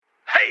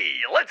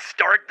let's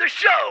start the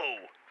show.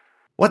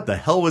 What the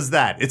hell was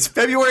that? It's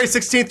February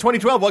 16th,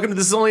 2012. Welcome to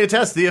This Is Only a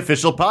Test, the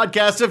official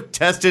podcast of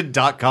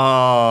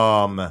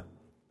Tested.com.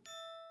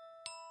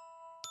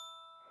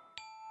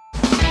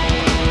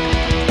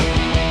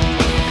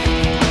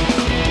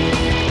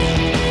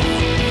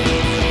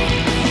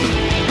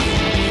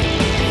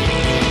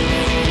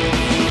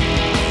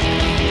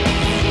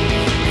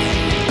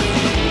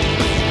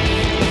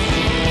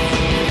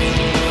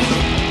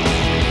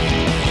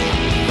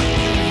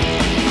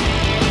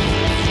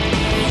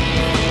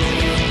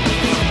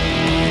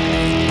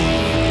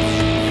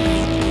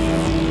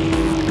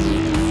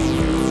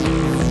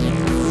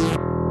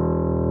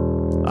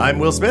 I'm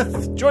Will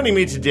Smith. Joining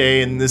me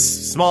today in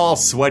this small,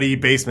 sweaty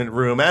basement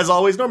room, as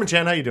always, Norman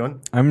Chan. How you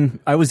doing?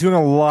 I was doing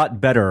a lot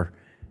better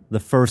the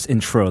first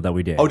intro that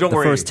we did. Oh, don't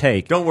worry. The first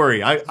take. Don't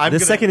worry.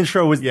 Second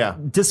intro was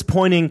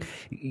disappointing.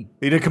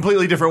 In a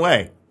completely different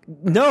way.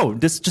 No,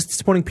 just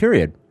disappointing,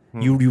 period.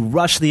 You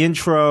rushed the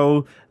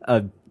intro.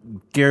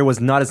 Gary was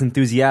not as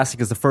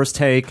enthusiastic as the first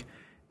take.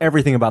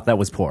 Everything about that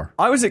was poor.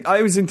 I was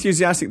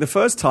enthusiastic the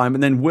first time,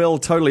 and then Will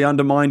totally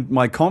undermined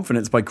my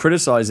confidence by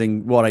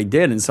criticizing what I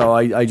did, and so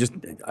I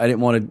didn't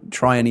want to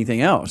try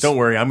anything else. Don't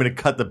worry, I'm going to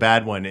cut the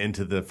bad one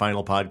into the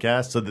final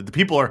podcast so that the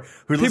people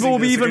will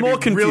be even more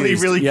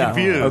confused. Really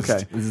confused.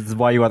 Okay, this is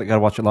why you got to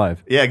watch it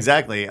live. Yeah,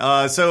 exactly.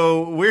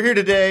 So we're here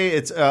today.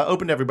 It's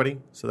open to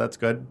everybody, so that's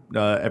good.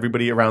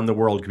 Everybody around the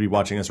world could be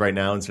watching us right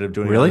now instead of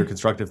doing other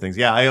constructive things.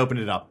 Yeah, I opened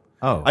it up.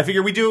 Oh. I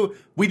figure we do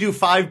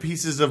 5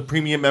 pieces of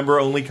premium member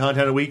only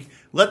content a week.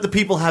 Let the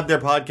people have their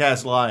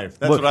podcast live.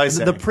 That's what I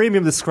say. The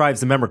premium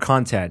describes the member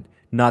content,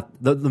 not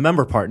the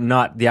member part,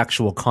 not the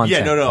actual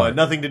content. Yeah, no, part.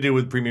 nothing to do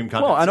with premium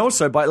content. Well, and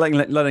also by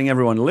letting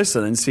everyone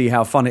listen and see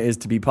how fun it is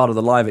to be part of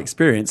the live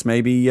experience,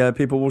 maybe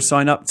people will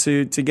sign up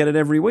to get it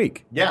every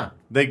week. Yeah,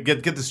 they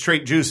get the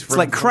straight juice. It's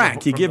like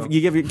crack. You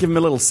give them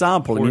a little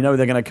sample, and you know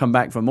they're going to come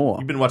back for more.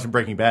 You've been watching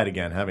Breaking Bad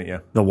again, haven't you?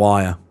 The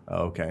Wire.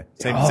 Oh, okay.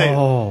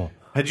 Same.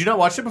 Had you not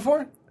watched it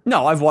before?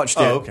 No, I've watched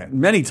it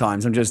many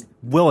times. I'm just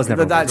Will has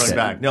never watched it.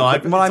 Back. No,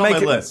 it's on my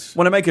list.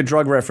 When I make a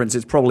drug reference,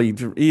 it's probably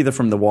either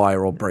from The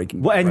Wire or Breaking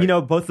Bad. Well, and you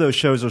know, both of those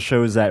shows are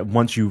shows that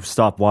once you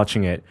stop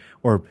watching it,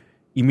 or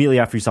immediately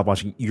after you stop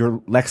watching,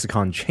 your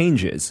lexicon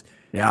changes.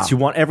 Yeah. So you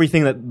want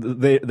everything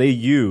that they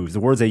use, the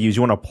words they use,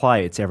 you want to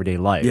apply it to everyday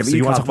life. Yeah, but so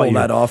you want can't to pull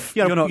that off.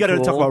 You got to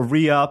talk about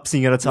re-ups,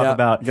 and you got to talk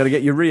about... You got to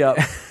get your re-up.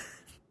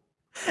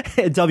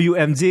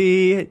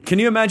 WMD. Can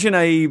you imagine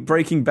a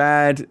Breaking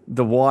Bad,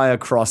 The Wire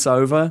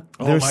crossover?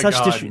 They're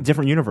such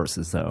different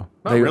universes, though.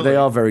 They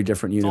are very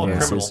different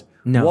universes.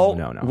 No.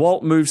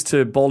 Walt moves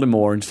to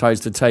Baltimore and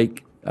tries to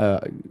take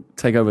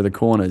over the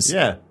corners.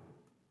 Yeah.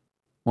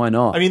 Why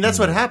not? I mean, that's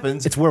what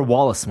happens. It's where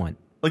Wallace went.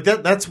 Like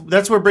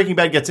that's where Breaking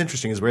Bad gets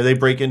interesting, is where they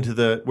break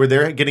into where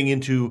they're getting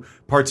into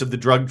parts of the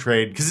drug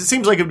trade, because it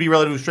seems like it would be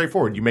relatively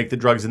straightforward. You make the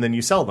drugs and then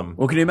you sell them.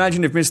 Well, can you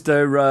imagine if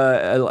Mr.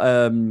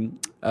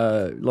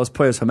 Los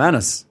Pollos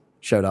Hermanos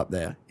showed up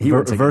there?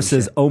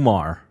 Versus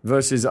Omar.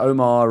 Versus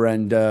Omar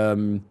and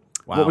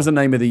what was the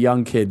name of the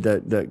young kid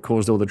that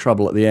caused all the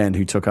trouble at the end,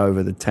 who took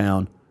over the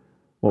town?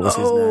 What was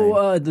his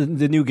name?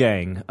 The new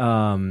gang.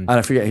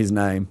 I forget his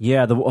name.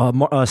 Yeah,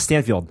 the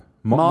Stanfield.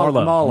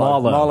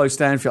 Marlo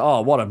Stanfield.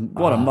 Oh, what a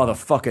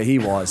motherfucker he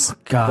was.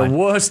 God. The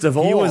worst of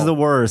all. He was the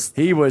worst.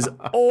 He was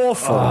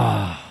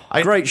awful.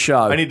 Great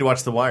show. I need to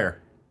watch The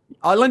Wire.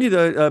 I'll lend you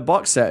the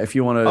box set if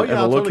you want to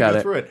have a look at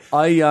it. Through it.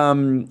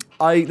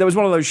 There was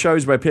one of those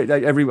shows where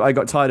I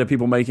got tired of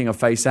people making a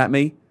face at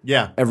me.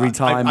 Yeah. Every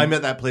time. I'm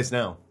at that place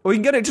now. Well, you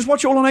can get it. Just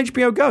watch it all on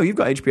HBO Go. You've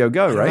got HBO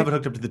Go, right? I have it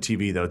hooked up to the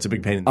TV, though. It's a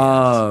big pain in the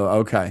ass. Oh,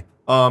 okay.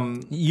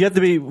 You have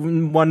to be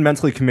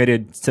mentally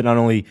committed to not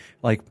only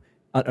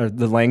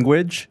the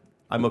language.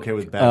 I'm okay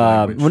with bad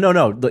language. Well,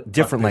 no,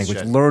 different language.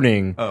 Shit.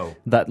 Learning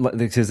that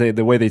because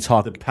the way they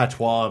talk, the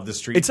patois of the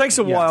street. It takes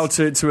a while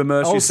to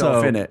immerse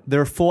yourself in it.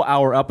 They're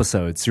full-hour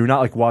episodes. So you're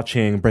not like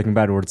watching Breaking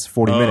Bad where it's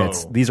 40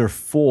 minutes. These are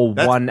full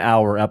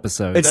 1-hour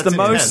episodes. It's the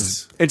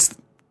most.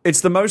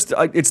 It's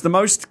the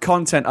most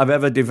content I've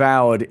ever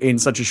devoured in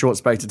such a short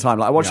space of time.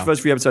 Like I watched the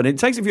first few episodes. It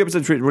takes a few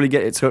episodes to really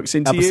get its hooks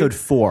into episode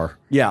 4.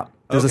 Yeah.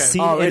 There's a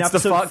scene in it's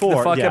episode 4.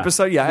 The fuck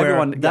episode. Yeah,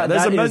 everyone.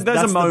 There's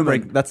a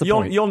moment. That's the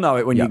point. You'll know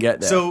it when you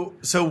get there. So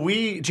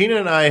Gina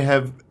and I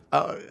have.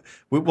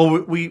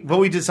 What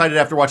we decided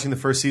after watching the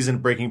first season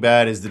of Breaking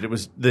Bad is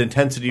that the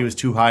intensity was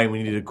too high and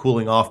we needed a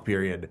cooling off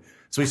period.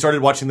 So we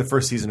started watching the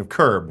first season of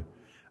Curb.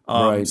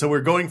 Right. So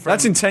we're going from...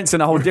 That's intense in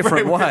a whole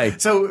different way.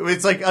 So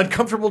it's like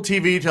uncomfortable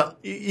TV to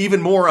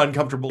even more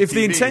uncomfortable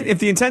TV. If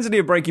the intensity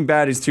of Breaking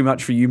Bad is too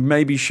much for you,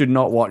 maybe you should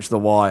not watch The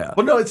Wire.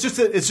 Well, no, it's just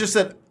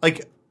that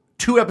like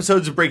 2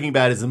 episodes of Breaking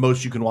Bad is the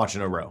most you can watch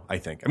in a row, I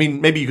think. I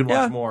mean, maybe you can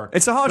watch more.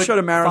 It's a hard show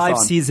to marathon. 5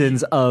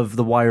 seasons of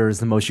The Wire is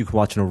the most you can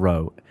watch in a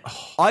row.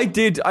 I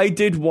did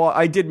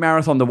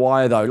marathon The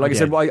Wire though. Like I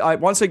said,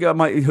 once I got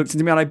my hooked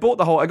into me, and I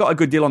got a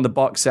good deal on the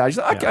box set. I was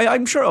like, okay,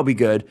 I'm sure it'll be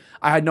good.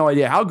 I had no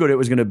idea how good it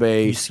was going to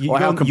be or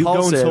how compulsive. You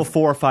go until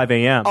 4 or 5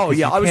 a.m. Oh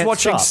yeah, I was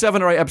watching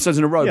 7 or 8 episodes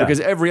in a row because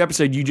every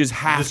episode you just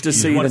have to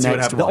see the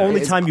next one. The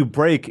only time you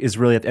break is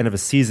really at the end of a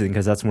season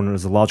because that's when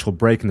there's a logical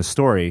break in the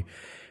story.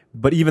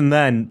 But even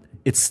then,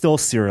 it's still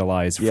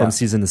serialized from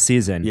season to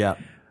season. Yeah,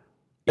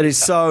 it is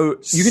so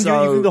you can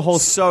do the whole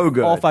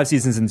good. All 5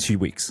 seasons in 2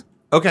 weeks.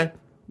 Okay,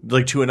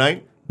 like 2 a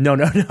night. No.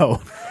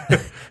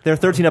 There are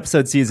 13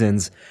 episode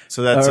seasons.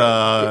 So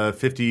that's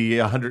 50,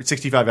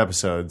 165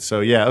 episodes. So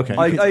yeah, okay.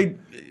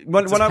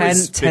 When I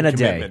was 10 a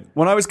day.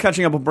 When I was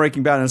catching up on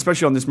Breaking Bad, and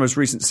especially on this most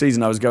recent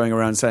season, I was going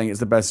around saying it's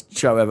the best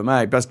show ever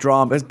made, best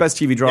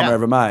TV drama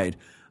ever made.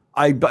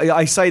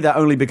 I say that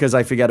only because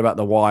I forget about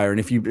The Wire, and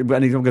if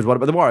anyone goes, "What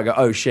about The Wire?" I go,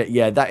 "Oh shit,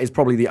 yeah, that is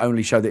probably the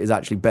only show that is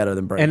actually better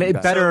than Breaking Bad."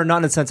 And better, not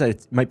in the sense that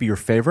it might be your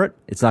favorite.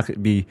 It's not going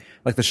to be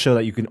like the show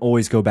that you can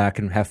always go back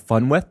and have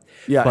fun with.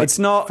 Yeah, it's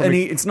not an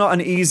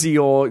easy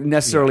or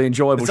necessarily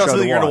enjoyable show. It's not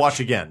something to you're going to watch watch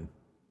again.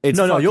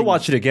 No, you'll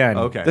watch it again.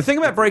 Okay. The thing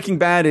about Breaking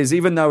Bad is,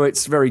 even though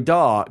it's very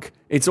dark,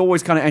 it's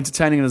always kind of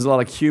entertaining, and there's a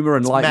lot of humor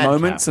and light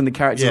moments, and the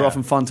characters are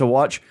often fun to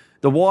watch.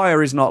 The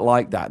Wire is not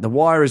like that. The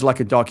Wire is like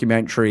a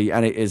documentary,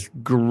 and it is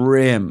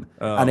grim,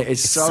 and it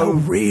is so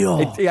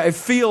real. It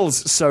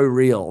feels so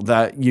real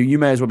that you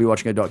may as well be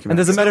watching a documentary. And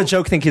there's a meta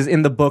joke thing because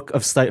in the book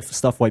of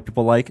stuff white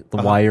people like, The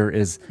Wire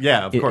is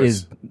of course.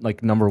 is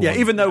like number 1. Yeah,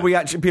 even though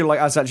people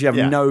like us actually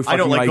have no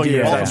fucking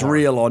idea if that's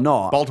real or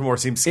not. Baltimore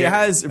seems scary. It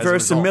has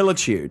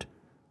verisimilitude.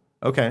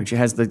 Okay, which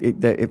has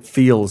it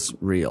feels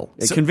real.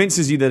 It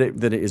convinces you that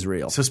it is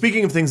real. So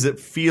speaking of things that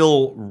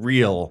feel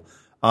real.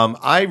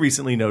 I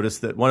recently noticed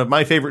that one of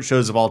my favorite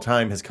shows of all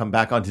time has come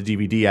back onto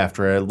DVD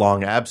after a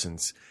long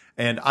absence.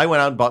 And I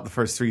went out and bought the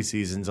first 3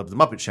 seasons of The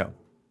Muppet Show.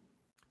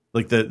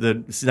 Like the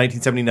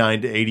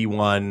 1979 to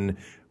 81,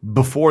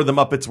 before the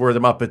Muppets were the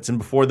Muppets and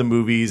before the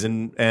movies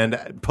and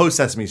post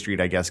Sesame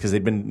Street, I guess, because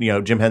they'd been,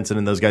 Jim Henson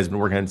and those guys have been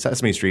working on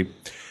Sesame Street.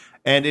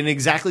 And in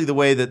exactly the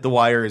way that The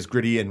Wire is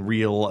gritty and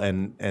real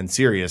and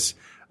serious,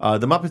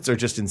 the Muppets are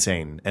just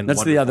insane. And that's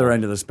wonderful. The other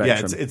end of the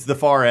spectrum. Yeah, it's the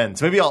far end.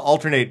 So maybe I'll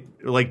alternate,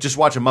 like just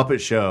watch a Muppet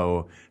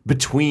Show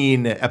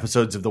between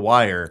episodes of The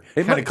Wire,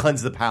 kind of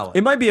cleanse the palate.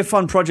 It might be a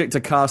fun project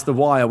to cast The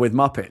Wire with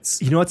Muppets.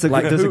 You know what's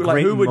there's a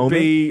great who would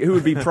moment? who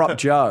would be Prop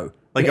Joe?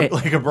 like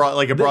a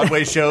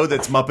Broadway show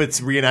that's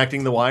Muppets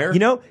reenacting The Wire.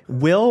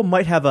 Will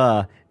might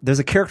have there's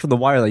a character in The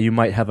Wire that you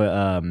might have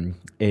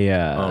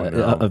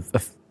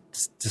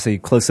just a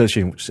close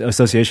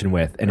association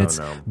with, and it's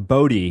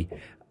Bodie.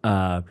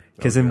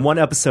 Because in one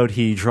episode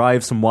he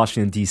drives from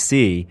Washington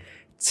D.C.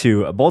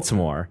 to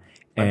Baltimore.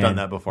 And I've done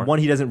that before. One,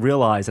 he doesn't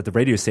realize that the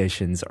radio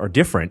stations are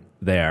different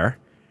there.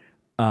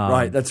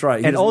 Right, that's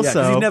right. And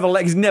also,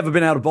 he's never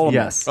been out of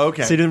Baltimore. Yes.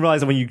 Okay. So he didn't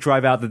realize that when you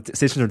drive out, the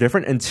stations are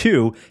different. And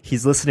 2,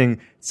 he's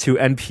listening to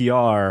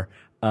NPR.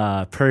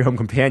 Prairie Home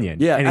Companion.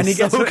 Yeah, and he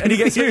ends up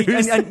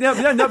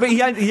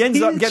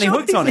getting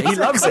hooked on it. He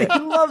loves it. He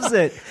loves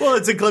it. Well,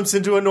 it's a glimpse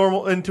into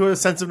a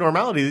sense of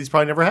normality that he's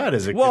probably never had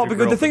as a kid. Well,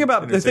 because the thing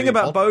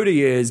about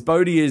Bodie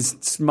is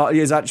smart. He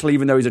is actually,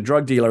 even though he's a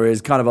drug dealer,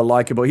 is kind of a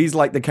likable. He's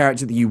like the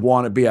character that you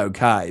want to be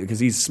okay because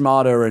he's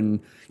smarter, and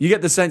you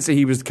get the sense that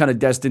he was kind of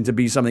destined to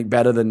be something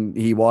better than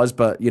he was,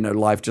 but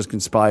life just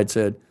conspired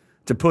to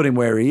put him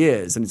where he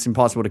is, and it's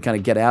impossible to kind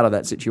of get out of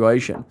that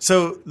situation.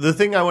 So the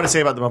thing I want to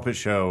say about the Muppet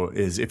Show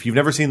is, if you've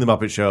never seen the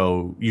Muppet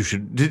Show, you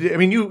should.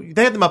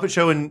 They had the Muppet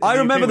Show in. I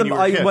remember them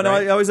when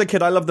right? I was a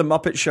kid. I loved the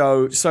Muppet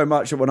Show so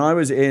much that when I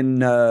was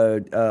in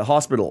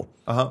hospital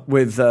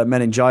with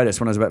meningitis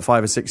when I was about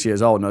 5 or 6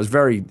 years old, and I was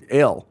very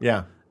ill.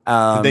 Yeah.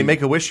 Did they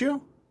make a wish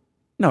you?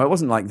 No, it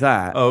wasn't like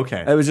that. Oh,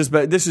 okay. It was just,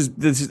 but this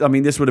is. I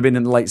mean, this would have been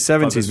in the late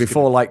 70s,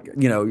 before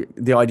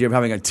the idea of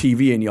having a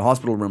TV in your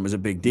hospital room was a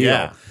big deal.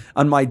 Yeah.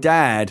 And my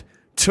dad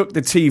took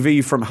the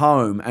TV from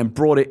home and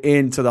brought it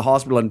into the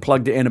hospital and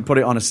plugged it in and put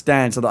it on a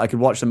stand so that I could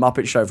watch the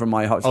Muppet Show from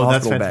my hospital bed. Oh,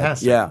 that's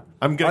fantastic. Yeah.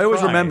 I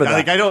always remember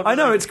that. I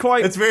know it's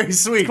quite. It's very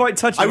sweet. It's quite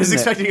touching. I was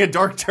expecting a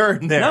dark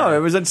turn there.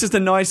 No, it's just a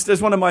nice.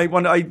 There's one of my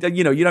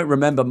you don't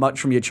remember much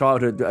from your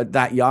childhood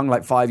that young,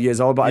 like 5 years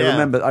old, but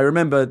I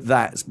remember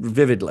that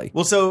vividly.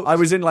 Well, so I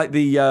was in like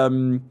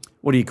the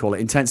what do you call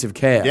it? Intensive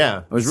care.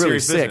 Yeah, I was really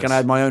sick, and I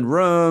had my own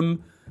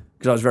room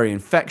because I was very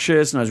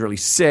infectious and I was really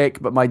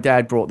sick. But my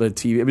dad brought the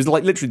TV. It was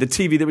like literally the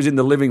TV that was in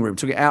the living room.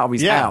 Took it out of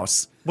his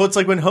house. Well, it's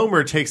like when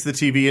Homer takes the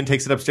TV and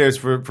takes it upstairs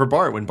for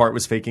Bart when Bart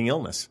was faking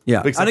illness.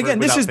 Yeah, and again,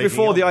 this is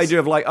before the idea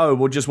of like, oh,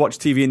 we'll just watch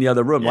TV in the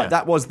other room. Yeah. Like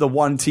that was the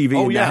one TV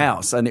in the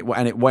house, and it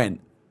went.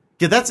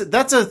 Yeah, that's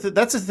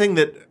a thing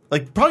that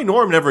like probably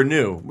Norm never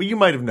knew. Well, you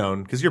might have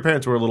known because your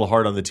parents were a little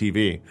hard on the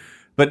TV.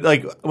 But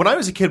like when I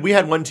was a kid, we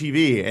had one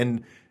TV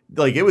and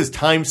like it was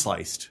time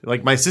sliced.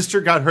 Like my sister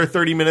got her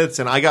 30 minutes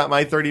and I got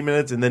my 30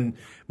 minutes, and then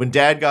when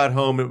Dad got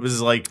home, it was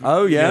like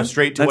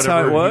straight to that's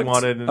whatever how it he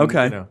wanted. And,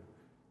 okay.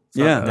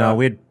 No,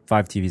 we had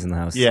 5 TVs in the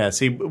house. Yeah,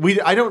 see,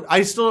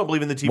 I still don't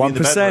believe in the TV in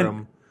the 1%.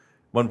 bedroom.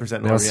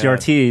 1% No norm,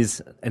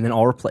 CRTs, and then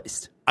all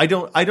replaced. I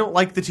don't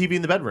like the TV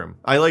in the bedroom.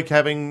 I like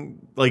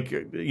having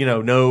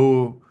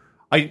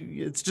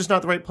it's just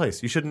not the right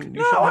place. You shouldn't.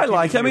 No, I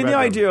like. I mean, the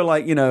idea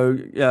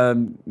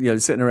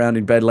of sitting around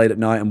in bed late at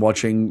night and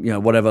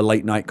watching, whatever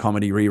late night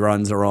comedy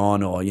reruns are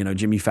on, or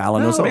Jimmy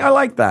Fallon or something. I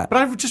like that. But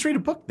I would just read a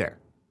book there.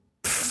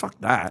 Fuck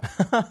that.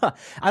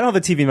 I don't have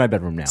a TV in my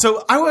bedroom now.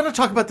 So I want to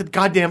talk about the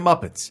goddamn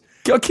Muppets.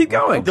 Keep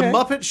going. The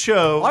Muppet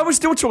Show. I was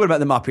still talking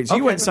about the Muppets.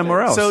 You went somewhere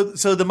else.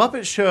 So the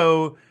Muppet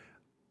Show.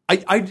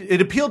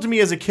 It appealed to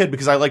me as a kid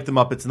because I like the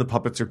Muppets and the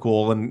puppets are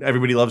cool and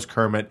everybody loves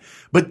Kermit.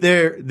 But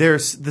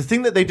there's the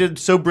thing that they did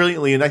so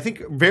brilliantly, and I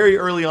think very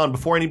early on,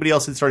 before anybody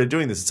else had started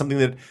doing this, it's something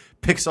that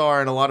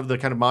Pixar and a lot of the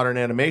kind of modern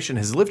animation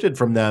has lifted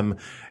from them.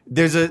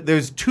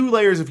 There's 2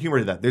 layers of humor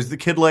to that. There's the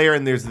kid layer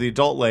and there's the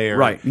adult layer.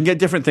 Right. You can get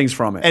different things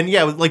from it. And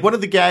yeah, like one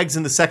of the gags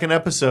in the second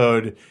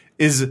episode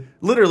is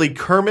literally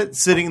Kermit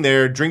sitting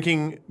there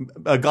drinking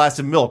a glass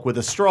of milk with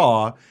a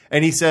straw,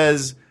 and he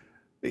says.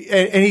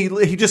 And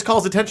he just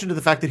calls attention to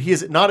the fact that he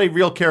is not a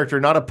real character,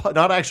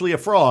 not actually a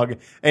frog.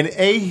 And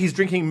he's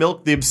drinking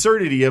milk. The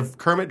absurdity of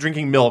Kermit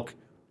drinking milk.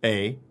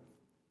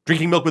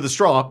 Drinking milk with a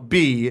straw.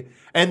 B,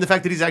 and the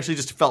fact that he's actually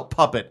just a felt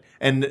puppet.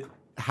 And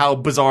how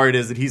bizarre it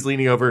is that he's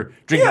leaning over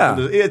drinking. Yeah.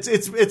 It's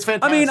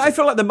fantastic. I mean, I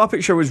feel like the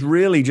Muppet Show was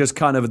really just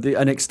kind of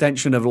an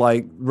extension of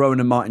like Rowan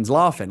and Martin's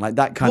Laughing, like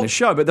that kind of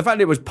show. But the fact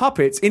that it was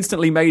puppets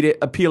instantly made it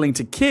appealing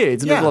to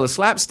kids, and there's a lot of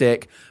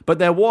slapstick. But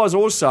there was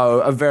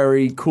also a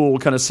very cool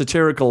kind of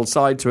satirical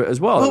side to it as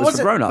well. It was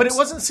for grown-ups. But it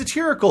wasn't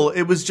satirical.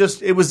 It was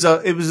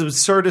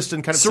absurdist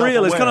and kind of surreal.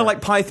 self-aware. It's kind of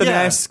like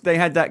Python-esque. They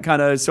had that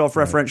kind of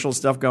self-referential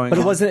stuff going on.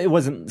 But it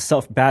wasn't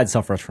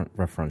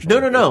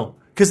self-referential. No.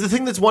 Because the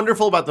thing that's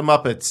wonderful about the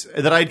Muppets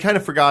that I'd kind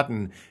of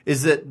forgotten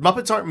is that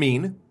Muppets aren't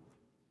mean.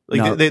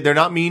 Like they're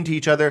not mean to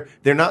each other.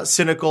 They're not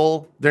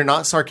cynical. They're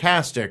not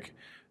sarcastic.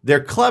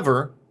 They're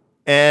clever.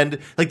 And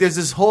like there's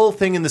this whole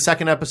thing in the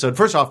second episode.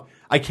 First off,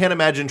 I can't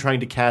imagine trying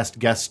to cast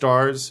guest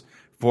stars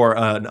for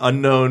an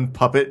unknown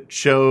puppet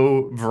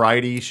show,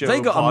 variety show.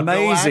 They got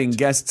amazing act.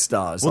 Guest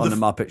stars on the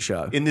Muppet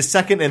Show. In the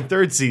second and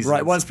third seasons.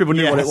 Right, once people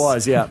knew what it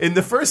was, yeah. In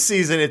the first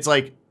season, it's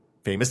like,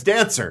 famous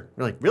dancer.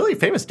 We're like, really?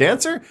 Famous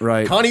dancer?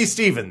 Right. Connie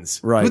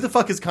Stevens. Right. Who the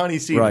fuck is Connie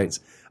Stevens?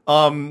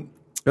 Right.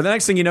 But the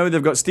next thing you know,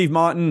 they've got Steve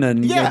Martin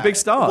and big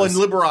stars. Well, and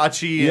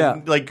Liberace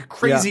and like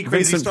crazy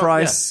Vincent stuff.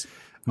 Price. Yeah.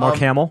 Mark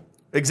Hamill.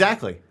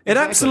 Exactly. It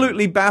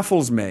absolutely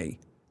baffles me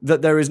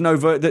that there is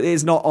that it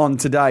is not on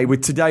today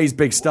with today's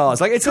big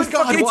stars. Like it's a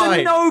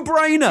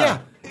no-brainer. Yeah.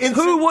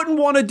 Who wouldn't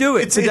want to do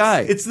it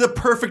today? It's the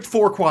perfect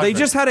 4 quadrant. They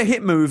just had a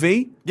hit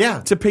movie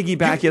to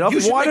piggyback it off.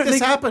 You should Why make don't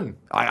this they happen.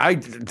 I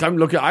don't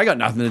look at. I got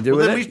nothing to do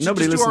with it.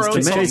 Nobody listens to me.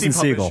 It's Jason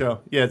Segel.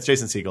 Show. Yeah, it's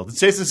Jason Segel. It's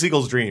Jason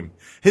Segel's dream.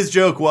 His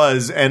joke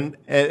was, and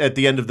at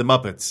the end of the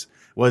Muppets,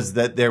 was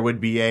that there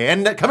would be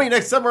and coming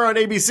next summer on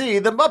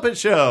ABC, The Muppet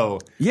Show.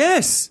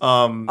 Yes.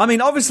 I mean,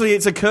 obviously,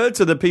 it's occurred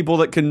to the people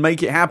that can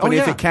make it happen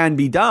if it can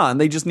be done.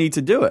 They just need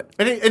to do it.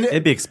 And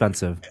it'd be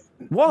expensive.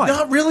 Why?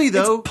 Not really,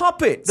 though. It's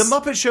puppets. The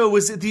Muppet Show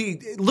was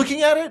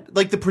looking at it,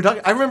 like the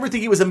production. I remember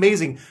thinking it was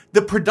amazing.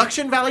 The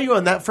production value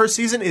on that first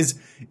season is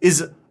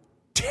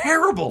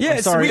terrible.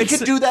 Yeah, we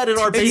could do that in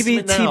our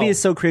basement now. TV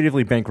is so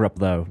creatively bankrupt,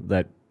 though,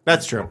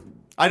 that's true.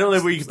 I don't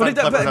know where you can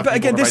but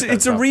again,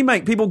 it's a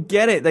remake. People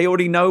get it. They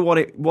already know what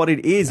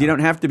it is. Yeah. You don't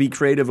have to be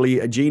creatively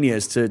a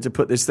genius to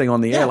put this thing on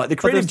the air. Like the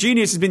creative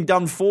genius has been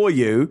done for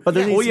you. But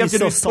all you have to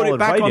do is put it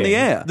back on the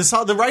air.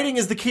 The writing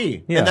is the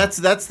key, and that's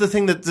the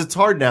thing that's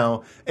hard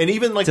now. And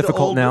even like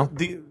difficult now.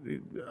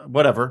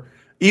 Whatever.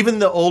 Even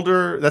the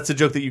older. That's a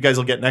joke that you guys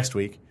will get next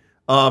week.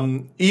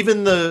 Even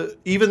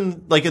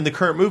like in the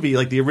current movie,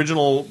 like the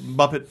original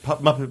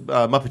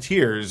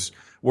Muppeteers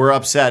were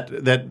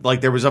upset that like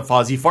there was a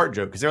Fozzie fart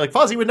joke because they're like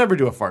Fozzie would never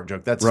do a fart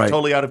joke. That's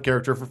totally out of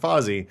character for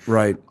Fozzie.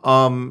 Right.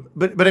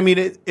 But I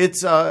mean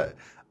it's I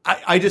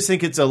just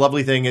think it's a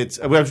lovely thing. We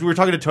were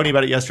talking to Tony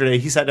about it yesterday.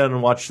 He sat down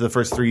and watched the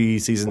first 3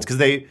 seasons because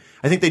I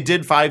think they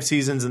did 5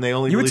 seasons and they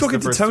only. You were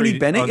talking to Tony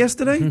Bennett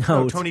yesterday?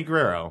 No, Tony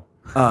Guerrero,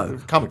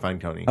 Comic Find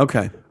Tony.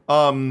 Okay.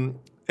 And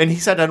he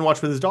sat down and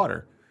watched with his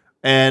daughter.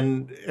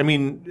 And I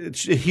mean,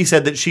 he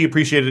said that she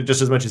appreciated it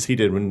just as much as he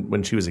did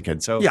when she was a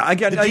kid. So yeah, I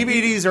get the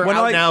DVDs are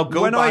out now.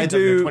 Go buy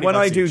them. When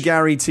I do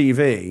Gary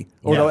TV,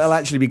 although it'll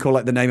actually be called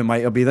like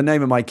it'll be the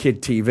name of my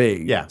kid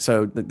TV. Yeah.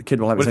 So the kid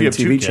will have his own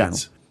TV channel.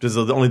 Does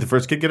only the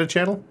first kid get a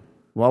channel?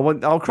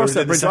 Well, I'll cross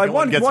that bridge.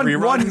 One kid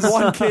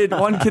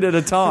at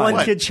a time.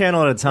 One kid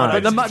channel at a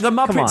time. But the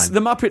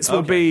Muppets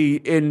will be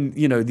in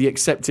the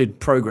accepted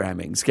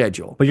programming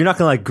schedule. But you're not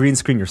going to like green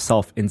screen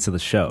yourself into the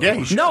show. Yeah,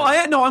 you should. No,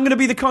 I'm going to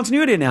be the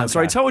continuity announcer.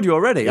 Okay. I told you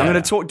already. Yeah. I'm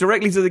going to talk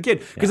directly to the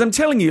kid because I'm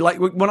telling you, like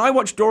when I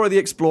watch Dora the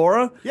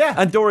Explorer,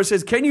 and Dora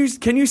says, "Can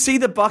you see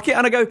the bucket?"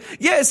 And I go,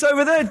 "Yeah, it's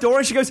over there, Dora."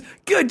 And she goes,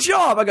 "Good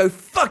job." I go,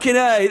 "Fucking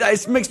A."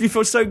 That makes me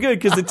feel so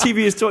good because the TV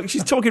is talking.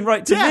 She's talking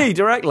right to me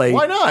directly.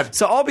 Why not?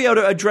 So I'll be able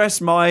to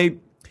address my.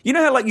 You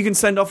know how like you can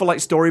send off for like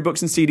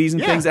storybooks and CDs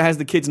and things that has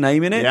the kid's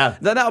name in it? Yeah.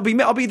 Then I'll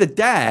be the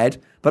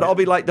dad, but I'll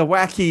be like the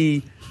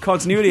wacky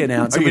continuity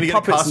announcer. Are you with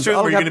going to get a puppets and costume?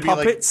 stuff. Are you I'll going to have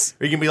be puppets.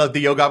 like? Are you going to be like the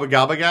Yo Gabba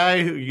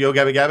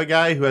Gabba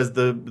guy who has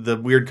the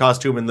weird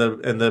costume and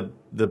the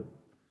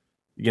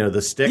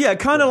the stick? Yeah,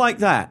 kind of like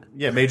that.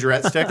 Yeah,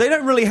 majorette stick. They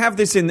don't really have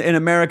this in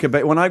America,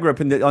 but when I grew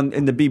up in the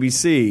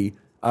BBC,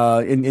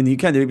 in the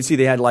UK, the BBC,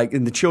 they had like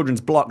in the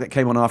children's block that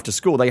came on after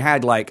school, they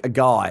had like a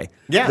guy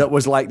that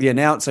was like the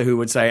announcer who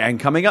would say, "And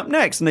coming up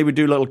next," and they would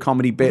do little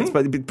comedy bits,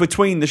 but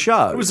between the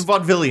shows, it was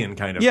vaudevillian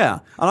kind of. Yeah,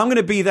 and I'm going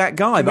to be that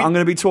guy, but I'm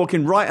going to be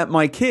talking right at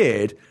my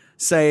kid,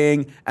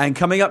 saying, "And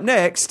coming up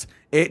next."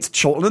 It's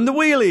Chorlton and the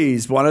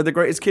Wheelies, one of the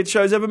greatest kids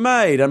shows ever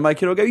made. And my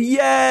kid will go,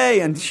 yay!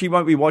 And she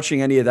won't be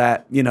watching any of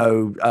that,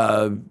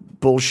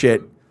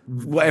 bullshit,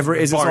 whatever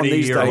it is it's on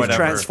these days,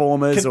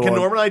 Transformers. Can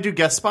Norman and I do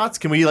guest spots?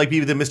 Can we be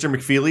the Mr.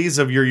 McFeelys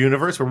of your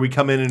universe where we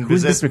come in and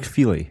Who's visit? Mr.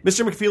 McFeely?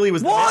 Mr. McFeely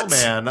was the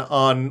mailman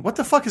on... What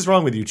the fuck is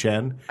wrong with you,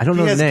 Chen? I don't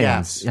know the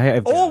names.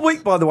 All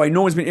week, by the way,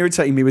 Norman's been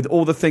irritating me with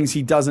all the things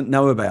he doesn't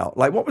know about.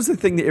 Like, what was the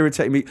thing that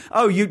irritated me?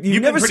 Oh, you've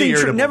never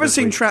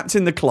seen Trapped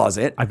in the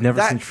Closet. I've never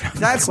seen Trapped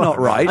in the Closet. That's not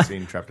right. I've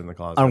seen Trapped in the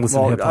Closet. I don't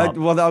listen to hip-hop.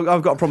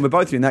 I've got a problem with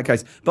both of you in that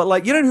case. But,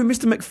 like, you don't know who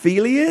Mr.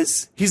 McFeely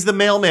is? He's the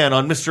mailman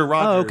on Mr.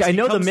 Rogers. Oh, okay. I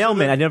know the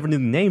mailman. I never knew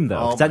the name,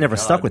 though, because that never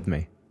stuck with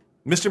me.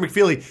 Mr.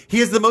 McFeely. He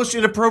has the most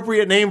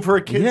inappropriate name for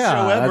a kid's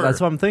show ever.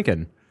 That's what I'm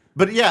thinking.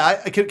 But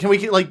yeah, can we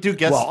do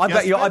guest? Well, I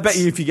bet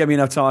you if you give me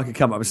enough time, I could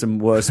come up with some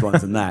worse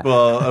ones than that.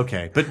 Well,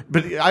 okay, but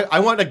I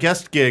want a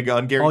guest gig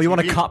on Gary. Oh, you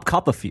TV. want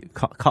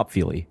a cop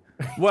feely?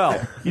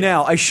 Well,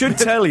 now I should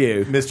tell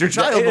you, Mr.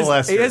 Child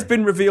Molester. It has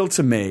been revealed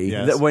to me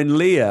that when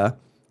Leah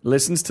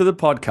listens to the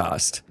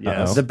podcast,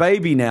 the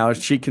baby now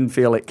she can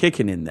feel it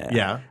kicking in there.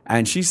 Yeah,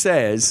 and she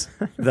says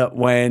that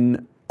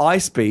when I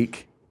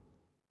speak.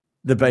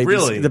 The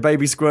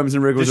baby squirms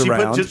and wriggles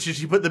around. Did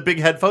she put the big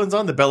headphones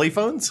on, the belly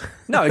phones?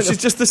 No, it's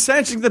just the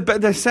sound.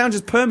 The sound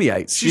just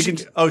permeates.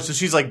 So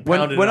she's like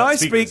pounding when I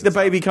speak, the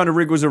baby kind of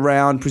wriggles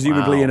around,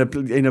 presumably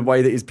in a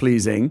way that is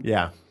pleasing.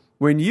 Yeah.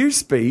 When you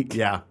speak,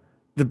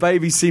 the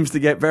baby seems to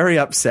get very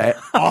upset.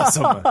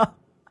 Awesome.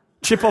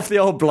 Chip off the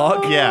old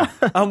block. Yeah.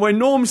 And when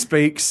Norm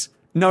speaks,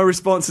 no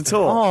response at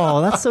all.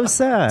 Oh, that's so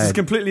sad. Just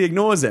completely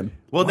ignores him.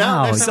 Well,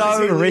 now next time I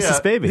see a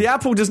racist baby. The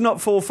apple does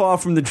not fall far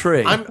from the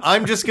tree.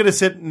 I'm just gonna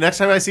sit next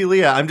time I see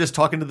Leah. I'm just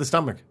talking to the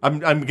stomach.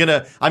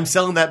 I'm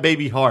selling that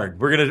baby hard.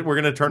 We're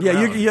gonna turn.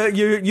 Yeah,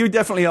 you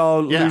definitely are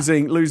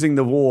losing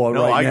the war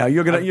now.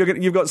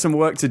 You've got some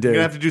work to do. You're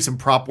gonna have to do some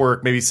prop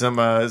work, maybe some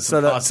so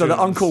that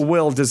Uncle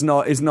Will is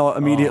not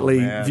immediately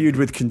viewed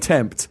with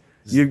contempt.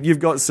 You've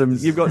got some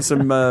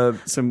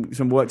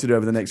work to do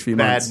over the next few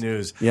months. Bad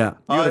news. Yeah,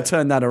 you got to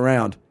turn that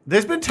around.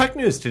 There's been tech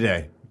news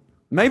today.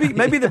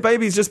 Maybe the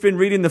baby's just been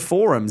reading the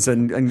forums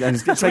and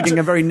taking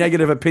a very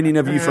negative opinion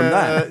of you from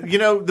that.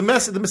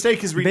 The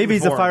mistake is reading.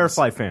 Baby's the a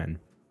Firefly fan.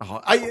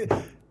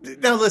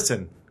 Now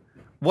listen,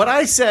 what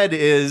I said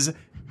is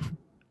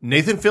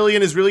Nathan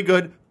Fillion is really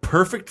good,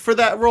 perfect for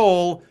that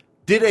role,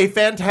 did a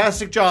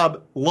fantastic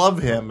job,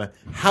 love him.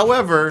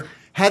 However,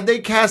 had they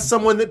cast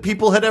someone that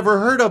people had ever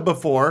heard of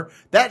before,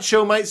 that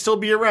show might still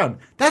be around.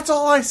 That's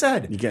all I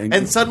said.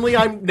 And suddenly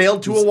I'm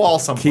nailed to a wall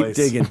someplace.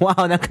 Keep digging.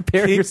 Wow, now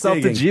compare yourself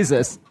to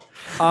Jesus.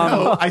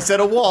 No, I said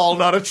a wall,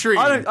 not a tree.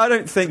 I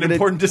don't think it's an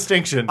important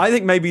distinction. I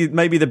think maybe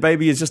the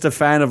baby is just a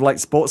fan of like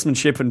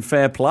sportsmanship and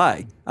fair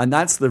play, and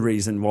that's the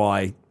reason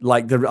why.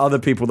 Like the other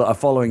people that are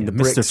following the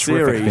Brick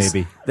series,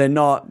 baby. They're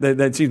not. They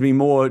seem to be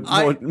more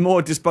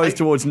disposed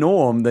towards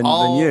Norm than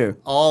you.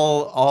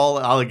 All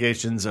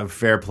allegations of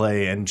fair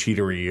play and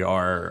cheatery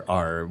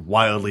are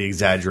wildly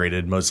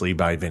exaggerated, mostly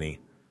by Vinny.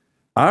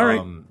 All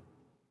right.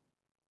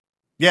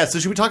 Yeah, so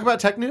should we talk about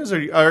tech news,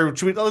 or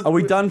should we? Are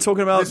we done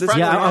talking about this?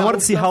 Yeah, I want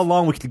to see how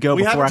long we could go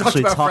before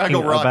actually talking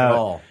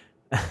about.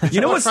 You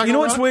know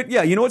what's weird?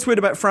 Yeah, you know what's weird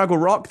about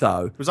Fraggle Rock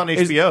though? It was on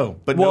HBO,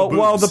 but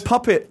while the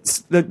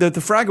puppets, the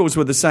Fraggles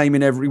were the same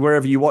in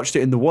wherever you watched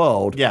it in the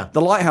world. Yeah,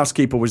 the Lighthouse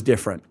Keeper was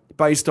different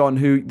based on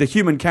who the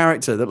human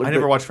character that. I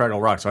never watched Fraggle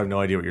Rock, so I have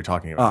no idea what you're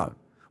talking about. Oh,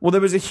 well, there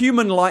was a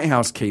human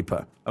Lighthouse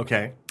Keeper.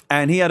 Okay,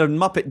 and he had a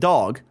Muppet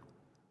dog.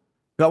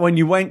 But when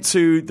you went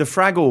to the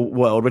Fraggle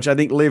world, which I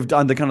think lived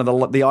under kind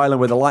of the island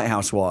where the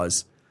lighthouse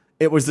was,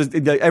 it was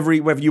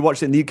whether you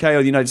watched it in the UK or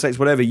the United States,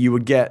 whatever, you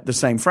would get the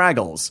same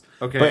Fraggles.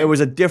 Okay. But it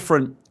was a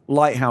different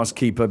lighthouse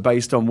keeper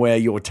based on where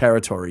your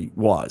territory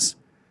was.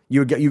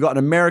 You got an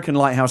American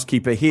lighthouse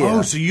keeper here.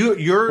 Oh, so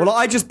you're... Well,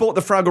 I just bought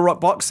the Fraggle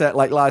Rock box set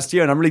like last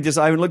year, and I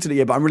haven't looked at it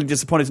yet, but I'm really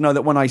disappointed to know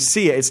that when I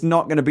see it, it's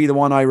not going to be the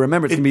one I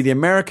remember. It's going to be the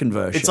American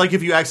version. It's like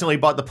if you accidentally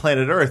bought the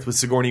Planet Earth with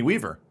Sigourney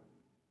Weaver.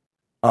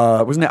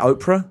 Wasn't it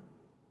Oprah?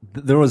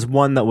 There was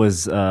one that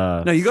was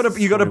no. You got to buy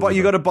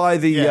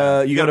the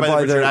you got to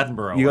buy Richard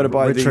Attenborough. You got to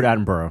buy Richard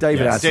Attenborough.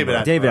 David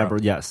Attenborough. David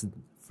Attenborough. Yes,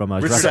 from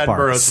Jurassic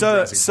Park.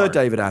 Sir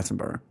David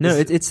Attenborough. No,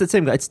 it's the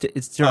same guy.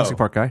 It's Jurassic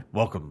Park guy.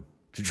 Welcome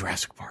to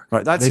Jurassic Park.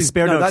 Right. That's his.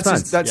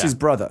 That's his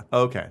brother.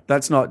 Okay.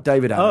 That's not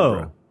David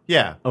Attenborough. Oh.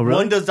 Yeah. Oh, really?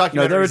 One does documentaries.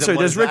 No, there are two.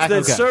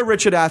 There's Sir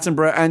Richard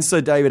Attenborough and Sir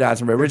David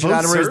Attenborough. Richard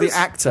Attenborough is the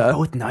actor.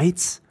 Both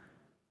Knights.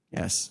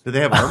 Yes. Do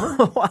they have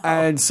armor?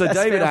 And Sir Best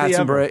David family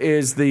ever. Attenborough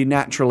is the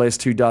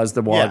naturalist who does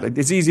the wild. Yeah.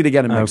 It's easy to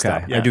get them mixed Okay,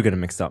 up. I do get them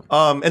mixed up.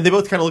 And they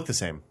both kind of look the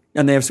same.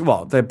 And they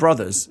have, they're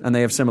brothers, and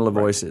they have similar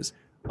voices.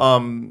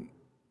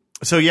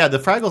 So yeah, the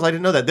Fraggles, I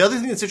didn't know that. The other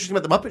thing that's interesting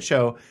about the Muppet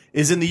Show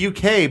is in the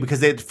UK, because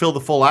they had to fill the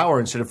full hour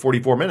instead of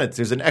 44 minutes,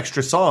 there's an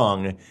extra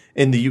song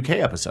in the UK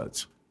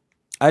episodes.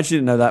 I actually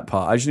didn't know that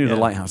part. I just knew the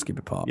Lighthouse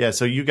Keeper part. Yeah,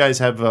 so you guys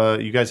had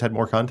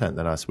more content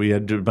than us. We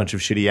had to do a bunch of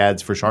shitty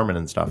ads for Charmin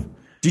and stuff.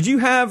 Did you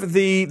have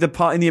the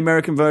part in the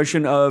American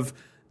version of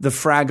the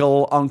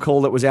Fraggle uncle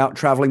that was out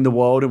traveling the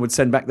world and would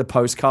send back the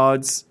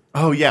postcards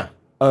Oh yeah.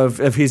 of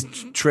his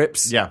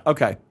trips? Yeah.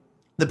 Okay.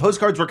 The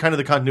postcards were kind of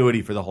the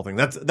continuity for the whole thing.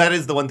 That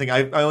is the one thing.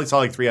 I only saw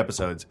like 3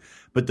 episodes,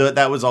 but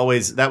that was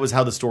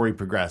how the story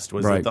progressed.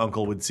 Was Right. that the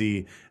uncle would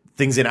see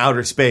things in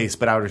outer space,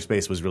 but outer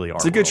space was really our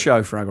It's a good world.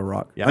 show, Fraggle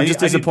Rock. Yeah, I'm I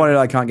just need- disappointed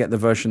I can't get the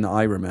version that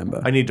I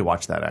remember. I need to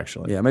watch that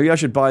actually. Yeah, maybe I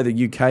should buy the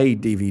UK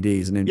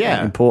DVDs and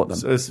import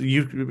them. So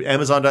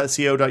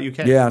Amazon.co.uk.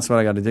 Yeah, that's what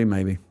I got to do,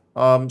 maybe.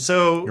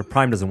 So Your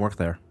Prime doesn't work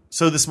there.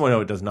 this morning,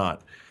 no, it does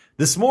not.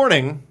 This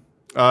morning,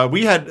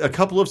 we had a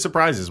couple of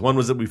surprises. One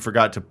was that we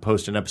forgot to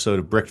post an episode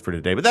of Bricked for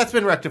today, but that's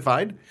been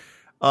rectified.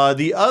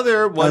 The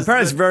other was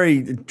Apparently, it's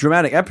very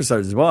dramatic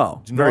episodes as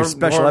well. Very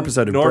special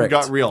episode of Norm Bricked.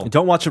 got real.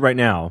 Don't watch it right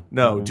now.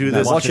 No, do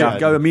this. Watch instead. it.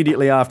 Go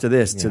immediately after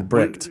this to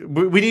Bricked.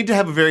 We need to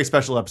have a very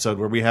special episode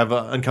where we have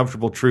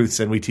uncomfortable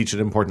truths and we teach an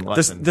important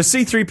lesson. The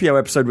C-3PO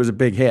episode was a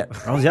big hit.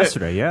 That was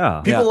yesterday,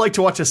 yeah. People like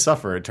to watch us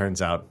suffer, it turns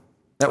out.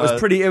 That was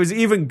pretty. It was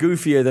even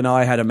goofier than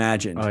I had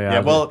imagined. Oh, Yeah,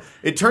 well,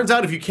 it turns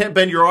out if you can't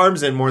bend your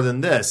arms in more than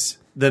this,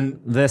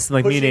 then This,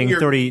 like, pushing meaning your-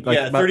 30... Like,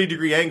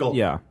 30-degree angle.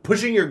 Yeah.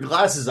 Pushing your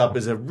glasses up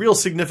is a real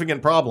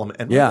significant problem,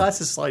 and my Yeah.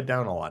 glasses slide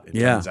down a lot, it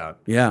Yeah. turns out.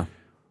 Yeah.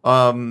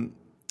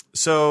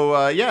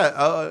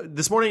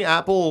 This morning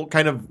Apple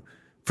kind of,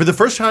 for the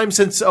first time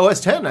since OS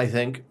 10, I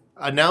think,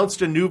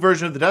 announced a new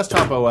version of the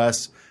desktop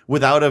OS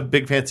without a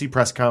big fancy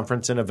press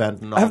conference and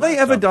event. And all Have they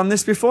that ever stuff. done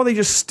this before? They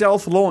just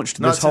stealth launched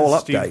Not this whole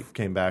since update. Steve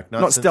came back. Not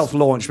since- stealth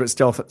launched, but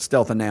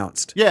stealth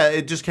announced. Yeah,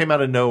 it just came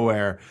out of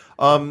nowhere.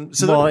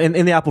 Well,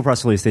 in the Apple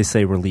press release, they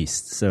say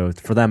released. So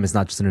for them, it's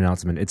not just an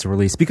announcement; it's a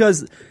release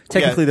because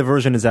technically the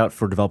version is out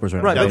for developers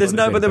right now. Right,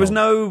 but there was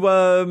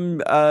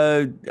Download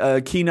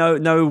no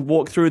keynote, no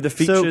walkthrough of the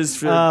features.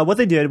 So what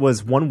they did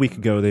was 1 week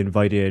ago they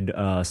invited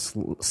a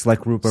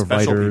select group of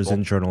Special writers people.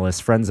 and journalists,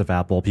 friends of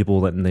Apple,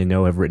 people that they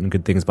know have written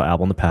good things about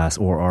Apple in the past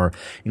or are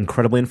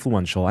incredibly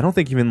influential. I don't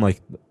think even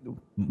like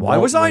Why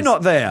was I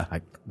not there?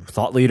 like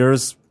thought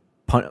leaders.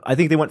 I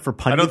think they went for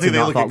pundits I don't think and they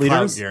not look thought at clout,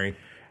 leaders. Gary.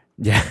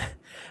 Yeah.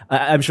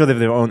 I'm sure they have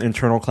their own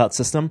internal clout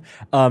system.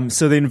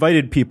 So they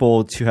invited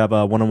people to have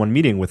a one-on-one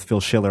meeting with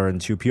Phil Schiller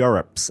and 2 PR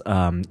reps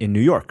in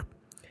New York.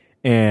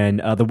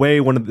 And the way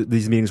one of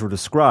these meetings were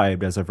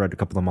described, as I've read a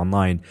couple of them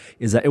online,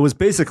 is that it was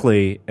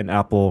basically an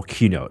Apple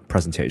keynote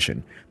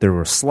presentation. There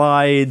were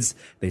slides.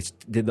 They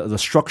did the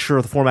structure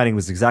of the formatting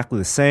was exactly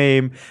the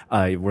same.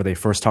 Where they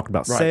first talked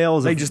about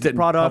sales, They of just didn't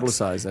products.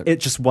 publicize it.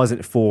 It just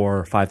wasn't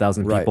for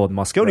 5,000 people Right. at the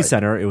Moscone Right.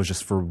 Center. It was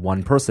just for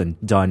one person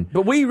done.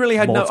 But we really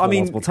had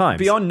multiple times.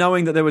 beyond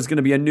knowing that there was going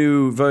to be a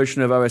new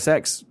version of OS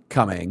X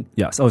coming,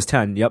 Yes, OS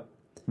 10. Yep.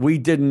 we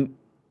didn't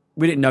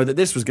know that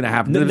this was going to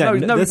happen. There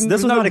was no this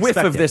was no not whiff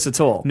expected. of this at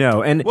all.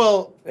 No, and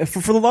Well-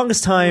 for the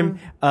longest time,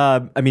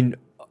 I mean,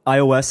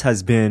 iOS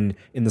has been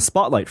in the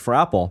spotlight for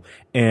Apple,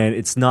 and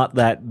it's not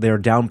that they're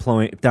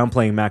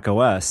downplaying Mac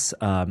OS.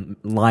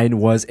 Lion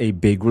was a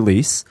big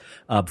release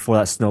before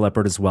that. Snow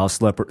Leopard as well.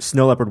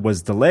 Snow Leopard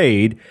was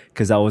delayed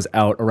because that was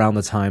out around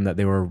the time that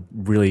they were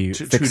really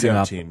fixing dev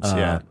up teams,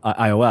 yeah.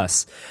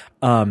 iOS.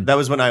 That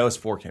was when iOS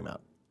 4 came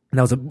out.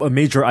 That was a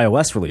major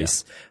iOS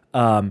release.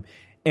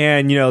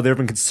 And, there have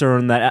been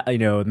concern that,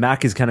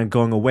 Mac is kind of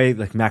going away,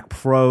 like Mac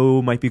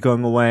Pro might be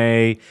going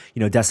away,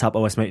 desktop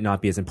OS might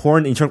not be as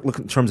important. In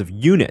terms of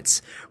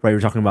units, right? We're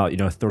talking about,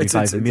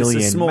 35 million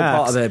it's a small Macs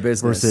part of their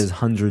business. versus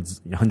 100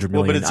 million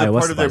Well, but it's iOS a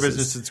part of their devices.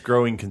 business that's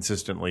growing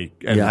consistently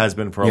and Yeah. has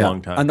been for a Yeah.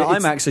 long time. And the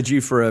iMacs are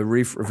due for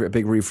a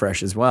big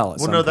refresh as well.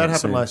 well, no, that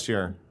happened last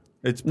year.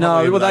 It's No,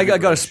 probably well, they got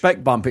a refresh.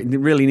 spec bump. It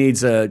really needs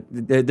they're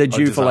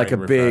due for like a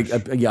design big,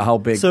 refresh. whole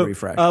big So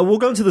refresh. we'll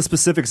go into the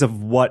specifics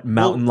of what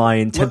Mountain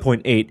Lion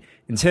 10.8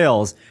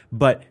 entails,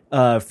 but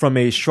from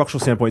a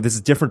structural standpoint, this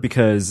is different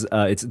because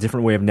it's a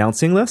different way of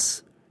announcing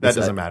this. That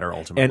doesn't matter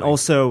ultimately. And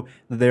also,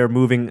 they're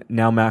moving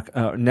now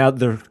now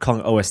they're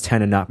calling it OS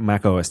 10 and not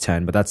Mac OS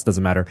 10, but that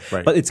doesn't matter.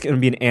 Right. But it's going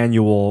to be an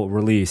annual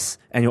release,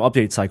 annual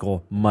update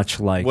cycle, much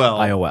like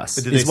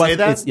iOS. did they say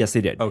that? Yes,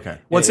 they did. Okay.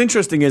 What's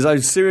interesting is I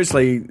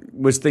seriously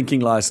was thinking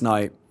last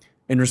night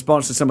in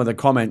response to some of the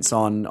comments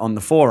on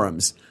the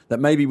forums that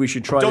maybe we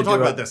should try Don't to talk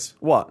do about this.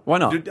 What? Why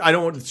not? Dude, I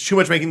don't want it's too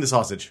much making the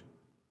sausage.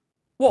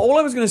 Well, all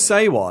I was going to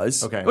say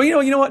was, Okay. Well,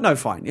 you know what? No,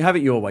 fine. You have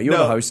it your way. You're No.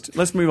 the host.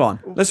 Let's move on.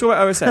 Let's talk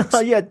about OS X.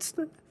 Yeah.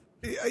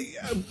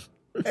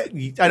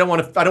 I don't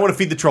want to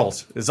feed the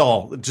trolls. Is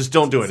all. Just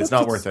don't do it. It's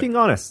not worth it. Being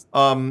honest.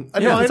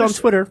 It's on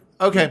Twitter.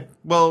 Okay.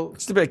 Well,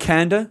 Just a bit of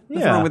candor.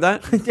 Nothing wrong with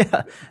that.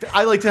 Yeah.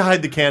 I like to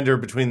hide the candor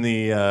between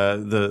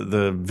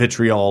the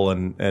vitriol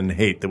and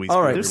hate that we.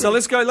 All right. So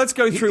let's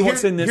go through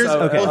what's in this.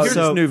 Here's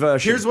this new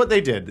version. Here's what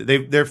they did.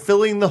 They're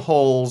filling the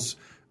holes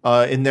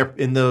in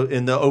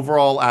the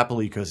overall Apple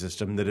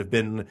ecosystem that have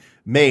been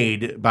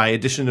made by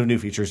addition of new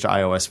features to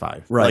iOS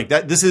 5. Right. Like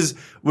that. This is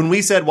when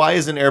we said, why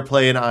isn't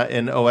AirPlay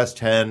in OS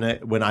 10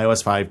 when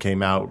iOS 5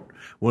 came out?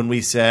 When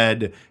we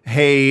said,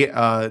 hey,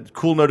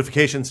 cool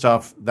notification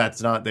stuff,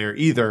 that's not there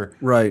either.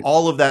 Right.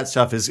 All of that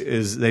stuff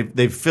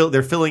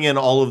they're filling in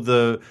all of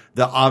the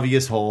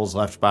obvious holes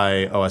left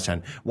by OS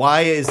 10.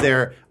 Why is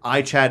there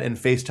iChat and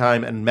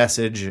FaceTime and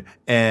Message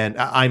and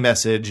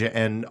iMessage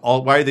and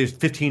all? Why are there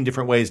 15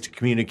 different ways to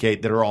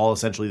communicate that are all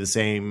essentially the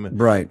same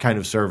kind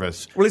of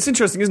service? Well, it's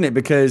interesting, isn't it?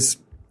 Because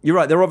you're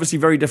right. They're obviously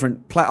very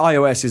different.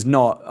 iOS is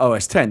not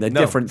OS 10. They're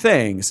different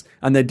things,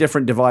 and they're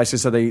different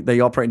devices, so they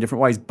operate in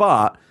different ways.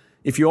 But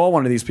if you are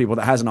one of these people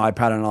that has an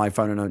iPad and an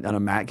iPhone and a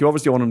Mac, you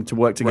obviously want them to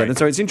work together. Right. And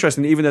so it's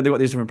interesting, even though they've got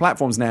these different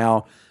platforms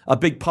now, a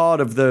big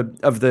part of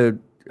the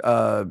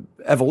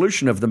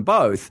evolution of them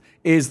both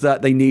is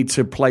that they need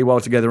to play well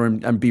together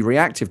and be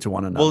reactive to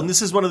one another. Well, and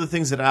this is one of the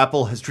things that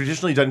Apple has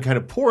traditionally done kind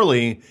of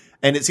poorly,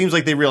 and it seems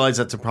like they realize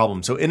that's a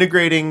problem. So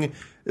integrating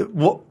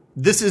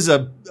this is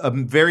a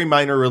very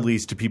minor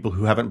release to people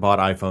who haven't bought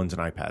iPhones and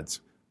iPads.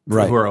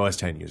 Right. Who are OS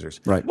 10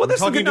 users. Right. Well, there's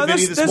some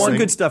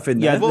good stuff in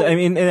there.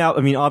 Yeah, I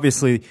mean,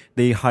 obviously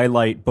they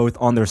highlight both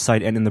on their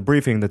site and in the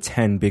briefing the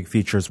 10 big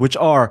features, which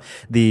are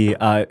the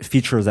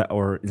features that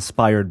are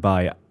inspired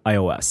by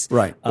iOS.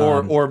 Right.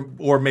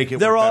 Or make it.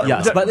 There are,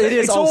 yes, but it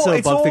is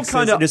also bug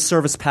fixes. It is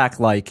service pack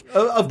like.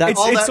 All that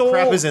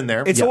crap is in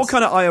there. It's all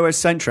kind of iOS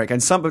centric,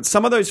 and some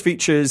of those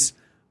features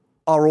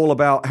are all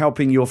about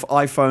helping your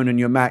iPhone and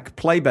your Mac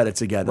play better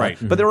together. Right.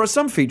 But there are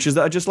some features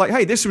that are just like,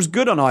 hey, this was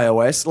good on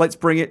iOS, let's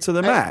bring it to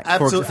the Mac.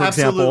 For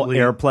example,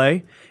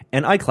 AirPlay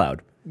and iCloud.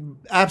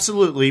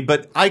 Absolutely,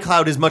 but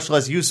iCloud is much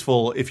less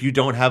useful if you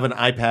don't have an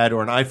iPad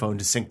or an iPhone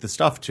to sync the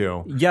stuff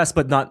to. Yes,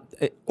 but not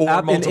in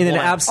an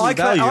absolute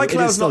value.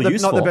 iCloud is still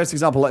not the best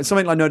example. Like,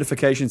 something like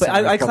notifications. But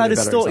iCloud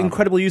is still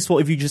incredibly useful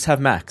if you just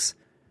have Macs.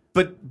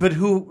 But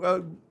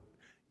who?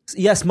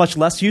 Yes, much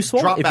less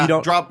useful if you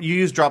don't. You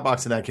use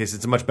Dropbox in that case.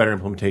 It's a much better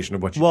implementation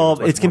of what you do. Well,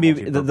 it's going to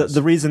be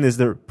the reason is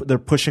they're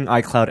pushing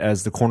iCloud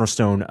as the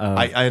cornerstone of.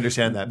 I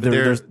understand that, but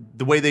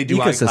the way they do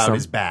iCloud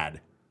is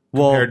bad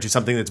compared to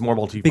something that's more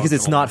multifunctional. Because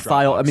it's not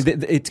file. I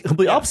mean, it's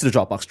completely opposite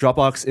of Dropbox.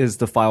 Dropbox is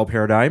the file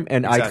paradigm,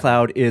 and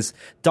iCloud is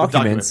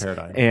documents,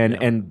 document paradigm.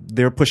 And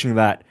they're pushing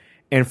that.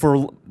 And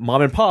for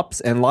mom and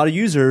pops and a lot of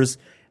users,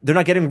 they're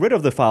not getting rid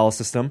of the file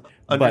system.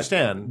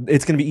 Understand.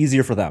 It's going to be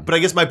easier for them. But I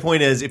guess my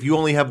point is, if you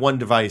only have one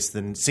device,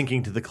 then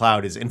syncing to the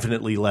cloud is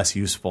infinitely less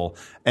useful.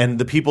 And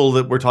the people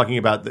that we're talking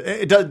about,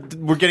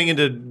 we're getting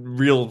into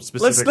real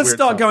specific. Let's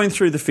start going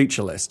through the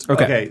feature list.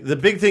 Okay. The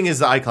big thing is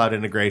the iCloud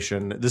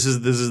integration. This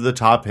is the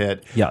top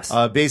hit. Yes.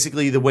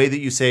 Basically, the way that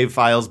you save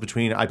files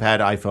between iPad,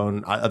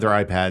 iPhone, other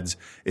iPads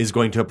is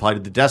going to apply to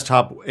the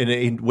desktop in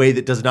a way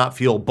that does not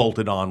feel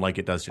bolted on like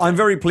it does today. I'm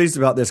very pleased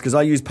about this because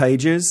I use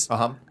Pages,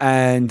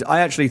 and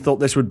I actually thought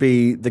this would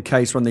be the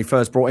case when they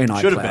first brought in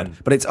iCloud. Should have been.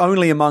 But it's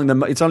only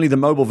it's only the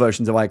mobile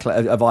versions of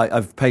iCloud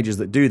of Pages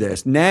that do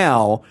this.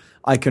 Now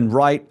I can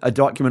write a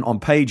document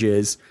on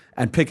Pages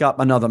and pick up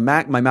another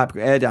Mac, my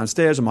MacBook Air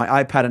downstairs, or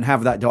my iPad, and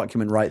have that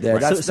document right there.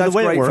 Right. That's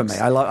great for me.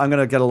 I'm going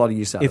to get a lot of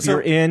use out of it. If you're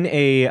in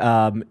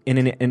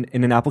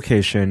in an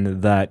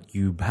application that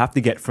you have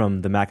to get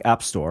from the Mac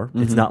App Store,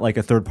 it's not like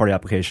a third-party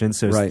application,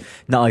 so it's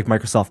not like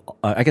Microsoft.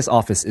 I guess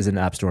Office is an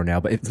App Store now,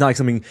 but it's not like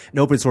something an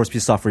open source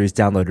piece of software is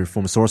downloaded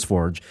from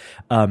SourceForge.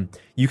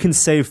 You can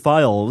save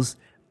files,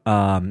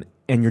 and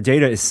your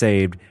data is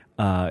saved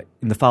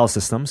in the file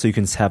system, so you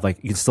can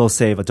still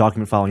save a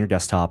document file on your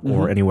desktop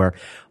or anywhere.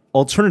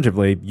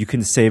 Alternatively, you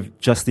can save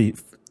just the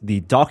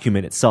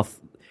document itself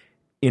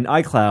in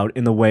iCloud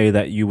in the way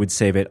that you would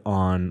save it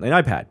on an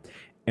iPad.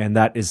 And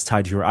that is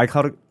tied to your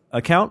iCloud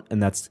account,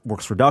 and that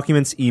works for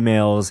documents,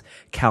 emails,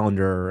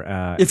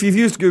 calendar. If you've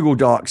used Google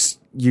Docs,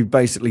 you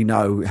basically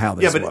know how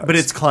this works. But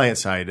it's client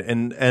side.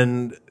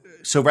 And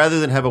so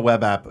rather than have a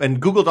web app, and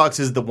Google Docs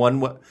is the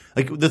one,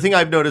 like the thing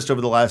I've noticed over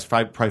the last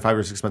probably 5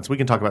 or 6 months, we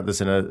can talk about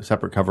this in a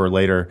separate cover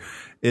later,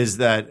 is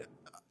that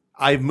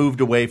I've moved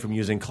away from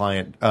using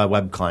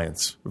web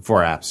clients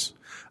for apps.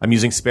 I'm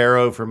using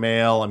Sparrow for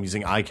mail. I'm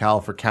using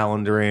iCal for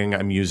calendaring.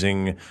 I'm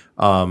using.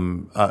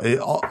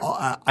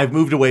 I've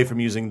moved away from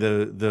using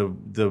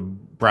the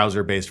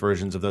browser-based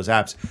versions of those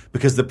apps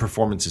because the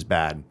performance is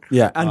bad.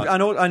 Yeah,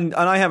 and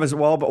I have as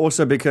well, but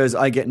also because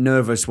I get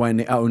nervous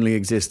when it only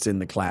exists in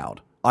the cloud.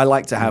 I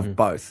like to have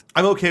both.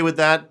 I'm okay with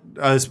that.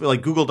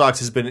 Like Google Docs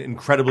has been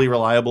incredibly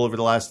reliable over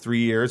the last 4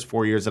 years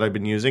that I've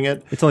been using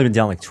it. It's only been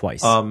down like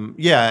twice.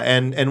 Yeah,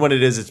 and when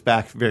it is, it's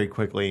back very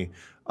quickly.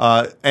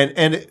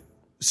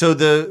 So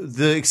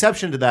the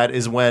exception to that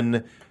is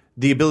when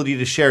the ability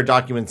to share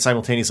documents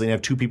simultaneously and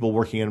have two people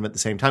working on them at the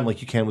same time,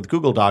 like you can with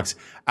Google Docs,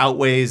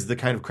 outweighs the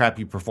kind of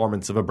crappy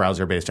performance of a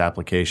browser-based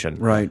application.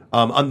 Right.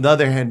 On the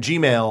other hand,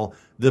 Gmail,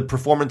 the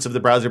performance of the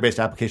browser-based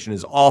application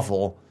is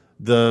awful.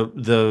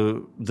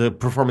 The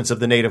performance of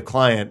the native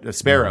client,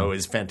 Sparrow,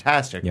 is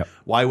fantastic. Yep.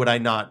 Why would I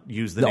not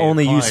use the The native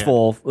only client?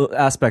 useful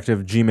aspect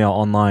of Gmail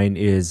Online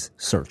is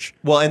search.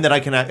 Well, and that I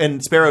can,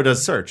 and Sparrow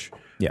does search.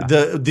 Yeah.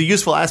 The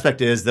useful aspect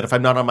is that if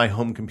I'm not on my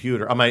home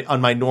computer, on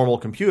my normal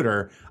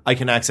computer, I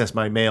can access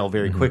my mail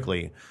very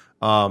quickly.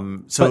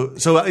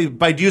 So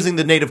by using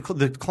the native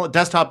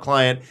desktop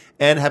client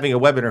and having a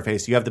web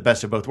interface, you have the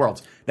best of both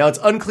worlds. Now it's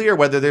unclear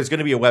whether there's going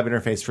to be a web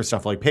interface for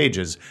stuff like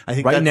Pages. I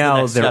think Right that's now,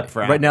 the next step for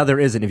right Apple. now there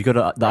isn't. If you go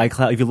to the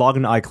iCloud, if you log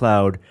into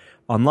iCloud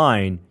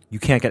online, you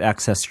can't get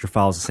access to your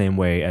files the same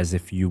way as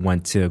if you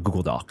went to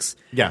Google Docs.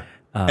 Yeah.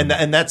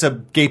 And that's a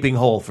gaping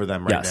hole for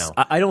them right Yes,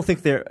 now. I don't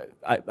think they're.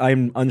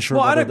 I'm unsure.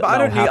 Well, I whether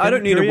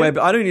don't need a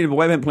period.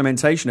 web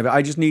implementation of it.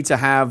 I just need to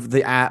have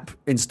the app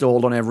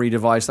installed on every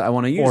device that I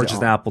want to use, or it just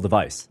on. an Apple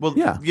device. Well,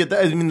 Yeah.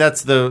 I mean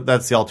that's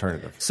the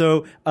alternative.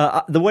 So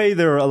the way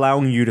they're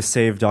allowing you to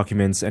save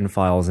documents and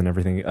files and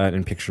everything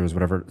and pictures,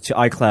 whatever, to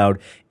iCloud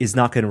is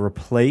not going to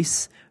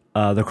replace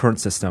the current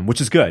system, which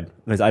is good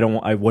because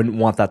I wouldn't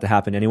want that to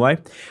happen anyway.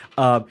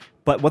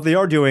 But what they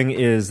are doing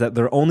is that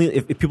they're only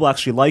if people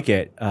actually like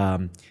it.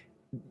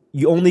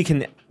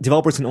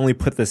 Developers can only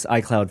put this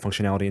iCloud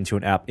functionality into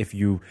an app if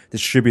you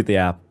distribute the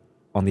app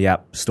on the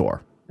App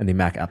Store and the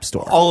Mac App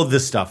Store. All of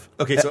this stuff.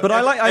 Okay, so But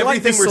I like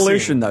everything this we're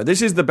solution seeing- though.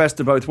 This is the best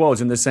of both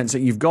worlds in the sense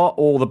that you've got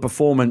all the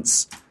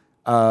performance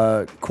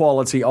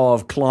quality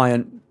of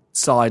client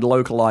side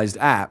localized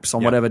apps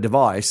on whatever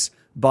device,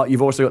 but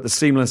you've also got the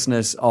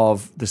seamlessness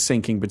of the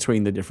syncing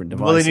between the different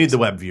devices. Well, they need the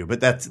web view,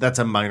 but that's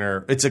a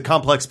minor. It's a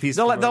complex piece.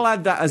 They'll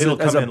add that as It'll a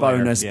come in later.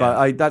 bonus, Yeah.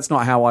 but that's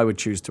not how I would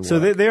choose to work. So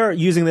they're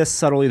using this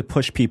subtly to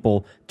push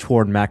people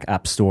toward Mac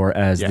App Store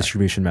as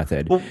distribution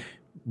method,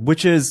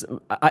 which is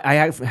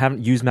I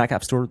haven't used Mac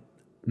App Store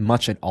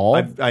much at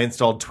all. I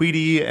installed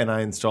Tweety and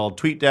I installed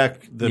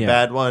TweetDeck, the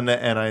bad one,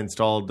 and I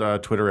installed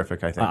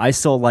Twitterific. I think I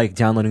still like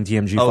downloading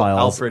DMG files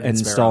Alfred and and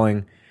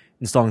Sparrow.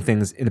 installing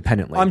things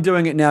independently. I'm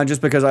doing it now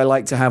just because I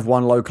like to have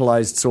one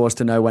localized source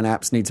to know when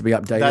apps need to be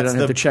updated. I don't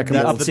have to check them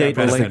the all the update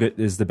benefit.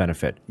 is the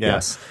benefit. Yeah.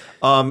 Yes.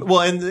 Well,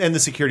 and the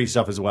security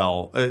stuff as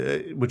well,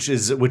 which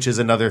is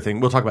another thing.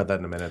 We'll talk about that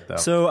in a minute, though.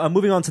 So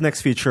moving on to the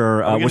next feature,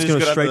 we gonna we're just going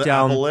go to down to straight the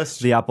down Apple list?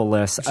 the Apple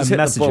list. Just hit the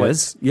Messages.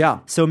 bullets. Yeah.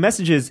 So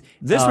messages.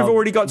 This we've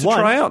already got to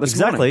try out this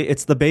exactly. morning.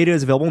 It's the beta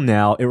is available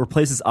now. It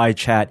replaces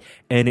iChat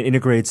and it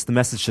integrates the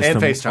message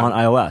system FaceTime. on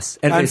iOS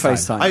and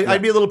FaceTime.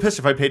 I'd be a little pissed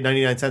if I paid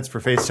 99 cents for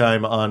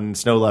FaceTime on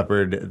Snow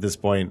Leopard at this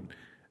point,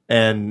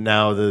 and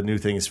now the new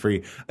thing is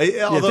free.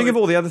 Think of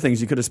all the other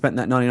things you could have spent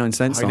that 99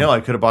 cents I on. know I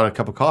could have bought a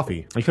cup of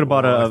coffee. You could have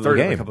bought a third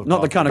of game. cup of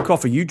Not the coffee. kind of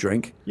coffee you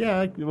drink.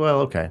 Yeah,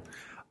 well, okay.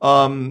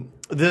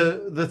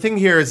 The thing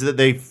here is that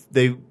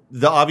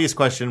the obvious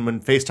question when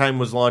FaceTime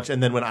was launched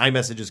and then when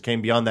iMessages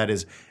came beyond that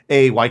is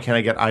A, why can't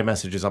I get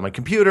iMessages on my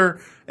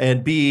computer?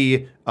 And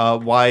B,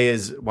 why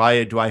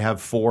do I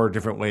have two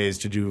different ways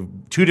to do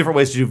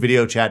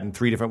video chat and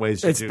three different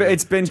ways to do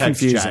It's been text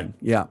confusing. chat?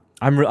 Yeah.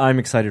 I'm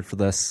excited for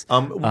this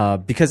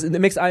because it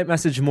makes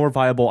iMessage a more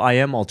viable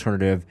IM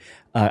alternative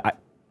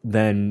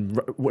than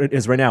what it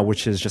is right now,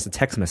 which is just a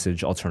text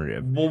message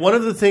alternative. Well, one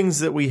of the things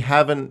that we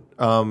haven't,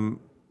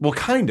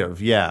 kind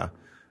of, yeah.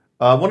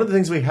 One of the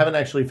things we haven't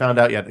actually found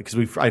out yet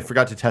because I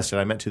forgot to test it.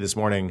 I meant to this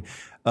morning,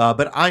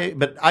 but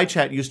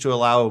iChat used to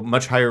allow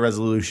much higher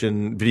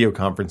resolution video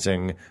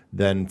conferencing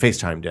than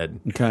FaceTime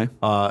did. Okay.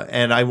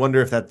 And I wonder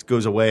if that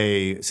goes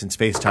away since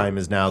FaceTime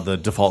is now the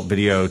default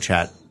video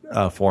chat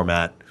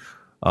format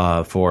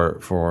for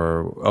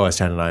OS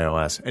 10 and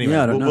iOS. Anyway,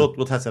 Yeah, I don't know.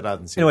 we'll test that out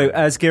and see. Anyway,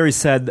 as Gary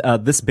said,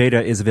 this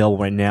beta is available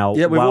right now.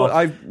 Yeah,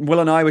 While- Will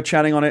and I were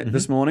chatting on it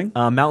this morning.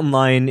 Mountain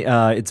Lion,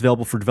 it's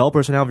available for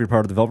developers right now if you're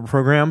part of the developer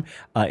program.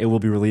 It will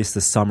be released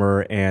this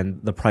summer, and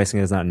the pricing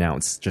is not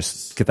announced.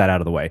 Just get that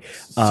out of the way.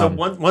 So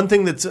one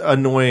thing that's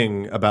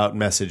annoying about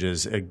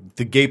messages,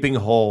 the gaping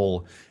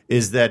hole,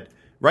 is that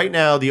right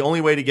now the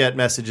only way to get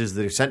messages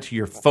that are sent to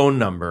your phone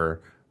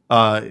number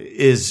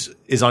is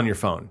on your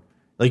phone.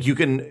 Like you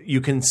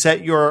can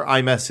set your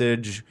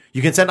iMessage.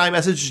 You can send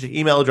iMessages to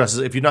email addresses.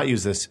 If you've not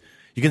used this,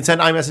 you can send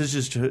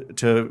iMessages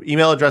to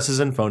email addresses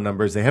and phone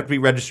numbers. They have to be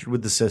registered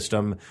with the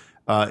system.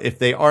 If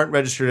they aren't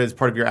registered as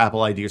part of your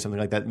Apple ID or something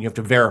like that, then you have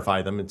to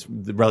verify them.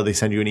 They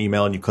send you an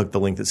email and you click the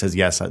link that says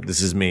yes,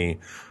 this is me.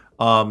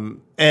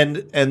 And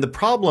the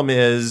problem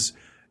is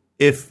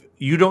if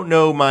you don't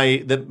know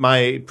that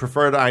my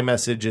preferred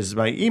iMessage is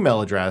my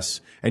email address,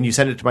 and you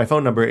send it to my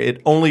phone number,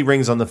 it only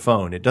rings on the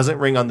phone. It doesn't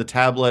ring on the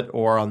tablet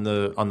or on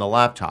the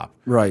laptop.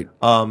 Right.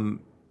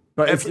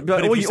 But if you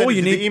send it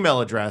to the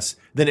email address,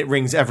 then it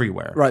rings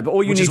everywhere. Right, but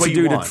all you need to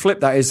do to flip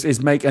that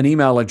is make an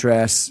email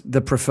address the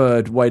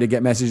preferred way to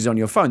get messages on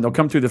your phone. They'll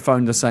come through the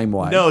phone the same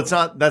way. No, it's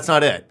not. That's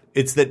not it.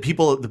 It's that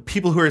the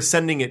people who are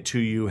sending it to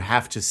you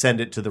have to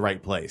send it to the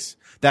right place.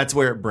 That's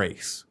where it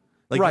breaks.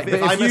 Like right, if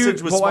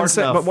iMessage was smart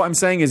enough. But what I'm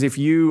saying is if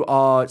you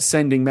are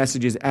sending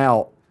messages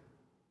out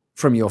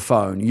from your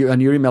phone,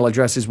 and your email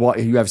address is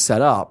what you have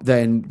set up,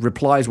 then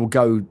replies will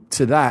go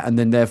to that, and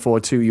then therefore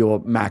to your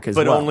Mac as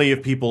well. But only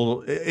if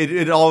people.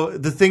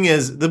 The thing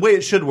is, the way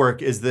it should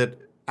work is that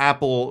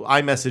Apple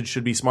iMessage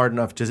should be smart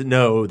enough to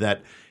know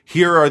that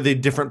here are the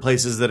different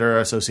places that are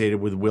associated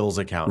with Will's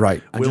account.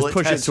 Right. And Will just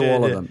push it to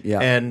all of them. Yeah.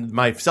 And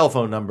my cell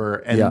phone number,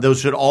 and those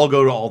should all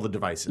go to all the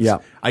devices. Yeah.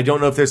 I don't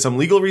know if there's some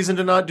legal reason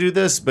to not do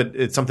this, but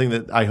it's something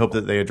that I hope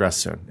that they address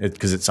soon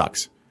because it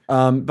sucks.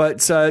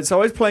 But so I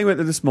was playing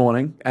with it this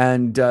morning,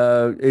 and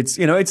it's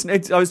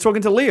I was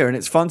talking to Leah, and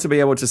it's fun to be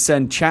able to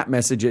send chat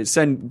messages,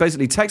 send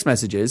basically text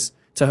messages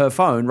to her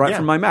phone right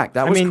from my Mac.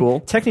 That was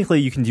cool.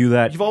 Technically, you can do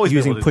that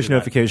using push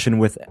notification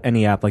with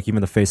any app, like even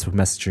the Facebook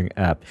messaging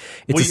app.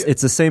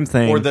 It's the same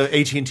thing, or the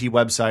AT&T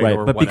website, right?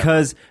 Or but whatever.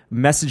 Because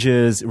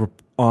messages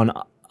on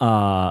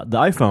the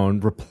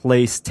iPhone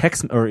replace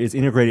text or is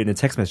integrated into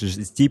text messages,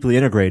 it's deeply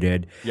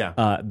integrated.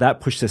 Yeah. That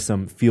push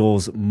system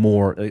feels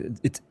more.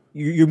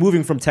 You're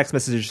moving from text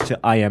messages to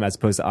IM as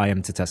opposed to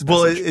IM to text message.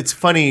 Well, it's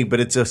funny, but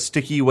it's a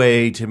sticky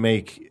way to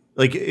make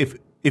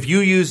if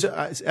you use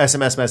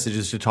SMS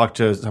messages to talk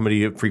to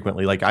somebody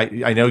frequently, like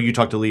I know you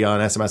talk to Leah on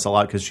SMS a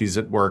lot because she's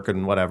at work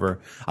and whatever.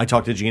 I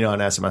talk to Gina on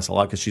SMS a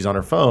lot because she's on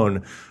her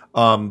phone.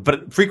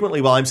 But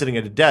frequently while I'm sitting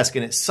at a desk,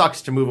 and it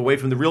sucks to move away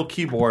from the real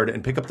keyboard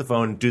and pick up the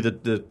phone and do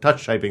the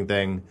touch typing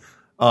thing.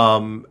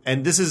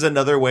 And this is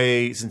another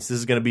way, since this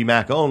is going to be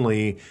Mac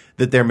only,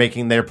 that they're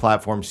making their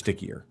platform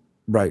stickier.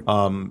 Right.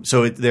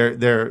 So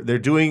they're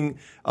doing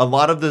a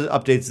lot of the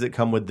updates that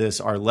come with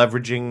this are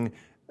leveraging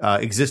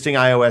existing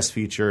iOS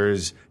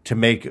features to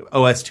make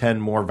OS X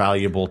more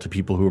valuable to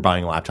people who are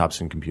buying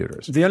laptops and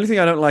computers. The only thing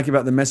I don't like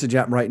about the message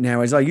app right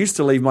now is I used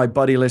to leave my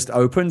buddy list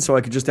open so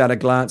I could just at a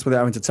glance without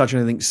having to touch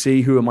anything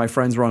see who of my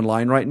friends are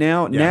online right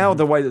now. Yeah. Now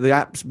the way that the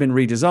app's been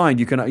redesigned,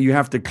 you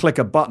have to click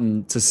a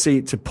button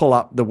to pull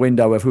up the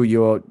window of who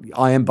your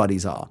IM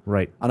buddies are.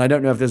 Right. And I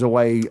don't know if there's a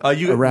way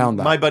around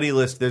that. My buddy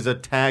list, there's a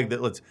tag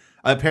that lets.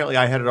 Apparently,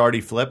 I had it already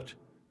flipped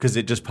because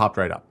it just popped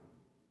right up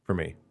for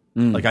me.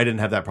 Like I didn't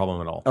have that problem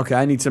at all. Okay,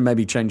 I need to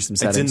maybe change some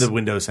settings. It's in the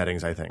Windows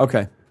settings, I think.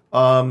 Okay.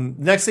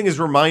 Next thing is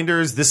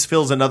reminders. This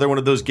fills another one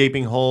of those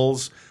gaping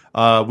holes.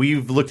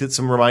 We've looked at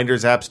some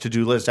reminders apps,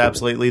 to-do list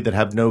apps lately that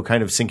have no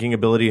kind of syncing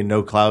ability and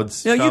no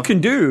clouds. Yeah, you can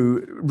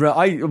do.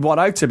 What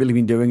I've typically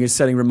been doing is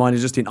setting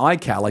reminders just in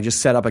iCal. I just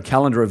set up a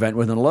calendar event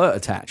with an alert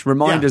attached.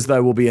 Reminders,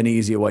 though, will be an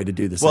easier way to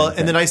do the same thing. Well,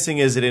 and the nice thing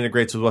is it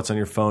integrates with what's on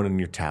your phone and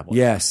your tablet.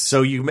 Yes.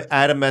 So you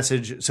add a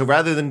message. So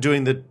rather than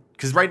doing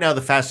because right now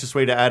the fastest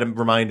way to add a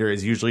reminder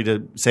is usually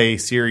to say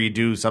Siri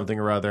do something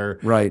or other,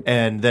 right?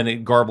 And then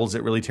it garbles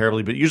it really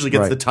terribly, but it usually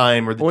gets the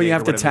time or the or date you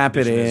have to tap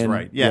it in,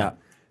 right? Yeah.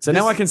 So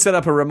now I can set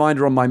up a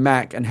reminder on my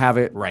Mac and have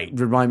it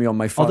remind me on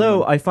my phone.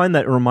 Although I find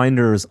that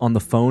reminders on the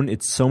phone,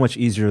 it's so much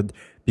easier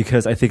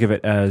because I think of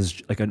it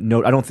as like a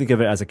note. I don't think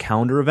of it as a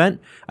calendar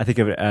event. I think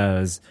of it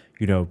as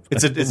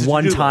it's a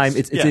one time.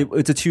 It's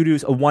a to-do,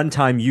 a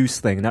one-time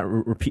use thing, not a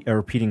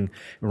repeating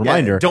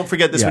reminder. Yeah, don't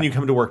forget this when you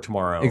come to work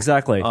tomorrow.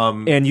 Exactly.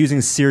 And using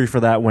Siri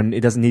for that when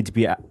it doesn't need to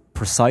be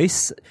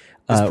precise.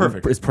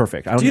 It's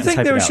perfect. Do you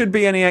think there should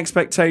be any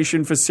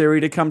expectation for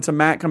Siri to come to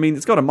Mac? I mean,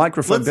 it's got a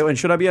microphone built in.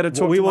 Should I be able to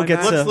talk to my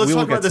Mac? Let's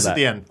talk about this at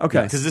the end.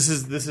 Okay. Because this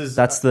is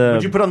that's the.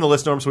 Would you put on the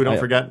list, Norm, so we don't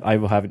forget? I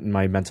will have it in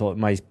my mind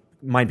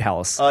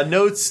palace.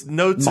 Notes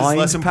mind is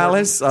less important.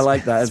 Palace. I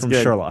like that. It's from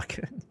Sherlock.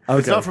 Okay.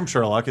 It's not from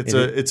Sherlock.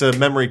 It's a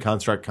memory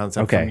construct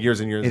concept from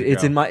years and years ago.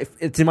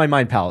 It's in my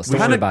mind palace.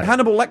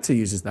 Hannibal Lecter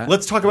uses that.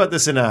 Let's talk about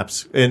this in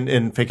apps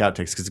in fake outtakes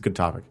because it's a good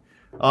topic.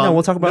 No,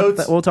 we'll talk about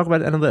that. We'll talk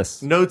about it at the end of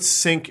this. Notes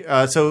sync.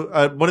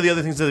 So one of the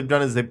other things that they've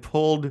done is they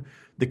pulled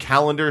the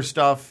calendar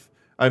stuff.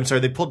 I'm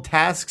sorry, they pulled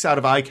tasks out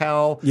of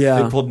iCal.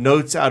 Yeah. They pulled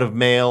notes out of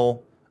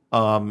Mail.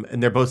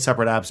 And they're both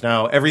separate apps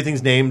now.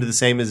 Everything's named the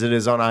same as it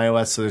is on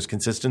iOS, so there's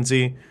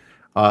consistency.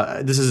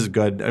 This is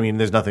good. I mean,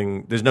 there's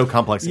no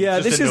complex. Yeah,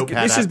 this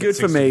is good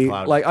for me.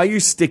 Like I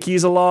use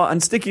stickies a lot,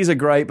 and stickies are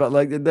great, but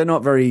like they're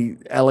not very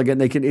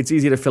elegant. It's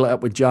easy to fill it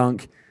up with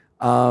junk.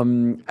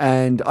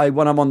 And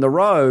when I'm on the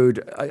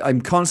road,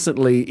 I'm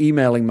constantly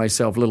emailing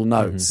myself little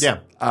notes. Yeah.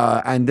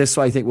 And this,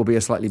 I think, will be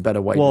a slightly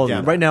better way.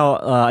 Right now,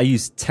 I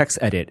use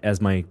TextEdit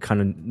as my kind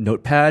of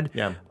notepad.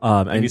 Yeah.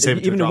 And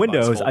even in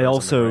Windows, I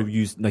also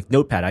use like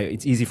Notepad.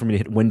 It's easy for me to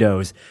hit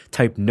Windows,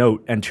 type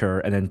note, enter,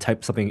 and then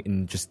type something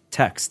in just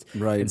text,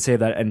 and save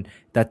that. And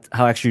that's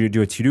how actually you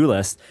do a to-do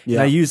list. Yeah.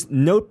 And I use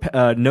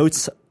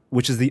Notes,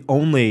 which is the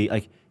only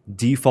like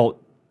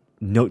default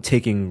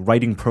note-taking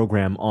writing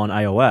program on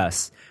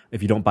iOS.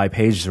 If you don't buy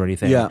Pages or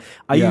anything,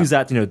 I use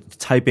that to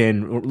type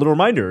in little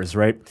reminders,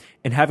 right?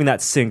 And having that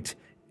synced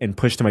and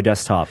pushed to my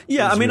desktop.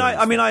 Yeah, I mean,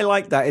 I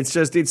like that. It's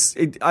just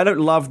I don't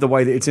love the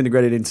way that it's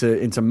integrated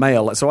into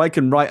Mail. So I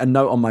can write a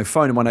note on my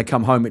phone, and when I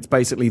come home, it's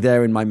basically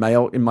there in my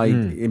Mail in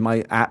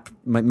my app,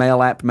 my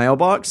Mail app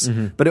mailbox.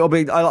 But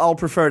I'll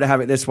prefer to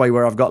have it this way,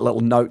 where I've got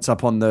little notes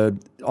up on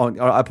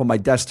my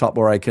desktop,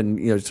 where I can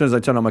as soon as I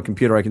turn on my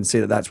computer, I can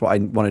see that that's what I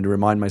wanted to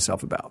remind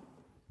myself about.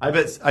 I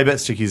bet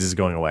Stickies is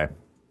going away.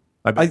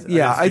 I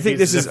think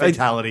this is a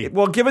fatality.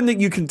 Well, given that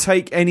you can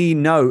take any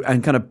note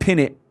and kind of pin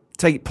it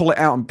pull it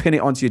out and pin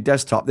it onto your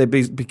desktop, it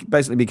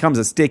basically becomes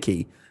a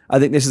sticky. I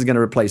think this is going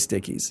to replace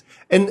stickies.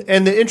 And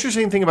the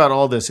interesting thing about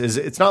all this is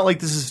it's not like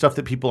this is stuff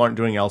that people aren't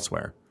doing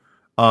elsewhere.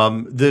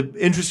 The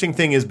interesting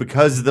thing is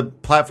because the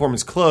platform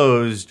is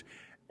closed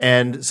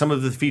and some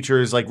of the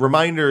features like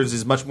reminders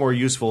is much more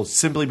useful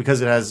simply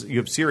because you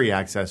have Siri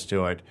access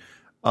to it.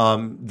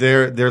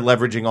 They're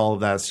leveraging all of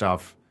that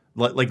stuff.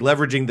 Like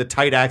leveraging the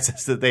tight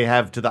access that they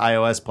have to the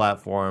iOS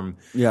platform.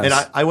 Yes. And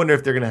I wonder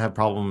if they're going to have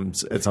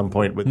problems at some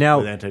point with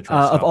antitrust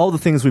stuff. Of all the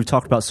things we've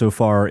talked about so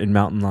far in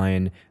Mountain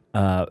Lion,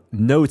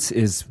 Notes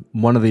is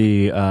one of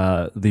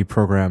the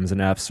programs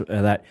and apps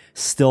that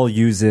still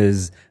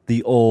uses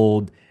the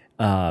old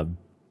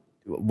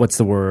what's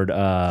the word?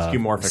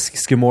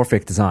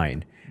 Skeuomorphic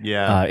design.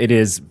 Yeah. It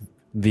is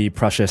the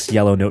precious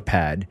yellow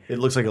notepad. It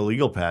looks like a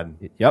legal pad.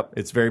 Yep.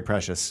 It's very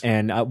precious.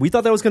 And we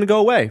thought that was going to go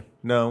away.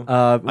 No,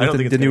 I don't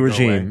think the new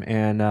regime.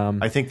 And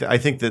I think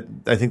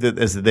that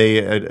as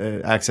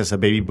they access a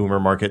baby boomer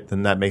market,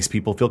 then that makes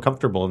people feel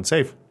comfortable and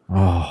safe.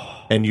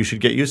 Oh, and you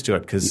should get used to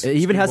it because it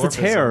even has its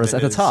hairs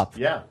at the top.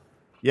 Yeah,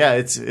 yeah.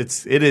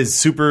 It is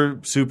super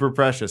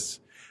precious.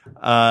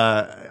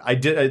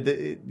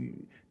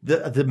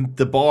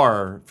 The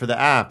bar for the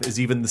app is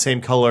even the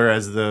same color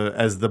as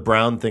the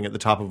brown thing at the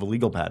top of a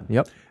legal pad.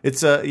 Yep.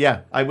 It's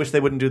I wish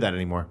they wouldn't do that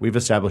anymore. We've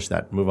established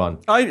that. Move on.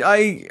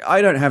 I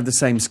don't have the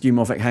same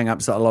skeuomorphic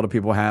hang-ups that a lot of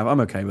people have.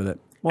 I'm okay with it.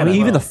 I mean,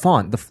 even the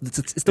font.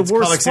 It's the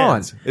worst Comic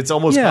font. Sans. It's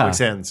almost Comic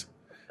Sans.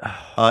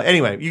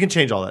 Anyway, you can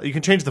change all that. You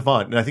can change the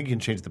font, and I think you can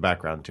change the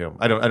background too.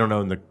 I don't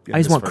know. I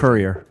just want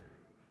Courier.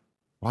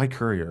 Why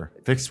Courier?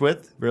 Fixed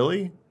width?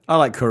 Really? I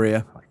like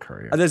Courier.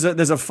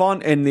 There's a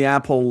font in the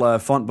Apple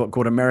font book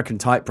called American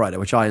Typewriter,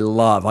 which I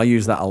love. I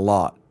use that a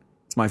lot.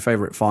 It's my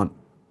favorite font.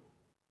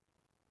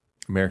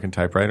 American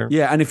Typewriter?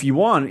 Yeah, and if you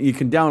want, you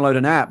can download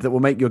an app that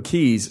will make your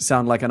keys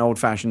sound like an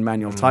old-fashioned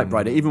manual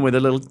typewriter, even with a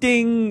little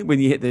ding when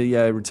you hit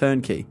the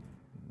return key.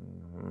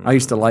 I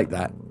used to like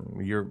that.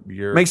 You're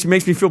makes me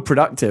feel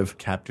productive.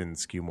 Captain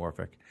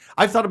Skeuomorphic.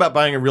 I've thought about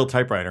buying a real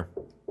typewriter.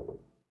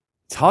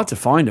 It's hard to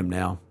find them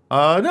now.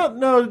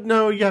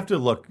 No. You have to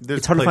look.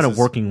 It's hard to find a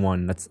working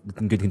one that's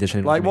in good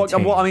condition. Like what?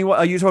 What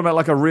are you talking about?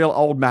 Like a real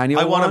old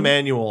manual? I want one? a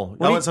manual.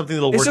 I want something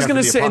that'll work. It's just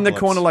going to sit in the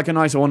corner like a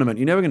nice ornament.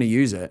 You're never going to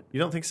use it. You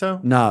don't think so?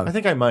 No. I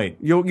think I might.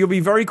 You'll be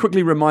very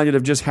quickly reminded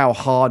of just how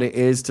hard it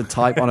is to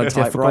type on a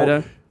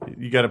typewriter.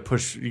 You got to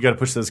push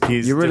those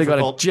keys. You really got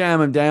to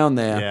jam them down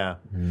there.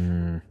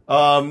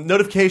 Yeah.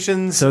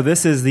 Notifications. So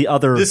this is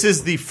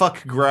the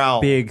fuck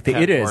growl. Big thing.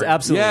 It is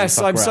absolutely. Yes,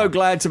 I'm so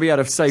glad to be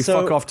able to say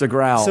fuck off to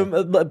growl.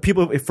 So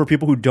for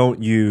people who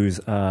don't use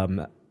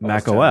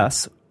Mac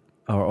OS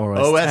or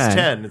OS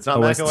 10. It's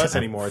not OS Mac OS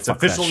 10. anymore. It's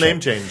official name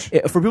change.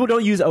 For people who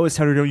don't use OS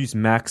 10 or don't use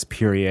Macs,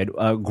 period,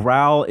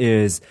 Growl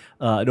is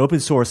an open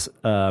source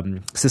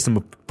system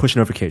of push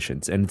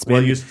notifications, and it's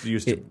been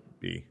used to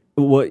be.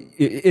 Well,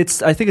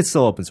 I think it's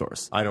still open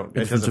source. It doesn't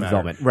matter.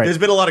 Development. Right. There's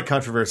been a lot of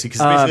controversy because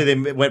basically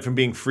they went from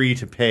being free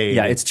to paid.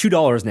 Yeah, it's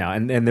 $2 now,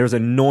 and there's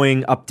an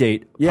annoying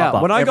update.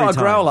 Yeah, when I got a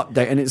Growl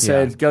update and it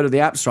said go to the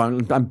App Store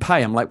and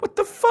pay, I'm like, what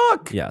the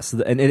fuck? Yeah,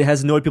 and it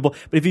has annoyed people.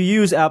 But if you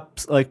use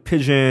apps like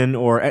Pigeon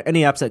or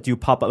any apps that do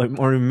pop up,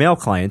 or mail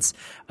clients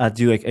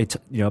do like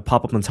a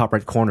pop up in the top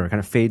right corner, it kind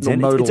of fades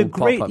in. It's a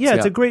great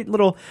it's a great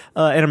little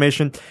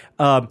animation.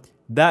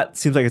 That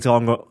seems like it's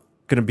all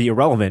going to be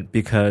irrelevant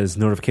because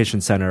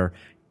Notification Center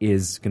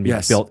is going to be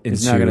built into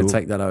it's now going to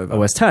take that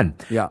over. OS 10.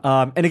 Yeah.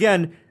 And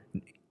again,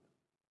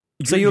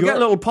 so you'll get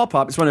little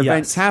pop-ups when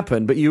events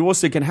happen, but you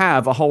also can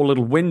have a whole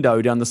little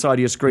window down the side of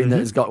your screen that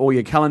has got all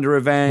your calendar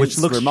events, which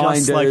looks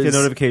reminders, just like the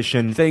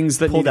notification things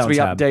that need to be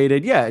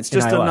updated. Yeah, it's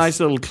just a nice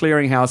little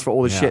clearinghouse for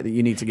all the shit that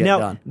you need to get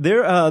done.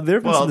 There have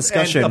been some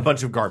discussion. And a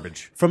bunch of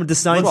garbage. From a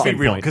design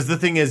standpoint. Because the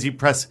thing is, you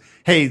press,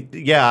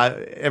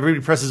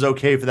 everybody presses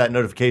OK for that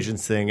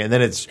notifications thing, and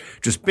then it's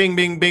just bing,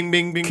 bing, bing,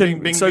 bing, bing,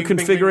 bing, bing. So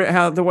configure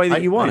it the way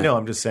that you want it. I know,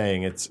 I'm just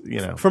saying it's,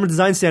 From a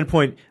design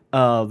standpoint,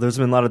 there's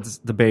been a lot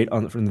of debate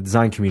from the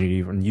design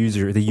community, from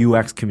the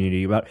UX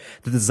community, about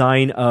the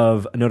design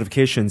of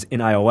notifications in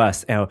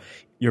iOS. Now,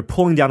 you're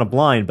pulling down a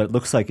blind, but it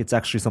looks like it's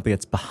actually something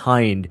that's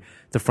behind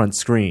the front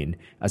screen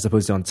as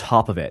opposed to on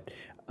top of it.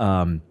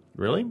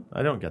 Really?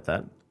 I don't get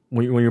that.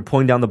 When you're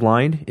pulling down the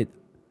blind,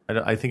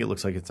 I think it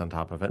looks like it's on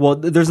top of it. Well,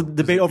 there's a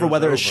debate over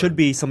whether it should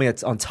be something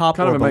that's on top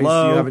or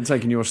below. You haven't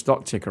taken your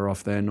stock ticker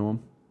off there,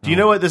 Norm. Do you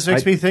know what this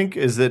makes me think?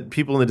 Is that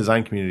people in the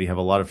design community have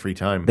a lot of free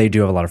time. They do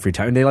have a lot of free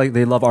time.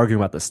 They love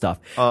arguing about this stuff.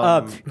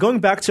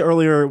 Going back to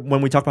earlier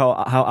when we talked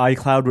about how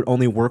iCloud would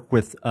only work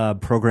with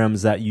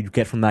programs that you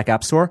get from Mac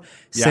App Store,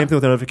 same thing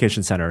with the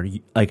Notification Center.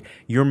 Like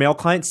your mail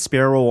client,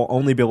 Sparrow, will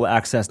only be able to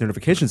access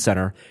Notification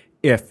Center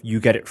if you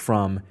get it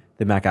from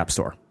the Mac App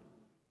Store.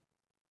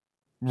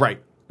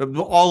 Right.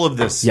 All of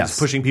this is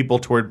pushing people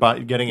toward getting apps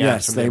from the Mac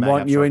App Store. Yes, they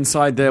want you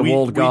inside their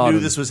walled garden. We knew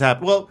this was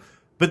happening. Well,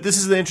 but this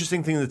is the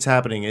interesting thing that's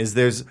happening is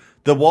there's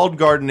the walled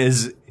garden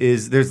is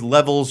there's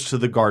levels to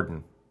the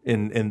garden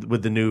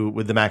with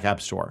the Mac App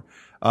Store.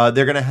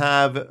 They're going to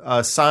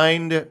have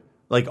signed,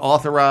 like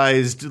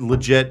authorized,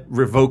 legit,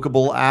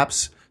 revocable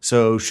apps.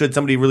 So should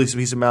somebody release a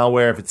piece of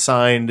malware, if it's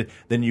signed,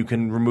 then you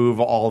can remove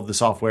all of the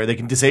software. They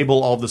can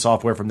disable all of the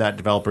software from that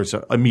developer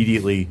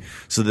immediately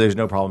so that there's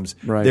no problems.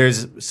 Right.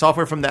 There's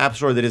software from the App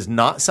Store that is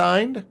not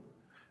signed,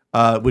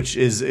 which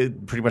is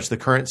pretty much the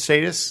current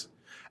status.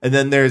 And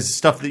then there's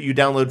stuff that you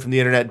download from the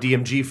internet,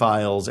 DMG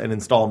files, and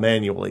install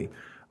manually.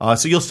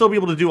 So you'll still be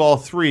able to do all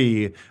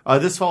three.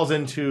 This falls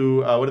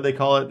into, what do they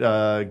call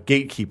it?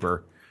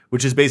 Gatekeeper,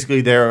 which is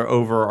basically their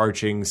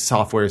overarching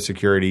software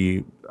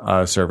security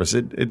service.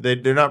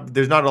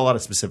 There's not a lot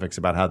of specifics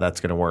about how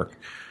that's going to work.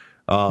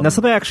 Now,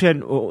 something I actually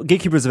had,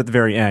 Gatekeepers at the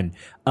very end.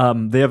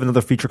 They have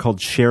another feature called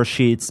Share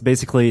Sheets.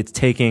 Basically, it's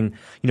taking,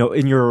 in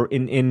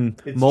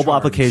mobile charms.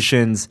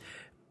 Applications.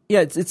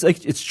 Yeah,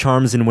 it's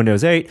charms in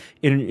Windows 8.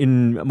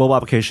 In mobile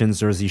applications,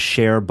 there's the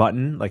share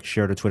button, like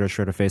share to Twitter,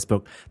 share to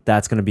Facebook.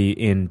 That's going to be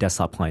in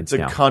desktop clients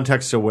now.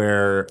 Context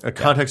aware,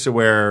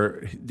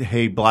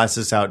 hey, blast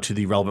this out to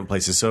the relevant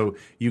places. So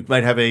you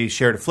might have a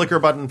share to Flickr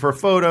button for a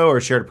photo,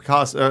 or share to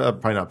Picasa,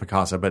 probably not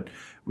Picasa, but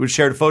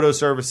share to photo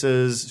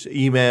services,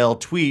 email,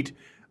 tweet.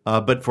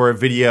 But for a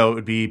video, it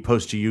would be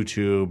post to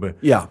YouTube.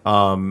 Yeah.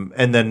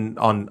 And then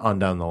on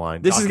down the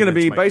line. This is going to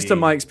be, based on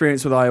my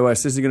experience with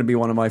iOS, this is going to be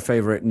one of my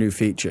favorite new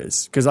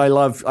features because I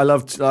love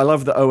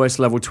the OS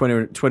level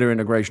Twitter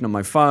integration on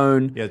my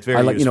phone. Yeah, it's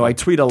very useful. I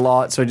tweet a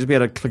lot, so I just be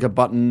able to click a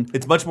button.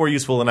 It's much more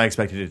useful than I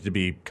expected it to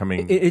be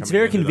coming. It's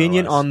very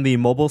convenient on the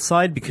mobile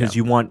side because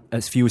you want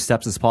as few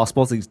steps as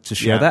possible to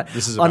share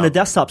that. On the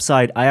desktop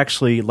side, I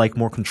actually like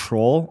more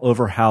control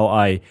over how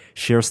I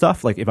share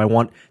stuff. Like if I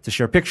want to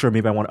share a picture,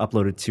 maybe I want to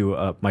upload it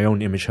to my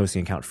own image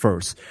hosting account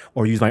first,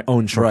 or use my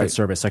own shortcut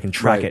service so I can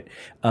track it.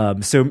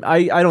 So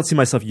I don't see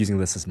myself using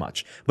this as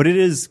much, but it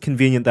is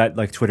convenient that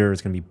like Twitter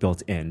is going to be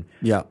built in.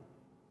 Yeah.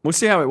 We'll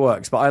see how it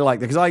works, but I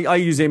like that because I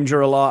use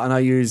Imgur a lot, and I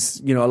use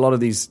a lot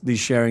of these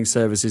sharing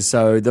services.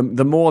 So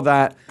the more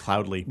that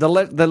Cloudly,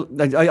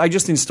 I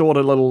just installed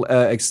a little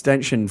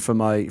extension for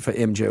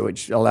Imgur,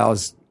 which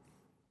allows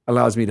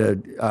me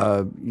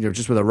to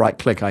just with a right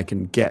click I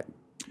can get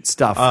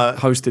stuff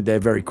hosted there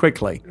very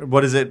quickly.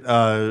 What is it?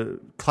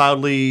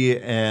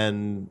 Cloudly,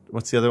 and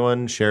what's the other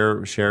one?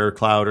 Share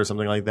Cloud or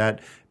something like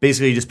that.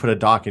 Basically, you just put a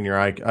dock in your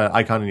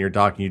icon in your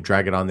dock, and you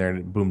drag it on there, and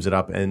it booms it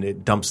up, and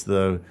it dumps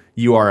the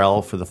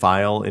URL for the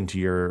file into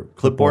your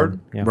clipboard.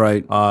 Yeah.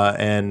 Right.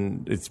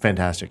 And it's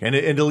fantastic, and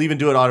it'll even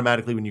do it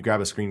automatically when you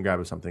grab a screen grab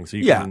of something. So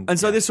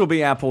so this will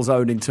be Apple's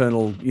own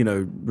internal,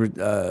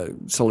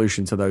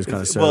 solution to those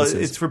kind of services.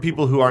 Well, it's for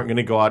people who aren't going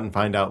to go out and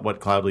find out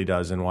what Cloudly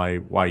does and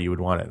why you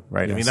would want it,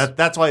 right? Yes. I mean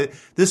that's why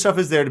this stuff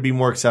is there to be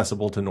more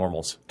accessible to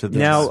normals.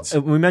 Now,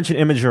 we mentioned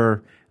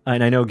Imgur,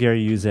 and I know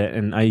Gary used it,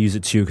 and I use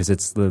it too because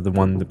it's the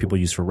one that people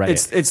use for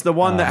Reddit. It's the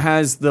one that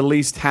has the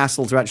least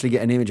hassle to actually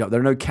get an image up. There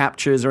are no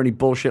captures or any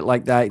bullshit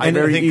like that. It's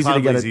very easy to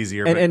get it.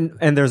 Easier,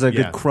 and there's a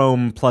good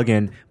Chrome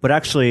plugin, but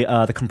actually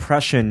the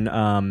compression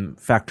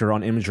factor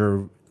on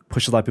Imgur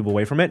pushes a lot of people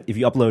away from it. If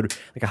you upload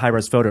like a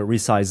high-res photo, it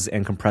resizes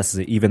and compresses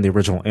it, even the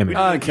original image.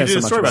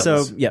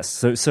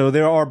 So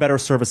there are better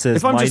services.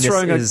 If I'm just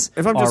throwing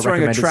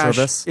a trash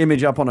service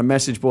image up on a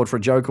message board for a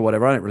joke or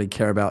whatever, I don't really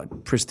care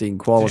about pristine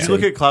quality. Did you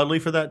look at Cloudly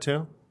for that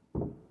too,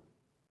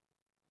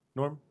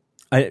 Norm?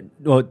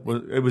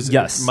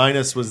 Yes.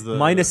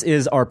 Minus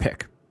is our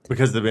pick.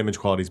 Because the image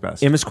quality is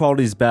best. Image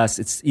quality is best.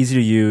 It's easy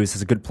to use.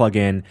 It's a good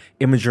plugin.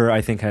 Imgur,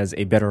 I think, has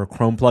a better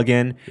Chrome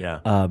plugin. Yeah.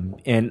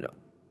 And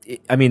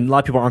I mean, a lot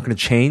of people aren't going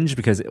to change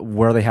because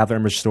where they have their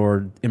images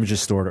stored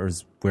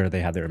is where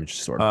they have their images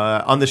stored.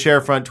 On the share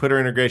front, Twitter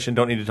integration,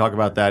 don't need to talk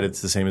about that. It's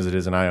the same as it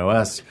is in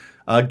iOS.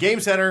 Game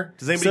Center,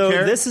 does anybody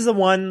care? So this is the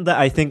one that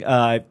I think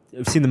I've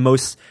seen the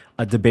most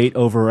debate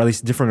over, or at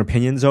least different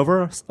opinions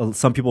over.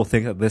 Some people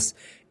think that this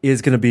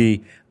is going to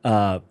be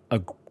a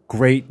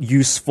great,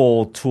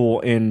 useful tool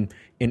in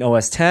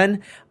OS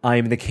 10.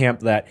 I'm in the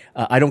camp that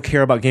I don't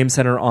care about Game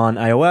Center on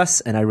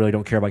iOS, and I really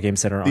don't care about Game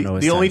Center on OS 10.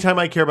 The only time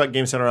I care about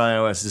Game Center on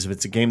iOS is if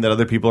it's a game that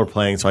other people are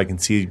playing, so I can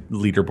see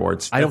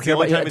leaderboards. I don't care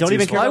about. Don't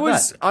even care about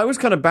that. I was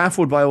kind of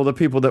baffled by all the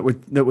people that were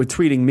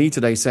tweeting me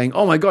today saying,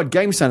 "Oh my God,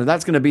 Game Center,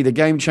 that's going to be the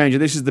game changer.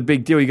 This is the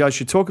big deal. You guys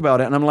should talk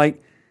about it." And I'm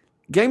like,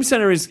 Game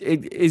Center is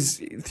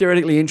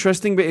theoretically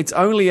interesting, but it's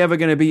only ever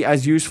going to be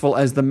as useful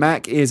as the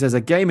Mac is as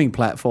a gaming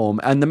platform,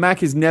 and the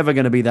Mac is never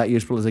going to be that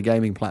useful as a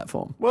gaming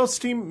platform. Well,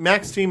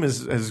 Mac Steam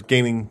is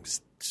gaming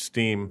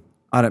Steam.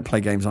 I don't play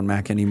games on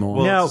Mac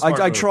anymore. Well,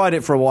 I tried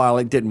it for a while.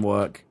 It didn't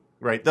work.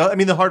 Right.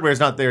 The hardware is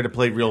not there to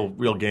play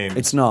real games.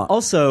 It's not.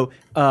 Also,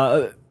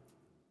 I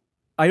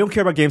don't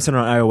care about Game Center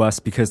on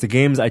iOS because the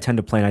games I tend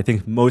to play, and I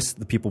think most of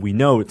the people we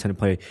know tend to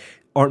play,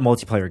 aren't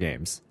multiplayer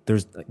games.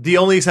 There's the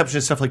only exception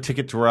is stuff like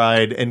Ticket to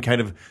Ride and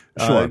kind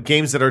of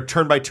games that are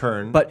turn by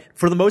turn. But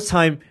for the most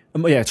time,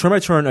 turn by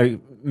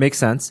turn makes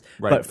sense.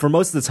 Right. But for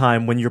most of the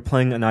time, when you're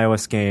playing an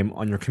iOS game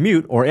on your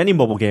commute or any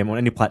mobile game on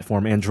any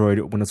platform, Android,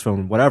 Windows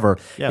Phone, whatever,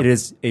 it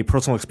is a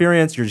personal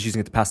experience. You're just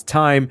using it to pass the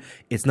time.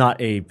 It's not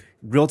a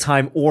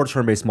real-time or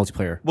turn-based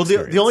multiplayer. Well,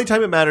 the only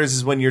time it matters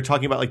is when you're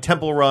talking about like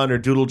Temple Run or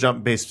Doodle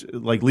Jump based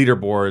like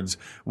leaderboards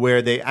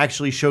where they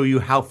actually show you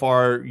how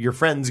far your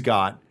friends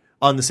got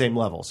on the same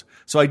levels.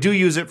 So I do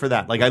use it for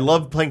that. Like I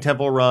love playing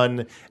Temple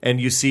Run,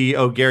 and you see,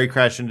 Gary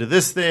crashed into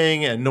this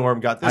thing, and Norm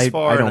got this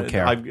far. I don't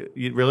care.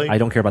 Really? I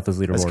don't care about those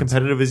leaderboards. As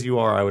competitive as you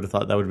are, I would have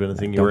thought that would have been a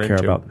thing you were into.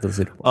 Don't care about those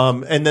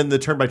leaderboards. And then the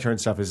turn-by-turn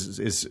stuff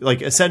is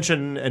like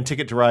Ascension and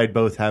Ticket to Ride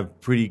both have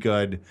pretty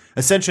good.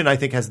 Ascension, I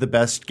think, has the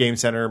best Game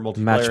Center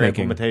multiplayer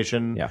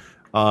implementation. Yeah.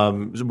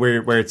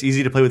 Where it's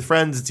easy to play with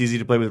friends, it's easy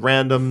to play with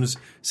randoms.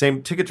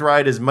 Same Ticket to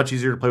Ride is much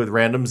easier to play with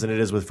randoms than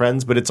it is with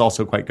friends, but it's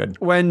also quite good.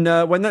 When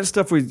that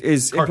stuff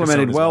is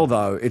implemented well,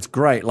 though, it's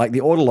great. Like the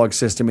autolog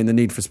system in the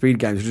Need for Speed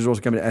games, which is also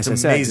coming to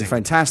SSX, is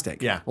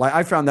fantastic. Yeah, like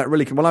I found that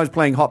really. When I was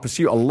playing Hot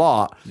Pursuit a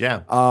lot,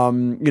 yeah.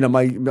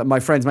 My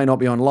friends may not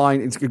be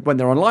online. When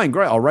they're online,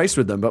 great, I'll race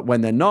with them. But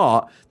when they're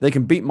not, they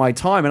can beat my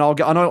time, and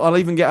I'll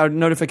even get a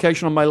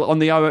notification on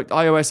the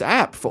iOS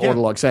app for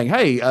autolog saying,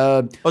 "Hey,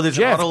 there's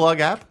Jeff, an autolog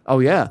app."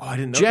 Oh yeah. Oh, I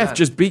didn't know Jeff that.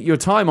 just beat your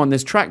time on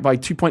this track by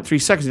 2.3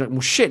 seconds. You're like,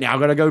 well, shit, now I've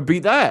got to go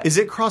beat that. Is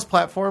it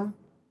cross-platform?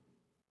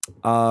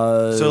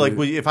 So, like,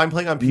 if I'm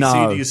playing on PC,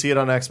 no. do you see it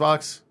on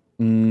Xbox?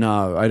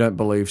 No, I don't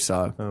believe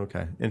so.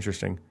 Okay,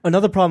 interesting.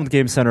 Another problem with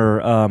Game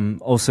Center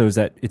also is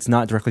that it's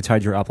not directly tied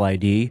to your Apple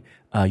ID.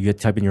 You have to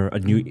type in your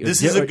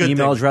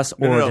email address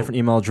or a different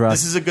email address.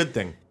 This is a good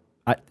thing.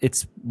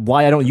 It's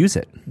why I don't use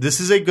it. This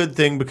is a good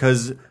thing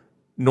because,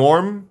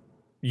 Norm,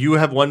 you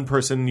have one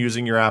person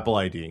using your Apple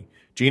ID.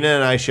 Gina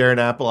and I share an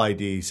Apple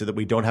ID so that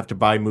we don't have to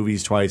buy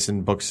movies twice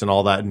and books and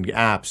all that and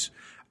apps.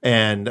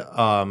 And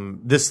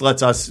this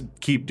lets us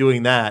keep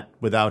doing that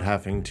without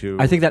having to.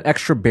 I think that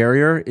extra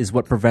barrier is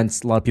what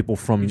prevents a lot of people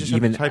from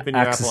even type in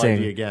your Apple ID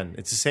accessing again.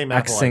 It's the same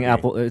Apple ID.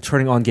 Apple,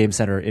 turning on Game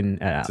Center in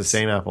apps. It's the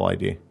same Apple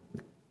ID.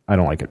 I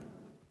don't like it.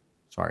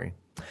 Sorry.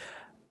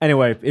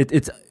 Anyway,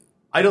 it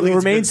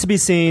remains to be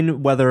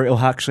seen whether it'll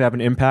actually have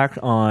an impact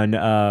on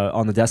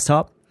the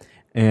desktop.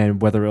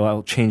 And whether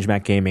it'll change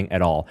Mac gaming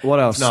at all. What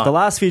else? No. The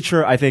last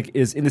feature, I think,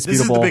 is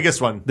indisputable. This is the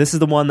biggest one. This is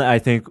the one that I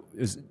think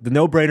is the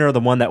no-brainer, the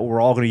one that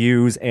we're all going to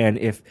use. And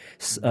if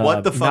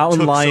what the fuck Mountain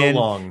took Lion so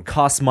long?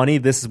 Costs money,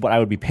 this is what I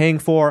would be paying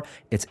for.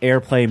 It's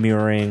AirPlay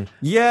mirroring.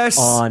 Yes,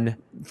 on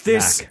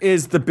this Mac.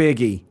 is the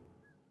biggie.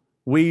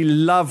 We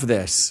love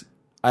this.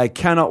 I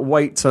cannot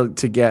wait to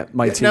get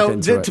my teeth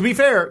into it. To be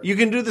fair, you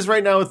can do this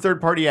right now with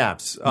third-party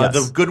apps. Yes.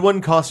 The good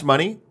one costs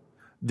money.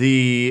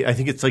 I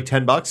think it's like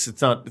 $10.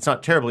 It's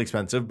not terribly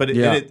expensive, but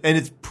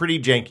it's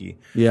pretty janky.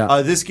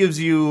 Yeah. This gives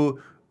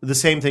you the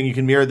same thing. You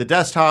can mirror the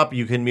desktop.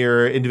 You can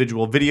mirror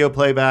individual video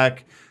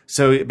playback.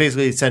 So it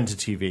basically send to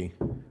TV.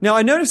 Now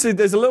I noticed that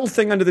there's a little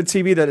thing under the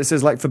TV that it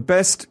says like for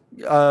best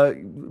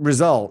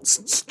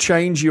results,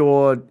 change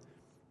your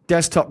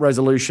desktop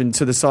resolution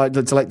to the side.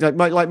 To like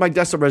my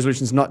desktop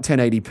resolution is not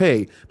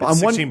 1080p, but It's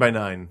 16 by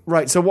 9.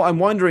 Right. So what I'm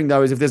wondering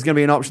though is if there's going to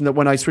be an option that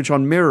when I switch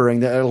on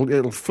mirroring, that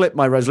it'll flip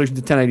my resolution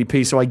to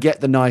 1080p, so I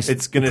get the nice,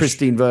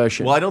 pristine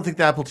version. Well, I don't think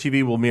the Apple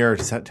TV will mirror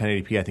to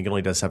 1080p. I think it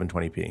only does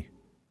 720p. Really?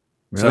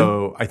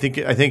 So I think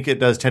it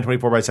does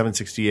 1024 by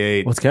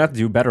 768. Well, it's going to have to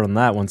do better than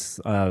that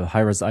once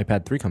high-res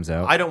iPad 3 comes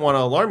out. I don't want to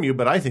alarm you,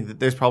 but I think that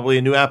there's probably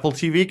a new Apple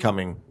TV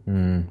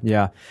coming.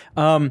 Yeah.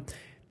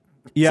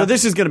 So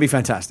this is going to be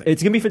fantastic.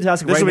 It's going to be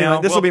fantastic This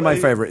will be my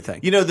favorite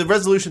thing. You know, the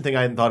resolution thing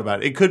I hadn't thought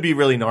about. It could be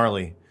really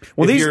gnarly.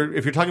 Well, if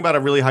you're talking about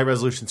a really high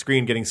resolution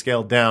screen getting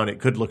scaled down, it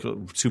could look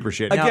super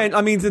shitty. Again,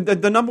 I mean,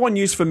 the number one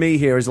use for me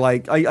here is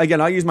like,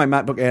 I use my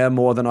MacBook Air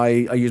more than I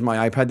use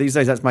my iPad these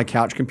days. That's my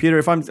couch computer.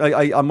 If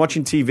I'm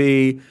watching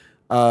TV.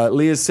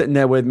 Leah's sitting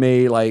there with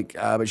me,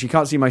 but she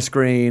can't see my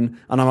screen,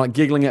 and I'm like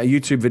giggling at a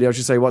YouTube video.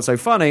 She'll say, "What's so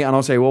funny?" And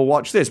I'll say, "Well,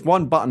 watch this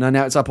one button, and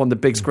now it's up on the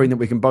big screen that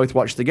we can both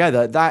watch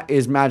together." That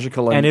is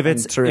magical and if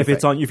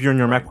you're on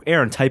your MacBook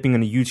Air and typing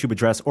in a YouTube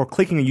address or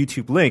clicking a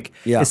YouTube link,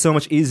 it's so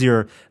much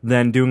easier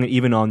than doing it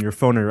even on your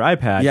phone or your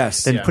iPad.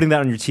 Yes, than putting that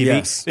on your TV.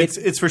 Yes.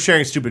 It's for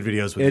sharing stupid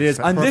videos with it is,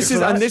 and this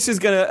is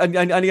gonna and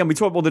again we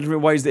talk about all the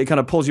different ways that it kind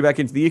of pulls you back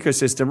into the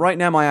ecosystem. Right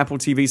now, my Apple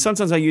TV,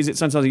 sometimes I use it,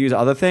 sometimes I use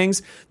other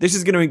things. This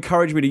is going to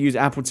encourage me to use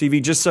Apple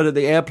TV just so that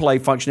the AirPlay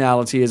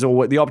functionality is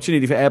always, the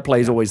opportunity for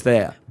AirPlay is always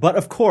there. But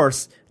of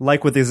course,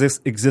 like with the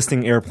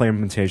existing AirPlay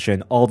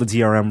implementation, all the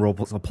DRM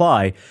rules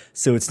apply.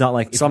 So it's not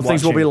like some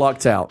things will be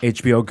locked out.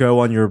 HBO Go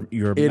on your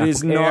it MacBook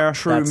is not Air,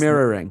 true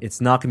mirroring. It's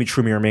not going to be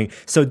true mirroring.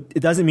 So it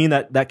doesn't mean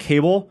that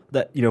cable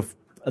that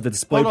the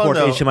DisplayPort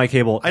HDMI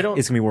cable is going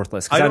to be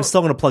worthless because I'm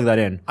still going to plug that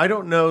in. I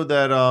don't know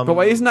that. But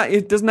wait, doesn't that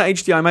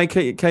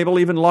HDMI cable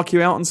even lock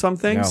you out on some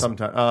things? No.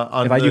 Sometimes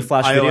on if I do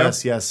Flash video,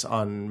 iOS, yes.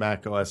 On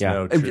Mac OS,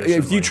 no.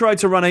 If you tried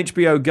to run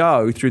HBO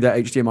Go through that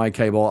HDMI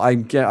cable,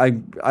 I'm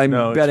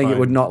betting it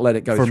would not let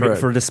it go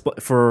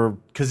through.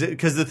 Because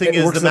the thing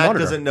is, the Mac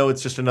doesn't know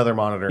it's just another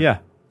monitor. Yeah.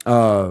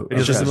 Oh,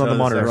 it's just another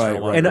monitor,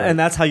 right? And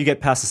that's how you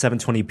get past the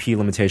 720p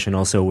limitation,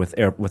 also with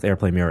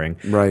AirPlay mirroring,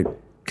 right?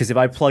 Because if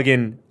I plug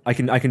in, I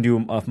can do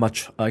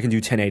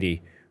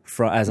 1080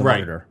 as a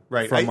monitor,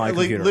 from my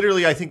computer.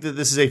 Literally, I think that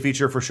this is a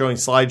feature for showing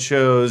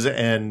slideshows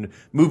and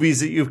movies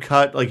that you've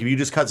cut. Like if you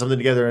just cut something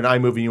together in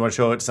iMovie and you want to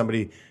show it to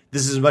somebody,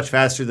 this is much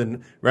faster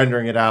than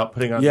rendering it out,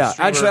 putting it on. Yeah,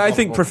 actually, I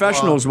think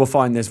professionals will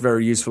find this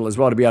very useful as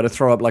well to be able to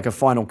throw up like a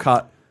Final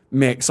Cut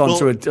mix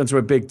onto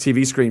a big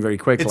TV screen very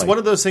quickly. It's one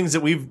of those things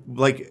that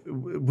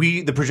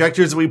the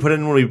projectors that we put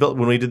in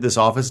when we did this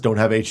office don't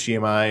have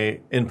HDMI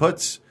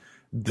inputs,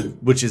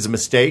 which is a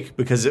mistake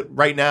because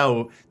right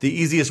now the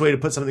easiest way to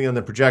put something on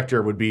the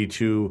projector would be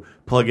to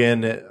plug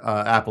in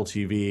Apple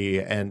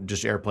TV and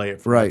just AirPlay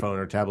it from your phone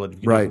or tablet.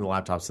 If you do it from the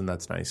laptops, then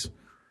that's nice.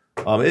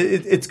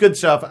 It's good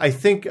stuff. I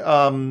think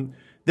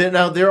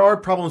now there are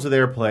problems with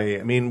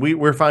AirPlay. I mean,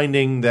 we're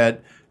finding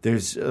that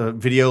there's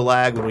video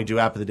lag when we do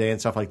App of the Day and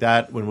stuff like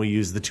that, when we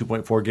use the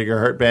 2.4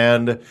 gigahertz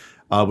band,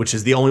 which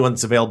is the only one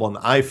that's available on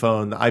the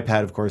iPhone. The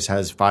iPad, of course,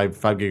 has 5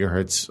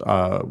 gigahertz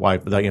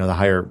the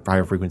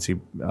higher frequency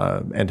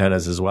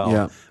antennas as well.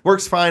 Yeah.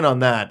 Works fine on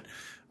that.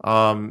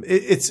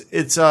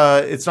 It's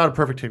not a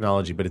perfect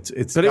technology, but it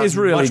is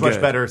really much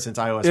better since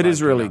iOS. It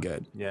is really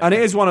good, and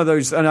it is one of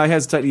those. And I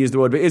hesitate to use the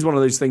word, but it is one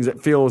of those things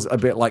that feels a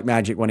bit like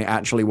magic when it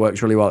actually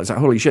works really well. It's like,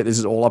 holy shit, this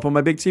is all up on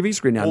my big TV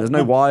screen now. There's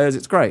no wires.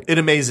 It's great. It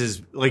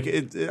amazes.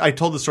 I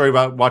told the story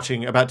about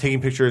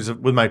taking pictures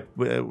with my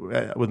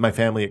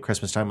family at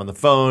Christmas time on the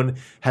phone,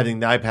 having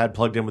the iPad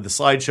plugged in with the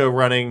slideshow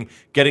running,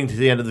 getting to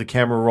the end of the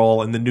camera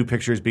roll, and the new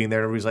pictures being there.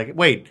 And everybody's like,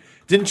 "Wait,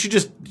 didn't you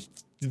just?"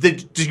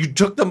 You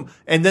took them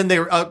and then they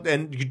were up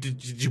and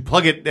you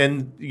plug it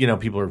and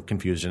people are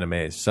confused and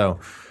amazed. So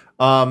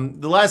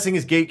the last thing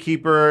is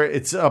Gatekeeper.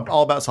 It's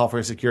all about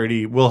software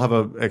security. We'll have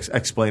a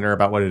explainer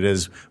about what it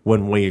is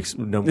when we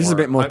know more. This is a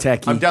bit more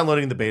techy. I'm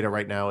downloading the beta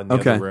right now in the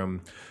other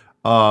room.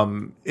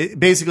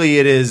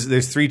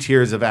 There's 3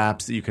 tiers of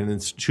apps that you can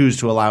choose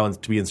to allow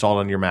to be installed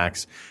on your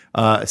Macs.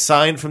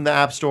 Signed from the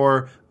App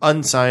Store,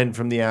 unsigned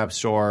from the App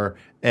Store,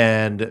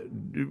 and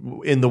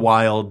in the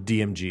wild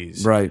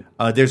DMGs. Right.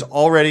 There's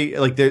already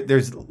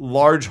there's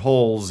large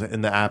holes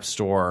in the App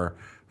Store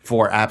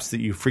for apps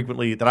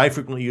that I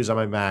frequently use on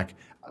my Mac.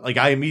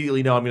 I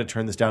immediately know I'm going to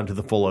turn this down to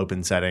the full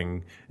open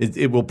setting.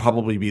 It will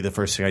probably be the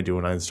first thing I do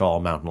when I install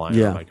Mountain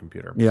Lion on my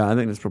computer. Yeah, I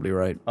think that's probably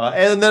right.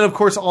 And then, of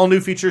course, all new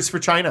features for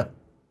China.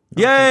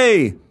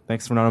 Yay!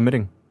 Thanks for not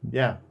omitting.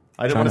 Yeah.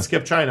 I didn't want to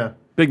skip China.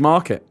 Big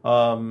market.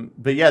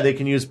 But yeah, they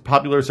can use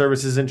popular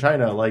services in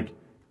China like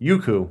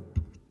Youku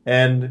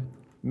and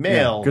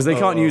Mail. Because they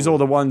can't use all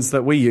the ones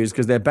that we use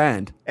because they're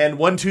banned. And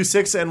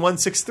 126 and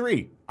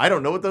 163. I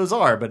don't know what those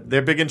are, but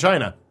they're big in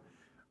China.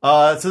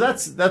 So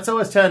that's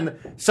OS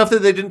 10. Stuff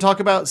that they didn't talk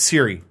about,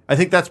 Siri. I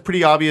think that's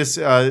pretty obvious.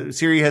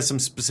 Siri has some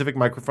specific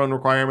microphone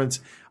requirements.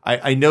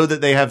 I know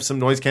that they have some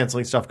noise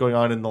canceling stuff going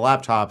on in the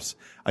laptops.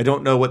 I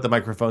don't know what the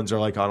microphones are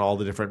like on all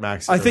the different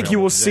Macs. I think you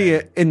will see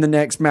it in the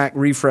next Mac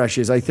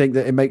refreshes. I think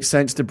that it makes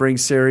sense to bring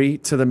Siri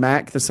to the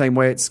Mac the same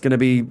way it's going to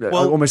be,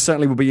 almost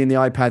certainly will be in the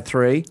iPad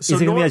 3. So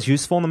is it going to be as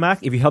useful in the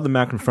Mac? If you held the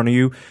Mac in front of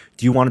you,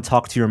 do you want to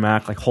talk to your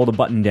Mac, hold a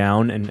button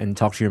down and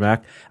talk to your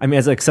Mac? I mean,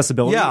 as an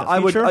accessibility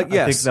feature, I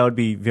think that would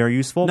be very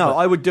useful. No,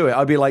 I would do it.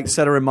 I'd be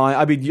set a reminder.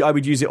 I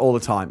would use it all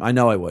the time. I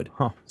know I would.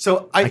 Huh.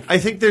 So I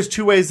think there's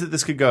 2 ways that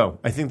this could go.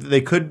 I think that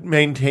they could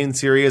maintain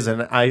Siri as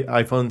an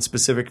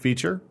iPhone-specific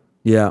feature.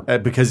 Yeah.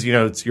 Because,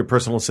 it's your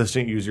personal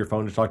assistant. You use your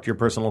phone to talk to your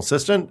personal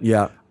assistant.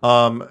 Yeah.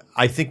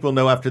 I think we'll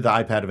know after the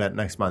iPad event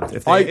next month.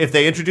 If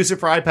they introduce it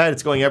for iPad,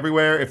 it's going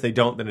everywhere. If they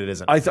don't, then it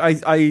isn't.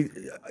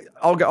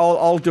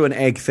 I'll do an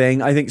egg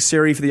thing. I think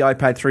Siri for the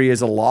iPad 3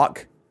 is a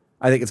lock.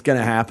 I think it's going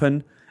to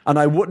happen. And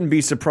I wouldn't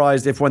be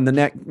surprised if when the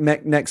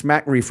next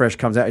Mac refresh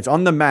comes out, it's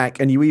on the Mac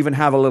and you even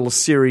have a little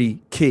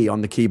Siri key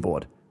on the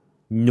keyboard.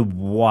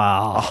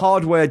 Wow. A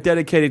hardware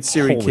dedicated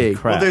Siri key.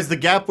 Crap. Well, there's the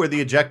gap where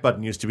the eject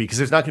button used to be because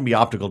there's not going to be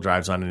optical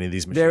drives on any of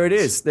these machines. There it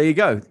is. There you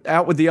go.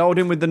 Out with the old,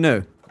 in with the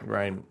new.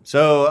 Right.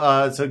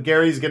 So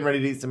Gary's getting ready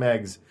to eat some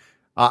eggs.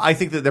 I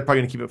think that they're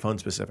probably going to keep it phone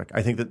specific.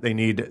 I think that they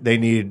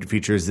need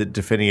features that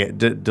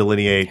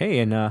delineate. Hey,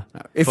 and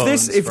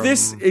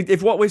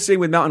if what we're seeing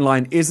with Mountain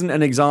Lion isn't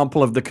an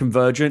example of the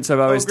convergence of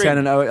OS 10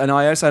 and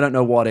iOS, I don't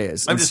know what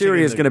is. And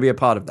Siri is going to be a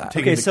part of that.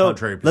 Okay, so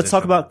let's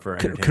talk about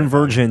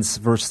convergence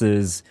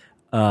versus.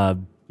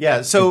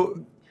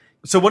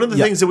 So one of the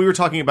things that we were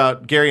talking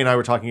about, Gary and I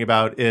were talking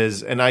about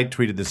is, and I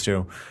tweeted this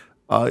too,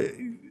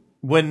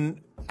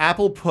 when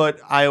Apple put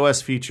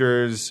iOS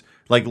features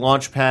like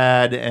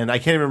Launchpad and I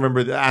can't even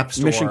remember the App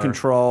Store, Mission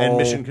Control, and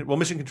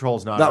Mission Control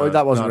is not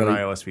that wasn't not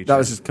really an iOS feature. That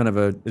was just kind of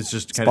it's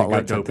just kind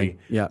of dopey.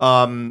 Yeah.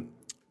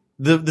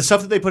 The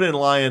stuff that they put in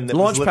Lion, that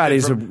Launchpad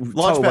is a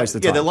total waste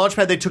of time. Yeah, the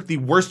Launchpad, they took the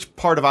worst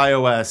part of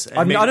iOS.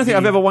 I don't think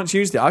I've ever once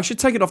used it. I should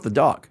take it off the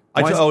dock.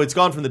 It's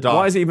gone from the dock.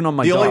 Why is it even on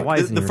my dock?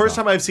 The first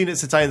time I've seen it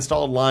since I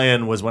installed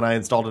Lion was when I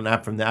installed an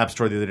app from the App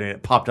Store the other day.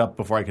 It popped up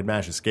before I could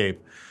mash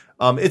escape.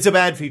 It's a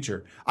bad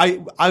feature.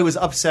 I was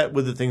upset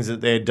with the things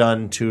that they had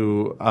done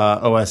to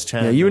OS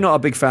 10. Yeah, you were not a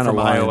big fan of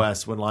Lion.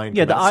 iOS when Lion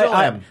came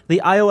out.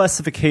 the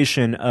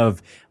iOSification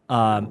of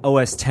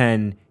OS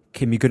 10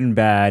 can be good and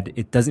bad.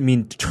 It doesn't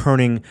mean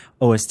turning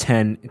OS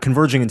 10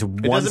 converging into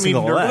one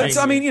single OS.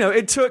 I mean,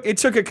 it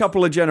took a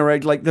couple of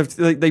generations. Like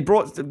they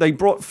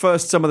brought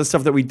first some of the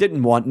stuff that we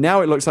didn't want.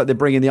 Now it looks like they're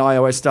bringing the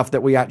iOS stuff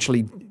that we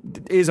actually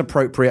is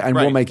appropriate and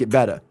will make it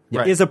better.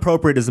 Yeah, is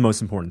appropriate is the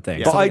most important thing.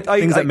 Yeah. But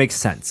things that make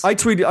sense. I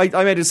tweeted.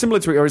 I made a similar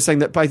tweet where I was saying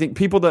that I think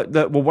people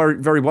that were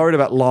very worried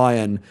about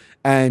Lion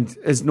and,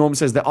 as Norm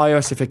says, the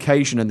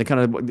iOSification and the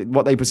kind of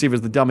what they perceive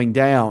as the dumbing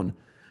down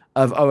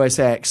of OS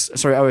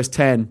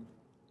 10.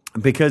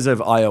 Because of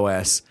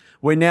iOS,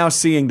 we're now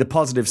seeing the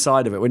positive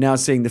side of it. We're now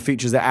seeing the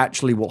features that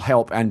actually will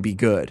help and be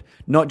good.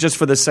 Not just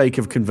for the sake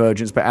of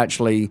convergence, but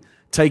actually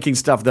taking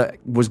stuff that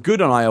was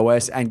good on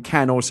iOS and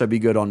can also be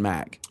good on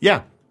Mac.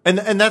 Yeah. And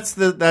that's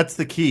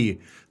the key.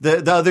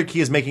 The other key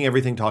is making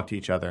everything talk to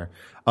each other.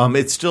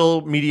 It's still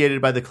mediated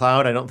by the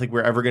cloud. I don't think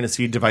we're ever going to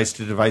see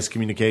device-to-device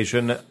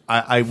communication.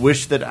 I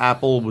wish that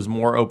Apple was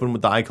more open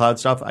with the iCloud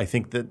stuff. I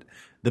think that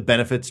the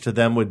benefits to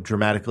them would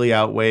dramatically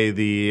outweigh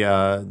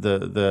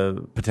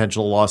the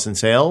potential loss in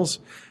sales.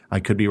 I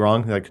could be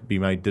wrong. That could be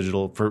my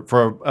digital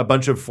for a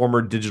bunch of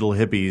former digital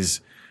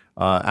hippies.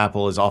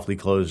 Apple is awfully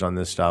closed on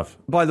this stuff.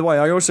 By the way,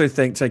 I also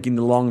think, taking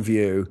the long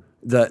view,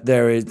 that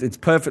it's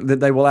perfect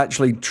that they will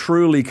actually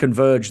truly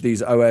converge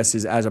these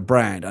OSs as a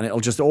brand, and it'll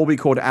just all be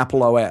called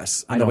Apple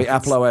OS. And there'll be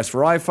Apple OS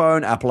for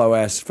iPhone, Apple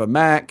OS for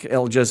Mac.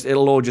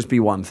 It'll all just be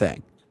one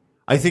thing.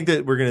 I think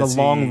that we're going to see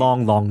the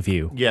long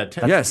view. Yeah,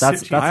 that's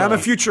I am a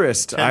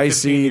futurist. I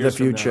see the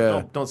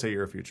future. Don't say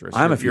you're a futurist.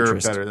 I'm a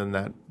futurist. You're better than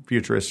that.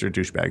 Futurists are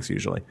douchebags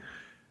usually.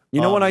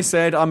 You know when I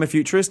said I'm a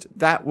futurist?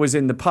 That was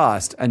in the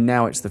past, and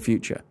now it's the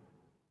future.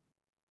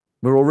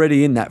 We're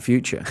already in that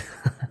future.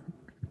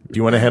 Do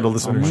you want to handle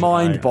this one?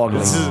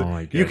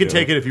 Mind-boggling. You can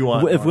take it if you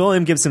want. If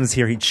William Gibson was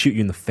here, he'd shoot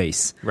you in the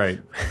face.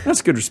 Right. That's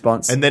a good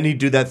response. And then he'd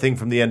do that thing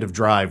from the end of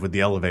Drive with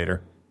the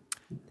elevator.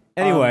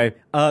 Anyway,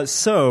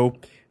 so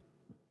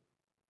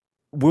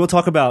we'll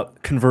talk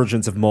about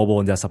convergence of mobile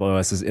and desktop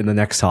OSs in the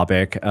next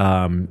topic in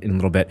a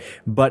little bit.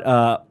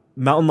 But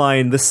Mountain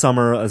Lion this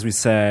summer, as we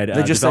said,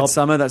 they just said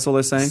summer. That's all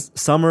they're saying.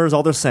 Summer is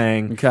all they're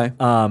saying. Okay.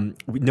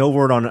 No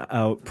word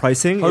on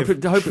pricing.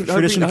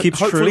 Tradition keeps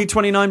hopefully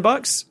true.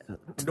 $29.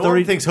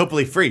 Norm thinks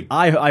hopefully free.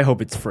 I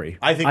hope it's free.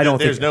 I think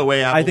there's no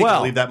way Apple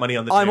can leave that money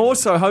on the table. I'm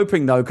also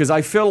hoping, though, because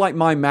I feel like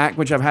my Mac,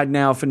 which I've had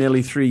now for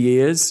nearly 3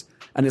 years,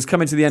 and it's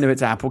coming to the end of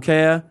its Apple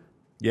Care.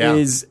 Yeah.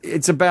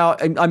 It's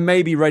about, I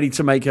may be ready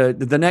to make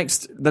the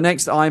next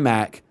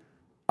iMac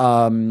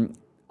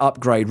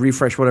upgrade,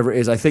 refresh, whatever it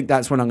is. I think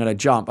that's when I'm going to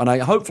jump,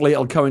 and hopefully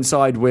it'll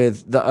coincide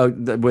with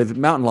with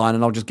Mountain Lion,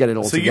 and I'll just get it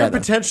all together. So you're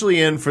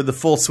potentially in for the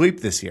full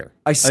sweep this year.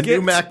 A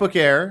new MacBook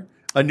Air,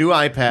 a new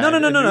iPad, no,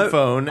 new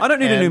phone. I don't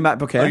need a new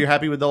MacBook Air. Are you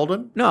happy with the old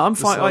one? No, I'm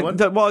fine.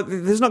 Well,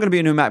 there's not going to be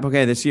a new MacBook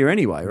Air this year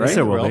anyway, right? Yes,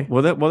 there will be.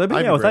 Will there be?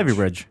 Yeah, with Ivy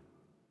Bridge.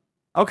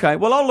 Okay,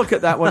 well, I'll look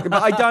at that one.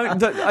 But I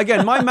don't.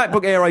 Again, my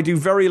MacBook Air, I do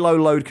very low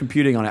load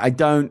computing on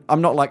it.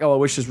 I'm not like, I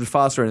wish this was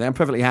faster or anything. I'm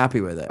perfectly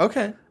happy with it.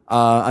 Okay.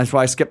 That's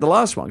why I skipped the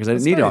last one, because I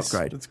didn't need to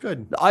upgrade. That's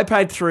good. The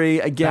iPad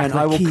 3, again,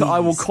 I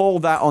will call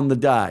that on the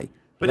day.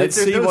 But let's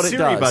see what it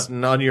does.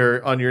 Button on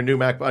your new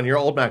Mac, on your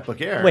old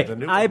MacBook Air. Wait,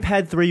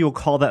 iPad 3, you'll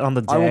call that on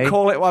the day? I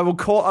will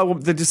call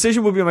it. The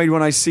decision will be made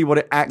when I see what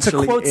it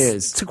actually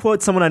is. To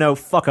quote someone I know,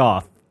 fuck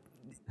off.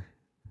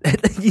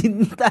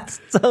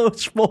 That's so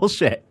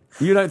bullshit.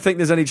 You don't think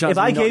there's any chance? If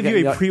I gave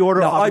you a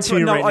pre-order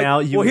opportunity now,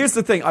 well, here's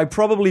the thing. I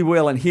probably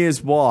will, and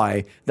here's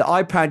why. The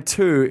iPad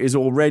 2 is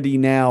already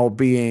now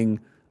being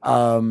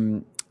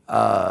set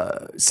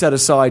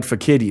aside for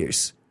kid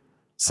use.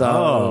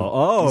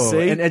 So,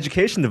 see? An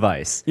education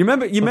device. You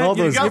remember? You got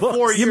 4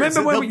 years. You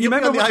remember when? You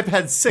remember the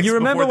iPad 6? You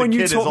remember when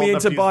you taught me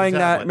into buying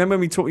that? Remember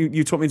when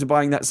you taught me into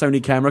buying that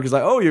Sony camera? Because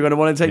you're going to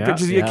want to take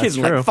pictures of your kids.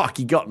 I'm like, fuck,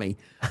 you got me.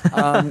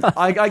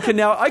 I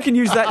can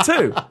use that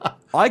too.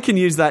 I can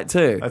use that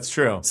too. That's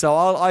true. So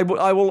I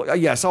will.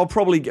 Yes, I'll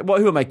probably get. Well,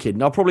 who am I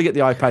kidding? I'll probably get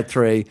the iPad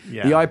 3.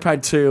 Yeah. The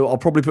iPad 2. I'll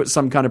probably put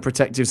some kind of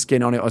protective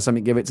skin on it or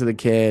something. Give it to the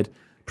kid.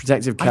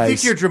 Protective case. I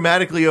think you're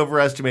dramatically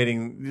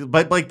overestimating.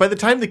 But by the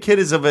time the kid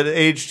is of an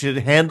age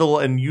to handle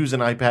and use an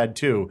iPad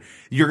 2,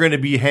 you're going to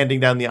be handing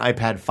down the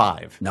iPad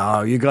 5.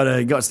 No, you got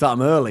to start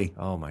them early.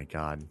 Oh my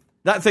God.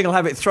 That thing will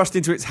have it thrust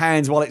into its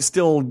hands while it's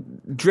still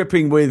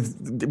dripping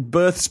with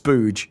birth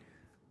spooge.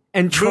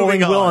 And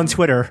trolling Will on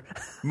Twitter.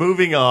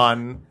 Moving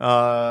on.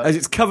 As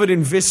it's covered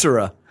in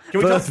viscera.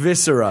 Birth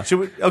viscera.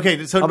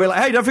 Okay, so I'll be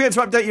like, hey, don't forget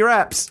to update your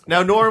apps.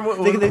 Now, Norm,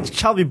 the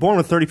child will be born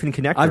with 30-pin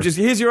connector.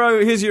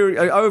 Here's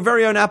your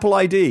very own Apple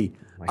ID.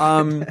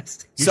 You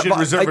should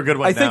reserve a good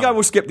one. I think I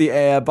will skip the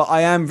Air, but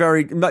I am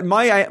very. My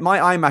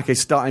iMac is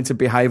starting to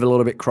behave a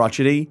little bit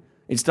crotchety.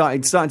 It's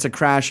starting to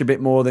crash a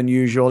bit more than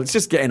usual. It's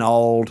just getting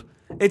old.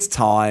 It's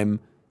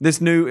time. I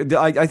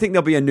think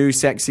there'll be a new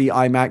sexy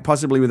iMac,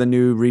 possibly with a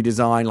new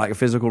redesign, like a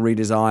physical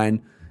redesign,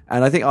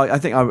 and I think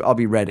I'll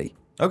be ready.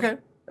 Okay.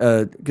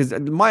 Because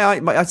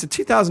it's a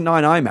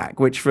 2009 iMac,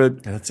 which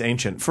that's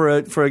ancient for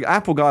an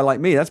Apple guy like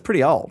me, that's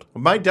pretty old.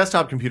 My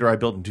desktop computer I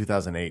built in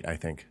 2008, I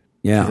think.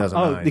 Yeah.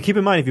 2009. Keep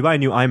in mind, if you buy a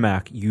new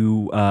iMac,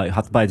 you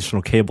have to buy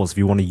additional cables if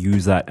you want to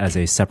use that as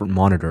a separate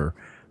monitor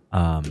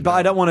But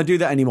I don't want to do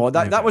that anymore.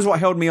 That was what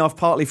held me off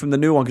partly from the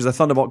new one, because the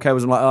Thunderbolt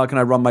cables, I'm like, oh, can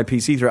I run my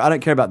PC through it? I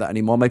don't care about that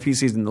anymore. My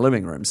PC's in the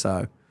living room,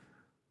 so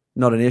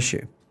not an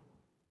issue.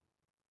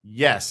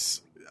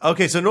 Yes.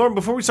 Okay, so Norm,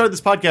 before we started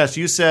this podcast,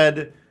 you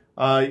said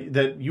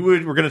that you were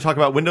going to talk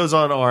about Windows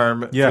on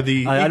ARM for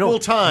the equal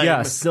time.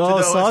 Yeah,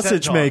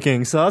 sausage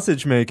making.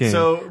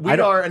 So we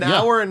are an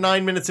hour and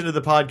 9 minutes into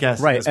the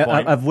podcast right, at this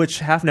point. Of which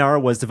half an hour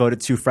was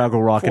devoted to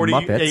Fraggle Rock and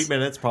Muppets. 48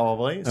 minutes,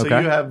 probably. So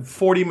you have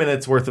 40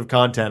 minutes worth of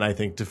content, I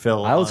think, to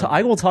fill.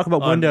 I will talk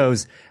about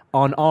Windows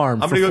on ARM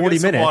for 40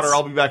 minutes. I'm going to go get some water.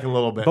 I'll be back in a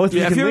little bit. Both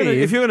if you're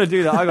going to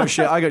do that, I got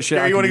shit.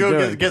 Gary, you want to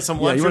go get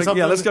some lunch or something?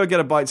 Yeah, let's go get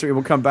a bite so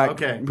we'll come back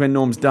when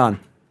Norm's done.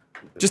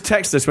 Just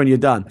text us when you're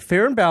done.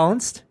 Fair and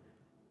balanced.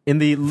 In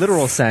the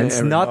literal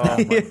sense, not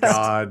oh my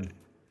God.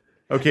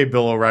 Okay,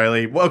 Bill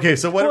O'Reilly. Well, okay,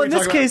 so what are we talking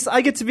about? In this case, I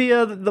get to be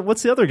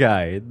what's the other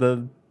guy?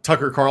 The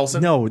Tucker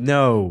Carlson?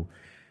 No.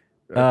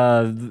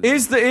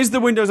 Is the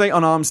Windows 8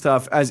 on ARM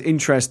stuff as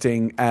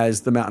interesting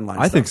as the Mountain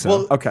Lion stuff? I think so.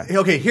 Well,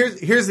 okay.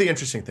 Here's the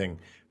interesting thing.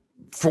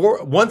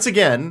 Once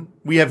again,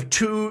 we have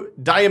two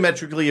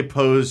diametrically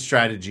opposed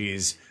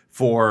strategies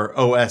for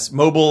OS,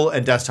 mobile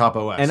and desktop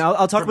OS. And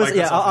I'll talk about this.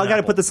 Yeah, I got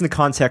to put this in the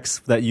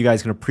context that you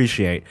guys can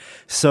appreciate.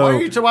 So, why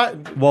are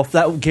you well,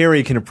 that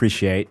Gary can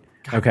appreciate.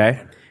 God.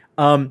 Okay.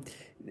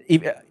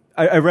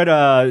 I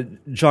read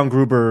John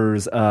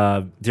Gruber's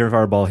Dear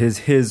Fireball,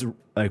 his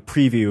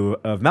preview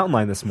of Mountain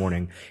Lion this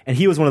morning, and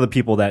he was one of the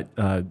people that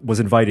was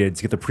invited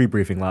to get the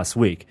pre-briefing last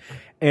week.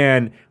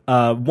 And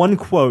one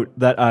quote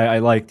that I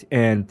liked,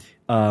 and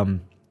I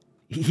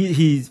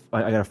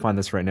gotta find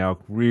this right now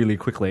really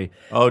quickly.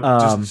 Oh,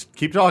 just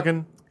keep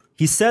talking.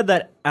 He said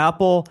that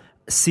Apple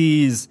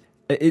sees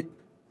it.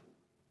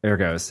 There it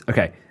goes.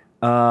 Okay.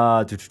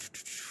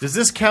 Does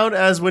this count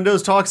as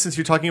Windows Talk since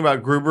you're talking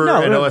about Gruber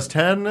and OS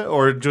 10,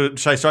 or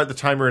should I start the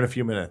timer in a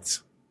few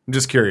minutes? I'm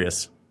just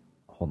curious.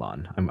 Hold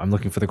on. I'm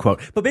looking for the quote.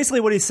 But basically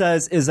what he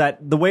says is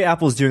that the way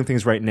Apple's doing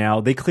things right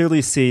now, they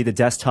clearly see the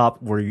desktop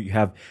where you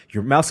have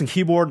your mouse and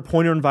keyboard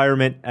pointer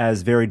environment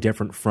as very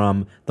different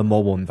from the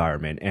mobile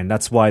environment. And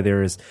that's why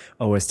there's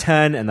OS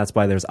 10 and that's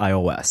why there's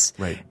iOS.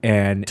 Right.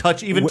 And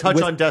touch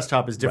on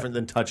desktop is different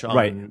than touch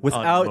on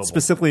without mobile.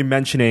 Specifically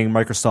mentioning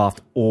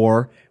Microsoft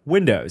or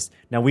Windows.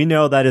 Now we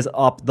know that is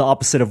the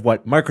opposite of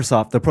what the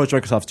approach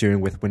Microsoft's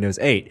doing with Windows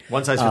 8.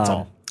 One size fits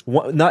all.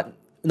 Not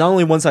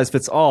only one size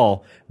fits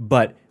all,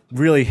 but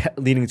really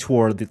leaning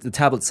toward the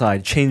tablet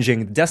side,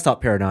 changing the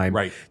desktop paradigm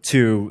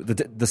to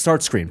the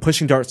start screen,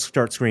 pushing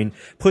start screen,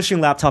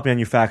 pushing laptop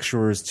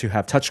manufacturers to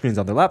have touchscreens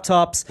on their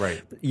laptops.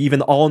 Right. Even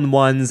the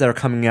all-in-ones that are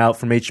coming out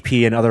from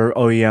HP and other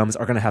OEMs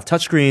are going to have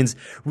touchscreens,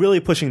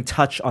 really pushing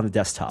touch on the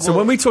desktop. So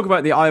when we talk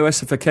about the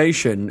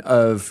iOSification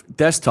of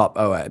desktop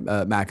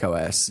Mac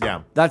OS,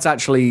 that's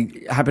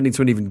actually happening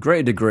to an even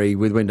greater degree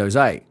with Windows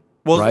 8.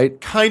 Well,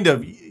 right? Kind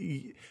of.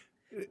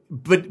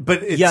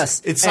 But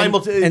it's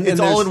simultaneous. It's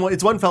all in one.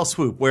 It's one fell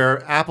swoop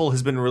where Apple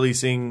has been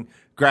releasing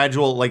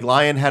gradual. Like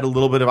Lion had a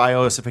little bit of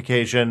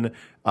iOSification.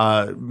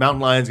 Mountain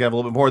Lion's gonna have a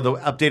little bit more. The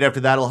update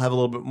after that will have a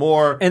little bit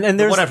more. And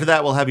the one after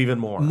that will have even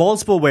more.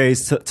 Multiple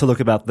ways to look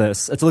at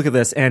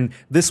this. And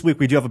this week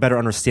we do have a better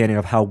understanding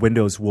of how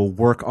Windows will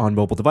work on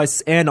mobile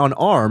devices and on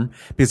ARM,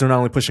 because they're not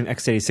only pushing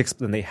x86, but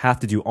then they have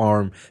to do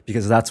ARM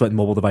because that's what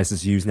mobile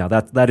devices use now.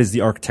 That is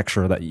the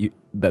architecture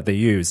that they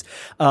use.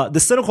 The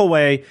cynical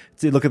way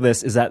to look at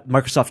this is that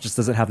Microsoft just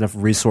doesn't have enough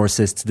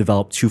resources to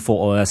develop two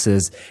full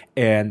OSs,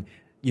 and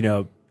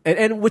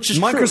and which is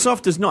Microsoft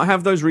true. does not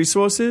have those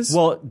resources.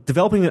 Well,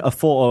 developing a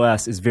full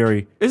OS is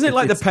very. Isn't it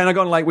like the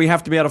Pentagon? Like we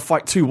have to be able to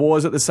fight two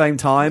wars at the same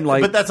time.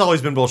 Like, but that's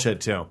always been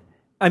bullshit too.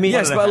 I mean,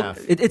 yes, but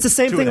it's the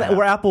same thing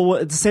where Apple.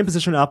 It's the same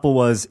position Apple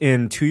was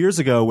in 2 years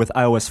ago with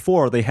iOS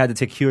 4. They had to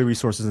take QA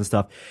resources and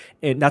stuff,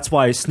 and that's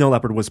why Snow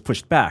Leopard was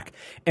pushed back.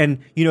 And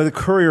the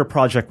Courier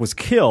project was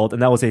killed,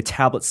 and that was a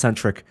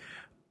tablet-centric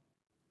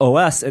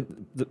OS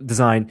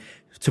design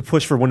to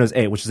push for Windows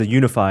 8, which is a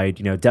unified,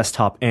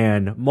 desktop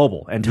and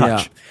mobile and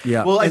touch.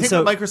 Yeah. Well, I think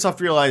what Microsoft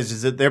realized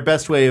is that their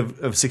best way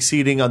of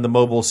succeeding on the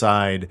mobile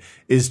side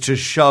is to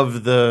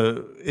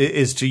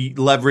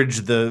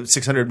leverage the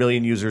 600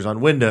 million users on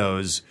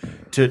Windows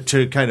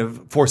to kind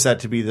of force that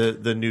to be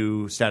the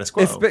new status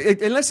quo.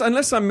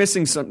 Unless I'm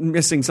missing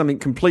something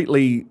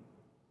completely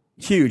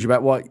huge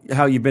about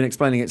how you've been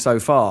explaining it so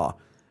far.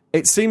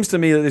 It seems to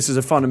me that this is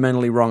a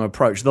fundamentally wrong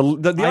approach.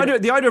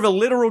 The idea of a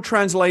literal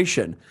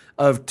translation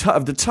of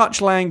the touch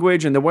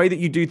language and the way that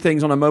you do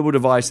things on a mobile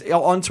device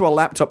onto a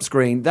laptop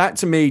screen, that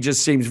to me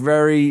just seems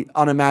very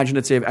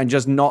unimaginative and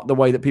just not the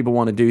way that people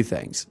want to do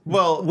things.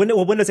 Well,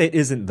 Windows 8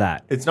 isn't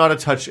that. It's not a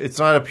touch. It's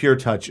not a pure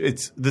touch.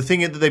 It's the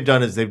thing that they've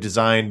done is they've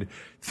designed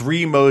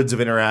 3 modes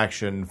of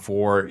interaction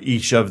for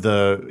each of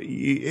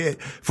the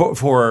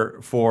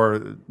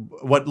for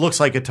what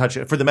looks like a touch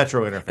for the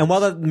Metro interface. And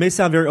while that may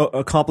sound very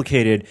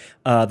complicated,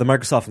 the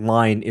Microsoft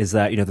line is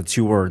that the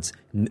 2 words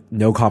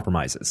no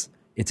compromises.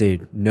 It's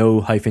a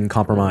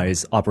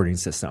no-compromise operating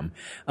system,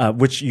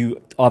 which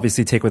you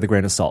obviously take with a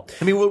grain of salt.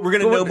 I mean, we're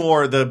going to know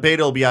more. The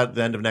beta will be out at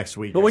the end of next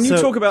week. But when you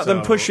talk about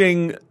them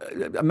pushing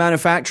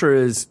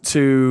manufacturers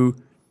to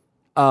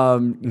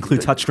include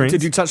touchscreens. To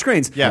do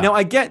touchscreens. Yeah. Now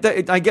I get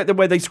that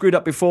where they screwed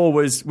up before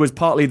was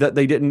partly that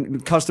they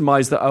didn't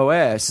customize the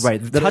OS. Right.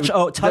 Touch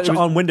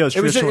on Windows.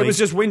 It was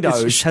just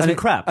Windows. It has been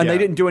crap. And they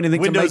didn't do anything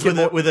Windows to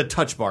make it with a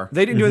touch bar.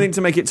 They didn't do anything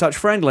to make it touch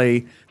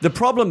friendly. The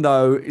problem,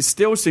 though,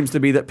 still seems to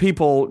be that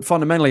people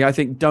fundamentally, I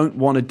think, don't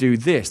want to do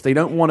this. They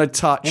don't want to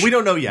touch. We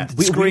don't know yet.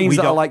 Screens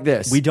that are like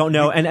this. We don't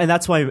know, and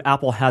that's why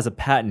Apple has a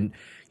patent.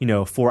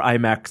 For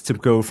iMacs to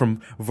go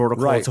from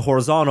vertical to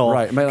horizontal,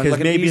 right? Because like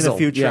maybe in the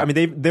future, yeah. I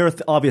mean, they're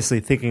obviously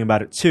thinking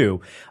about it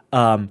too.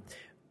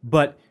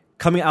 But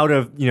coming out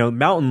of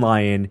Mountain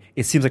Lion,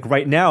 it seems like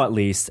right now, at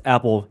least,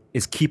 Apple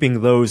is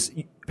keeping those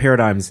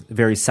paradigms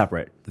very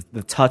separate.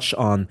 The touch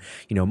on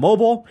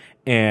mobile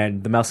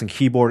and the mouse and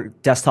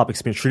keyboard desktop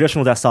experience,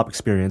 traditional desktop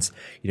experience,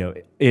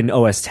 in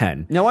OS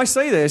 10. Now I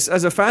say this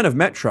as a fan of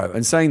Metro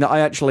and saying that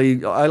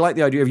I like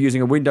the idea of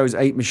using a Windows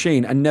 8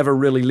 machine and never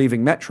really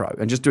leaving Metro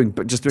and just doing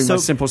my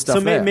simple stuff. So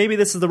there. maybe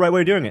this is the right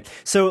way of doing it.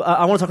 So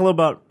I want to talk a little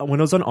about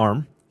Windows on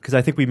ARM. Because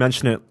I think we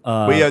mentioned it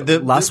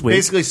last week.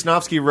 Basically,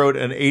 Snofsky wrote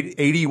an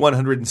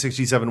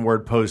 167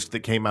 word post that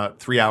came out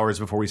 3 hours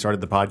before we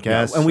started the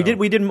podcast. Yeah, and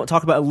we did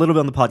talk about it a little bit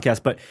on the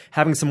podcast, but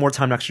having some more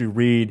time to actually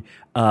read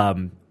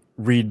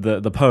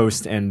the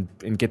post and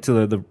get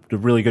to the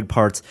really good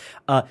parts.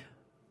 The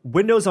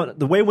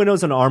way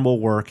Windows on ARM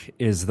will work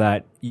is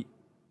that it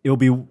will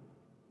be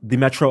the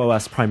Metro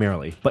OS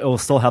primarily, but it will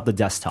still have the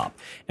desktop.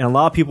 And a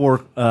lot of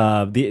people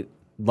a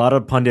lot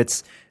of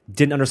pundits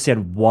didn't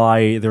understand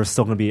why there was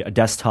still going to be a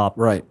desktop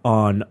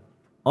on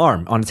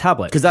ARM on a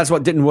tablet, because that's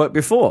what didn't work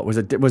before.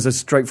 It was a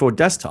straightforward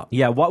desktop.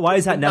 Yeah, why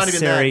is that Not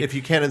necessary? even that. If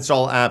you can't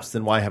install apps,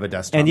 then why have a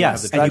desktop? And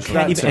yes, and you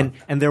can't even,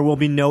 and there will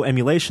be no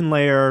emulation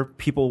layer.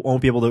 People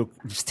won't be able to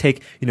just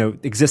take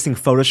existing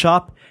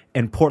Photoshop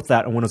and port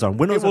that on Windows on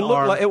Windows.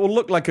 It will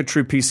look like a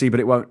true PC, but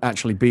it won't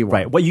actually be one.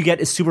 Right. What you get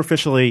is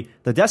superficially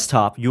the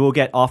desktop. You will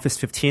get Office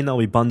 15 that will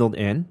be bundled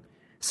in.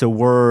 So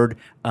Word,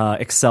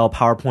 Excel,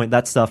 PowerPoint,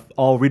 that stuff,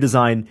 all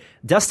redesigned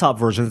desktop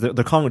versions. They're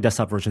calling it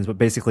desktop versions, but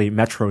basically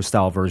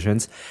Metro-style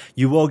versions.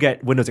 You will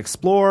get Windows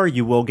Explorer.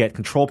 You will get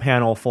Control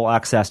Panel, full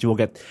access. You will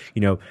get,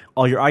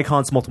 all your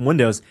icons, multiple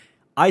windows.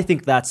 I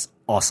think that's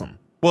awesome.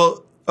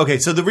 Well, okay,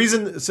 so the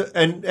reason,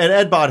 and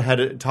Edbot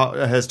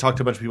has talked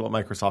to a bunch of people at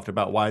Microsoft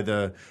about why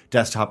the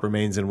desktop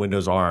remains in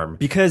Windows ARM.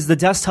 Because the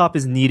desktop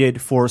is needed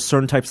for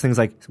certain types of things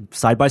like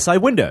side-by-side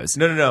windows.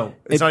 No.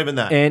 It's not even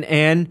that.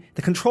 And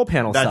the control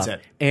panel That's stuff.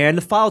 it. And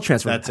the file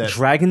transfer. That's it.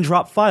 Drag and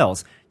drop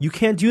files. You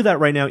can't do that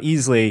right now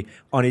easily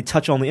on a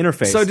touch-only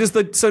interface. So does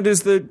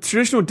the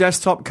traditional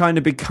desktop kind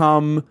of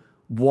become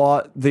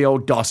what the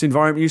old DOS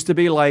environment used to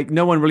be? Like,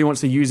 no one really wants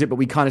to use it, but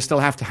we kind of still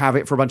have to have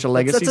it for a bunch of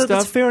legacy stuff.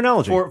 That's a fair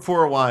analogy.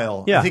 For a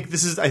while. Yeah. I think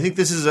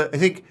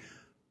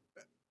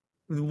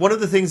one of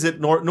the things that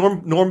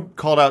Norm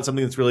called out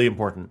something that's really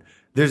important.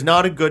 There's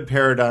not a good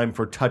paradigm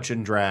for touch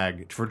and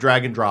drag, for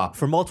drag and drop.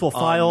 For multiple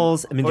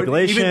files,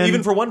 manipulation.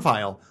 Even for one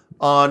file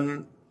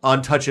on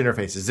touch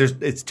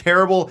interfaces. It's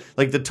terrible.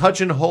 Like the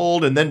touch and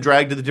hold and then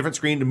drag to the different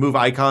screen to move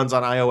icons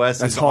on iOS.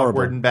 That's is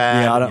horrible. Awkward and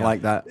bad. Yeah, I don't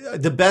like that.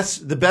 The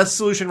best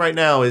solution right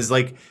now is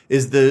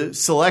the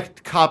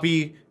select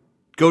copy,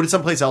 go to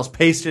someplace else,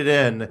 paste it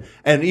in,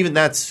 and even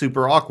that's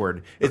super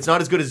awkward. It's not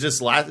as good as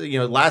just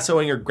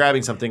lassoing or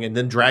grabbing something and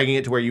then dragging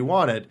it to where you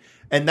want it.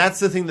 And that's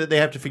the thing that they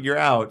have to figure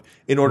out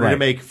in order to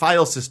make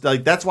file system.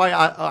 Like that's why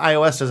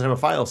iOS doesn't have a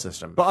file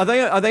system. But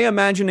are they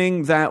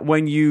imagining that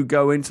when you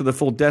go into the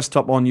full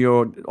desktop on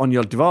your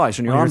device,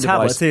 on your ARM tablet,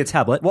 device, let's say a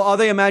tablet. Well, are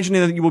they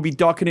imagining that you will be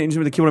docking it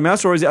into the keyboard and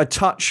mouse, or is it a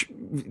touch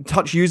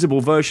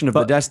usable version of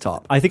the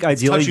desktop? I think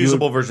ideally touch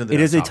usable version of the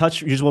desktop. It is a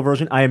touch usable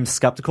version. I am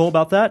skeptical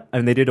about that. I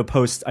mean, they did a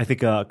post I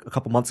think a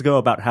couple months ago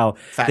about how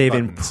they've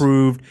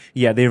improved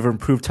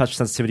touch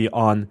sensitivity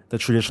on the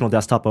traditional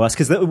desktop OS,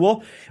 because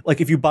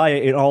if you buy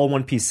an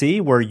all-in-one PC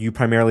where you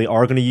primarily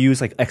are going to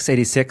use like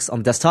x86 on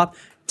the desktop,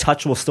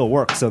 touch will still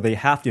work. So they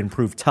have to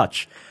improve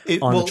touch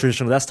on the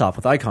traditional desktop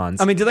with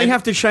icons. I mean, do they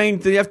have to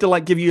change? Do they have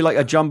to give you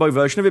a jumbo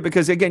version of it?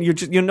 Because again,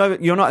 you're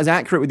not as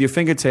accurate with your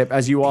fingertip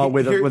as you are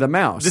with a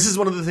mouse. This is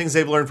one of the things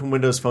they've learned from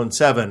Windows Phone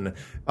 7.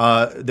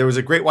 There was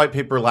a great white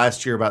paper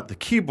last year about the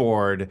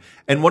keyboard,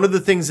 and one of the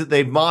things that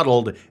they've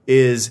modeled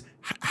is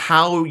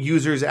how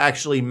users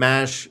actually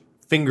mash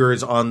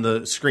fingers on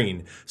the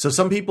screen. So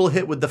some people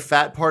hit with the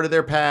fat part of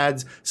their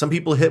pads, some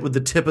people hit with the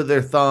tip of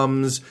their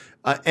thumbs,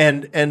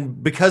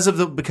 and because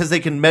they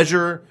can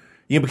measure,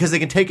 because they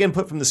can take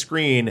input from the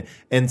screen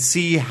and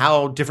see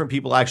how different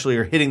people actually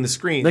are hitting the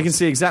screen. They can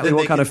see exactly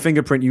what kind of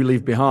fingerprint you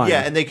leave behind.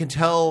 Yeah, and they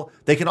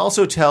can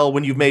also tell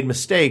when you've made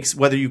mistakes,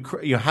 whether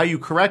how you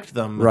correct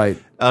them. Right.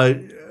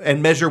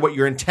 And measure what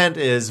your intent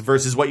is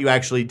versus what you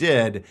actually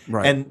did.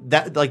 Right. And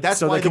that's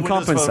so why they can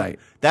compensate.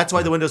 That's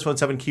why the Windows Phone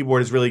 7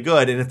 keyboard is really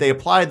good. And if they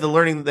apply the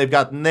learning that they've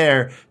gotten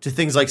there to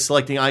things like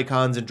selecting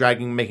icons and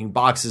dragging, making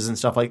boxes and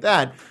stuff like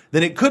that,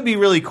 then it could be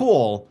really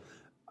cool.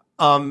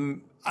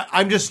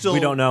 I'm just still. We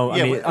don't know.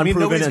 Yeah, I mean, nobody's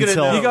unproven gonna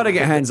until know. You got to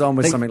get hands on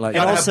with something like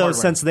And that. have also,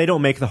 hardware. since they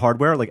don't make the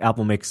hardware, like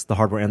Apple makes the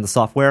hardware and the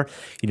software,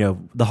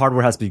 the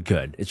hardware has to be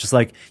good. It's just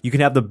like you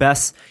can have the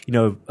best,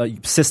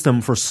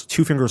 system for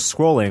two-finger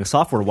scrolling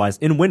software-wise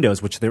in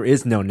Windows, which there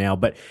is no now.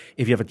 But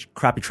if you have a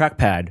crappy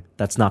trackpad,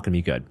 that's not going to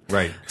be good.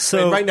 Right.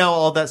 So and right now,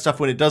 all that stuff,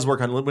 when it does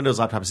work on Windows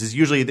laptops, is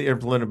usually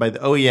implemented by the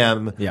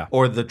OEM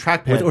or the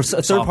trackpad or a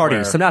third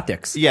party, software.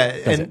 Synaptics. Yeah,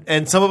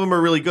 and some of them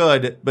are really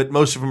good, but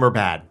most of them are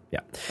bad. Yeah.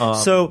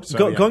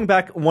 Going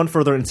back one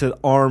further into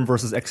ARM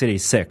versus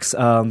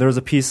x86, there was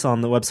a piece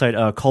on the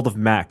website called of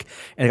Mac,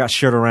 and it got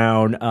shared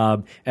around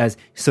as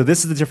so.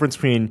 This is the difference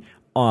between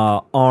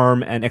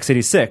ARM and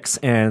x86,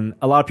 and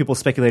a lot of people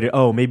speculated,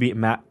 maybe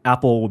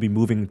Apple will be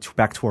moving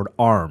back toward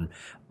ARM,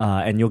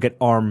 and you'll get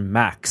ARM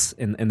Macs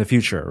in the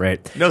future,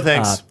 right? No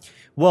thanks.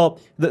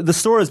 Well, the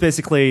story is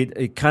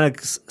basically kind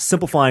of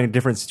simplifying the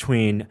difference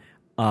between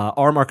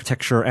ARM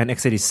architecture and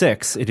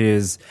x86. It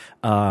is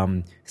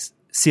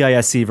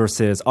CISC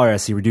versus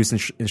RISC,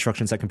 reduced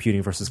instruction set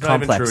computing versus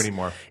complex. Not even true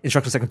anymore.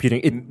 Instruction set computing.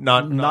 It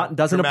not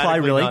doesn't apply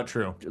really. Not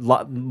true. A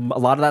lot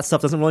of that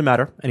stuff doesn't really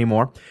matter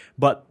anymore.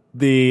 But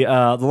the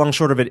long and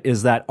short of it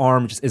is that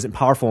ARM just isn't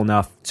powerful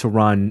enough to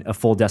run a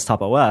full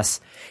desktop OS,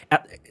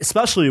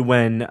 especially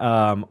when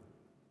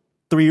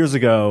 3 years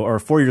ago or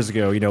 4 years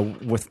ago,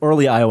 with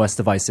early iOS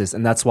devices,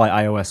 and that's why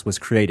iOS was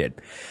created.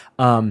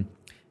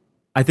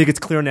 I think it's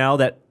clear now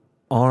that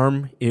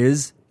ARM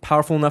is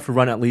powerful enough to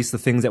run at least the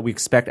things that we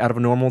expect out of a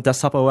normal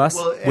desktop OS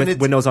with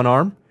Windows on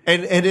ARM.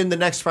 And in the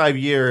next 5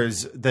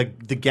 years, the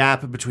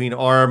gap between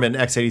ARM and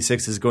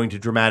x86 is going to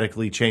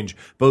dramatically change,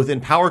 both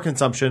in power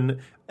consumption.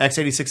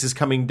 x86 is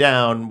coming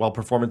down while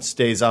performance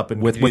stays up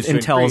and with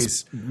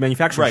Intel's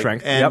manufacturing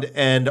strength.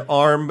 And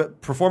ARM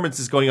performance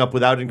is going up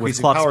without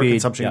increasing clock power speed,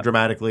 consumption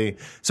dramatically.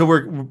 So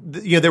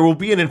there will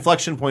be an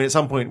inflection point at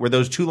some point where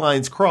those two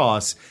lines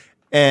cross.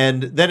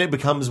 And then it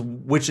becomes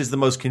which is the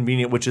most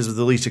convenient, which is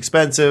the least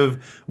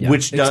expensive,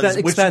 which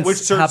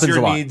serves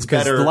your needs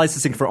better. The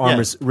licensing for ARM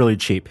is really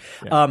cheap.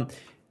 Yeah.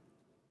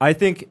 I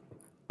think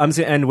I'm just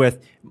going to end with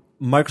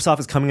Microsoft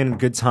is coming in a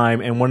good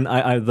time, and when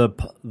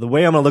the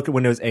way I'm going to look at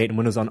Windows 8 and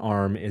Windows on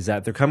ARM is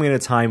that they're coming at a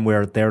time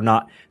where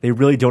they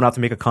really don't have to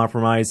make a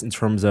compromise in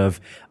terms of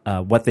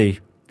what they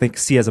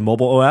see as a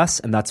mobile OS,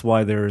 and that's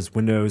why there's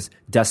Windows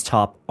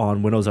Desktop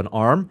on Windows on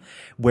ARM,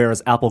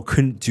 whereas Apple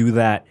couldn't do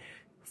that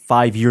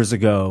 5 years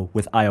ago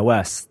with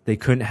iOS. They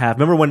couldn't have.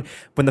 Remember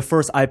when the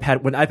first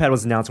iPad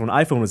was announced, when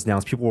iPhone was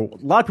announced, a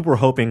lot of people were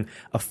hoping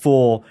a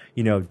full,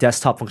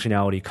 desktop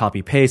functionality,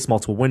 copy paste,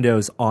 multiple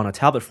windows on a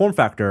tablet form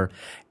factor,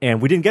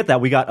 and we didn't get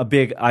that. We got a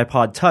big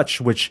iPod Touch,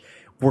 which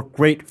worked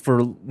great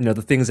for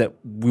the things that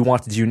we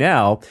want to do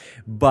now,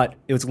 but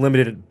it was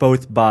limited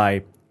both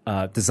by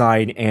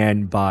design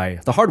and by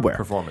the hardware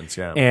performance.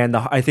 Yeah, and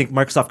I think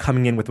Microsoft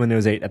coming in with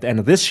Windows 8 at the end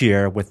of this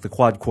year with the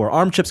quad-core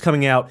ARM chips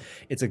coming out,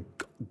 it's a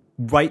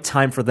right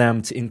time for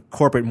them to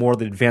incorporate more of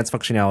the advanced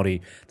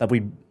functionality that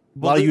a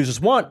lot of users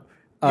want.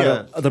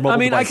 Other mobile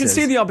devices I can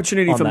see the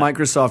opportunity for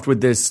Microsoft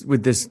with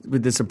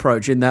this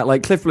approach in that,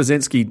 like Cliff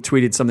Bleszinski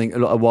tweeted something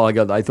a while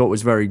ago that I thought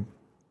was very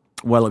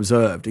well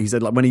observed. He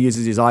said, like, when he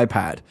uses his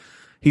iPad,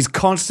 he's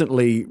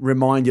constantly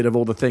reminded of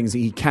all the things that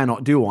he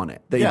cannot do on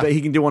it, that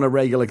he can do on a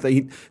regular.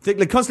 They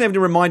constantly have to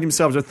remind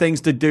himself of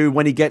things to do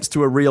when he gets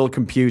to a real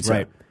computer.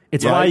 Right.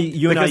 It's why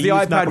you and I use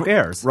MacBook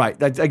Airs. Right.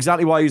 That's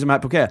exactly why I use a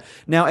MacBook Air.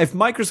 Now, if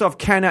Microsoft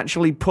can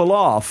actually pull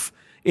off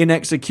in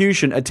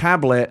execution a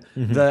tablet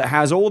that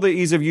has all the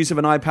ease of use of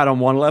an iPad on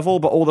one level,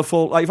 but all the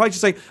full, like if I just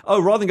say,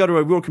 rather than go to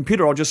a real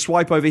computer, I'll just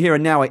swipe over here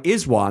and now it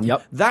is one.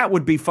 Yep. That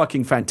would be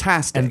fucking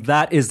fantastic. And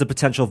that is the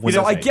potential of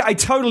Windows 8. I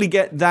totally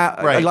get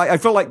that. Right. I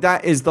feel like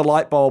that is the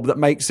light bulb that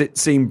makes it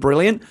seem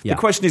brilliant. Yeah. The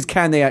question is,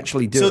 can they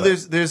actually do it?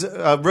 So there's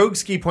Rogue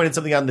Ski pointed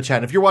something out in the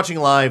chat. If you're watching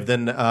live,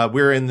 then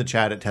we're in the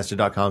chat at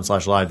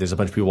tested.com/live. There's a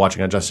bunch of people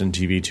watching on Justin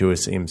TV too, it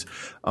seems.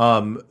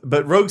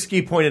 But Rogue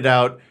Ski pointed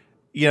out,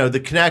 the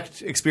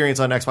Kinect experience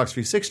on Xbox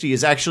 360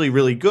 is actually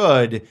really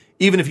good,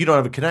 even if you don't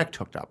have a Kinect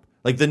hooked up.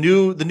 Like the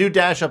new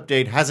Dash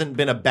update hasn't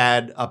been a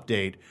bad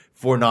update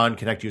for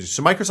non-Kinect users.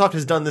 So Microsoft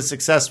has done this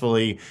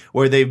successfully,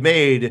 where they've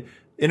made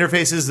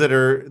interfaces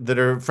that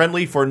are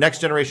friendly for next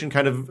generation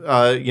kind of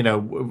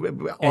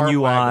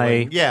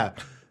NUI. Yeah.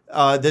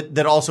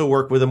 That also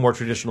work with a more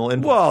traditional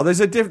input. Well, there's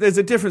a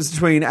difference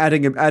between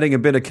adding a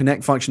bit of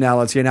Kinect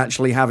functionality and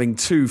actually having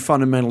two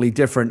fundamentally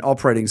different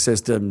operating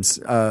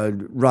systems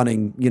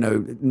running,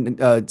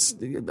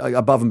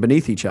 above and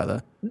beneath each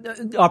other.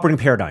 Operating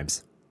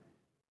paradigms,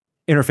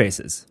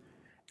 interfaces.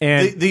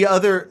 And the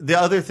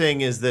other thing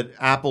is that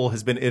Apple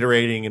has been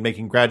iterating and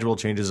making gradual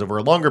changes over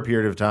a longer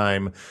period of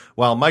time,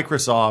 while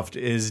Microsoft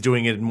is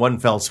doing it in one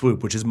fell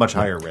swoop, which is much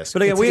higher risk.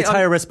 But again, it's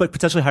higher risk, but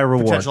potentially higher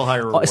reward.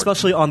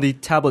 Especially on the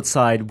tablet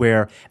side,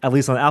 where at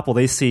least on Apple,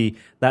 they see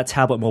that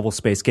tablet mobile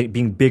space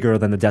being bigger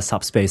than the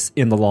desktop space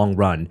in the long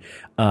run.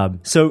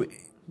 So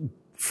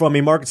from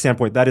a market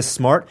standpoint, that is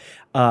smart.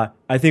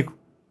 I think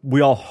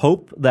we all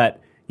hope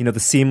that the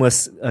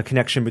seamless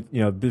connection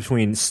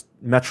between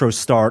Metro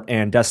Start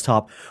and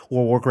desktop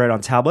will work right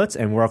on tablets,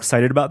 and we're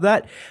excited about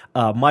that.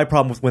 My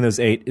problem with Windows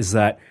 8 is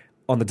that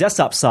on the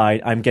desktop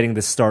side, I'm getting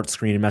the start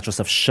screen and Metro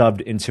stuff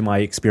shoved into my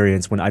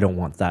experience when I don't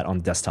want that on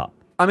desktop.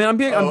 I mean,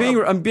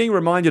 I'm being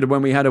reminded of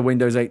when we had a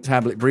Windows 8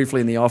 tablet briefly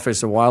in the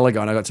office a while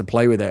ago, and I got to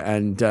play with it,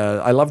 and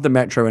I love the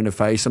Metro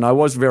interface, and it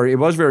was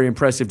very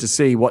impressive to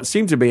see what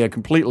seemed to be a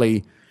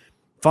completely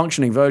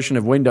functioning version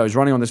of Windows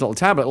running on this little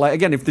tablet. Like,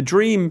 again, if the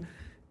dream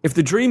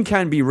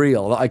can be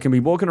real, that I can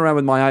be walking around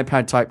with my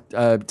iPad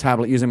type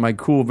tablet using my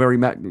cool,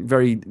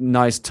 very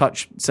nice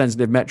touch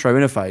sensitive Metro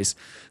interface,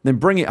 then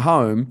bring it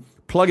home,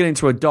 plug it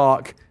into a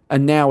dock.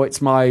 And now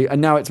it's my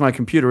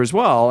computer as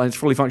well, and it's a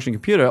fully functioning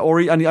computer.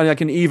 And I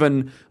can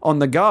even on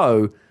the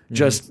go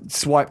just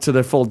swipe to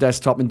the full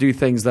desktop and do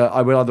things that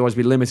I would otherwise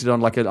be limited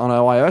on, like on an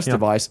iOS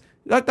device.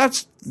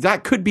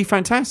 That could be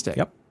fantastic.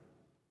 Yep.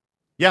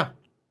 Yeah,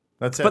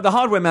 that's it. But the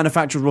hardware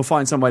manufacturers will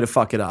find some way to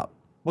fuck it up.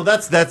 Well,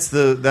 that's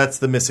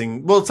the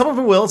missing. Well, some of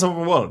them will, some of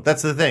them won't.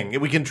 That's the thing.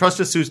 We can trust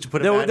ASUS to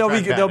put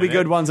There'll be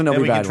good ones and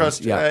there'll be bad ones.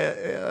 We can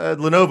trust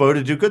Lenovo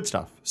to do good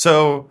stuff.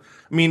 So,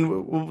 I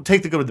mean, we'll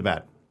take the good with the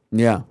bad.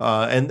 Yeah,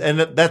 and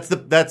that's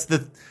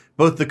the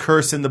both the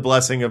curse and the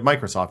blessing of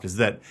Microsoft is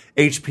that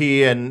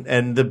HP and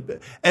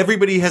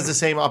everybody has the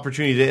same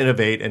opportunity to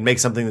innovate and make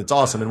something that's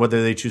awesome, and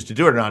whether they choose to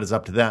do it or not is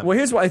up to them. Well,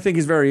 here's what I think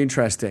is very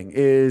interesting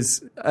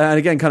is, and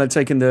again, kind of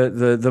taking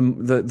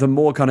the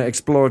more kind of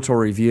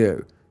exploratory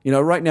view.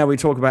 Right now we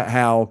talk about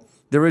how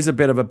there is a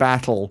bit of a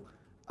battle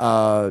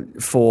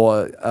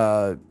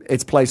for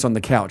its place on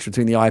the couch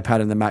between the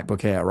iPad and the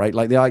MacBook Air, right?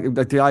 Like the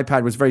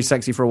iPad was very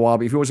sexy for a while,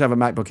 but if you also have a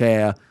MacBook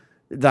Air,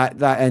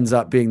 that ends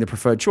up being the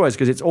preferred choice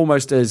because it's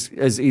almost as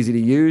easy to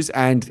use,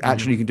 and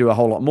actually you can do a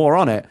whole lot more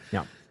on it.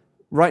 Yeah.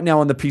 Right now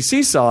on the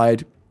PC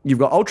side, you've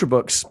got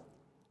Ultrabooks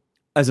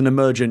as an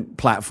emergent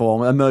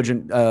platform,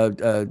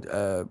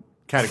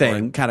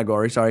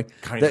 category. Sorry,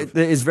 that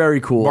is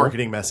very cool.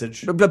 Marketing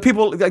message, but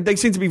people they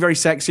seem to be very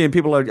sexy, and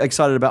people are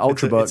excited about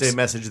Ultrabooks. It's a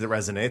message that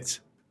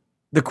resonates.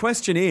 The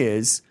question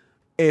is,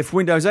 if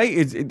Windows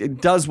 8 it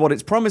does what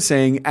it's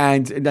promising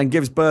and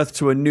gives birth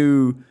to a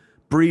new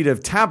breed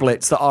of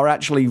tablets that are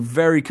actually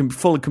very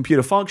full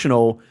computer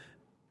functional,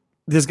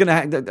 there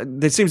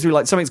seems to be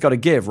like something's got to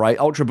give, right?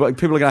 Ultrabook,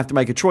 people are going to have to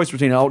make a choice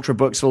between an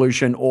Ultrabook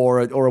solution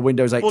or a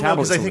Windows 8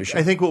 tablet solution.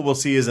 I think what we'll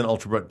see is an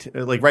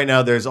Ultrabook. Like right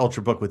now, there's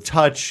Ultrabook with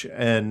touch,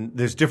 and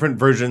there's different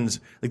versions.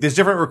 Like there's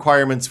different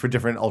requirements for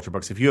different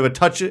Ultrabooks. If you have a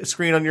touch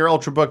screen on your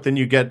Ultrabook, then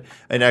you get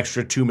an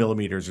extra 2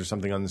 millimeters or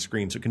something on the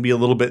screen, so it can be a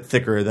little bit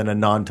thicker than a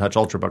non-touch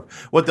Ultrabook.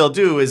 What they'll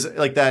do is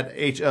like that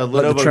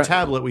Lenovo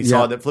tablet we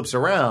saw that flips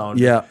around.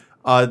 Yeah.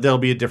 There'll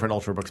be a different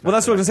Ultrabook. Well,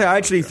 that's what I was going to say. I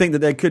actually think that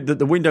that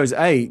the Windows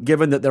 8,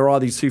 given that there are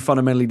these two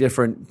fundamentally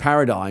different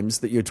paradigms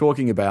that you're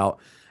talking about,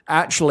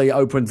 actually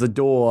opens the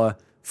door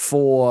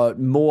for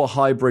more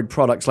hybrid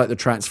products like the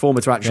Transformer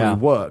to actually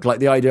work. Like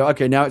the idea,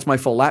 okay, now it's my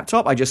full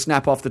laptop. I just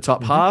snap off the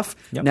top half.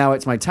 Yep. Now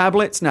it's my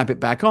tablet. Snap it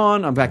back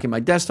on. I'm back in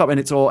my desktop,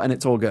 and it's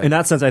all good. In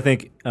that sense, I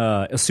think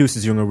ASUS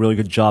is doing a really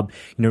good job.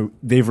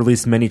 They've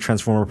released many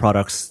Transformer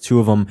products.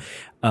 Two of them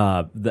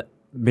that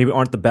maybe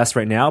aren't the best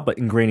right now, but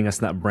ingraining us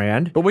in that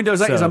brand. But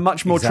Windows 8 is a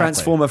much more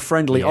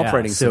Transformer-friendly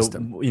operating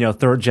system.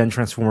 3rd-gen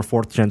Transformer,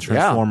 4th-gen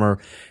Transformer,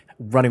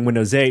 running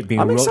Windows 8, being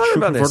I'm excited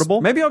about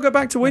convertible. This. Maybe I'll go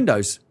back to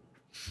Windows.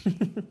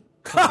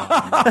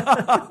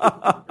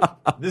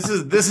 This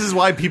is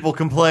why people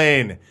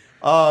complain.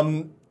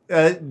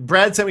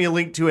 Brad sent me a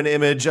link to an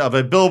image of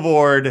a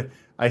billboard,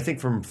 I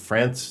think from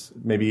France,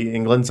 maybe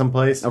England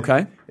someplace.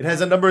 Okay. It has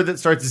a number that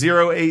starts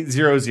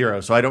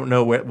 0800, so I don't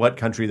know what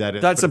country that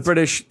is. That's a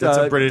British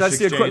exchange.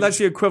 That's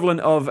the equivalent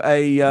of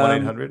a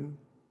 1-800?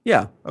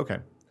 Yeah. Okay.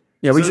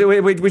 Yeah, we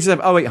just have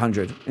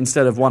 0800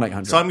 instead of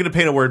 1-800. So I'm going to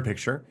paint a word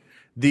picture.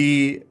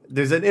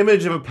 There's an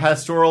image of a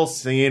pastoral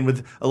scene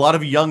with a lot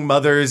of young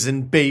mothers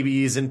and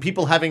babies and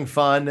people having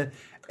fun,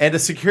 and a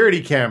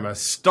security camera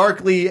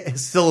starkly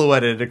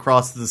silhouetted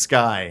across the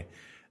sky.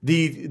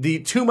 The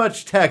too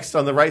much text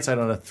on the right side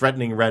on a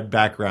threatening red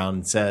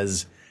background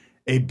says,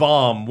 "A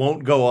bomb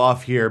won't go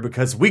off here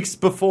because weeks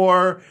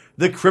before,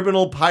 the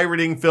criminal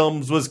pirating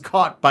films was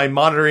caught by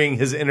monitoring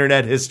his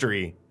internet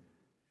history.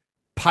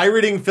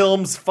 Pirating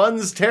films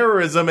funds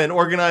terrorism and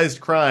organized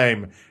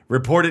crime.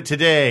 Report it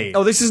today."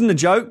 Oh, this isn't a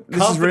joke?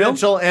 This is real?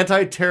 Confidential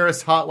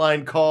anti-terrorist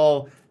hotline,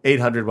 call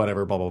 800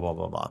 whatever, blah, blah, blah,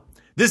 blah, blah.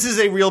 This is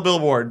a real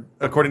billboard,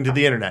 according to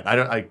the internet.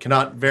 I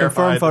cannot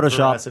verify. Confirm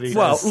Photoshop.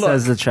 Well, look,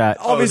 says the chat.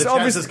 The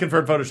chat says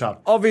confirmed Photoshop.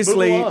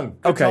 Obviously, move along.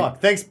 Good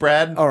talk. Thanks,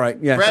 Brad. All right,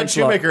 yeah. Brad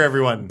Shoemaker,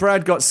 everyone.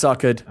 Brad got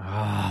suckered.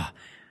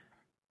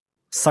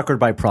 Suckered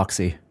by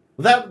proxy.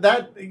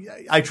 That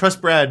I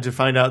trust Brad to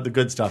find out the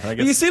good stuff. I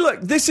guess you see,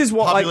 look, this is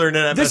what I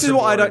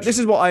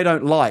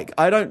don't like.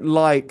 I don't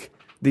like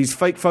these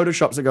fake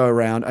Photoshops that go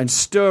around and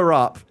stir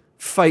up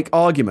fake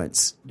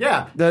arguments.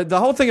 Yeah. The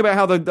whole thing about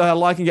how the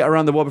lie can get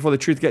around the world before the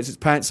truth gets its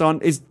pants on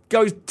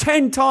goes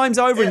 10 times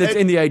over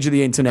in the age of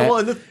the internet.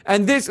 Well,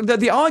 and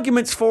the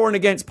arguments for and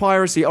against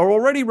piracy are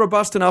already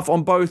robust enough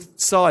on both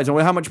sides on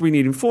how much we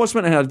need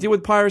enforcement and how to deal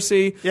with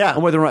piracy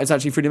and whether or not it's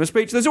actually freedom of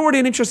speech. There's already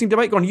an interesting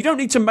debate going on. You don't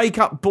need to make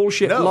up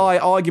bullshit lie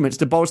arguments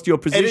to bolster your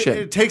position.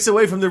 And it takes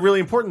away from the really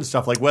important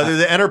stuff, like whether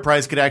the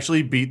Enterprise could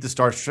actually beat the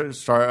Star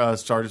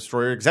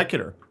Destroyer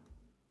Executor.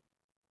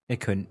 It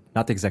couldn't.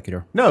 Not the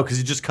Executor. No, because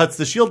he just cuts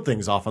the shield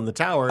things off on the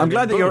tower. I'm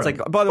glad that you're.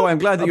 By the way, I'm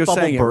glad that you're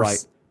saying it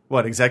right.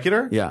 What,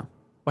 Executor? Yeah.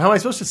 Well, how am I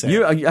supposed to say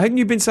it? Hadn't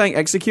you been saying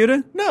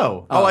Executor?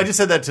 No. Oh, I just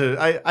said that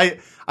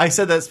I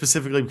said that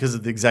specifically because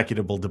of the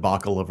executable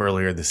debacle of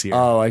earlier this year.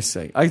 Oh, I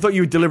see. I thought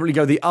you would deliberately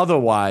go the other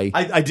way.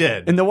 I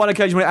did. In the one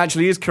occasion when it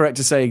actually is correct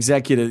to say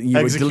executor,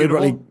 you would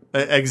deliberately...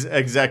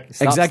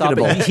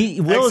 Executable. He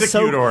will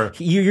Executor.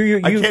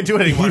 I can't do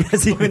it anymore. He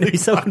doesn't even,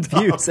 he's so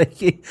confused.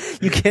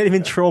 You can't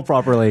even troll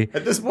properly.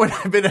 At this point,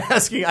 I've been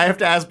asking, I have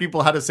to ask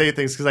people how to say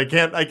things because I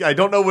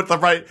don't know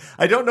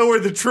I don't know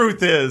where the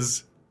truth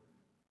is.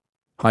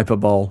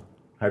 Hyperbole.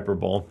 The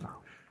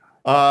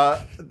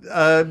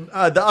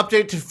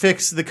update to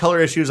fix the color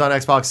issues on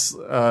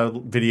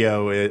Xbox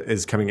video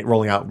is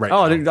rolling out right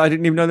now. I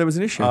didn't even know there was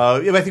an issue.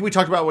 I think we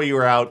talked about while you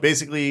were out.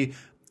 Basically,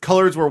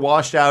 colors were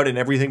washed out in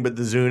everything but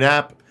the Zune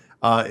app.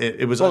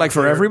 It was like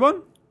for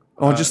everyone?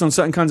 Or just on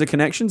certain kinds of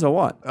connections, or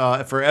what?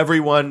 For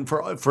everyone,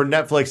 for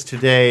Netflix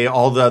today,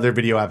 all the other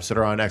video apps that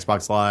are on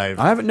Xbox Live.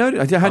 I haven't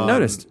noticed. I hadn't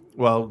noticed.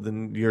 Well,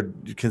 then you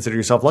consider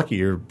yourself lucky.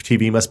 Your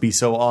TV must be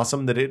so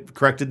awesome that it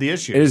corrected the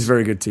issue. It is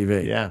very good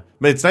TV. Yeah,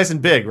 but it's nice and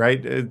big,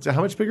 right?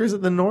 How much bigger is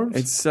it than norms?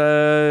 It's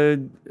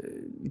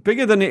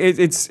bigger than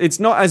it's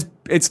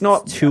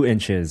not 2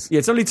 inches. Yeah,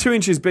 it's only 2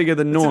 inches bigger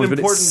than norms, but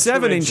it's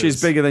 7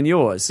 inches bigger than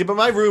yours. Yeah, but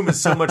my room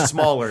is so much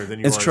smaller than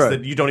yours. It's true.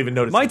 That you don't even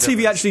notice. My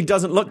TV actually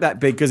doesn't look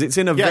that big because it's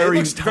in a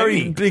very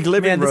big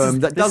living room.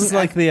 This is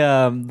like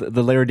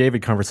the Larry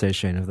David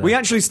conversation. Of we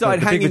actually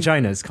started hanging big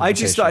vaginas. I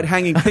actually started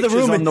hanging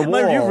pictures on the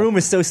wall. Your room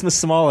is so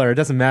smaller; it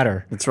doesn't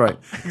matter. That's right.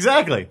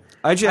 Exactly.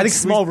 I think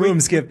small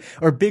rooms give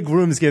big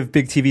rooms give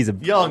big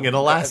TVs young and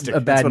elastic.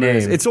 A bad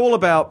name. It's all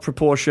about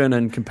proportion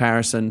and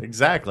comparison.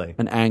 Exactly.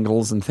 And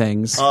angles and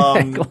things.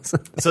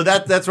 So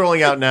that's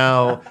rolling out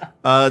now.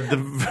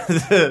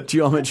 The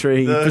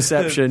geometry,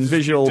 perception,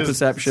 visual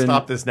perception.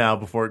 Stop this now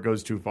before it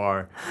goes too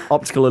far.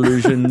 Optical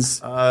illusions.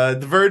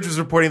 The Verge was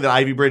reporting that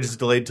Ivy Bridge is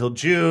delayed till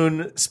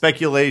June.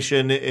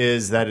 Speculation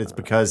is that it's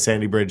because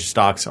Sandy Bridge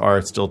stocks are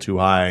still too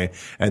high,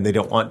 and they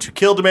don't want to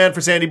kill demand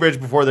for Sandy Bridge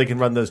before they can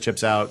run those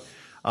chips out.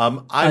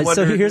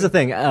 So here's the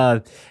thing.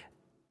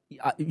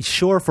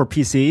 Sure for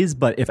PCs,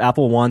 but if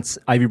Apple wants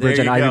Ivy Bridge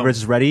and Ivy Bridge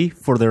is ready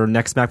for their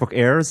next MacBook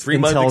Airs,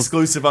 3-month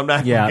exclusive on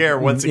MacBook Air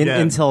once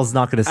again. Intel's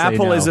not going to say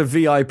Apple no. is a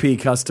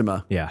VIP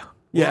customer. Yeah.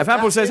 Yeah, if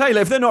Apple says, "Hey,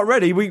 if they're not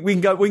ready, we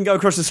can go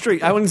across the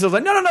street," Intel's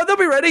like, "No, they'll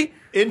be ready."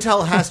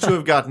 Intel has to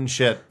have gotten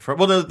shit for.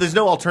 Well, no, there's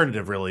no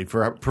alternative really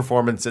for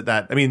performance at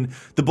that. I mean,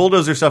 the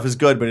Bulldozer stuff is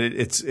good, but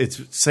it's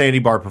Sandy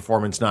Bar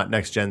performance, not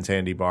next gen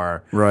Sandy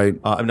Bar. Right.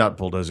 I'm not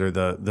Bulldozer.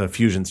 The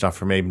Fusion stuff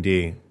from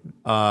AMD.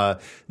 I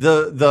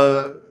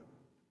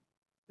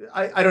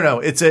don't know.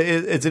 It's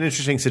an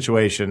interesting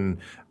situation,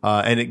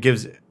 and it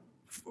gives.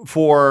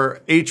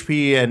 For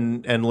HP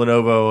and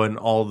Lenovo and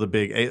all the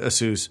big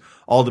Asus,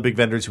 all the big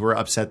vendors who are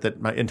upset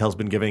that Intel's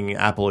been giving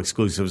Apple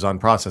exclusives on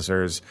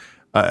processors,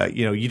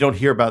 you don't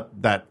hear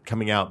about that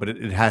coming out, but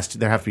there have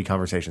to be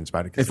conversations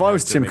about it. If I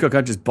was Tim Cook,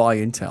 I'd just buy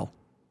Intel.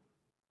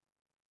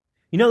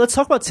 Let's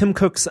talk about Tim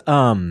Cook's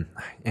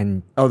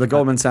the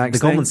Goldman Sachs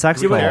Goldman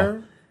Sachs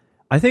call.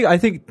 I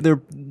think the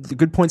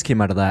good points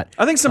came out of that.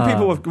 I think some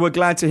people were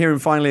glad to hear him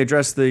finally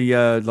address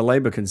the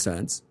labor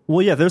concerns.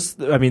 Well, yeah,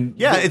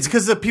 it's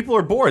because the people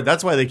are bored.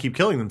 That's why they keep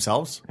killing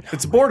themselves.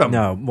 It's boredom.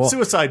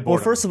 Suicide boredom. Well,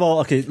 first of all,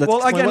 okay.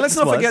 Let's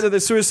not forget that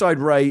the suicide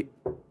rate,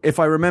 if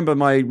I remember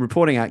my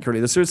reporting accurately,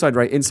 the suicide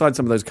rate inside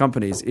some of those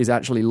companies is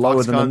actually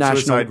lower than the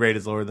national suicide rate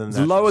is lower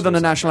than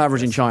the national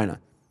average in China.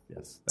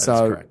 Yes, that's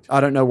correct.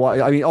 I don't know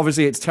why. I mean,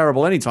 obviously, it's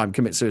terrible anytime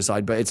commit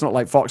suicide, but it's not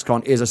like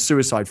Foxconn is a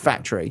suicide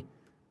factory.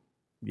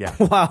 Yeah.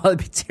 Wow, that'd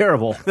be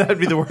terrible. That'd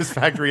be the worst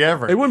factory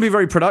ever. It wouldn't be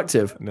very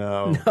productive.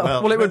 No.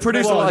 Well, it would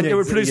produce a lot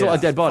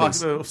of dead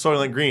bodies.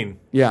 Soylent Green.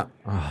 Yeah.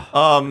 Wow.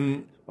 I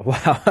don't know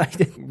how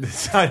did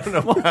this happen.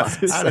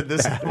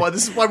 Well,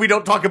 this is why we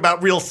don't talk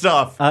about real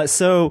stuff. That's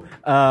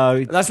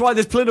why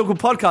this political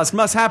podcast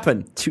must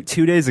happen.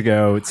 2 days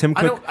ago, Tim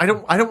Cook. I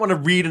don't want to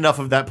read enough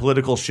of that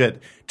political shit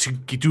to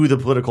do the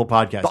political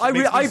podcast. But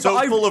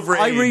full of rage.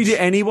 I read it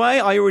anyway.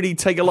 I already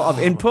take a lot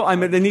of input.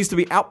 There needs to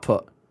be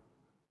output.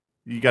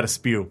 You got to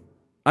spew.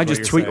 I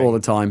just tweet all the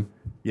time.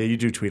 Yeah, you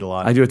do tweet a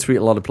lot. I do tweet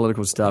a lot of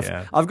political stuff.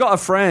 Yeah. I've got a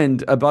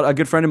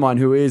good friend of mine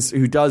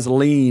who does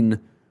lean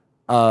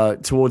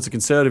towards the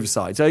conservative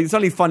side. So it's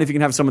only fun if you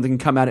can have someone that can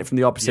come at it from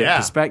the opposite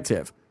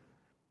perspective.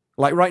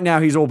 Like right now,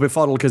 he's all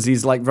befuddled because he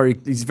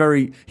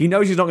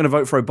knows he's not going to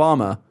vote for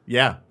Obama.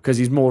 Yeah, because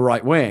he's more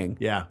right wing.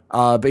 Yeah,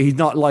 but he's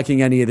not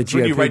liking any of the GOP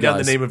When you write down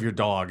guys. the name of your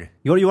dog,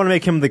 you want to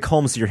make him the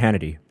Colmes to your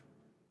Hannity.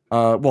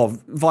 Well,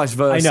 vice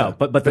versa. I know,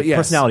 but yes.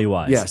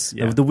 personality-wise, yes,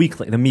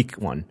 the meek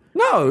one.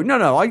 No. You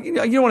don't want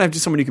to have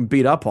just someone you can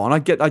beat up on. I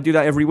do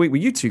that every week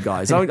with you two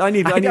guys. I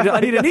need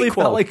an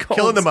equal.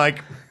 Killing the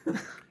mic.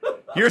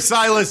 You're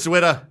silenced,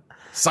 Witta.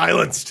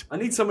 Silenced. I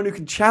need someone who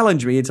can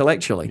challenge me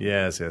intellectually.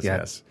 Yes.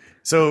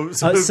 So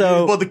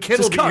the kid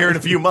will be here in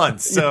a few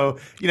months. So,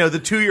 the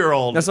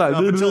 2-year-old, That's right.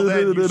 up until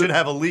then, you should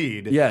have a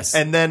lead. Yes.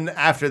 And then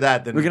after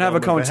that, then We're going to have a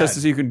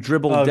contest so you can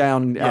dribble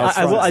down.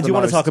 I do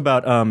want to talk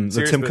about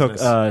the Tim Cook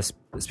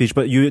speech,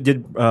 but you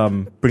did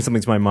bring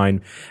something to my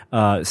mind.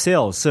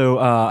 Sales. So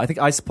I think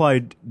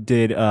iSupply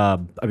did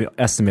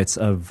estimates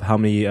of how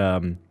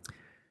many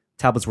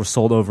tablets were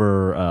sold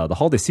over the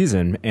holiday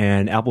season,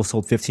 and Apple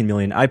sold 15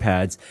 million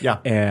iPads. Yeah.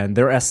 And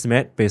their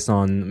estimate, based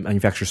on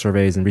manufacturer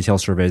surveys and retail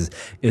surveys,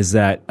 is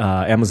that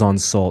Amazon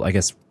sold, I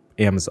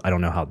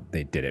don't know how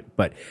they did it,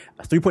 but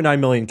 3.9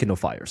 million Kindle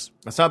Fires.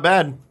 That's not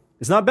bad.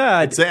 It's not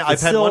bad. It's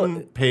iPad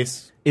 1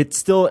 pace. It's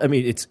still,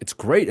 it's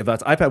great. If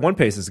that's iPad 1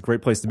 pace, it's a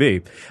great place to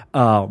be.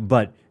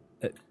 But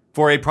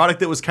for a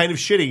product that was kind of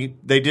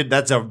shitty,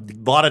 that's a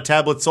lot of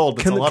tablets sold.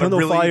 It's a lot of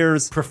really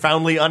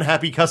profoundly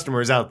unhappy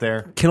customers out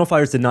there. Kindle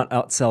Fires did not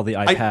outsell the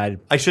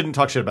iPad. I shouldn't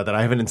talk shit about that.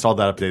 I haven't installed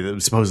that update that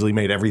supposedly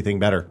made everything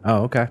better.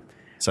 Oh, okay.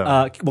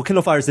 So,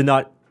 Kindle Fires did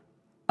not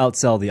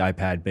outsell the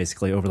iPad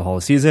basically over the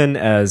holiday season,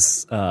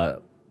 as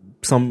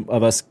some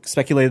of us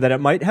speculated that it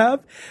might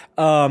have.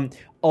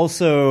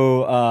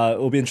 Also, it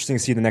will be interesting to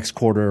see the next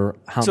quarter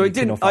how many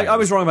Kindle Fires. I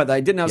was wrong about that.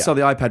 It didn't outsell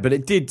the iPad, but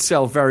it did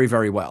sell very,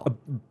 very well.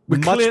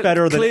 Much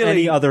better than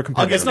any other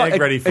competitor. I'll get an egg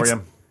ready for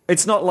you.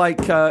 It's not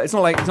like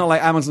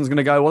Amazon's going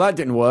to go, well, that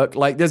didn't work.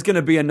 Like, there's going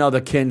to be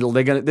another Kindle.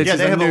 They have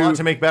a lot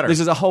to make better.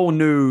 This is a whole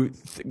new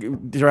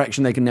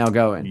direction they can now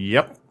go in.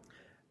 Yep.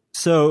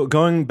 So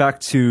going back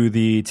to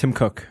the Tim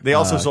Cook, they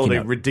also sold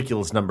a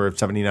ridiculous number of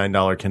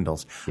 $79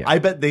 Kindles. Yeah. I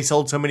bet they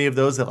sold so many of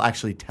those they'll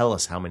actually tell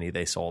us how many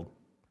they sold.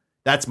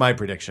 That's my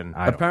prediction.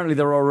 Apparently,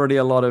 there are already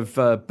a lot of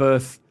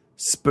birth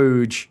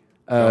spooge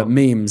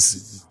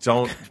memes.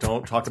 Don't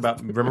talk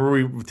about.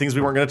 Remember, things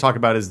we weren't going to talk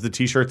about is the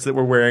T-shirts that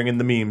we're wearing and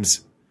the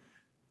memes.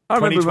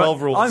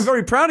 2012 rules. I'm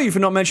very proud of you for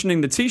not mentioning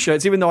the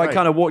T-shirts, even though I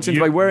kind of walked in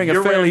by wearing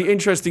a fairly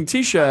interesting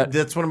T-shirt.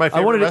 That's one of my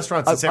favorite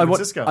restaurants in San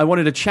Francisco. I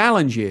wanted to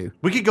challenge you.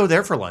 We could go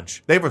there for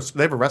lunch. They have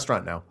a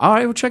restaurant now. All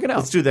right, we'll check it out.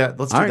 Let's do that.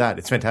 Let's do that.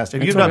 It's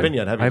fantastic. You've not been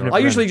yet, have you? I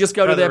usually just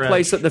go to their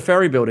place at the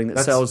Ferry Building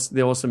that sells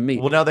the awesome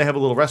meat. Well, now they have a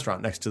little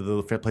restaurant next to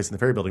the place in the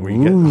Ferry Building where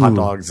you get hot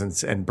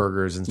dogs and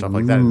burgers and stuff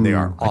like that. And they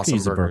are awesome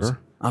burgers.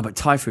 Oh, but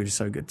Thai food is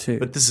so good too.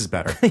 But this is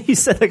better. You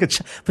said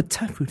but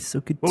Thai food is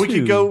so good well,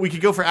 too. We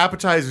could go for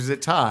appetizers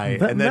at Thai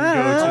and then go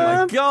to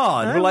oh my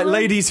God, we're like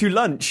ladies who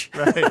lunch.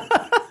 Right.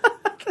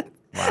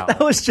 Wow. That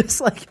was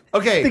just like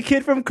the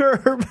kid from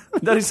Curb.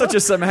 That is such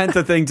a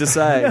Samantha thing to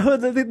say. No,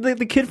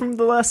 the kid from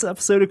the last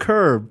episode of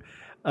Curb.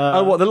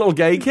 What, the little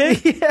gay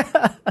kid?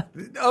 Yeah.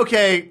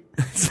 Okay.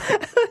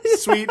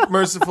 Sweet,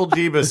 merciful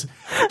Jeebus.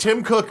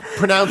 Tim Cook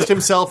pronounced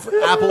himself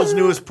Apple's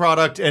newest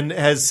product and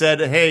has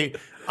said, hey,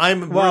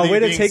 way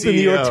to take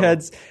CEO.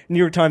 The New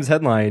York Times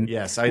headline.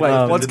 Yes, Wait,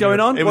 what's going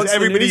on?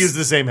 Everybody used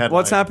the same headline.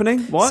 What's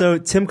happening? What? So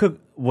Tim Cook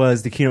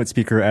was the keynote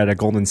speaker at a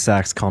Goldman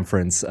Sachs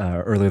conference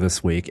earlier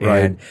this week,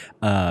 and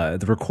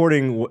the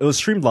recording it was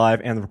streamed live,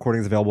 and the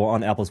recording is available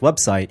on Apple's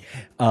website.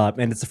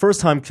 And it's the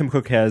first time Tim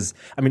Cook has.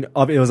 I mean,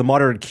 it was a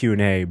moderated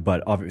Q&A,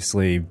 but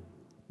obviously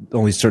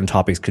only certain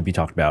topics could be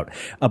talked about.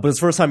 But it's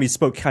the first time he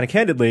spoke kind of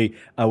candidly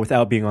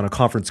without being on a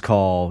conference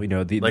call,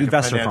 the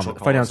investor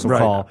financial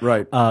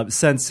call,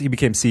 since he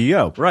became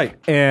CEO. Right.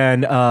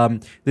 And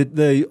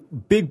the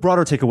big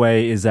broader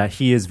takeaway is that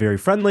he is very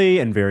friendly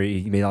and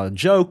he made a lot of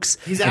jokes.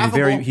 He's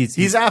affable.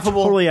 He's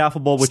affable. Totally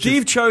affable.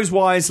 Steve chose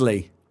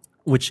wisely.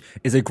 Which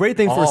is a great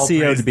thing for a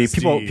CEO to be.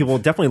 People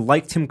definitely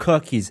like Tim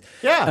Cook. He's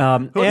who's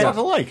not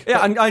to like?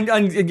 Yeah, and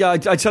I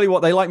tell you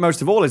what they like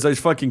most of all is those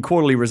fucking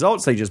quarterly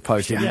results they just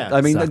posted. Yeah,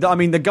 I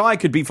mean, the guy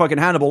could be fucking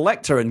Hannibal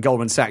Lecter, and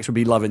Goldman Sachs would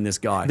be loving this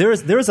guy.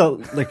 There's a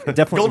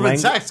definitely Goldman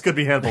Sachs could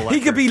be Hannibal Lecter. He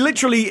could be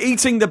literally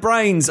eating the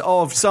brains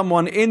of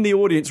someone in the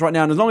audience right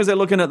now, and as long as they're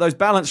looking at those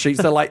balance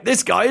sheets, they're like,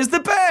 "This guy is the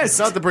best." It's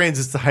not the brains;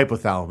 it's the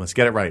hypothalamus.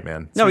 Get it right,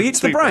 man. No, he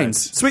eats the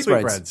brains.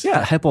 Sweetbreads.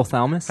 Yeah,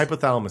 hypothalamus.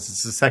 Hypothalamus.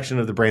 It's a section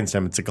of the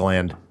brainstem. It's a gland.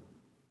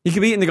 He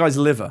could be eating the guy's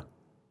liver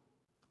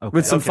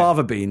with some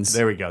fava beans.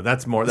 There we go.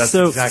 That's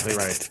exactly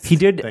right. He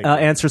did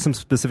answer some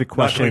specific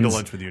questions I'm going to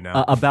lunch with you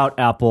now. About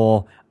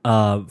Apple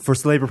for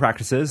labor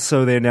practices.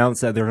 So they announced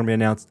that they're going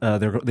to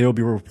be they will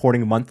be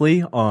reporting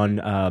monthly on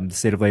the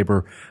state of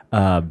labor,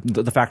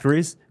 the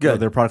factories where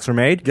their products are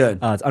made. Good.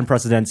 It's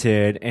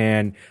unprecedented,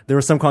 and there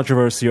was some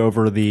controversy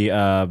over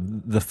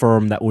the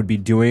firm that would be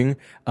doing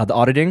the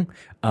auditing,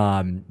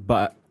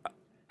 but.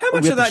 How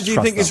much of that do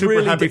you think is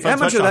really? How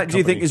much of that do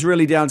you think is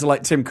really down to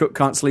like Tim Cook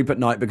can't sleep at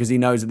night because he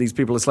knows that these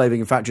people are slaving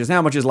in factories? And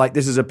how much is like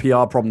this is a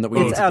PR problem that we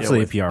need to deal with? It's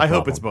absolutely a PR problem. I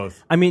hope it's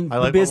both. I mean,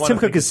 because Tim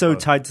Cook is so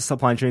tied to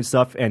supply chain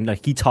stuff, and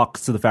he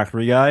talks to the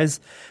factory guys.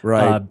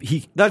 Right.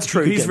 That's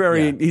true. He's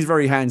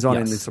very hands on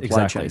in the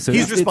supply chain. So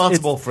he's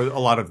responsible for a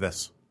lot of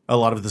this, a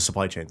lot of the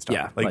supply chain stuff.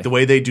 Yeah, like the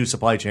way they do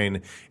supply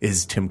chain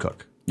is Tim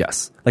Cook.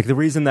 Yes. Like the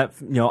reason that,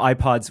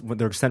 iPods, when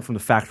they're sent from the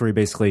factory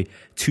basically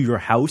to your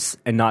house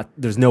and not,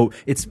 there's no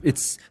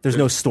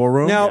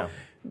storeroom. Now,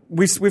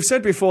 we've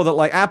said before that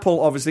like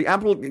Apple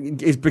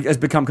has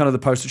become kind of the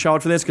poster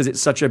child for this because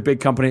it's such a big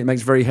company. It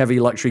makes very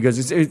heavy luxury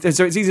goods.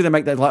 So it's easy to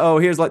make that like, oh,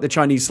 here's like the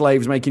Chinese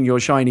slaves making your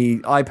shiny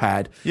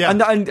iPad. Yeah.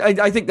 And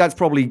I think that's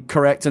probably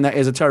correct, and that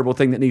is a terrible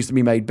thing that needs to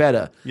be made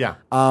better. Yeah.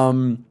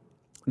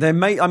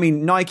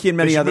 Nike and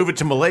many They should other move it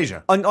to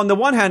Malaysia. On the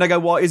one hand, I go,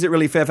 well, is it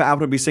really fair for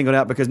Apple to be singled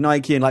out because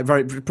Nike and like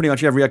pretty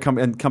much every other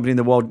company in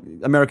the world,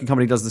 American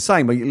company, does the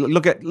same. But you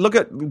look at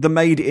the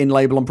made in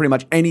label on pretty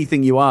much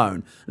anything you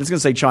own. It's going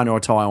to say China or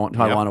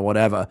Taiwan or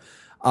whatever.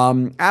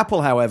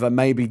 Apple, however,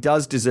 maybe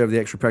does deserve the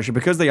extra pressure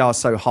because they are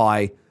so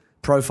high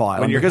profile.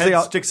 When and your because head they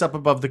are, sticks up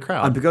above the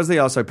crowd. and because they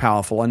are so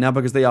powerful, and now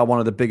because they are one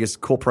of the biggest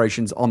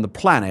corporations on the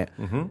planet,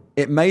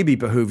 it maybe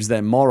behooves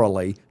them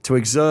morally to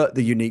exert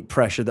the unique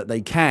pressure that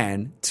they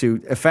can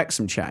to affect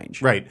some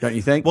change. Right. Don't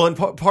you think? Well, and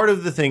part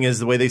of the thing is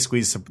the way they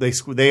squeeze.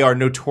 They are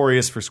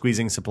notorious for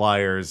squeezing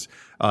suppliers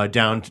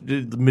down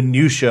to the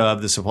minutia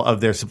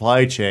of their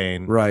supply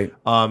chain. Right.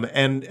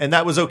 And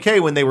that was okay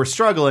when they were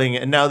struggling,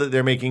 and now that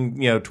they're making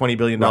 $20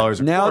 billion a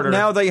quarter.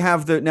 Now they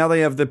have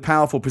the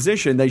powerful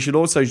position. They should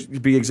also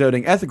be exerting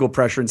ethical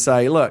pressure and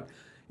say, look,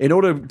 in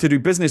order to do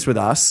business with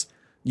us,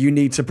 you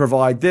need to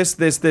provide this,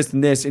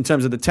 and this in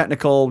terms of the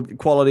technical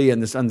quality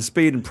and the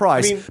speed and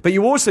price. But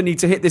you also need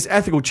to hit this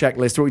ethical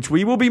checklist, which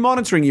we will be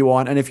monitoring you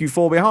on. And if you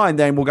fall behind,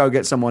 then we'll go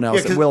get someone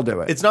else that will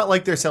do it. It's not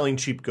like they're selling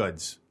cheap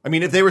goods. I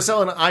mean, if they were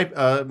selling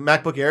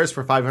MacBook Airs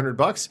for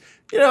 $500,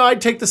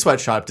 I'd take the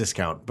sweatshop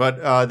discount.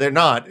 But they're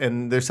not,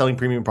 and they're selling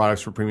premium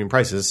products for premium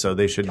prices. So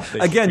they should.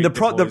 Again,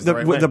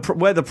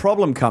 where the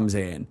problem comes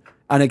in.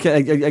 And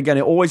again,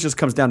 it always just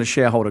comes down to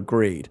shareholder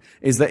greed,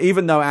 is that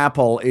even though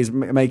Apple is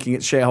making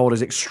its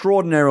shareholders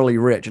extraordinarily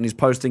rich and is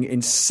posting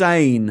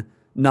insane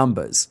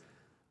numbers,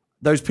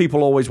 those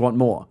people always want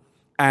more.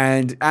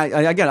 And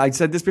again, I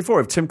said this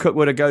before, if Tim Cook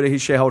were to go to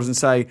his shareholders and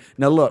say,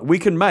 now look, we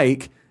can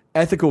make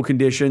ethical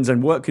conditions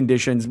and work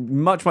conditions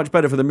much, much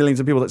better for the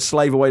millions of people that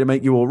slave away to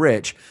make you all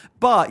rich,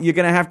 but you're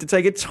going to have to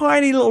take a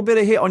tiny little bit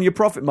of hit on your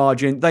profit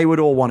margin, they would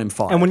all want him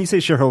fired. And when you say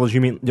shareholders,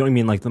 you don't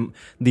mean like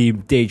the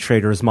day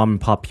traders, mom and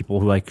pop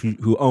people who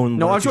own.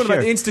 No, I'm talking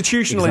about the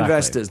institutional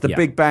investors, the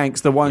big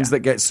banks, the ones that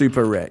get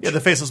super rich. Yeah, the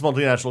faceless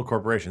multinational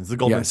corporations, the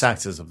Goldman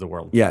Sachses of the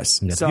world.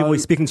 Yes. So, people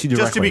speaking to you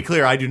directly. Just to be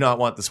clear, I do not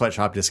want the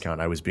sweatshop discount.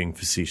 I was being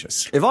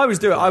facetious. If I was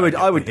doing, I would.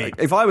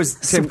 If I was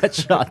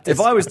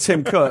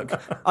Tim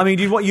Cook, I mean,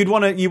 you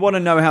want to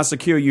know how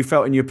secure you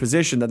felt in your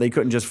position that they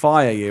couldn't just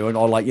fire you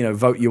or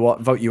vote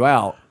you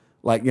out.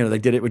 Like, they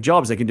did it with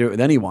Jobs. They can do it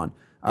with anyone.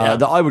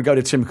 That I would go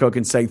to Tim Cook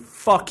and say,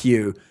 fuck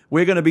you.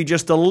 We're going to be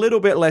just a little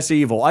bit less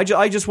evil. I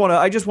just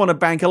want to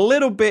bank a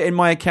little bit in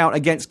my account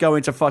against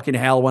going to fucking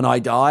hell when I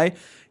die.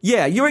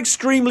 Yeah, you're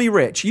extremely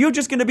rich. You're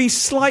just going to be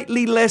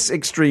slightly less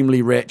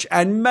extremely rich,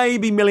 and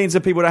maybe millions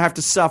of people that have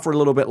to suffer a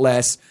little bit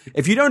less.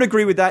 If you don't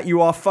agree with that,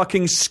 you are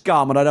fucking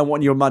scum, and I don't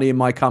want your money in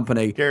my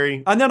company.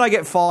 Gary. And then I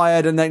get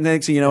fired, and then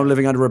next thing you know, I'm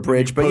living under a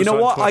bridge. But you know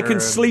what? I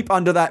can sleep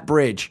under that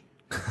bridge.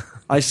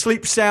 I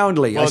sleep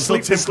soundly. Well, I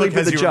sleep Tim Cook with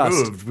has the you just.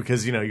 removed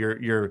because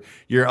you're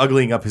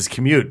uglying up his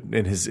commute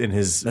in his.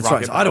 That's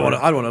right. I don't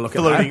want to look at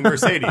floating that.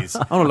 Mercedes. I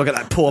don't want to look at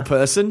that poor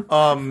person.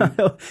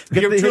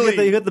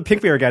 You got the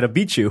pink bear guy to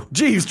beat you.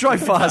 Jeeves,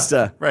 drive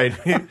faster. Right.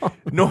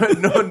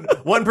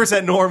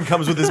 1% Norm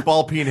comes with his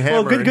ball peen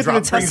hammer. Well, good thing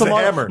the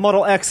Tesla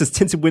Model X has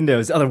tinted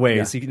windows other ways.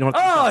 Yeah. So you don't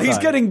have to he's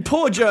getting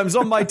paw germs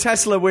on my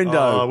Tesla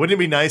window. Wouldn't it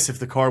be nice if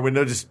the car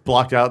window just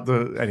blocked out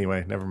the?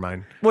 Anyway, never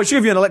mind. Well, it should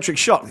give you an electric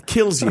shock that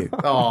kills you.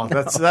 Oh,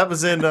 that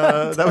was in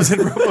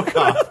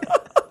RoboCop.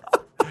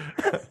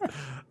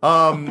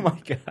 Oh my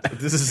god!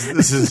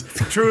 This is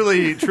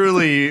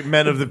truly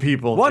men of the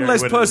people. One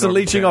less person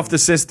leeching off the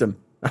system.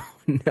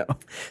 No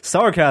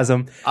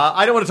sarcasm.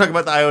 I don't want to talk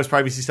about the iOS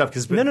privacy stuff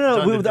because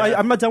no.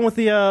 I'm not done with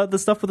the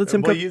stuff with the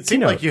Tim Cook. You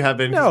seem like you have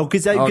been. No,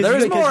 because there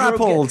is more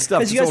Apple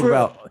stuff to talk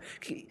about.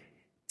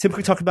 Tim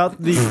Cook talked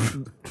about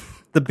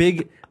the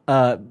big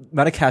amount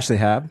of cash they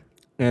have.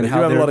 And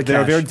how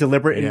they're very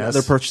deliberate in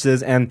their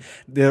purchases, and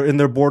they're in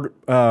their board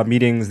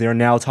meetings. They are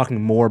now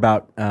talking more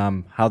about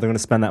how they're going to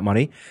spend that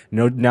money.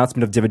 No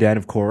announcement of dividend,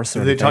 of course.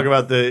 Did they talk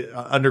about the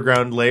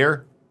underground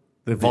layer,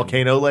 the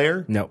volcano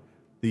layer? No.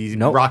 The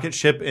rocket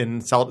ship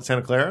in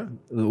Santa Clara?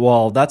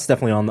 Well, that's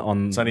definitely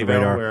on Sunnyvale, the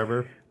radar.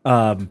 Wherever.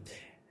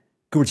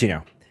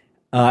 Cupertino.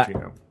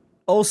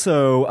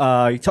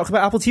 Also, you talk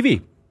about Apple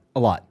TV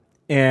a lot.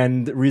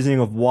 And the reasoning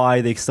of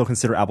why they still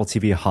consider Apple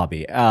TV a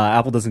hobby.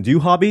 Apple doesn't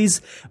do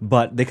hobbies,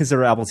 but they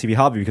consider Apple TV a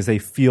hobby because they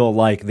feel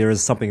like there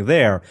is something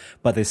there,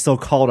 but they still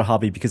call it a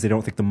hobby because they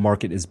don't think the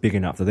market is big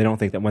enough. That they don't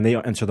think that when they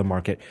enter the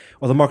market,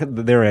 or the market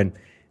that they're in,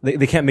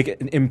 they can't make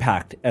an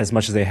impact as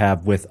much as they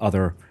have with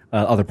other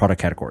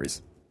product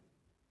categories.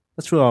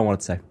 That's really all I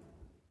wanted to say.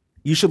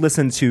 You should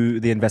listen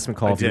to the investment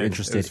call if you're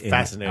interested in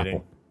fascinating.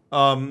 Apple.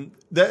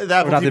 The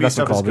Apple TV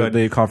stuff is good.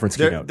 The conference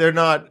keynote. They're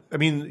not. I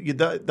mean,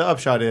 the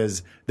upshot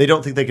is they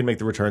don't think they can make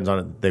the returns on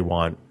it that they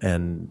want,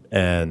 and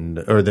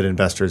or that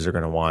investors are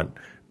going to want.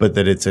 but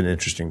that it's an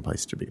interesting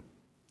place to be.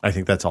 I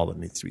think that's all that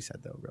needs to be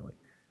said, though, really.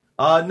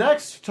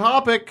 Next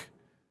topic,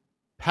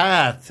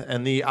 Path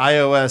and the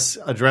iOS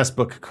address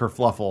book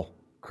kerfuffle.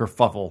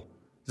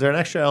 Is there an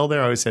extra L there?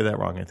 I always say that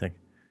wrong, I think.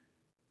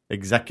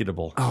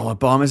 Executable. Oh,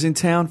 Obama's in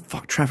town?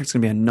 Fuck, traffic's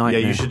going to be a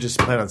nightmare. Yeah, you should just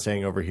plan on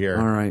staying over here.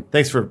 All right.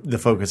 Thanks for the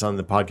focus on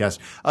the podcast.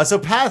 So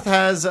Path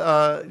has,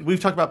 we've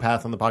talked about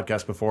Path on the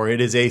podcast before. It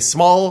is a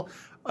small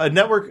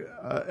network,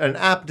 an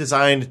app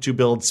designed to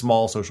build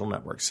small social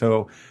networks.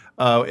 So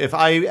if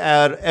I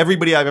add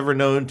everybody I've ever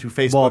known to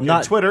Facebook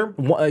and Twitter.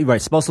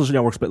 Right, small social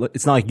networks, but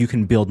it's not like you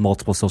can build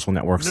multiple social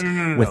networks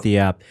with the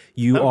app.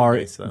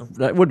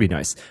 That would be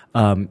nice.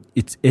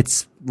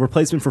 It's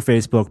replacement for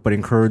Facebook, but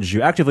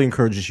actively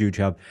encourages you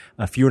to have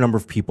a fewer number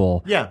of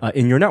people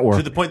in your network.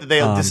 To the point that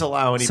they'll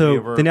disallow anybody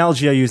over. The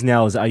analogy I use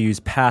now is I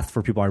use Path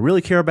for people I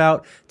really care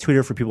about,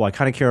 Twitter for people I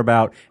kind of care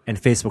about, and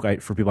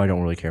Facebook for people I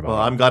don't really care about.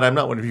 Well, I'm glad I'm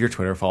not one of your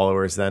Twitter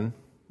followers then.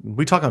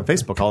 We talk on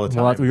Facebook all the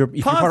time. Well, if you're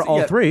part of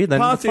all three,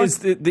 then Path is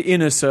the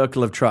inner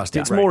circle of trust.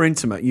 It's more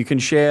intimate. You can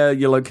share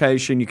your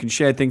location. You can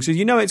share things. So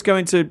it's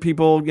going to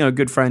people,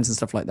 good friends and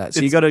stuff like that.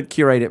 So you got to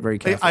curate it very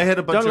carefully. I had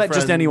a bunch Don't of let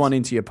friends, just anyone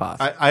into your Path.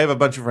 I have a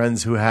bunch of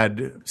friends who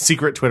had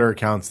secret Twitter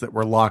accounts that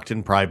were locked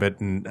in private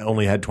and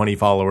only had 20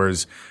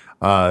 followers.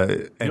 You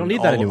don't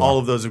need that anymore. All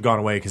of those have gone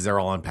away because they're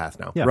all on Path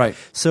now. Yeah. Right.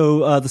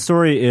 So the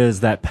story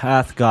is that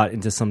Path got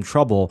into some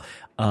trouble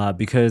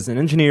because an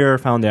engineer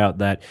found out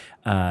that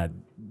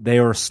they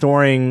are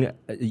storing,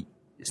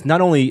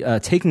 not only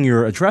taking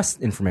your address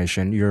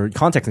information, your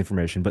contact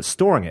information, but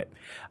storing it.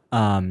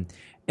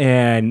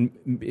 And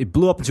it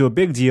blew up into a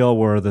big deal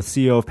where the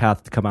CEO of Path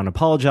had to come out and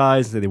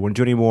apologize, that they wouldn't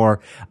do it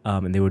anymore,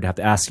 and they would have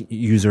to ask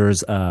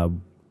users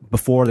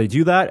before they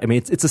do that. I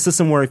mean, it's a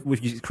system where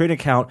if you create an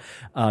account,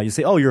 you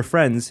say, your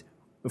friends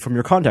from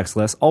your contacts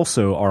list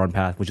also are on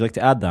Path. Would you like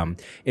to add them?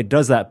 It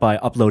does that by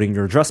uploading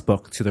your address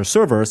book to their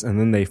servers, and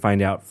then they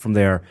find out from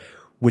there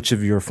which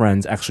of your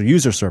friends actually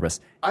use your service.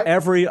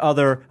 Many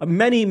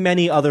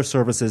other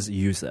services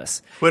use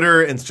this.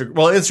 Twitter, Instagram.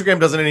 Well, Instagram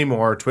doesn't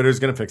anymore. Twitter's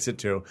going to fix it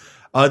too.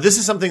 This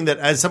is something that,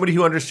 as somebody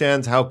who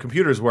understands how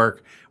computers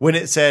work, when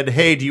it said,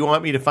 hey, do you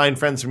want me to find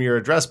friends from your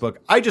address book?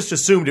 I just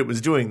assumed it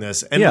was doing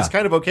this and was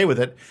kind of okay with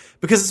it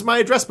because it's my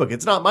address book.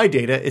 It's not my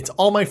data. It's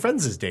all my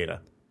friends'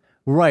 data.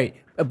 Right.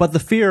 But the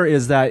fear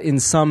is that in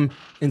some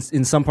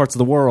parts of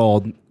the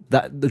world,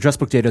 that the address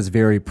book data is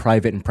very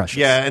private and precious.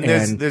 Yeah,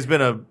 and there's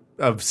been a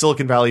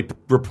Silicon Valley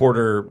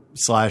reporter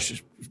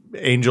 /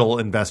 angel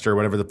investor,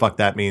 whatever the fuck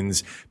that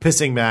means,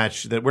 pissing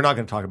match that we're not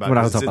going to talk about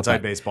because it's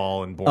inside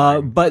baseball and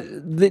boring. But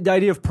the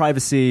idea of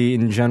privacy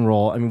in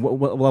general, I mean,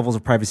 what levels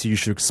of privacy you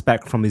should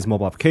expect from these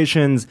mobile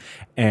applications,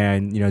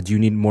 and do you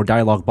need more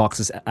dialog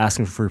boxes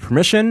asking for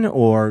permission,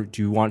 or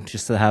do you want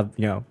just to have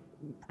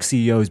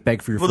CEOs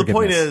beg for your forgiveness?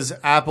 Well, the point is,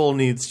 Apple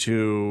needs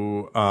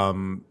to.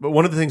 But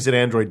one of the things that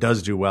Android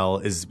does do well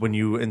is when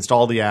you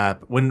install the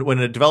app, when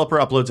a developer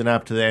uploads an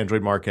app to the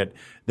Android market,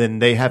 then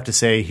they have to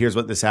say, "Here's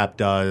what this app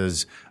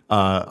does,"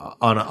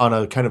 on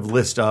a kind of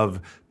list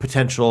of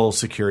potential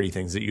security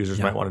things that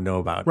users might want to know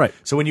about. Right.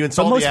 So when you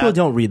install most the app, people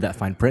don't read that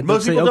fine print.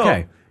 Most people don't.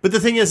 Okay. But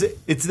the thing is,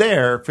 it's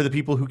there for the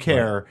people who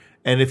care. Right.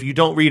 And if you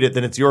don't read it,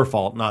 then it's your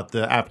fault, not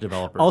the app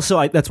developer.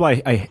 Also, that's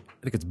why I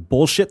think it's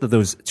bullshit that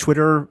those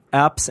Twitter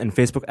apps and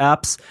Facebook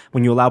apps,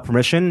 when you allow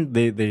permission,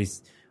 they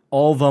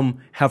all of them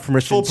have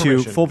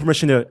full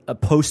permission to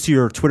post to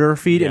your Twitter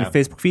feed and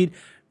Facebook feed.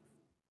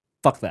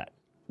 Fuck that.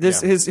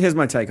 Here's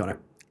my take on it.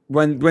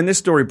 When this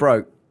story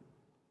broke,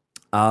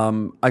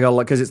 I got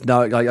because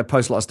I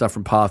post a lot of stuff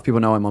from Path. People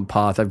know I'm on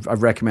Path.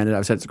 I've recommended it.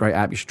 I've said it's a great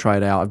app. You should try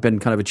it out. I've been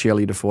kind of a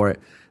cheerleader for it.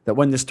 That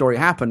when this story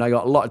happened, I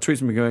got a lot of tweets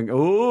from me going,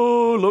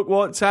 "Oh, look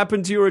what's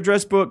happened to your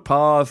address book,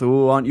 Path.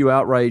 Oh, aren't you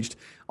outraged?"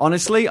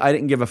 Honestly, I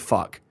didn't give a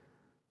fuck.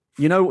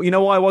 You know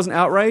why I wasn't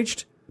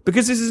outraged?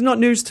 Because this is not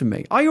news to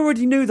me. I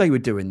already knew they were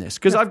doing this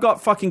because I've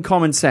got fucking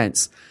common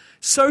sense.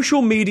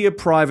 Social media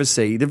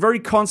privacy, the very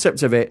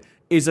concept of it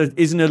is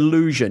an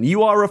illusion.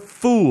 You are a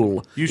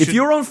fool. If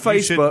you're on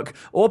Facebook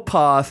or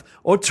Path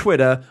or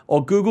Twitter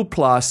or Google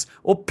Plus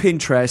or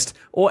Pinterest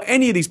or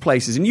any of these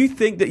places and you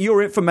think that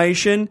your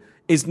information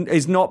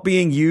is not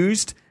being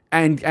used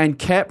and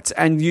kept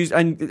and used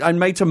and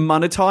made to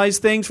monetize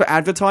things for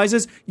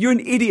advertisers, you're an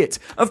idiot.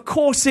 Of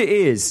course it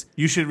is.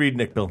 You should read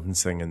Nick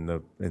Bilton's thing in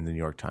the New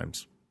York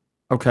Times.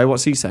 Okay,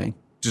 what's he saying?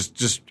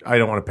 Just I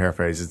don't want to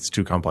paraphrase. It's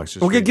too complex.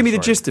 Well, give me the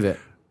gist of it.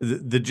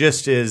 The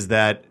gist is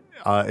that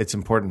it's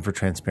important for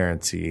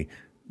transparency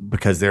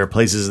because there are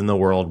places in the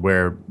world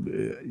where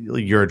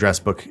your address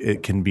book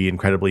it can be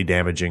incredibly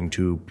damaging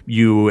to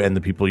you and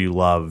the people you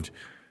love.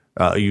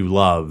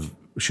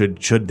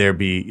 Should there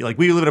be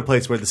we live in a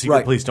place where the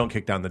secret police don't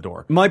kick down the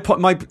door.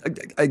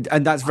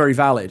 And that's very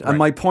valid. Right. And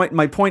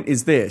my point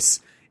is this: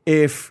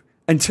 if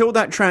until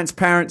that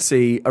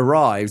transparency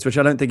arrives, which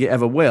I don't think it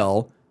ever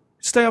will,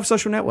 Stay off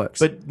social networks.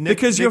 But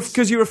because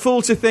you're a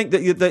fool to think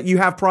that you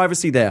have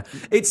privacy there.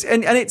 It's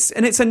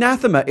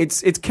anathema.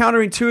 It's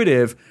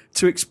counterintuitive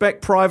to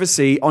expect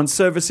privacy on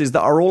services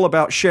that are all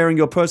about sharing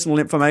your personal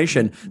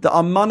information, that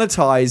are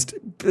monetized.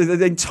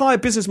 The entire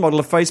business model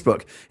of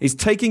Facebook is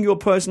taking your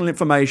personal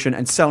information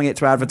and selling it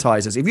to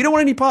advertisers. If you don't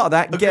want any part of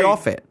that, get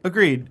off it.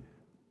 Agreed.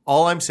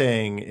 All I'm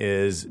saying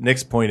is,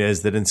 Nick's point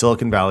is that in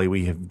Silicon Valley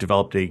we have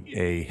developed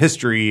a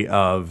history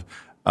of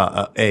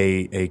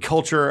a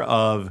culture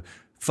of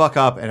fuck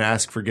up and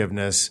ask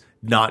forgiveness,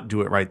 not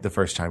do it right the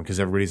first time because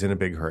everybody's in a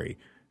big hurry.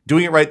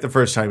 Doing it right the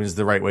first time is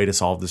the right way to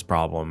solve this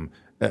problem.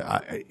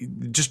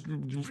 Just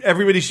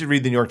everybody should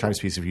read the New York Times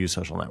piece of Use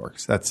Social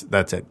Networks. That's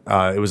it.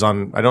 It was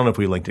on. I don't know if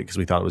we linked it because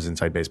we thought it was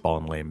Inside Baseball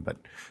and lame, but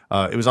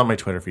it was on my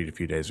Twitter feed a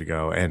few days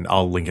ago, and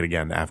I'll link it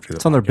again after.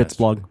 It's on their Bits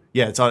blog.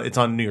 Yeah, it's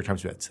on New York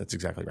Times Bits. That's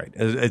exactly right.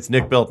 It's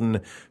Nick Bilton.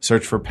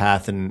 Search for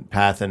Path and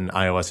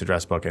iOS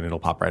address book, and it'll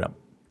pop right up.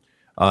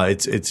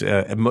 It's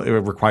a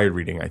required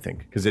reading, I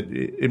think, because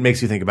it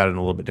makes you think about it in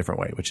a little bit different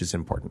way, which is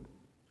important.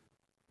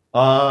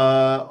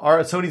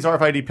 Sony's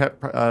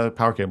RFID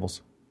power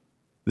cables.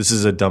 This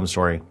is a dumb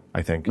story,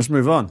 I think. Let's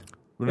move on.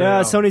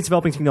 Yeah, Sony's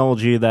developing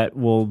technology that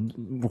will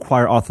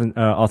require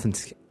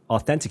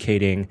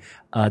authenticating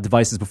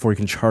devices before you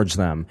can charge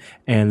them.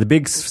 And the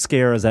big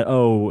scare is that,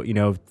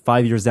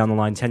 5 years down the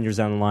line, 10 years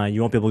down the line,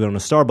 you won't be able to go to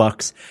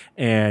Starbucks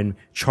and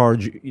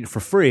charge for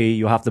free.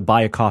 You'll have to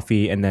buy a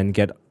coffee and then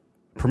get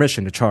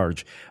permission to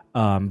charge.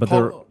 I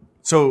thought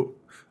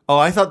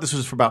this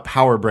was about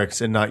power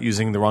bricks and not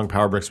using the wrong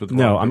power bricks with the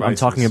No, wrong I'm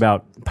talking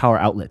about power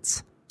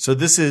outlets. So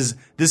this is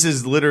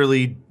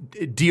literally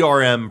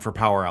DRM for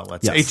power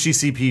outlets, Yes.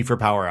 HTCP for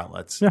power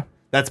outlets. Yeah.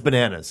 That's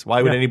bananas.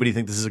 Why would anybody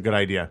think this is a good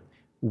idea?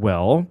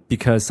 Well,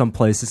 because some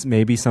places,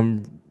 maybe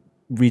some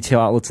retail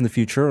outlets in the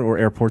future or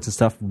airports and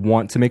stuff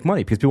want to make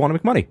money because people want to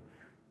make money.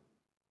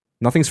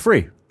 Nothing's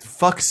free.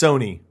 Fuck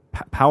Sony.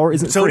 Power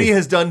isn't Sony free.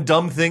 has done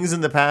dumb things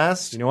in the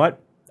past. You know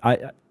what?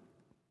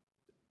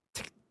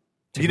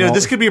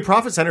 This could be a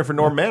profit center for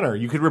Norm Manor.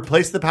 You could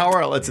replace the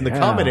power outlets in the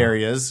common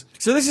areas.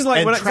 So this is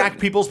like and track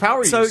people's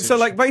power usage. So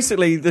like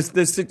basically, this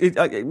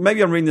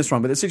maybe I'm reading this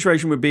wrong, but the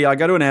situation would be: I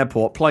go to an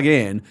airport, plug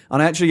in,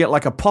 and I actually get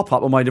like a pop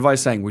up on my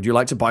device saying, "Would you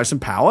like to buy some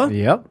power?"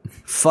 Yep.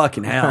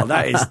 Fucking hell,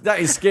 that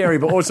is scary,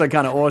 but also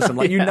kind of awesome.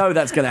 Like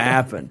that's going to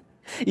happen.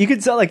 You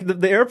could tell like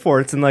the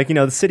airports and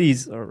the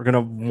cities are going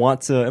to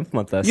want to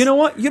implement this. You know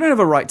what? You don't have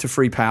a right to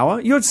free power.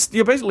 You're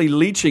basically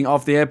leeching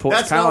off the airport's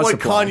That's power not what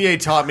supply. Kanye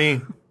taught me.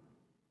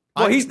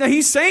 Well,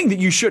 he's saying that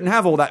you shouldn't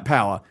have all that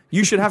power.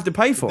 You should have to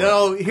pay for it.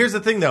 No, here's the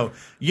thing, though.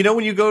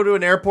 When you go to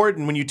an airport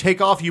and when you take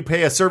off, you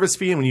pay a service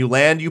fee, and when you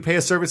land, you pay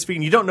a service fee,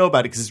 and you don't know about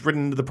it because it's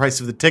written into the price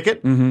of the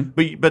ticket.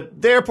 Mm-hmm.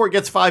 But the airport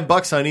gets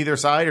 $5 on either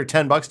side, or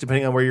 $10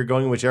 depending on where you're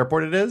going and which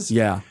airport it is.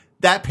 Yeah,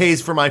 that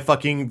pays for my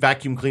fucking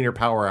vacuum cleaner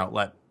power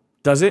outlet.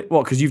 Does it?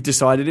 What? Because you've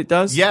decided it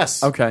does?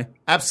 Yes. Okay.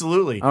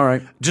 Absolutely. All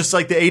right. Just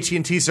like the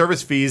AT&T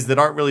service fees that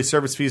aren't really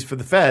service fees for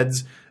the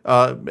feds,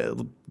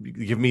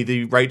 give me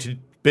the right to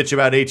bitch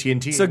about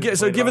AT&T. So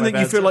given that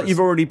you feel like you've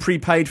already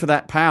prepaid for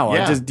that power,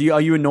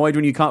 are you annoyed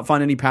when you can't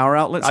find any power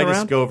outlets around? I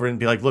just go over and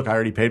be like, look, I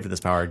already paid for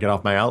this power. Get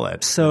off my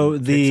outlet. So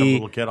But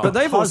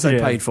they've also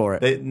paid for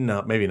it.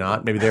 No, maybe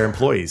not. Maybe they're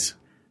employees.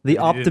 The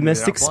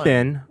optimistic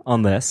spin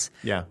on this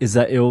is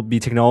that it will be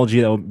technology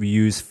that will be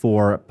used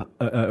for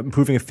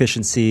improving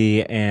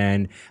efficiency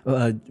and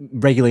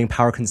regulating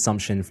power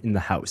consumption in the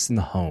house, in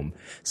the home.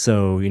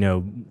 So,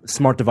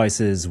 smart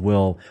devices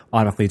will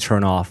automatically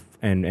turn off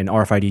and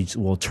RFID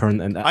will turn.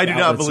 And I do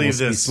not believe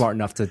this. Be smart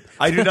enough to.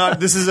 I do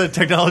not. This is a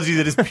technology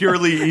that is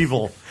purely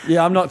evil.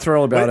 Yeah, I'm not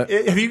thrilled about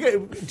it. Have you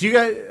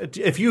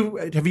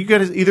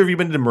guys either of you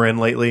been to Marin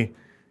lately?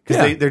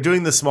 Because they're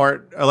doing the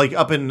smart, like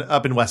up in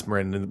West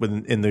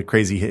Marin in the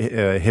crazy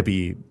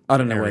hippie. I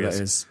don't know areas. where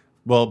that is.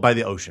 Well, by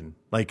the ocean,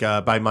 like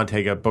by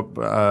Montega,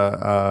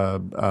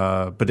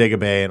 Bodega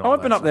Bay, and all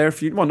I've been up there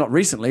not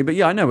recently, but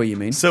yeah, I know what you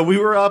mean. So we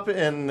were up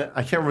in,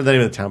 I can't remember the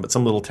name of the town, but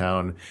some little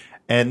town,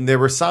 and there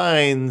were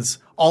signs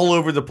all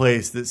over the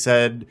place that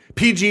said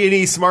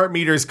PG&E smart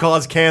meters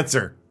cause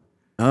cancer.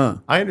 I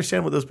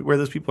understand where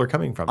those people are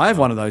coming from. I have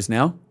one of those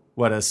now.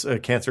 What, a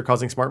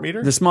cancer-causing smart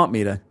meter? The smart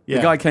meter. Yeah.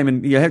 The guy came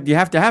in. You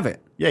have to have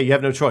it. Yeah, you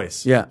have no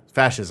choice. Yeah.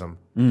 Fascism.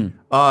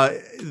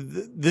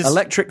 This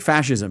Electric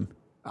fascism.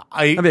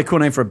 That'd be a cool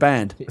name for a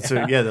band. So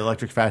the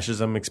electric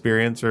fascism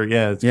experience, or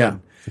it's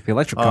good. Like the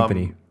electric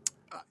company.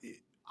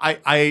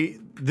 I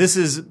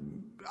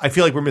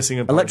feel like we're missing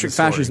a part Electric of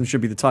the fascism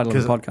should be the title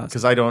of the podcast.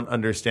 Because I don't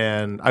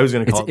understand. I was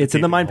going to call it's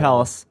in the Mind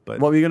Palace. But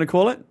what were you going to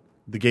call it?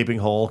 The gaping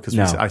hole, because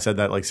I said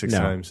that like 6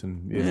 times,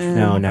 and it's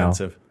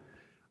offensive.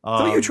 I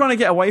thought you were trying to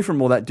get away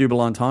from all that double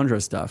entendre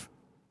stuff.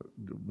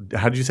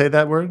 How did you say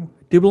that word?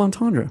 Double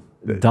entendre.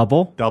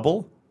 Double?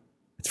 Double?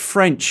 It's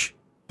French.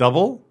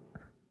 Double?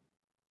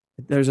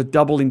 There's a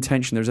double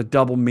intention. There's a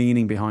double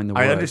meaning behind the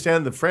word. I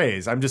understand the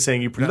phrase. I'm just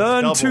saying you pronounce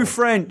Learn double. to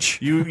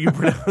French. You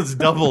pronounce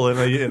double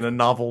in a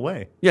novel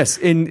way. Yes,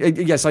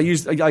 I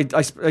used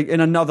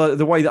in another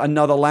the way that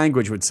another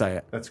language would say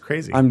it. That's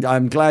crazy.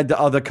 I'm glad that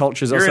other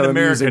cultures You're are in so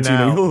America amusing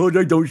now. to me. Oh,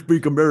 they don't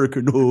speak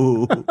American.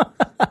 Oh.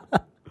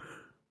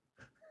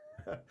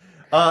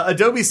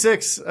 Adobe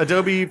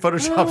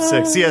Photoshop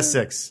 6,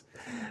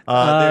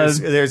 CS6.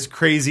 There's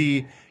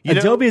crazy.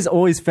 Adobe has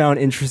always found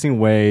interesting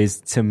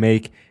ways to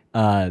make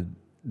the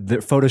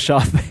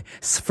Photoshop,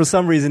 for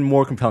some reason,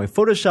 more compelling.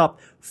 Photoshop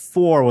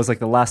 4 was like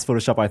the last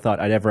Photoshop I thought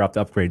I'd ever have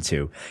to upgrade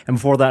to. And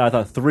before that, I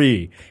thought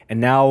 3.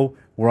 And now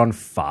we're on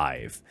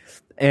 5.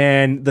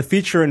 And the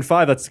feature in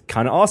 5 that's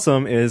kind of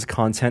awesome is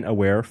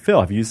content-aware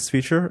fill. Have you used this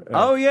feature?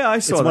 Oh, yeah, I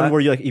saw that. It's one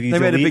where if you they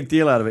made a big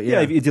deal out of it, yeah.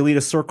 If you delete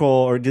a circle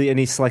or delete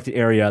any selected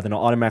area, then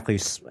it'll automatically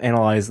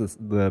analyze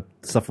the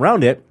stuff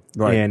around it.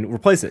 Right. And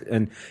replace it,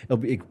 and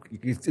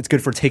it's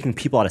good for taking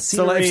people out of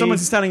scenery. So, like, if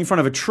someone's standing in front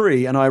of a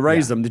tree and I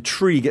raise them, the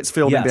tree gets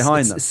filled in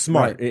behind them. It's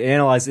smart. Right. It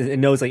analyzes. It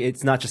knows like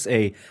it's not just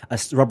a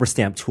rubber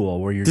stamp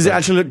tool where you're. Does it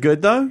actually look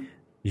good though?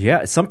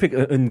 Yeah,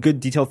 in good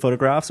detailed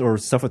photographs or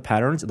stuff with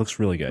patterns, it looks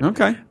really good.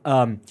 Okay.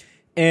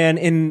 And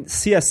in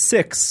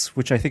CS6,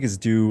 which I think is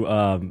due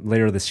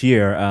later this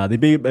year, they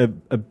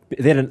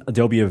had an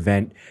Adobe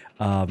event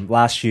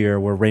last year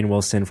where Rainn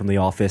Wilson from The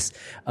Office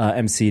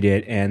emceed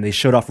it, and they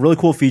showed off a really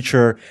cool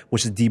feature,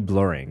 which is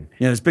de-blurring.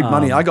 Yeah, there's big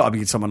money. I got to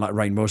be someone like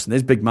Rainn Wilson.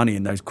 There's big money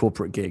in those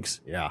corporate gigs.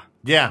 Yeah.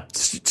 Yeah.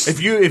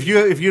 If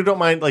you don't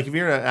mind, like if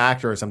you're an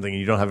actor or something and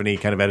you don't have any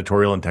kind of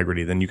editorial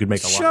integrity, then you could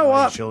make a lot of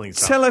money shilling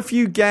stuff. Tell a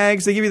few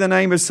gags. They give you the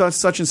name of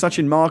such and such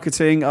in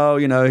marketing. Oh,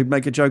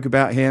 make a joke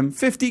about him.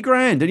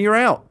 $50,000 and you're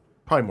out.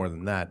 Probably more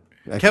than that.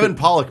 Kevin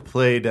Pollak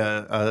played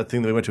a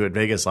thing that we went to at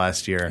Vegas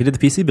last year. He did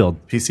the PC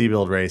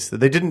build race that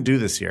they didn't do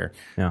this year.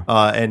 Yeah.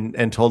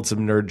 And told some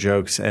nerd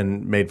jokes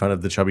and made fun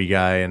of the chubby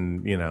guy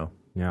and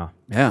Yeah.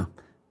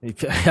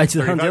 I do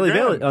that on daily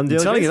basis. I'm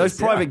telling you, those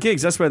private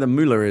gigs, that's where the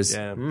moolah is.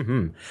 Yeah.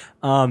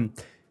 Mm-hmm.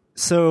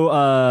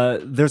 So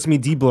there's going to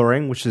be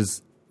de-blurring, which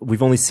is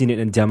we've only seen it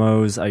in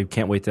demos. I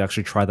can't wait to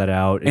actually try that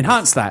out.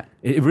 Enhance that.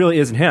 It really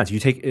is enhanced.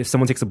 If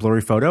someone takes a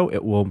blurry photo,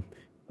 it will.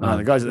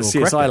 The guys at the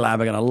CSI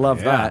lab are going to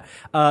love that.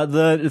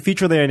 The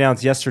feature they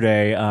announced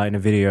yesterday in a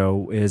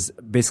video is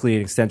basically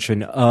an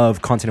extension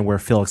of content-aware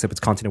fill, except it's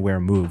content-aware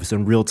move. So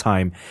in real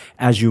time,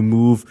 as you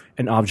move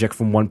an object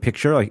from one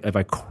picture, like if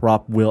I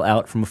crop Will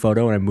out from a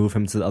photo and I move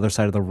him to the other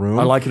side of the room,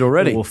 I like it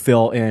already. It will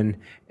fill in,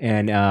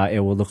 and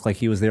it will look like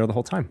he was there the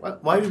whole time.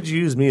 Why did you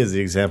use me as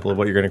the example of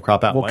what you're going to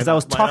crop out? Well, because I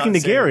was talking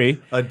to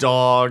Gary. A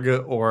dog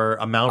or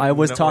a mountain. I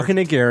was talking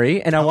to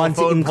Gary, and I wanted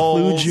to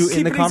include you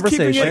in the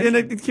conversation.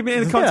 Keeping it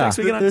in the context.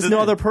 There's no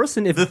other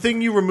person. The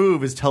thing you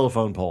remove is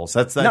telephone poles.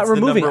 That's not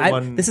removing. The number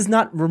one. This is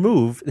not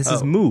remove. This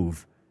is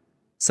move.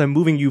 So I'm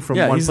moving you from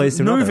one place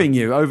to another. Moving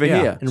you over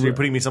here. So you're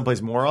putting me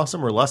someplace more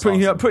awesome or less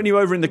awesome? Putting you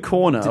over in the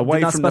corner,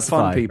 away from the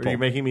fun people. Are you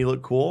making me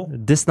look cool?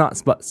 Does not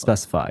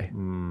specify.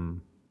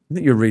 I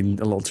think you're reading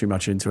a little too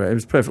much into it. It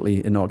was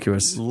perfectly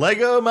innocuous.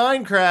 Lego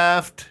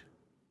Minecraft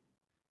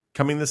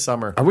coming this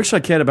summer. I wish I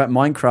cared about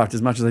Minecraft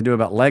as much as I do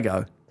about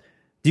Lego.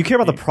 Do you care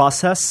about the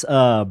process?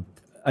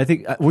 I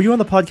think were you on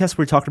the podcast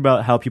where we talked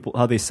about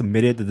how they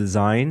submitted the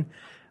design?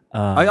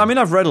 I mean,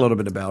 I've read a little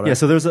bit about it. Yeah,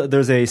 so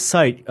there's a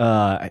site.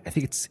 I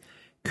think it's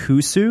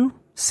Kuuso.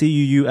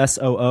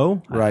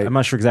 Cuusoo. Right. I'm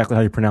not sure exactly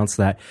how you pronounce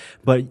that,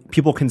 but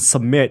people can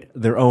submit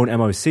their own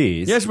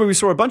MOCs. Yes, but we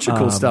saw a bunch of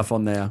cool stuff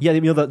on there. Yeah, the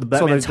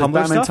Batman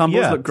Tumblr stuff.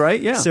 Tumblrs look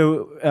great. Yeah.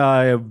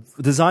 So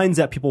designs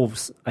that people,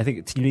 I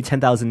think you need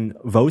 10,000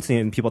 votes,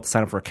 and people have to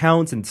sign up for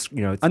accounts, and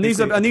and these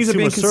are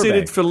being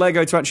considered for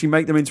Lego to actually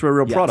make them into a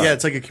real product. Yeah,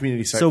 it's like a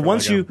community site. So for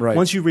once Lego.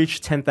 once you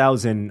reach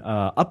 10,000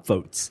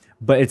 upvotes.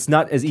 But it's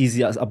not as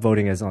easy as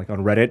upvoting as like on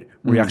Reddit,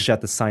 where you actually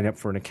have to sign up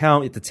for an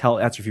account. You have to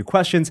answer a few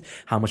questions.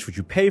 How much would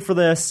you pay for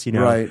this?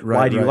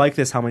 Why do you like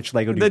this? How much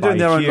Lego do you buy They're doing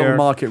their own here? little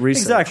market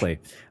research. Exactly.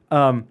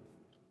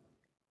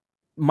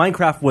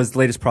 Minecraft was the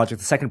latest project,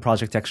 the second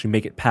project to actually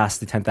make it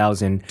past the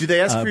 10,000. Do they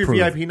ask for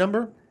your VIP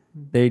number?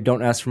 They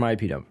don't ask for my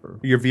IP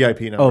number. Your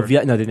VIP number? Oh, no, they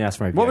didn't ask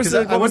for my IP What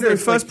number. was the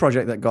first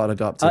project that got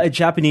adopted? A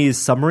Japanese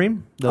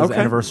submarine. That was the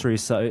anniversary.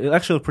 It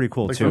actually looked pretty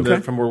cool,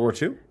 too. From World War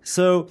II?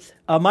 So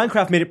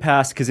Minecraft made it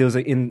past because it was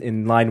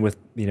in line with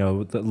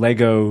the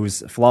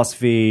Lego's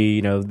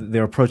philosophy,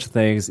 their approach to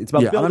things. It's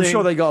about building. And I'm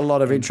sure they got a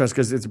lot of interest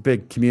because it's a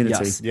big community.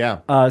 Yes.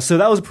 Yeah. So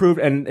that was approved,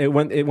 and it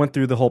went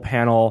through the whole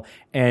panel,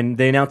 and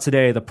they announced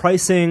today the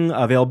pricing,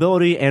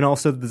 availability, and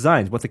also the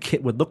designs, what the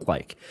kit would look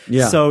like.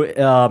 Yeah.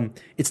 So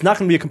it's not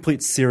going to be a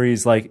complete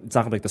series, like it's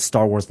not going to be like the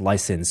Star Wars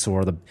license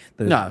or the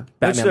Batman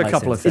license. a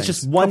couple of things. It's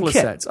just one kit.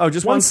 Sets. Oh,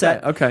 just one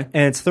set. Okay.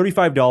 And it's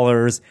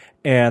 $35.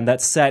 And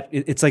that set,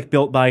 it's like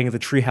buying the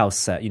Treehouse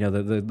set,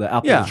 the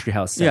Apple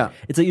Treehouse set. Yeah.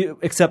 It's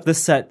except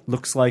this set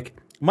looks like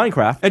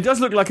Minecraft. It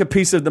does look like a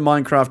piece of the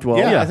Minecraft world.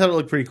 Yeah, I thought it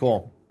looked pretty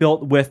cool.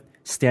 Built with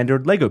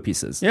standard Lego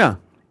pieces. Yeah.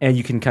 And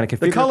you can kind of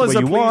configure the colors it the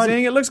way are you want.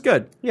 pleasing. It looks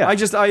good. Yeah.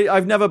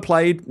 I've never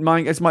played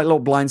Minecraft. It's my little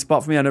blind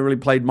spot for me. I never really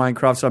played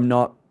Minecraft, so I'm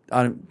not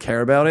don't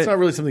care about It's it. not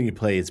really something you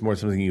play. It's more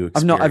something you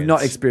experience. I've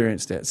not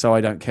experienced it, so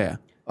I don't care.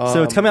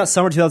 So it's coming out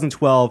summer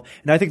 2012,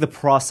 and I think the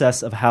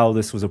process of how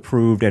this was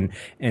approved and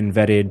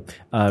vetted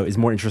is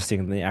more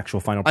interesting than the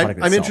actual final product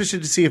itself. I'm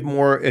interested to see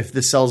if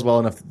this sells well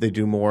enough that they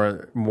do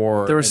more.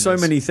 There are so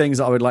many things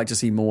that I would like to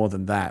see more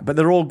than that, but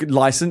they're all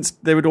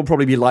licensed. They would all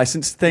probably be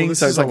licensed things. This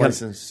so is it's like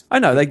licensed. I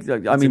know.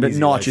 But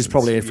Notch is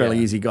probably a fairly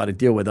Yeah. easy guy to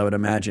deal with. I would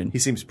imagine. He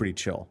seems pretty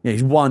chill. Yeah,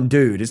 he's one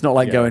dude. It's not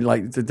like Yeah. going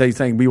like they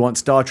saying we want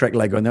Star Trek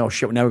Lego, and oh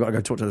shit, now we've got to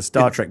go talk to the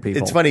Star Trek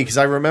people. It's funny because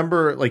I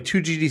remember like 2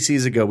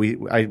 GDCs ago,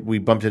 we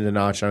bumped into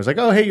Notch, and I was like,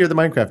 "Oh, hey, you're the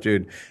Minecraft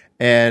dude,"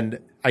 and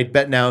I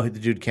bet now the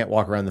dude can't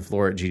walk around the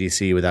floor at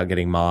GDC without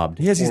getting mobbed.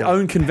 He has his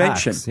own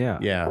convention. Packs,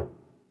 yeah.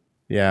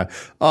 Yeah.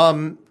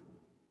 The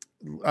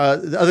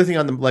other thing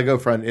on the Lego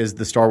front is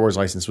the Star Wars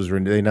license was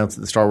renewed. They announced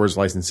that the Star Wars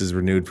license is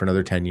renewed for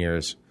another 10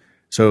 years.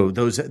 So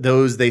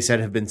those they said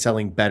have been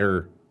selling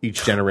better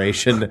each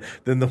generation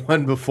than the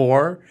one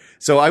before.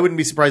 So I wouldn't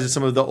be surprised if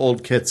some of the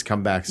old kits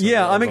come back.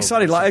 Yeah, I'm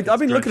excited. Like I've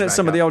been looking at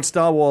some of the old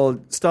Star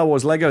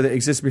Wars Lego that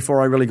existed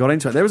before I really got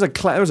into it. There was a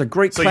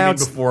great So Cloud.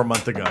 you mean before a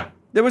month ago?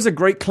 There was a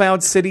great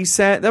Cloud City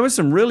set. There was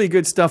some really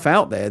good stuff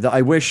out there that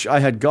I wish I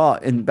had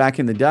got back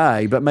in the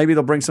day. But maybe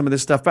they'll bring some of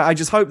this stuff back. I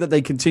just hope that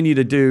they continue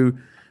to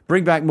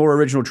bring back more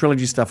original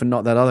trilogy stuff and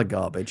not that other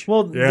garbage.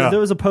 Well, Yeah. there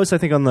was a post I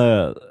think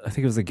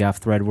it was the Gaff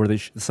thread where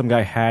some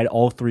guy had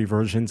all 3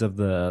 versions of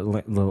the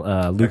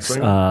Luke's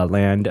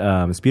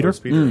land speeder,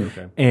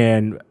 Okay.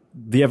 and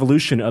the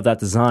evolution of that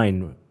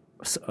design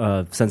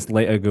since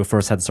Lego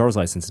first had the Star Wars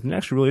license has been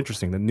actually really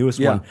interesting. The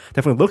newest one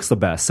definitely looks the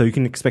best, so you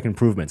can expect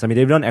improvements. I mean,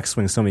 they've done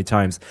X-Wing so many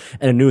times,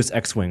 and the newest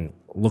X-Wing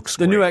looks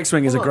The great. new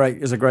X-Wing is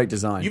a great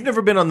design. You've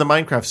never been on the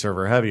Minecraft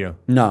server, have you?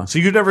 No. So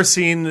you've never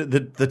seen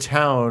the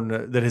town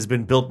that has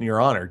been built in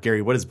your honor,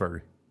 Gary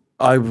Whittisburg?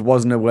 I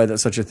wasn't aware that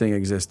such a thing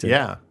existed.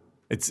 Yeah,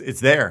 it's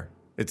there.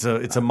 It's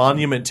a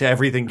monument to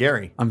everything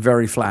Gary. I'm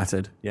very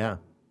flattered. Yeah,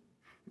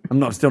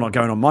 I'm still not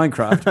going on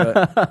Minecraft,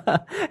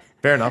 but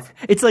fair enough.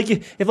 It's like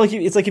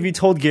if you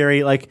told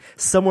Gary like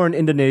somewhere in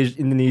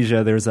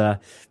Indonesia there's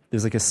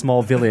like a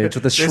small village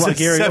with a There's a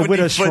Gary a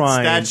widow 70-foot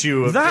shrine.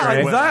 statue of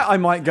Gary Whittisburg. that I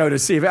might go to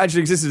see if it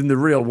actually existed in the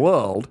real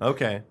world.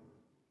 Okay.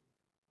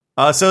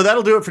 So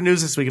that'll do it for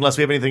news this week, unless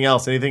we have anything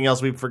else. Anything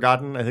else we've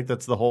forgotten? I think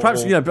that's the whole.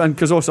 Perhaps,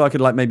 because also I could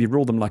like maybe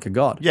rule them like a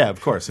god. Yeah, of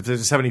course. If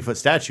there's a 70-foot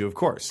statue, of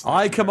course.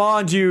 I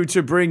command you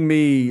to bring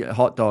me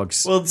hot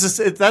dogs. Well, it's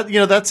just that's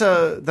one of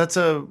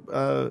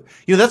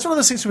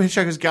those things from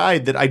Hitchhiker's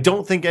Guide that I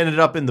don't think ended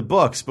up in the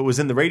books, but was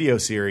in the radio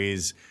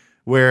series,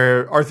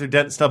 where Arthur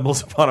Dent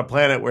stumbles upon a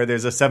planet where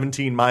there's a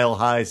 17-mile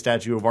high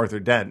statue of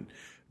Arthur Dent,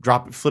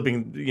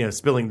 spilling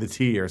the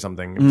tea or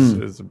something.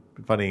 It's a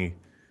funny.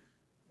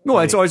 Well,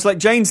 it's always like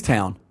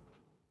Janestown.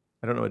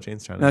 I don't know what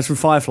Janestown is. That's from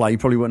Firefly. You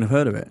probably wouldn't have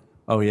heard of it.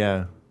 Oh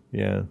yeah.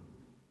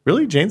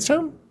 Really,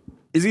 Janestown?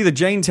 It's either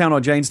Janetown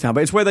or Janestown,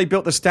 but it's where they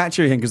built the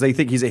statue of him because they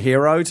think he's a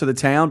hero to the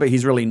town, but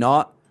he's really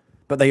not.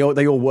 But they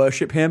all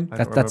worship him.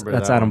 That's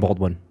that Adam one.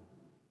 Baldwin.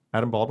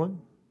 Adam Baldwin?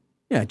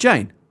 Yeah,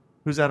 Jane.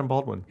 Who's Adam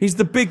Baldwin? He's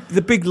the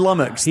big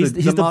lummox. He's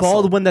the muscle.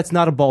 Baldwin that's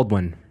not a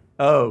Baldwin.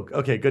 Oh,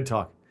 okay, good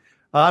talk.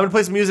 I'm gonna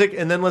play some music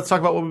and then let's talk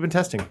about what we've been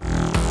testing.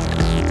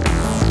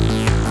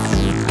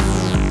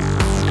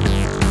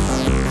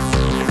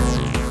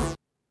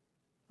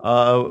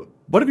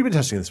 What have you been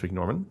testing this week,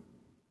 Norman?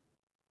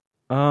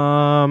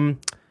 I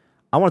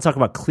want to talk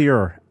about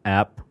Clear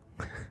app.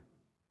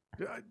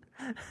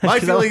 My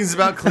feelings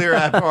about Clear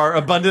app are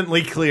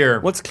abundantly clear.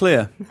 What's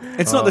clear?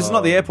 It's not. This is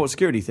not the airport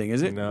security thing,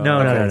 is it? No.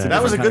 No.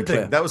 That was a good Kinda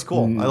clear. thing. That was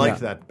cool. I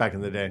liked that back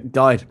in the day.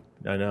 Died.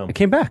 I know. It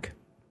came back.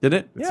 Did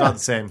it? It's not the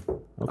same.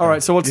 All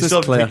right. So what's You this still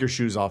have to clear? take your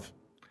shoes off.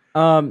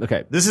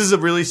 Okay. This is a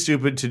really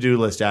stupid to-do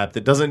list app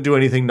that doesn't do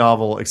anything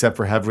novel except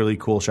for have really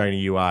cool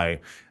shiny UI.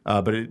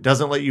 But it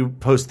doesn't let you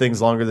post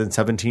things longer than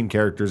 17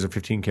 characters or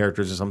 15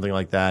 characters or something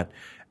like that.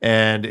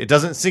 And it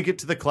doesn't sync it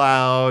to the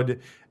cloud.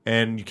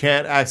 And you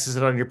can't access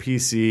it on your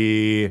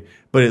PC.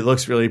 But it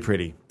looks really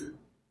pretty.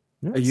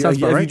 Have Sounds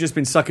about you right. just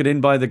been suckered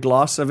in by the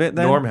gloss of it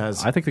then? Norm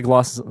has. I think I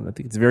think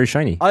it's very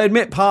shiny. I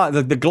admit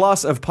the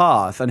gloss of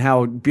Path and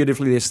how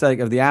beautifully the aesthetic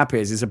of the app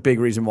is a big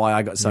reason why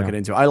I got suckered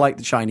into it. I like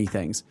the shiny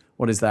things.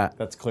 What is that?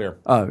 That's Clear.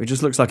 Oh, it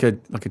just looks like a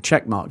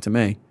check mark to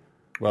me.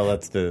 Well,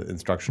 that's the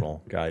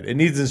instructional guide. It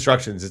needs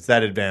instructions. It's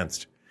that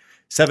advanced.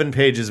 7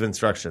 pages of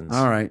instructions.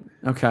 All right.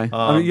 Okay.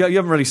 I mean, you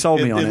haven't really sold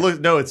me on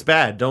it. No, it's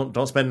bad.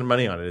 Don't spend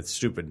money on it. It's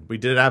stupid. We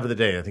did it app of the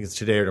day. I think it's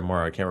today or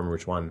tomorrow. I can't remember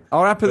which one.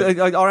 Our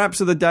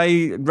apps of the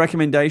day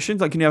recommendations.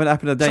 Like, can you have an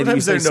app of the day that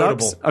you Sometimes say they're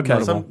notable. sucks?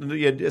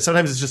 Okay.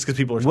 Sometimes it's just because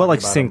people are talking Well,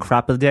 like about saying them.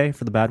 crap of the day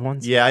for the bad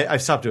ones. Yeah, I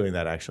stopped doing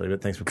that actually.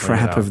 But thanks for pointing it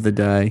Crap out. of the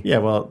day. Yeah,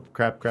 well,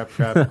 crap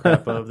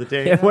of the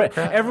day.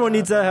 Everyone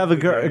needs to have a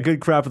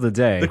good crap of the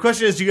day. The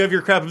question is, do you have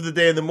your crap of the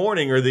day in the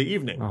morning or the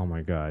evening? Oh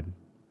my god.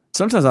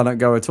 Sometimes I don't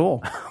go at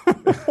all.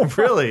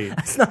 Really?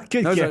 It's not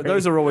good.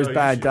 Those are always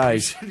bad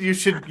days. You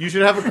should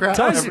have a crowd.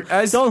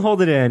 Don't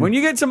hold it in. When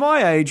you get to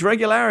my age,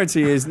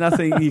 regularity is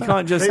nothing. You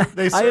can't just.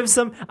 I have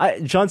some.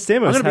 John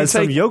Stamos has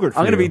some yogurt.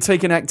 I'm going to be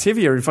taking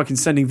Activia and fucking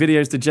sending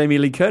videos to Jamie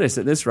Lee Curtis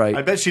at this rate.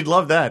 I bet she'd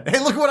love that. Hey,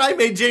 look what I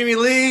made, Jamie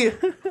Lee.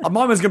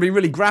 Mine was going to be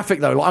really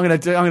graphic though. Like, I'm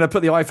going to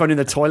put the iPhone in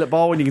the toilet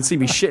bowl, and you can see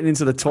me shitting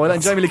into the toilet.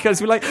 And Jamie Lee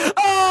Curtis will be like,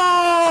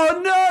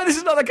 "Oh no, this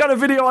is not the kind of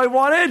video I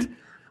wanted.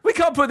 We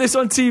can't put this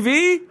on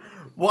TV."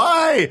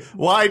 Why?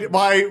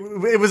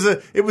 It was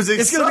a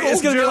It's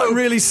going to be like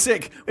really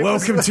sick.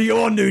 Welcome to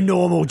your new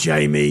normal,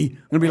 Jamie. I'm going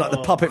to be like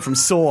the puppet from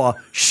Saw,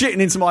 shitting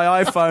into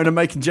my iPhone and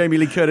making Jamie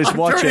Lee Curtis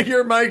watch turning it.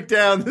 your mic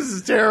down. This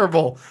is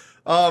terrible.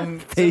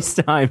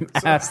 FaceTime,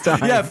 ass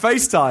time. Yeah,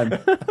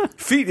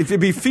 FaceTime. It'd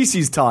be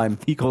feces time.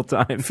 Fecal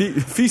time.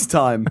 Feast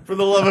time. For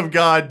the love of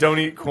God, don't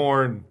eat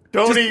corn.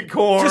 Don't eat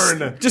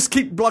corn. Just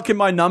keep blocking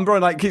my number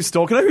and keep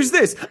stalking her. Who's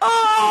this?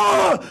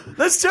 Oh,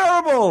 that's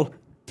terrible.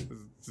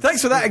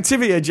 Thanks for that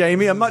Activia,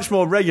 Jamie. I'm much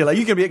more regular.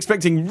 You can be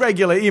expecting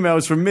regular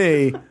emails from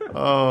me.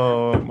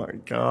 Oh my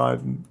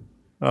God.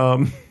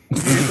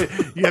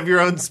 You have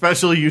your own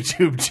special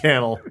YouTube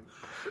channel.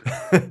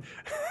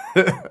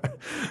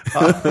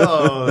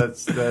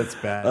 That's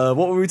bad.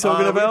 What were we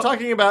talking about? We were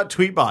talking about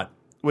Tweetbot.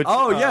 Which,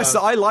 yes,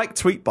 I like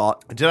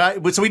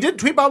Tweetbot. So we did.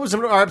 Tweetbot was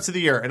one of our apps of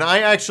the year, and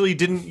I actually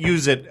didn't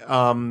use it.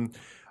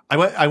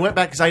 I went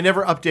back because I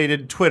never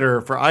updated Twitter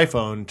for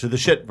iPhone to the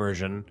shit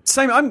version.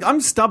 Same. I'm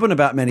stubborn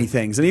about many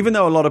things, and even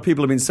though a lot of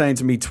people have been saying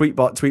to me,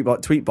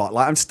 Tweetbot,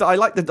 like I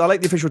like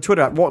the official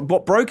Twitter app.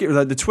 What broke it?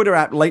 The Twitter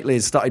app lately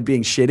has started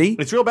being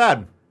shitty. It's real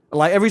bad.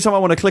 Like every time I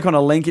want to click on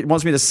a link, it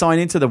wants me to sign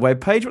into the web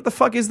page. What the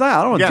fuck is that?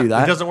 I don't want to do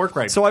that. It doesn't work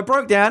right. So I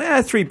broke down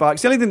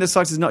 $3. The only thing that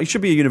sucks is it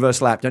should be a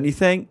universal app, don't you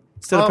think?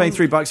 Instead of paying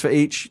 $3 for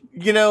each.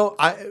 You know,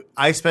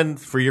 I spend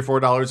 $3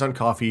 or $4 on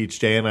coffee each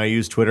day, and I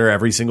use Twitter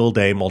every single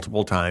day,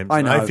 multiple times.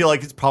 I know. I feel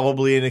like it's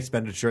probably an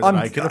expenditure that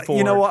I can afford.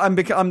 You know what?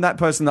 I'm that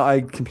person that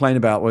I complain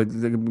about,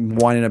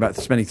 whining about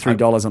spending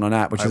 $3 on an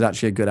app, which is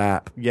actually a good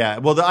app. Yeah.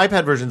 Well, the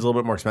iPad version is a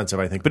little bit more expensive,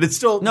 I think, but it's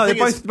still no. They're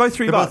both $3.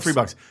 They're both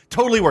 $3.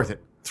 Totally worth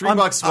it.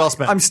 $3 well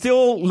spent. I'm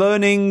still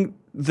learning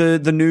the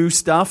new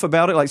stuff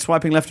about it, like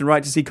swiping left and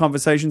right to see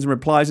conversations and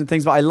replies and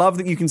things. But I love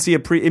that you can see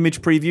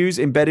image previews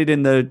embedded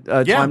in the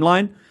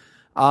timeline.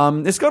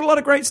 It's got a lot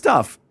of great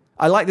stuff.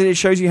 I like that it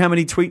shows you how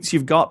many tweets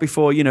you've got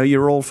before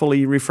you're all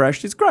fully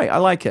refreshed. It's great. I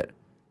like it.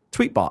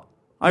 Tweetbot.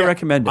 I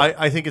recommend it.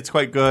 I think it's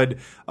quite good.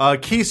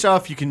 Key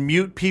stuff, you can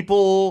mute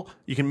people,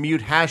 you can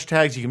mute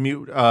hashtags, you can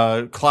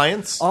mute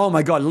clients. Oh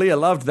my God, Leah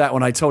loved that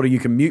when I told her you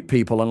can mute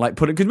people and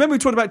put it, because remember we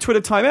talked about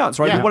Twitter timeouts,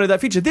 right? Yeah. We wanted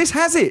that feature. This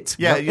has it.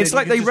 Yeah, it's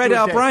like they read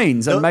our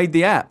brains and made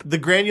the app. The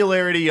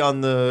granularity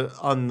on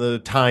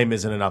the time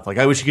isn't enough. Like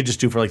I wish you could just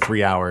do for like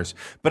 3 hours.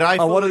 But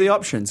what are the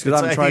options? Because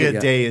I haven't tried it yet. A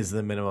day is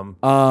the minimum.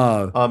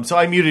 Oh. So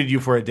I muted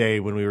you for a day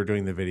when we were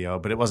doing the video,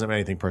 but it wasn't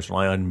anything personal.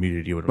 I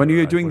unmuted you when you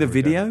were doing the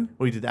video.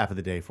 We did the app of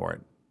the day for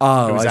it.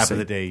 Oh, it was I app see. of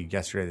the day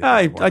yesterday.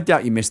 I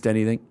doubt you missed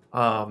anything.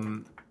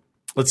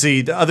 Let's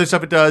see. The other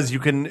stuff it does, you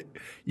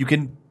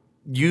can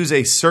use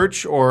a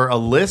search or a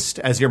list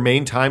as your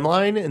main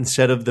timeline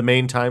instead of the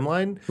main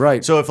timeline.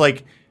 Right. So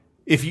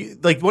if you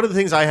like, one of the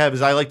things I have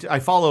is I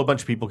follow a bunch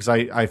of people because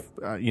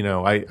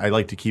I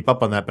like to keep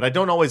up on that, but I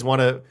don't always want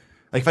to.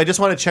 Like if I just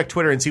want to check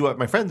Twitter and see what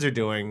my friends are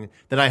doing,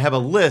 then I have a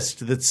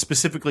list that's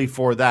specifically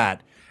for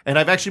that. And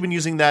I've actually been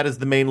using that as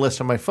the main list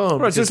on my phone.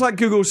 Right, so it's like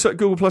Google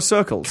plus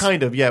Circles.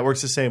 Kind of, yeah. It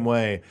works the same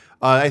way.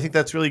 I think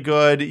that's really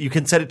good. You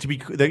can set it to be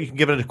that you can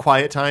give it a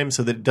quiet time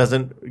so that it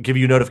doesn't give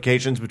you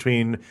notifications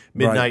between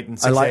midnight and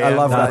 6 a.m. I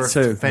love that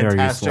too.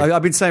 Fantastic.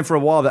 I've been saying for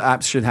a while that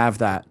apps should have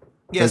that.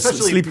 Yeah,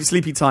 especially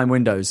sleepy time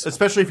windows.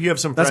 Especially if you have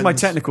some friends. That's my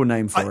technical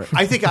name for it.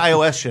 I think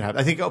iOS should have.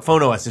 I think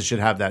phone OSs should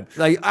have that.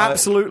 They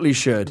absolutely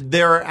should.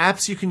 There are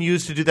apps you can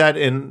use to do that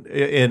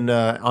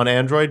on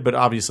Android, but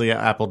obviously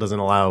Apple doesn't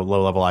allow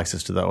low level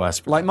access to the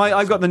OS. Like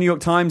I've got the New York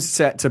Times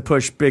set to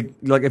push big.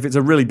 Like if it's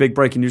a really big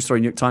breaking news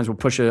story, New York Times will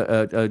push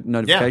a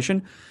notification.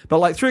 Yeah. But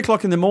like 3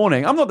 o'clock in the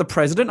morning, I'm not the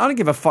president. I don't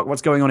give a fuck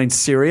what's going on in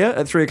Syria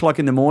at 3 o'clock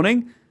in the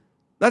morning.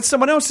 That's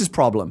someone else's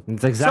problem.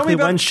 It's exactly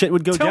when shit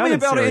would go down. Tell me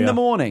about it in the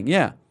morning.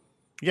 Yeah.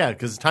 Yeah,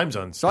 because time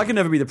zones. So I can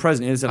never be the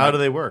president. How do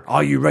they work?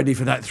 Are you ready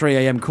for that 3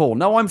 a.m. call?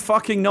 No, I'm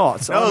fucking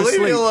not. No, leave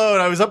me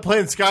alone. I was up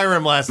playing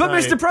Skyrim last night. But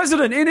Mr.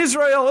 President, in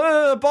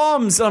Israel,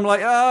 bombs. And I'm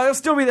like, I'll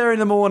still be there in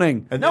the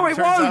morning. And no, it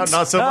won't.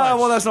 Not so much.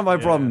 Well, that's not my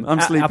problem.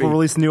 I'm sleepy. Apple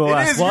released new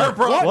OS. It is your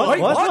problem.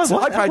 Wait,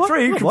 what? iPad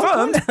 3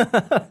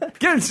 confirmed.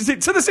 Get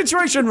to the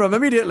situation room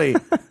immediately.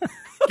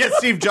 Get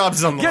Steve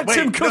Jobs on the line. Get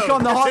Tim Cook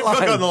on the hotline. Tim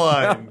Cook on the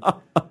line.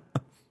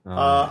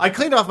 I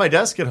cleaned off my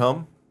desk at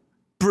home.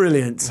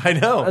 Brilliant. I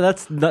know.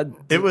 That's not.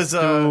 It was.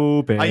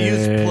 Stupid. I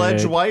used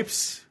Pledge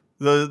wipes.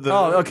 So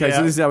this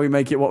is how we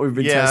make it. What we've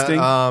been testing.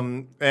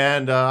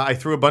 And I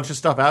threw a bunch of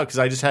stuff out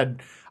because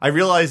I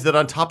realized that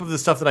on top of the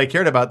stuff that I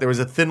cared about, there was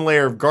a thin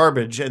layer of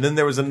garbage, and then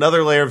there was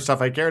another layer of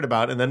stuff I cared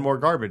about, and then more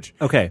garbage.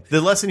 Okay. The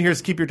lesson here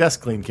is keep your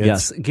desk clean, kids.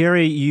 Yes.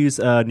 Gary used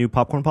a new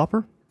popcorn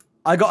popper.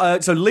 I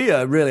got so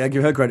Leah. Really, I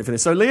give her credit for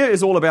this. So Leah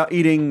is all about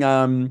eating.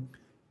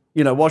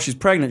 while she's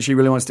pregnant, she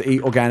really wants to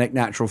eat organic,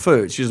 natural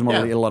food. She doesn't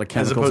want to eat a lot of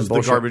chemicals as opposed and to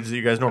bullshit. the garbage that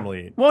you guys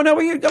normally eat. Well, no,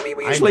 we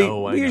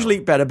usually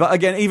eat better. But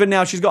again, even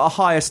now, she's got a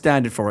higher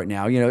standard for it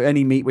now.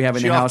 Any meat we have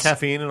in the house.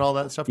 Caffeine and all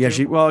that stuff. Yeah,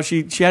 too?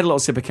 she had a little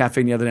sip of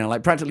caffeine the other day,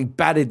 like practically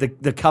batted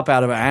the cup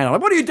out of her hand. I'm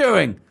like, what are you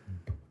doing?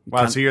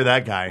 Wow, so you're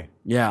that guy.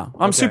 Yeah,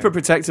 I'm super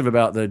protective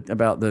about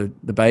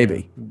the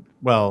baby.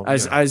 Well,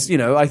 as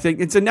I think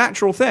it's a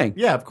natural thing.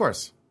 Yeah, of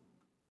course.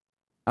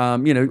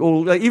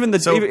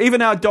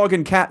 Even our dog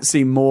and cat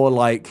seem more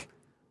like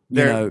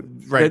their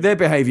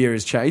behavior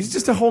has changed. It's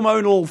just a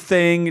hormonal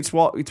thing. It's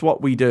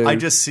what we do.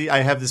 I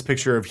have this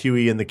picture of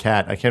Huey and the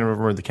cat. I can't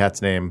remember the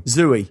cat's name.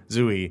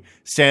 Zooey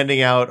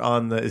standing out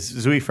on the. Is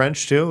Zooey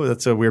French too?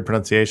 That's a weird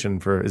pronunciation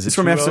for. Is it? It's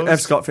from F.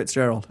 Scott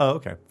Fitzgerald. Oh,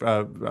 okay.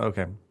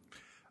 Okay.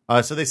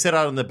 So they sit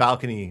out on the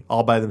balcony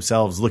all by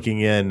themselves, looking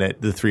in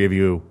at the three of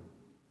you,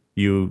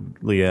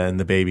 Leah, and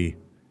the baby.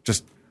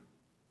 Just.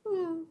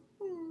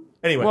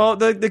 Anyway. Well,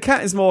 the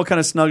cat is more kind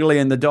of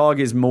snuggly, and the dog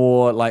is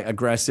more like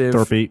aggressive.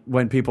 Derpy.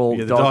 When people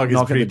dog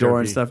knock on the door derpy.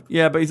 and stuff.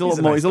 Yeah, but he's a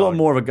lot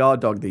more of a guard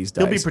dog these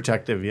days. He'll be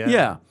protective. Yeah.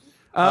 Yeah.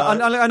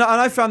 And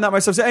I found that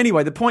myself. So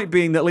anyway, the point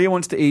being that Leah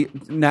wants to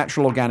eat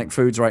natural organic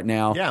foods right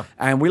now. Yeah.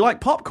 And we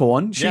like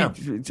popcorn. She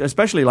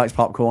especially likes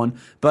popcorn.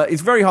 But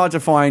it's very hard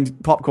to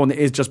find popcorn that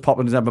is just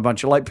popcorn. Doesn't have a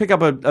bunch of pick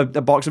up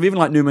a box of even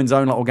like Newman's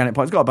Own organic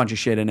popcorn. It's got a bunch of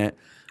shit in it.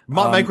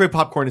 Microwave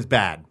popcorn is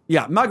bad.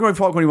 Yeah, microwave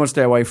popcorn you want to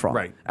stay away from.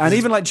 Right. And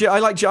even I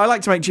like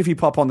to make Jiffy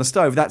Pop on the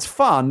stove. That's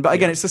fun, but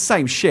again, it's the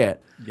same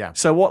shit. Yeah.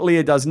 So what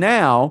Leah does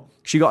now,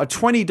 she got a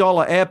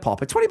 $20 air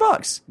popper,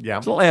 $20. Yeah.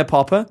 It's a little air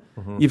popper.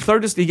 Mm-hmm. You throw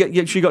this.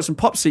 She got some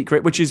Pop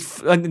Secret, which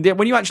is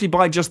when you actually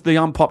buy just the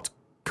unpopped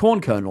corn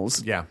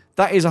kernels. Yeah.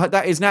 That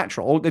is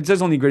natural. It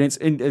says on the ingredients.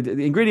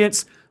 The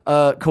ingredients.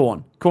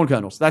 Corn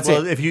kernels. That's it.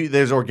 Well,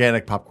 there's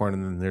organic popcorn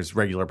and then there's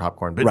regular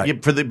popcorn, but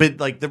right.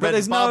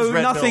 There's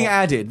nothing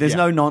added. There's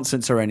no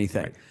nonsense or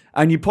anything. Right.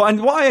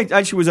 And what I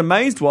actually was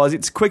amazed was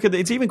it's quicker.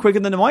 It's even quicker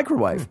than the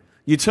microwave.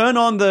 You turn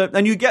on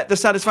and you get the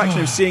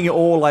satisfaction of seeing it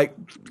all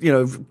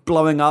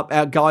blowing up,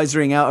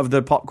 geysering out of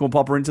the popcorn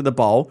popper into the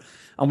bowl.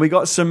 And we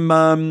got some,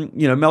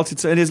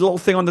 melted. And there's a little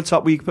thing on the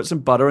top where you can put some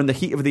butter, and the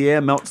heat of the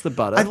air melts the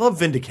butter. I love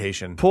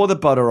vindication. Pour the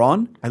butter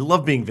on. I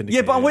love being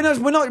vindicated. Yeah,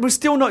 but we're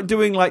still not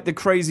doing like the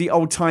crazy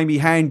old timey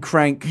hand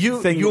crank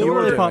thing that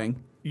you're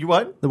doing. You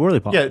what? The Whirly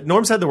Pop. Yeah,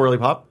 Norm said the Whirly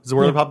Pop. Is the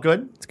Whirly Pop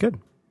good? It's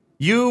good.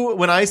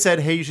 When I said,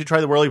 hey, you should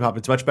try the Whirly Pop,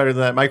 it's much better than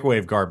that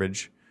microwave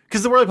garbage.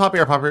 Because the Whirly Pop,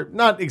 air popper,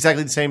 not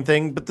exactly the same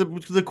thing, but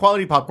the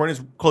quality popcorn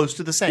is close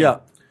to the same. Yeah.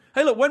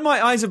 Hey, look, when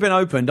my eyes have been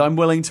opened, I'm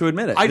willing to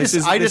admit it.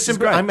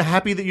 I'm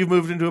happy that you've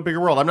moved into a bigger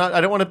world. I'm not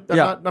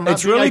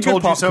it's really I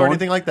told good you so or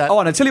anything like that. Oh,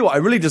 and I tell you what, I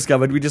really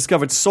discovered. We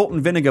discovered salt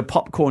and vinegar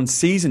popcorn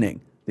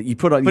seasoning that you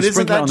put on. But you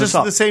isn't that just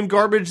the same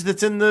garbage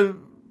that's in the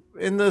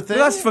thing? Well,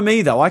 that's for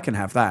me though. I can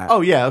have that.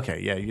 Oh yeah,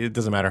 okay, yeah. It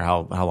doesn't matter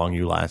how long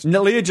you last.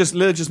 No, Leah just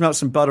melts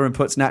some butter and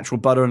puts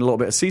natural butter and a little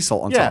bit of sea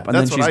salt on top, and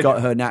then she's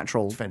got her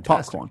natural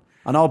popcorn.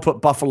 And I'll put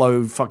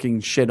buffalo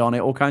fucking shit on it,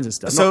 all kinds of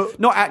stuff. So,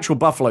 not actual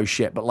buffalo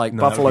shit, but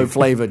buffalo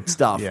flavored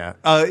stuff. Yeah.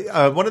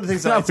 One of the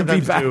things that I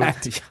sometimes do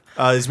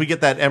is we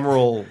get that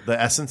Emerald,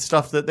 the essence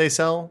stuff that they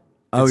sell.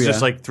 It's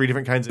just like 3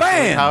 different kinds of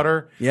chili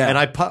powder. Yeah. And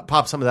I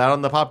pop some of that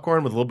on the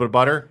popcorn with a little bit of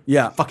butter.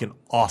 Yeah. Fucking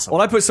awesome.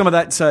 Well, I put some of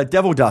that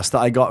devil dust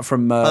that I got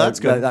from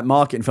that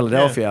market in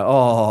Philadelphia. Yeah.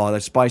 Oh,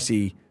 the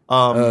spicy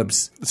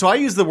herbs. So I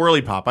use the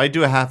Whirly Pop. I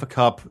do a half a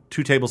cup,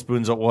 2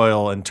 tablespoons of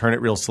oil, and turn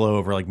it real slow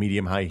over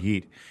medium-high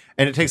heat.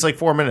 And it takes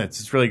 4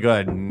 minutes. It's really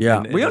good.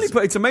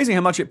 It's amazing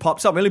how much it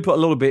pops up. We only put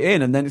a little bit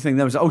in, and then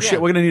there was,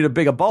 shit, we're going to need a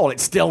bigger bowl.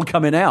 It's still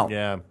coming out.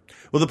 Yeah.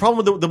 Well,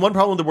 the one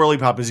problem with the Whirly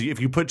Pop is if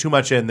you put too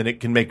much in, then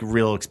it can make a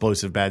real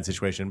explosive bad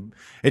situation.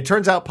 It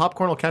turns out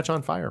popcorn will catch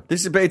on fire.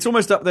 It's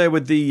almost up there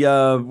with the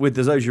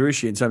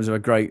Zojirushi in terms of a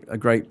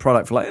great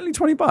product for only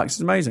 $20. It's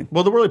amazing.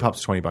 Well, the Whirly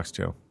Pop's $20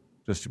 too,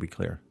 just to be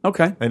clear.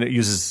 Okay. And it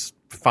uses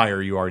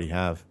fire you already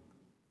have.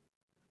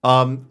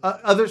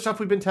 Other stuff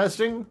we've been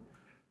testing.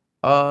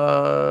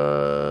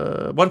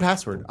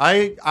 1Password.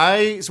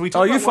 So we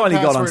talked about you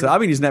finally got onto that. I've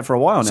been using that for a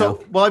while now.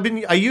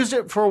 I used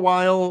it for a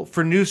while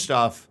for new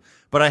stuff,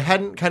 but I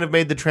hadn't kind of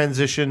made the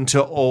transition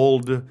to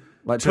old,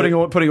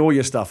 putting all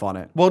your stuff on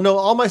it. Well, no,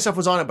 all my stuff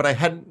was on it, but I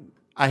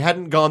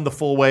hadn't gone the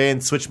full way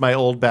and switched my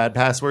old bad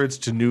passwords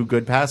to new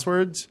good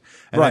passwords,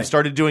 and I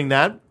started doing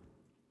that,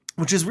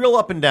 which is real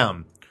up and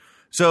down.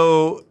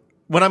 So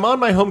when I'm on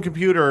my home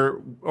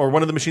computer or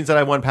one of the machines that I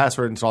have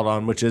 1Password installed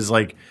on, which is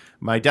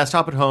my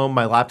desktop at home,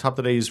 my laptop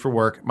that I use for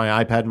work,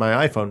 my iPad,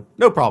 my iPhone,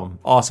 no problem.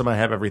 Awesome. I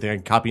have everything. I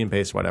can copy and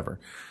paste, whatever.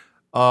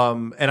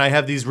 And I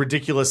have these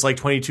ridiculous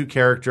 22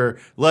 character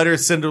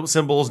letters,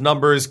 symbols,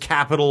 numbers,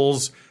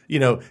 capitals,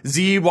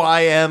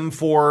 ZYM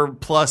 4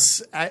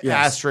 plus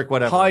asterisk,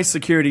 whatever. High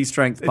security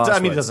strength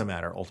passwords. It doesn't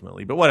matter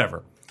ultimately, but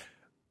whatever.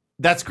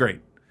 That's great.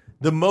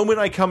 The moment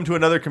I come to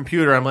another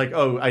computer, I'm like,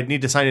 oh, I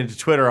need to sign into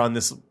Twitter on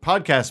this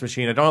podcast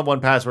machine. I don't have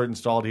 1Password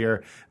installed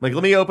here. I'm like,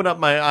 let me open up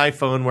my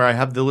iPhone where I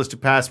have the list of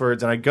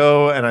passwords, and I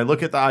go and I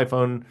look at the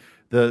iPhone,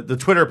 the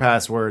Twitter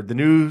password, the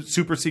new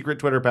super secret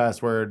Twitter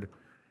password,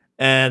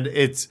 And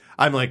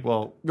I'm like,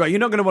 well, Right, you're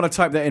not going to want to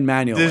type that in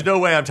manually. there's no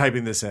way I'm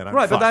typing this in. I'm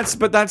Right, fucked.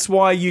 but that's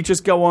why you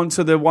just go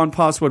onto the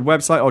 1Password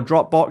website or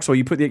Dropbox, or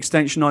you put the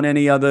extension on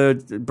any other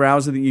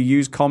browser that you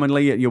use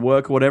commonly at your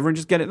work or whatever, and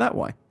just get it that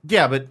way.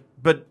 Yeah, but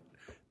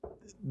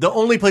the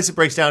only place it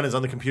breaks down is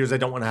on the computers I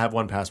don't want to have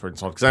 1Password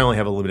installed because I only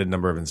have a limited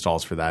number of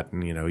installs for that,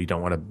 and you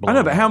don't want to. I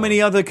know, but how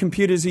many other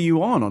computers are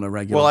you on a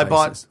regular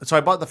basis?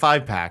 I bought the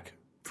 5-pack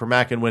for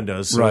Mac and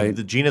Windows. So Right.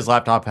 Gina's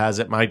laptop has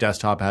it, my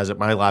desktop has it,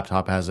 my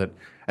laptop has it.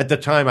 At the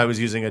time, I was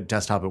using a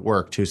desktop at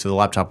work too, so the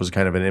laptop was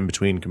kind of an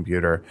in-between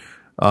computer.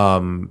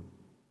 So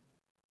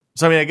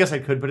I guess I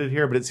could put it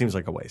here, but it seems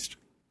like a waste.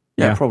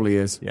 Yeah, it probably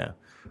is. Yeah.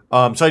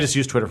 So I just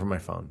use Twitter from my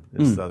phone.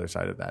 It's the other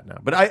side of that now.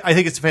 But I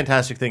think it's a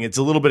fantastic thing. It's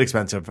a little bit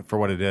expensive for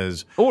what it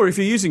is. Or if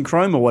you're using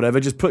Chrome or whatever,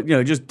 just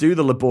just do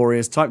the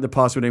laborious, type the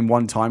password in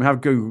one time,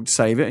 have Google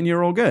save it, and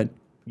you're all good.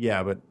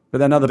 Yeah, but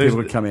then other people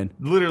would come in.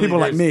 Literally, people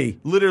like me.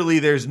 Literally,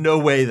 there's no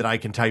way that I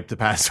can type the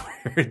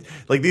password.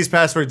 Like these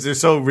passwords, they're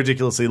so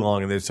ridiculously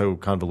long and they're so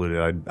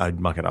convoluted. I'd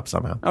muck it up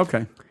somehow.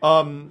 Okay.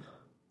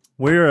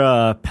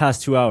 We're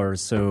past 2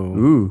 hours, so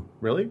Ooh.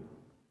 Really?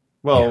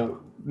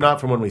 Well,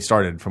 not from when we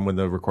started. From when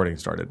the recording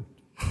started.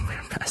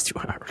 past 2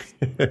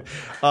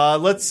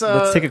 hours. Let's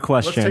take a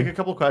question. Let's take a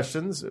couple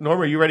questions.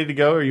 Norm, are you ready to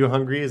go? Are you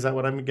hungry? Is that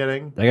what I'm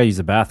getting? I gotta use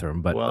the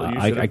bathroom, but Well,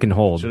 I can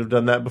hold. Should have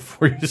done that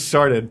before you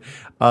started.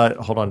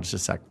 Hold on just a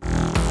sec.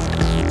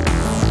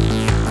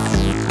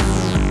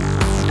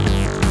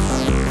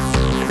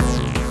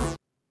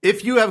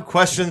 If you have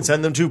questions,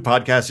 send them to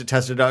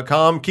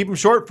podcast@tested.com. Keep them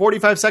short,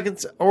 45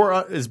 seconds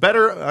or is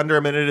better. Under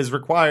a minute is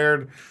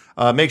required.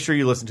 Make sure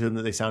you listen to them,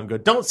 that they sound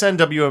good. Don't send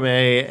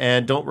WMA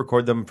and don't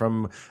record them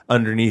from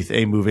underneath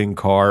a moving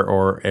car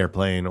or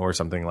airplane or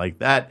something like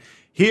that.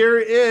 Here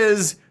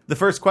is the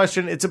first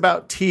question. It's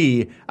about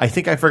tea. I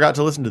think I forgot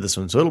to listen to this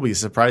one, so it'll be a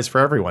surprise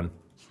for everyone.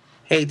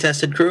 Hey,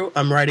 Tested Crew.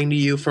 I'm writing to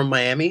you from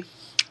Miami.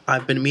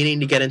 I've been meaning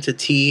to get into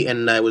tea,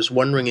 and I was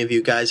wondering if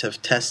you guys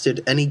have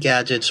tested any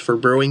gadgets for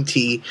brewing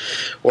tea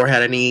or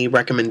had any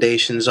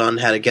recommendations on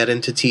how to get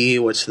into tea,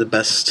 what's the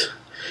best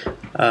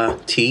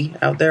tea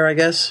out there, I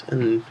guess,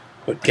 and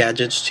what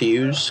gadgets to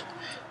use.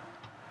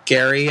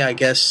 Gary, I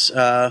guess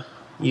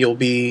you'll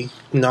be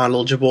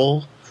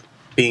knowledgeable,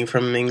 being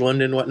from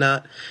England and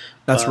whatnot.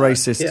 That's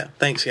racist. Yeah,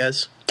 thanks,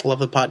 guys. Love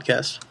the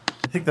podcast.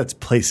 I think that's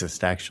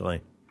placist,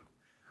 actually.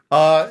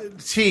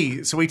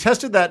 Tea. So we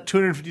tested that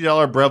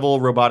 $250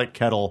 Breville robotic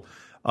kettle,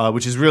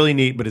 which is really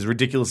neat, but is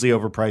ridiculously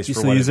overpriced You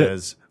for still what use it it?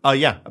 is.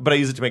 Yeah, but I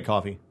use it to make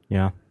coffee.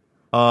 Yeah.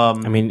 I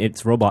mean,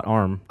 it's robot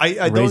arm.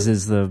 I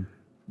raises the.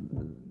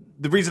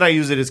 The reason I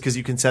use it is because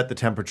you can set the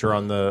temperature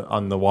on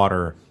the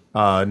water,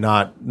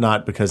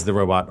 not because the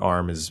robot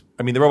arm is.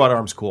 I mean, the robot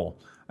arm's cool,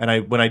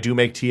 and when I do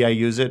make tea, I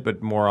use it,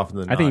 but more often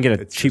than not, I think you get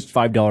a it's cheap just-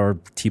 $5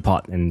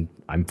 teapot, and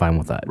I'm fine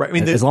with that. Right, I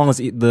mean, as long as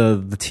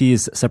the tea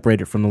is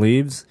separated from the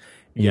leaves,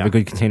 and you have a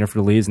good container for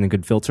the leaves and a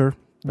good filter.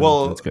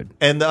 Well, that's good.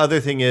 And the other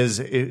thing is,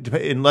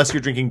 unless you're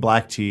drinking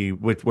black tea,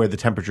 where the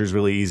temperature is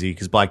really easy,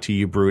 because black tea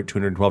you brew at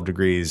 212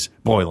 degrees,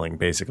 boiling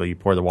basically, you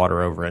pour the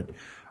water over it.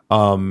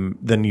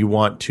 Then you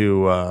want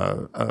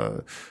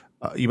to,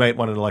 you might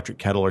want an electric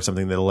kettle or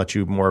something that'll let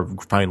you more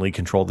finely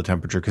control the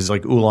temperature. Because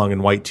like oolong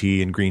and white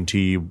tea and green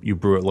tea, you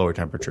brew at lower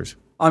temperatures.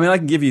 I mean, I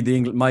can give you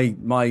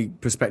my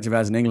perspective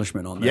as an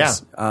Englishman on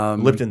this. Yeah,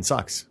 Lipton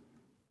sucks.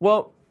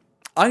 Well,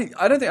 I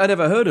don't think I'd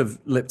ever heard of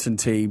Lipton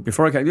tea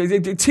before I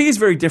came. Tea is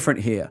very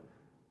different here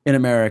in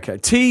America.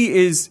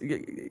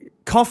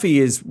 Coffee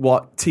is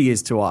what tea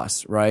is to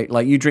us, right?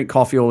 Like you drink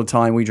coffee all the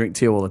time, we drink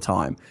tea all the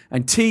time.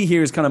 And tea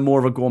here is kind of more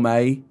of a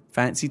gourmet,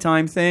 fancy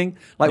time thing.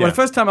 Like when the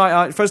first time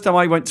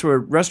I went to a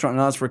restaurant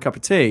and asked for a cup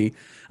of tea,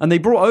 and they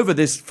brought over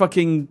this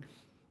fucking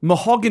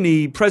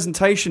mahogany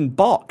presentation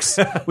box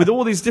with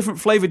all these different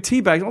flavored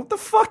tea bags. What the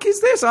fuck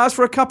is this? I asked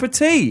for a cup of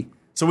tea.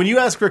 So when you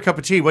ask for a cup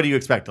of tea, what do you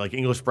expect? Like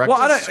English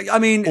breakfast? Well, I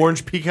mean,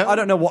 orange pecan? I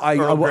don't know what I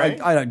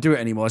don't do it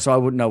anymore, so I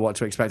wouldn't know what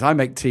to expect. I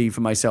make tea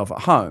for myself at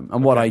home,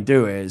 and what I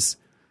do is,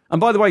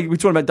 and by the way, we were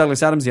talking about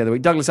Douglas Adams the other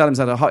week. Douglas Adams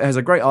has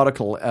a great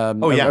article,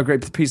 a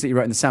great piece that he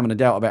wrote in the Salmon and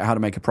Doubt about how to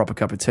make a proper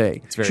cup of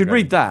tea. You should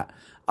read that.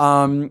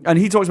 And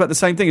he talks about the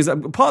same thing. Is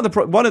that part of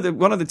one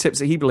of the tips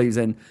that he believes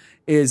in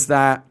is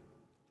that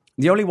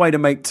the only way to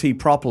make tea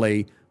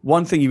properly,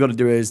 one thing you've got to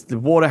do is the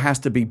water has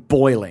to be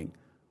boiling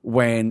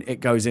when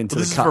it goes into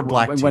the cup, for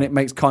black tea. when it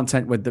makes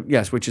content with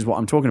the which is what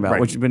I'm talking about.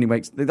 Right. Which is when he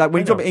makes when you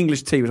talk about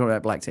English tea, we're talking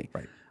about black tea.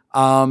 Right.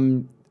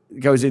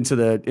 Goes into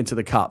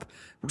the cup.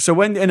 So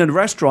when in a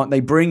restaurant they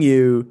bring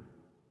you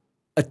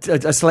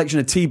a selection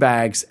of tea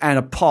bags and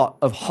a pot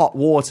of hot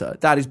water,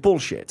 that is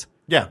bullshit.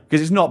 Yeah,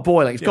 because it's not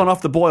boiling. It's gone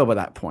off the boil by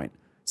that point.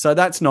 So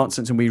that's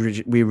nonsense, and we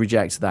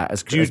reject that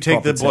as. Do you as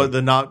take proper tea.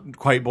 the not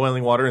quite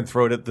boiling water and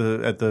throw it at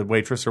the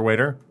waitress or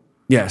waiter?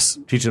 Yes.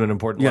 Teach them an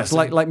important lesson.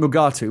 Yes, like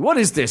Mugatu. What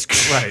is this?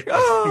 Right.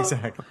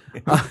 Exactly.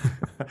 I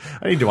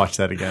need to watch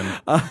that again.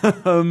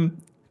 It's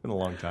been a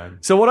long time.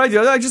 So what I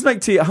do, I just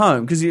make tea at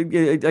home because,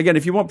 again,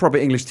 if you want proper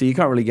English tea, you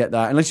can't really get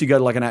that unless you go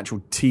to like an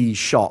actual tea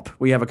shop.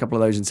 We have a couple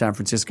of those in San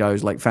Francisco,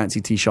 like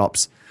fancy tea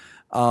shops.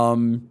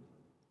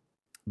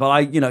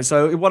 But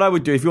so what I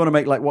would do if you want to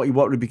make like what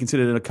would be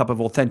considered a cup of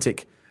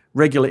authentic,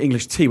 regular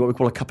English tea, what we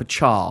call a cup of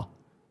char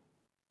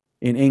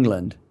in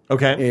England.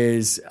 Okay.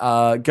 Is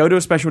go to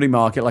a specialty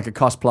market like a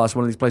Cost Plus,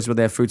 one of these places where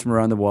they have food from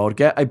around the world.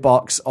 Get a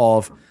box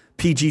of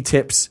PG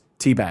Tips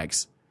tea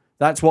bags.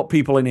 That's what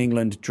people in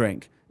England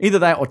drink. Either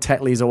that or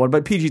Tetley's or what.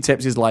 But PG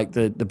Tips is like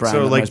the brand.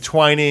 So like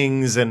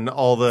Twinings and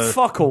all the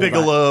fuck all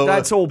Bigelow.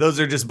 That's all. Those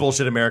are just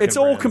bullshit American. It's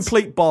all brands.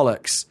 complete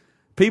bollocks.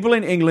 People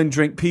in England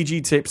drink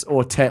PG Tips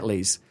or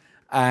Tetley's.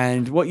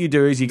 And what you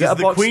do is you get a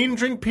box. Does the Queen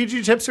drink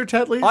PG Tips or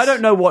Tetley's? I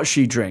don't know what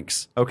she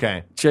drinks.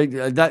 Okay. You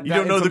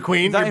don't know the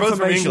Queen? That You're both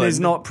from information England. is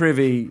not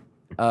privy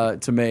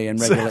to me and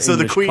regular So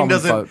the English Queen common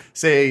doesn't folk.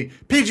 say,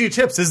 PG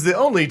Tips is the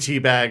only tea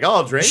bag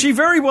I'll drink. She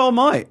very well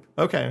might.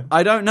 Okay.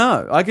 I don't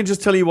know. I can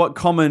just tell you what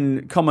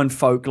common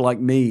folk like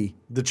me,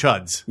 The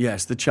Chuds.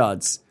 yes, the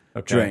chuds,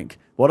 Okay. drink.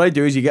 What I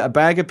do is you get a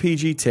bag of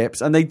PG Tips,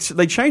 and they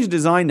changed the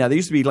design now. There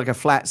used to be like a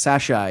flat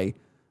sachet,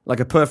 like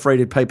a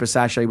perforated paper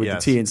sachet with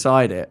Yes. the tea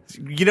inside it.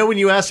 You know when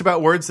you asked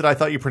about words that I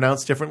thought you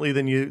pronounced differently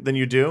than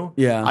you do?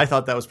 Yeah. I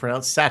thought that was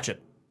pronounced sachet.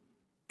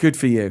 Good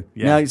for you.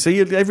 Yeah. Now, so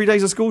every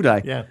day's a school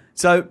day. Yeah.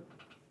 So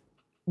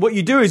what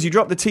you do is you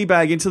drop the tea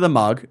bag into the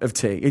mug of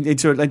tea,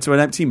 into an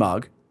empty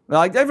mug.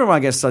 Like everyone, I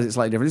guess, does it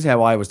slightly different. This is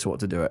how I was taught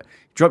to do it.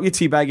 Drop your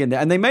tea bag in there,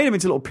 and they made them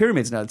into little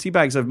pyramids now. The tea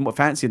bags are more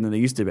fancier than they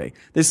used to be.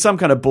 There's some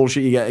kind of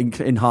bullshit you get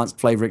enhanced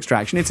flavor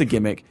extraction. It's a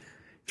gimmick.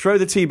 Throw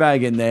the tea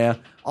bag in there.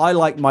 I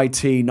like my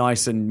tea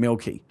nice and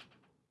milky.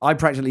 I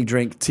practically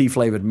drink tea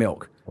flavored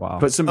milk. Wow.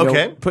 Put some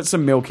Okay. milk. Put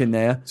some milk in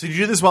there. So you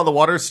do this while the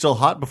water is still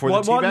hot before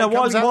the tea bag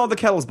comes out? While the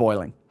kettle's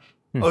boiling.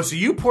 Oh, so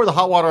you pour the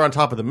hot water on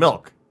top of the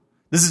milk.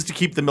 This is to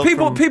keep the milk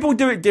from... People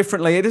do it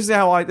differently. This is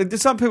how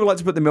some people like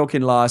to put the milk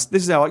in last.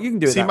 This is how you can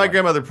do it. See, that my way.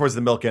 grandmother pours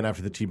the milk in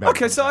after the tea bag. Okay,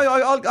 comes so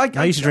out.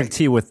 I used to drink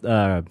tea with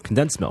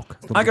condensed milk.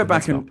 I go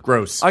back and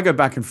Gross. I go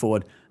back and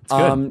forward.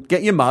 good.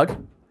 Get your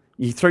mug.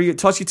 You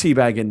toss your tea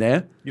bag in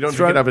there. You don't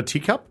drink it out of a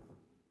teacup?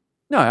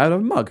 No, out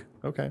of a mug.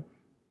 Okay.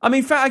 I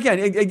mean, again,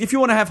 if you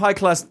want to have high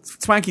class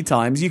swanky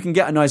times, you can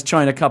get a nice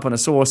china cup and a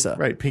saucer.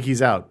 Right,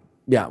 pinky's out.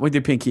 Yeah, with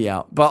your pinky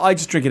out. But I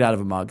just drink it out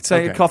of a mug.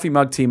 Say Okay. a coffee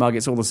mug, tea mug,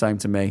 it's all the same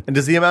to me. And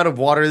does the amount of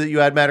water that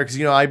you add matter? Because,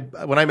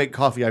 when I make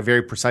coffee, I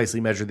very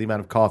precisely measure the amount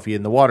of coffee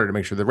in the water to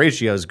make sure the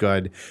ratio is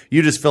good.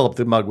 You just fill up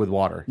the mug with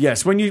water.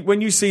 Yes, when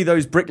you see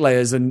those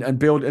bricklayers and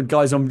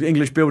guys on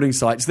English building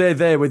sites, they're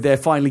there with their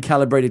finely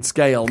calibrated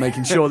scale,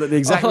 making sure that the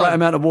exact right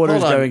amount of water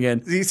is Hold on. going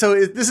in.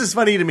 So this is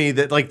funny to me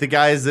that like the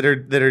guys that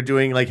are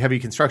doing like heavy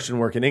construction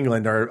work in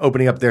England are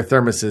opening up their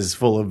thermoses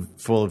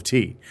full of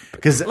tea.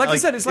 Because Like I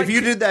said, it's like- if you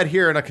did that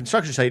here on a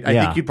construction site, I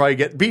Yeah. think you'd probably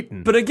get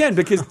beaten. But again,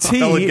 because tea,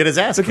 Fella would get his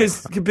ass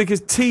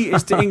because tea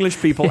is to English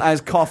people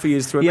as coffee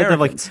is to You have to have,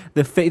 like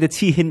Americans. the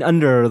tea hidden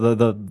under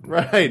the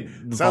right.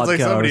 Sounds like vodka or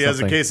somebody has a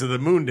something. case of the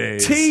moon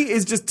days.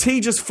 Tea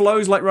just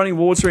flows like running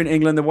water in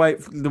England the way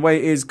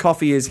it is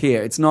coffee is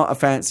here. It's not a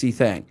fancy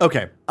thing.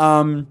 Okay.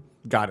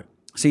 Got it.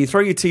 So you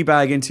throw your tea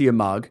bag into your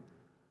mug.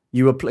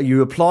 You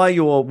apply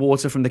your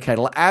water from the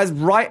kettle as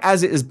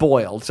it is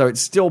boiled, so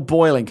it's still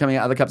boiling coming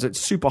out of the cup, so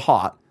it's super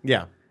hot.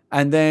 Yeah.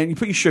 And then you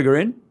put your sugar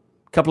in,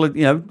 a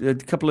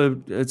couple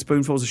of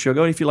spoonfuls of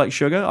sugar if you like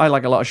sugar. I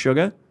like a lot of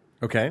sugar.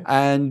 Okay.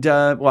 And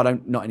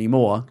not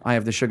anymore. I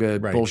have the sugar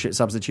Right. bullshit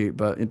substitute,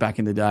 but back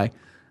in the day.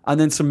 And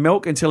then some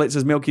milk until it's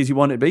as milky as you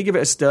want it to be. Give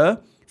it a stir.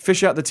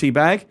 Fish out the tea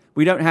bag.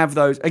 We don't have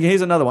those. Again,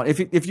 here's another one.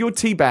 If your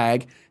tea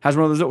bag has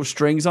one of those little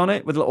strings on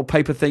it with a little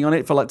paper thing on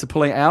it for to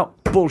pull it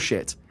out,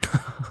 bullshit.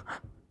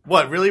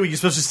 What, really? Were you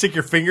supposed to stick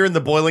your finger in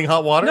the boiling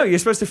hot water? No, you're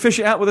supposed to fish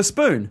it out with a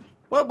spoon.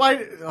 What?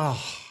 Why?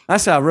 Oh,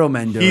 That's how real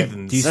men do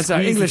Heathens. it. That's how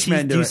English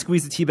men do you it.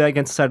 squeeze the tea bag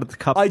inside of the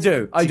cup? I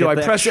do. I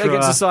press it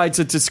against the side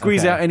to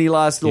squeeze out any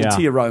last little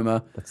tea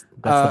aroma. That's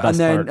the best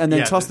part. And then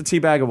Yeah. toss the tea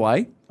bag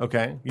away.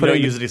 okay. You Put don't it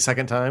in use it a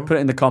second time? Put it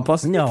in the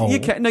compost. No. You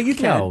can. No, you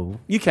can. No.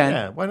 You can.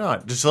 Yeah, why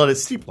not? Just let it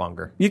steep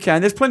longer. You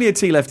can. There's plenty of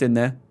tea left in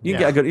there. You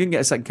can Yeah. you can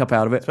get a second cup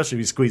out of it. Especially if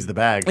you squeeze the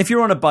bag. If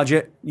you're on a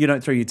budget, you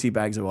don't throw your tea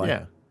bags away.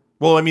 Yeah.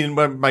 Well, I mean,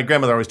 my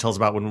grandmother always tells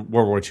about when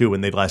World War II when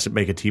they'd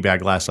make a tea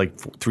bag last like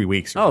 3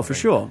 weeks. Or Oh, for something.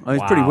 sure. I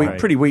mean, it's Wow.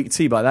 pretty weak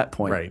tea by that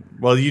point. Right.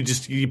 Well, you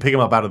pick them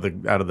up out of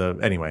the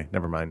anyway.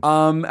 Never mind.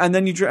 And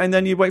then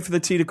you wait for the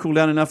tea to cool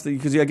down enough that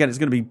because again it's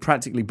going to be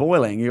practically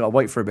boiling. You got to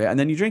wait for a bit, and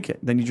then you drink it.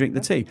 Then you drink the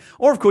tea.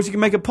 Or of course you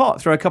can make a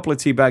pot. Throw a couple of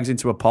tea bags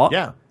into a pot.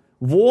 Yeah.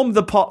 Warm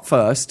the pot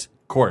first.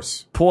 Of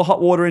course. Pour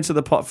hot water into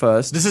the pot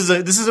first. This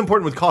is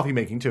important with coffee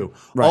making too.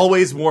 Right.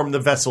 Always warm the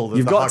vessel. That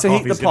You've the got hot to heat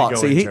coffee's the gonna pot.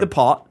 go So you heat into. the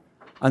pot,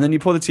 and then you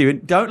pour the tea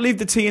in. Don't leave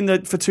the tea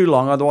in for too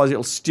long, otherwise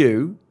it'll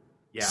stew.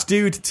 Yeah.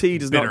 Stewed tea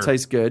does Bitter. not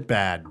taste good.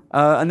 Bad.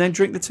 And then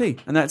drink the tea,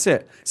 and that's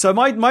it. So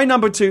my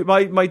number two,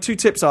 my two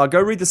tips are: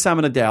 go read The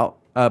Salmon of Doubt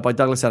by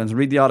Douglas Adams.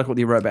 Read the article that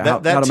he wrote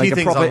about That how to tea make a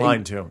thing's proper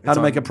online, too. how It's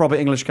to make on- a proper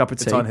English cup of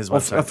tea. on his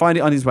website. Find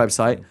it on his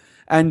website.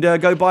 and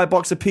go buy a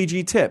box of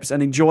PG Tips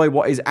and enjoy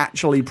what is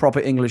actually proper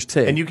English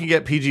tea. And you can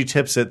get PG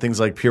Tips at things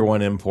like Pier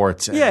 1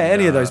 Imports. And,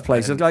 any of those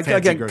places. Like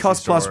again,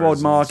 Cost Plus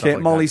World Market,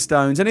 like Molly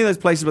Stone's, any of those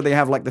places where they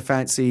have like the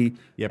fancy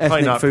probably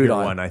ethnic not food Pier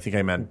aisle. 1. I think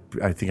I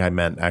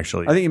meant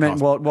actually. I think you meant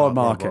World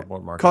Market.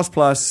 World Market. Cost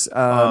Plus,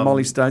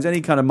 Molly Stone's,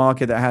 any kind of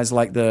market that has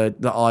like the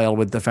aisle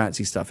with the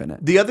fancy stuff in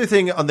it. The other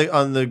thing on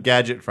the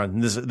gadget front,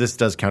 and this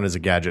does count as a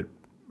gadget,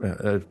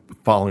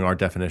 following our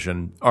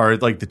definition, are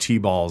like the tea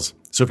balls.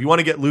 So if you want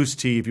to get loose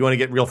tea, if you want to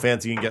get real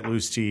fancy and get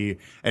loose tea,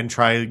 and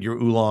try your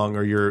oolong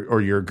or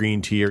your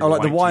green tea or your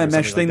like the white wire tea or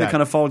mesh something thing like that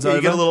kind of folds over.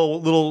 You get a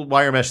little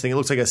wire mesh thing. It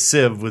looks like a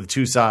sieve with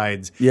two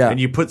sides. Yeah. And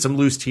you put some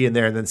loose tea in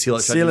there and then seal it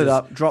shut. Seal You it just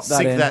up, drop that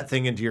sink in. that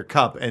thing into your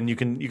cup, and you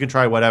can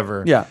try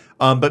whatever. Yeah.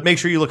 But make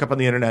sure you look up on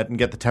the internet and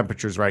get the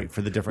temperatures right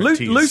for the different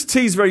teas. Loose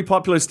tea is very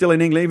popular still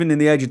in England, even in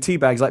the age of tea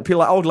bags. Like people,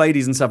 like old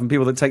ladies and stuff, and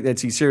people that take their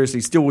tea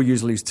seriously still will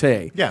use loose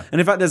tea. Yeah.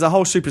 And in fact, there's a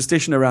whole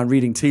superstition around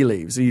reading tea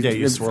leaves.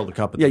 You swirl the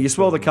cup. You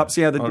swirl the cup.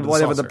 See how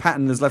whatever the saucer.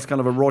 pattern is left,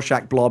 kind of a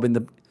Rorschach blob in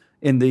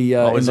the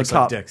Always looks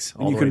like cup, dicks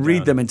all and you the can way read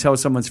down. them and tell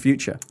someone's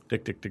future.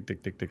 Dick.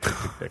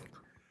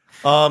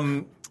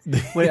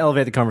 Way to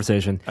elevate the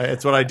conversation.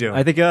 It's what I do.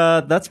 I think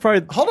that's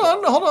probably. Hold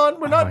on.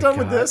 We're not done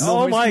with this.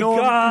 Oh my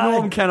God.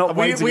 Norm cannot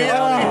wait to get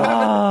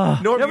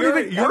Norm,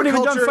 You haven't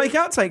even done fake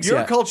outtakes Your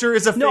yet. culture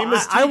is a No,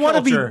 famous tea I want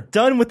to be culture.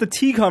 done with the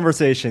tea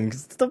conversation.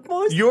 'Cause it's the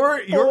most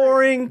Your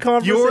boring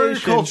conversation. Your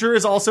culture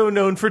is also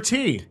known for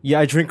tea. Yeah,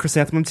 I drink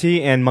chrysanthemum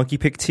tea and monkey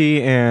pick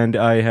tea, and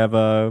I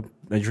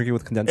drink it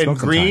with condensed And milk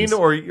green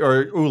sometimes.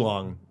 or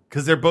oolong,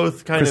 because they're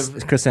both kind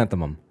of.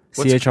 Chrysanthemum.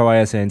 What's-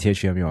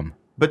 CHRYSANTHUMUM.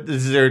 But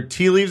is there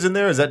tea leaves in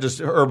there? Or is that just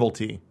herbal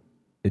tea?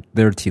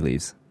 They're tea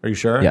leaves. Are you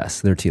sure?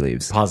 Yes, they're tea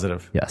leaves.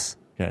 Positive. Yes.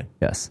 Okay.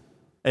 Yes.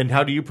 And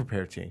how do you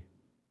prepare tea?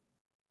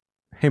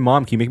 Hey,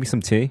 Mom, can you make me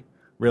some tea?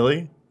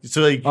 Really?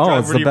 So like, you Oh, drive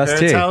it's over the to your best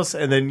parents' tea. house,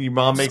 and then your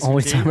mom makes It's the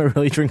only tea? time I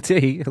really drink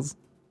tea.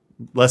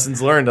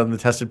 Lessons learned on the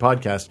Tested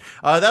podcast.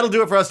 That'll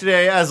do it for us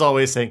today. As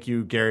always, thank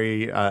you,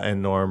 Gary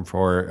and Norm,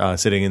 for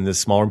sitting in this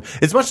small room.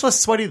 It's much less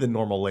sweaty than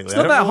normal lately. It's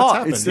not that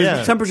hot.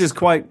 The temperature is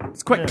quite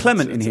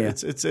clement in here.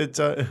 It's is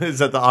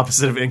that the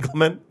opposite of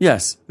inclement?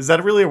 Yes. Is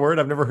that really a word?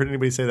 I've never heard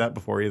anybody say that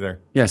before either.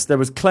 Yes, there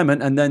was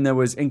clement, and then there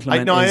was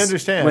inclement. I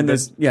understand. When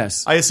there's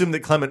yes. I assume that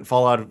clement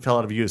fell out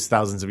of use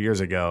thousands of years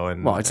ago.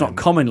 And Well, it's not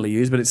commonly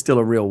used, but it's still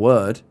a real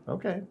word.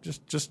 Okay,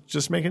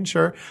 just making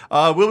sure.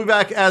 We'll be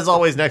back as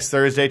always next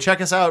Thursday.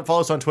 Check us out.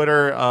 Follow us on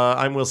Twitter.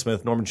 I'm Will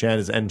Smith. Norman Chan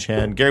is N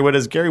Chan. Gary Witta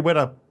is Gary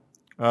Witta.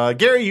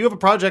 Gary, you have a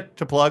project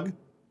to plug.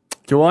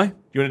 Do I?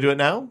 You want to do it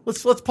now?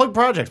 Let's plug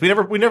projects. We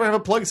never have a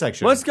plug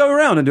section. Let's go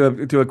around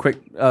and do a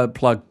quick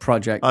plug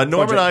project.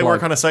 Norm and I plug.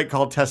 work on a site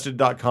called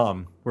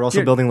Tested.com. We're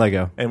also building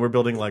Lego. And we're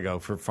building Lego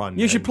for fun.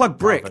 You should and plug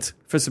profit. Bricked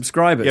for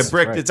subscribers. Yeah,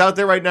 Bricked. It's out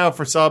there right now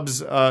for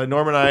subs.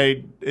 Norm and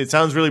I, it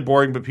sounds really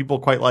boring, but people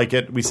quite like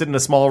it. We sit in a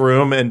small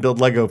room and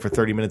build Lego for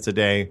 30 minutes a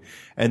day,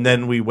 and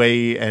then we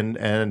weigh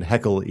and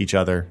heckle each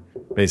other,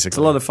 basically. It's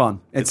a lot of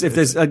fun. If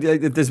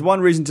there's one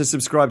reason to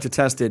subscribe to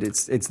Tested,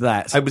 it's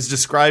that. I was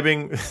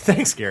describing...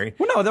 Thanks, Gary.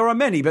 Well, no, there are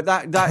many, but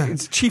that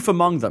it's chief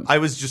among them. I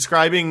was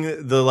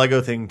describing the Lego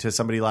thing to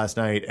somebody last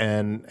night,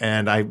 and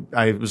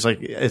I was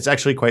like, it's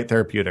actually quite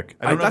therapeutic.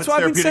 I don't know if That's it's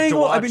what I've been therapeutic saying.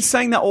 to I've been watch,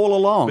 saying that all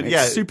along. but It's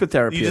yeah, super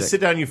therapeutic. You just sit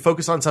down, you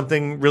focus on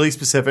something really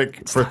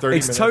specific for 30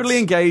 minutes. It's totally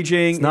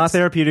engaging. It's not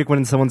therapeutic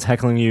when someone's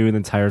heckling you the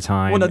entire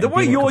time. Well, no, the and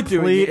way being a you're doing it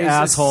complete is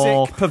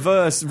asshole. a sick,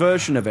 perverse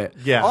version of it.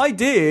 Yeah. I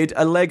did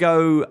a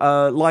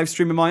Lego live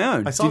stream of my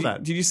own. I saw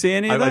that. Did you see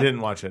any of I that?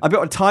 didn't watch it. I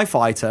built a TIE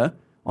fighter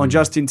on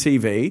Justin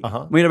TV.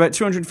 We had about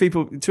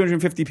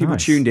 250 people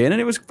Nice. tuned in, and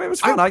it was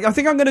fun. I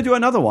think I'm going to do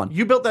another one.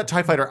 You built that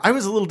TIE fighter. I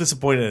was a little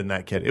disappointed in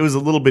that kid. It was a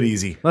little bit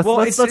easy.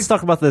 Let's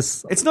talk about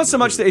this. It's not so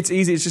much that it's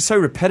easy; it's just so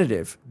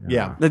repetitive.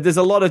 Yeah. There's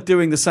a lot of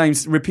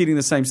repeating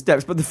the same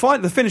steps, but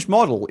the finished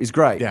model is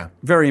great. Yeah.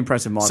 Very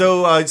impressive model.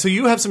 So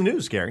you have some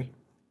news, Gary.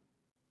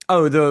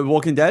 Oh, the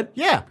Walking Dead.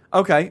 Yeah.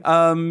 Okay.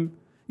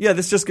 Yeah,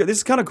 this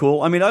is kind of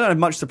cool. I mean, I don't have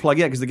much to plug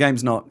yet because the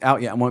game's not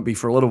out yet and won't be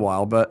for a little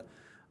while. But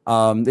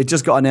it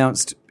just got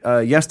announced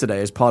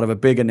yesterday as part of a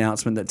big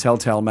announcement that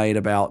Telltale made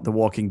about The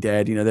Walking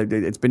Dead. You know,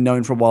 it's been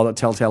known for a while that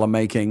Telltale are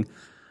making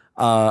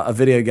a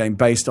video game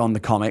based on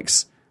the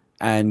comics,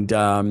 and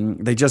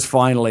they just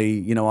finally,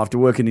 you know, after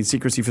working in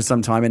secrecy for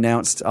some time,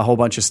 announced a whole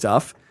bunch of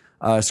stuff,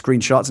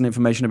 screenshots and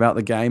information about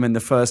the game, and the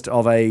first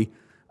of a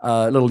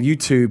little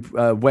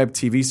YouTube web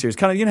TV series.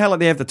 Kind of, you know how like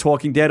they have The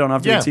Talking Dead on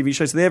after the TV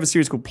show? So they have a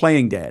series called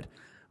Playing Dead,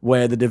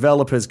 where the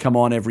developers come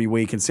on every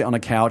week and sit on a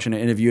couch and are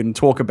interviewed and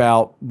talk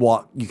about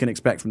what you can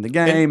expect from the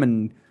game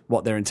and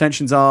what their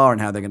intentions are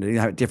and how they're going to do,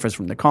 how it differs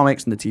from the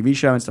comics and the TV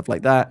show and stuff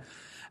like that.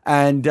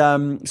 And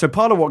so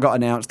part of what got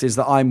announced is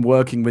that I'm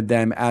working with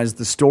them as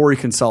the story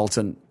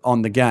consultant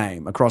on the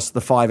game across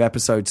the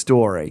 5-episode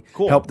story.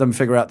 Cool. Help them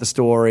figure out the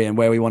story and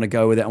where we want to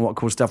go with it and what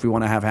cool stuff we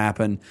want to have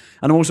happen.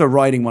 And I'm also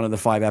writing one of the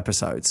 5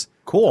 episodes.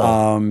 Cool.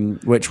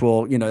 Which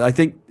will, you know, I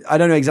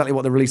don't know exactly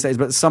what the release date is,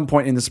 but at some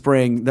point in the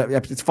spring,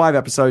 it's 5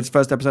 episodes.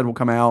 First episode will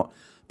come out,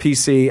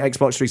 PC,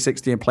 Xbox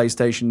 360, and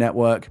PlayStation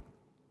Network.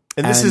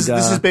 And this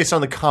is based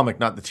on the comic,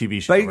 not the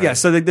TV show. Right? Yeah,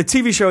 so the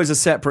TV show is a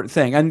separate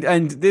thing,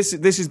 and this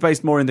is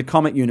based more in the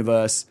comic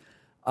universe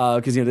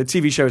because the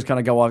TV show is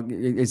kind of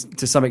is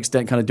to some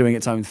extent kind of doing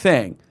its own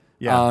thing.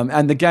 Yeah.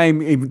 And the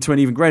game, even to an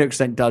even greater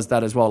extent, does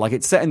that as well. Like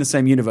it's set in the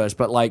same universe,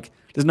 but like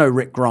there's no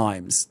Rick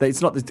Grimes.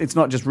 It's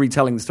not just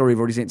retelling the story you've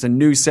already seen. It's a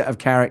new set of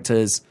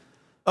characters.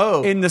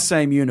 In the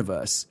same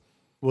universe.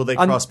 Will they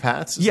cross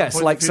paths? Yes,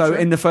 like so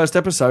in the first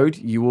episode,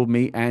 you will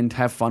meet and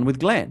have fun with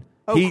Glenn.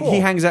 Oh, he cool. he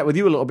hangs out with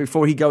you a little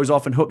before he goes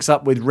off and hooks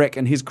up with Rick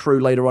and his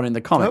crew later on in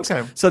the comics.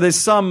 Okay. So there's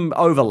some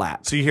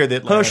overlap. So you hear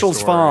that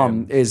Herschel's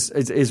farm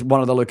is one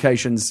of the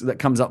locations that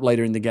comes up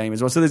later in the game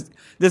as well. So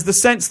there's the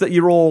sense that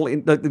you're all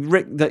in,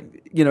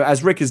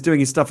 as Rick is doing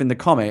his stuff in the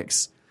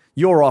comics,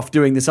 you're off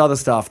doing this other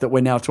stuff that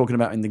we're now talking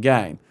about in the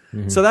game.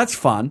 Mm-hmm. So that's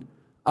fun.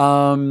 We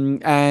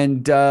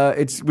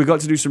got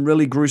to do some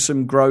really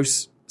gruesome,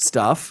 gross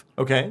stuff.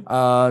 Okay.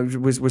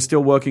 We're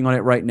still working on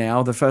it right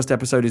now. The first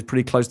episode is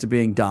pretty close to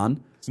being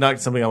done. It's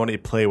not something I want to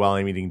play while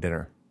I'm eating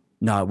dinner.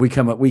 No, we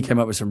came up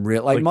with some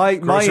real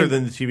grosser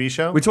than the TV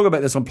show. We talk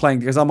about this on Playing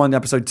because I'm on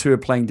episode 2 of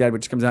Playing Dead,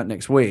 which comes out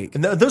next week.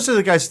 And those are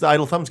the guys, the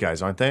Idle Thumbs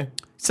guys, aren't they?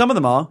 Some of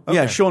them are. Okay.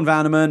 Yeah, Sean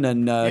Vanneman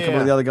and a couple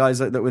of the other guys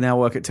that we now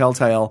work at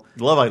Telltale.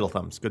 Love Idle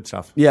Thumbs. Good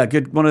stuff. Yeah,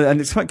 good. And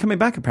it's coming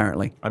back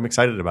apparently. I'm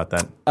excited about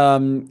that.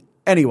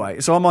 Anyway,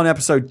 so I'm on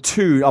episode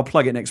 2. I'll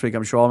plug it next week,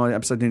 I'm sure. I'm on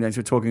episode 2 next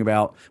week talking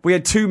about... We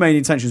had 2 main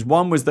intentions.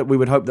 One was that we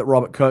would hope that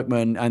Robert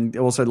Kirkman and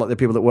also like the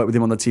people that work with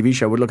him on the TV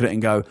show would look at it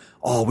and go,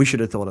 oh, we should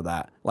have thought of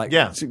that. Like,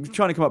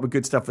 trying to come up with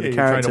good stuff for the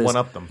characters. Trying to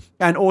one-up them.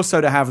 And also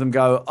to have them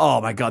go,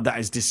 oh my God, that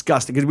is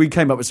disgusting. Because we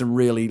came up with some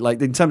really,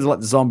 like, in terms of like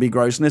the zombie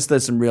grossness,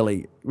 there's some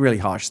really, really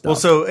harsh stuff. Well,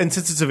 so, and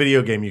since it's a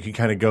video game, you can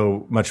kind of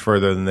go much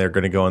further than they're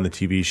going to go on the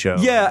TV show.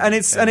 Yeah, and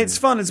it's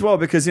fun as well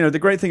because, the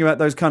great thing about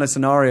those kind of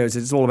scenarios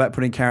is it's all about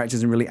putting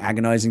characters in really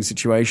agonizing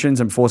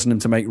situations and forcing them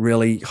to make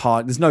really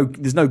hard. There's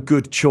no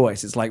good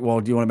choice. It's like, well,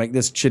 do you want to make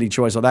this shitty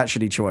choice or that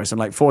shitty choice? And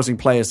like forcing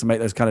players to make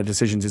those kind of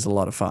decisions is a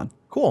lot of fun.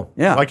 Cool.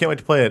 Yeah, I can't wait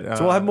to play it.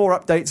 So we'll have more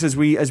updates as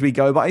we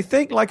go. But I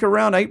think like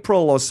around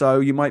April or so,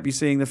 you might be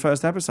seeing the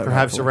first episode.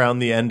 Perhaps hopefully. around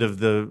the end of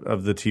the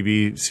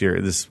TV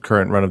series, this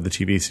current run of the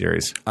TV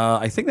series.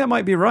 I think that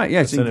might be right.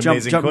 Yeah, so an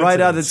jump right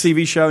out of the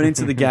TV show and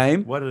into the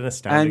game. What an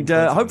astounding!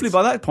 And hopefully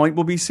by that point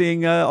we'll be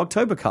seeing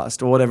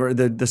Oktobercast or whatever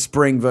the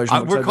spring version.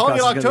 Of we're calling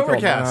it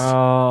Oktobercast.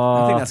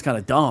 I think that's kind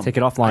of dumb. Take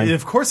it offline.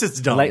 Of course, it's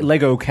dumb.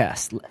 Lego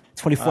cast,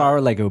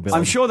 24-hour Lego build.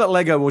 I'm sure that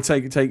Lego will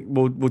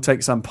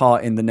take some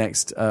part in the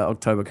next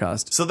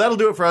Oktobercast. So that'll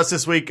do it for us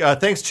this week.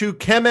 Thanks to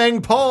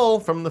Kemang Paul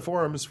from the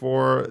forums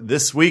for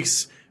this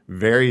week's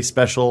very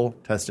special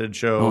tested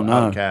show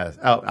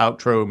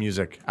outro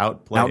music.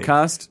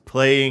 Outcast?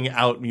 Playing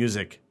out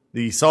music.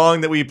 The song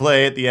that we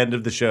play at the end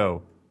of the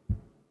show.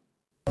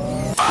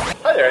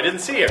 Hi there, I didn't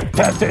see you.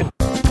 Tested.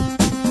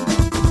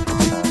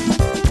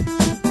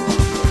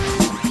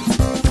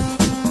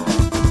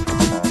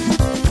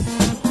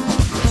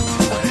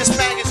 This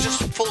bag is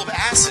just full of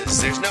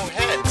asses. There's no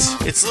heads.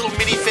 It's little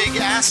minifig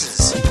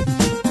asses.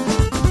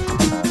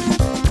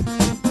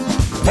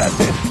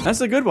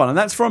 That's a good one, and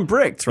that's from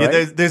Bricked, right?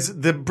 Yeah, there's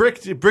the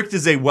Bricked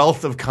is a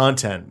wealth of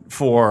content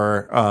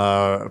for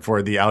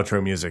the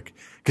outro music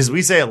because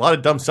we say a lot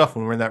of dumb stuff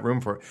when we're in that room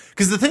for it.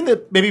 Because the thing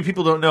that maybe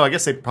people don't know, I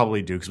guess they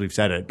probably do because we've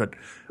said it, but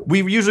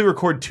we usually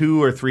record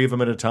 2 or 3 of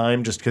them at a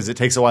time just because it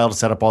takes a while to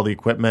set up all the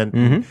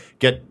equipment.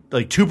 Get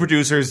like 2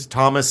 producers,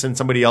 Thomas and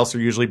somebody else are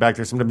usually back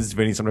there. Sometimes it's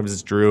Vinny, sometimes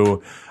it's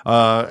Drew,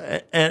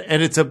 and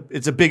it's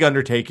a big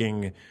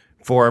undertaking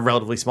for a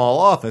relatively small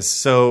office.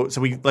 So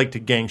we like to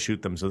gang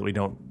shoot them so that we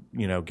don't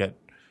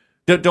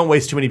don't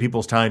waste too many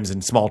people's times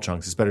in small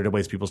chunks. It's better to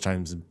waste people's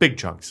times in big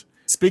chunks.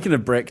 Speaking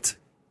of Bricked,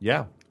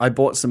 yeah, I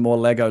bought some more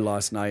Lego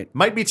last night.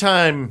 Might be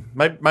time.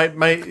 I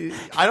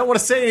don't want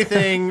to say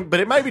anything, but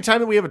it might be time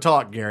that we have a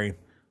talk, Gary.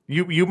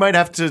 You might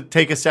have to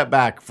take a step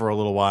back for a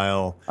little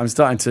while. I'm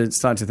starting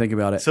to think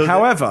about it. So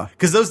however,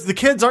 because the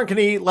kids aren't going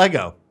to eat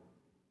Lego.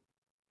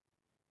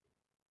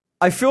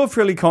 I feel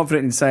fairly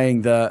confident in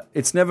saying that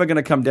it's never going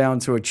to come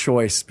down to a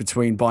choice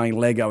between buying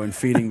Lego and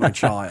feeding my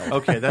child.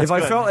 Okay, that's if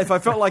good. If I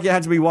felt like it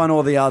had to be one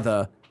or the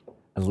other,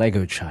 a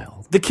Lego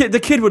child. the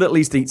kid would at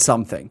least eat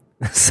something.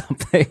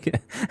 Something.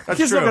 That's The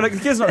kid's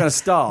not going to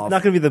starve.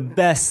 Not going to be the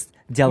best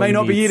deli May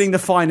not be meats. eating the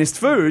finest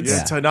foods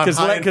Yeah, so not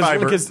high in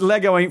fiber. because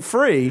Lego ain't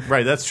free.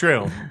 Right, that's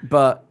true.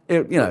 But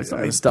it's not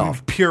going to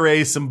starve.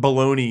 Puree some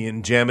bologna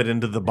and jam it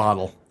into the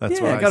bottle.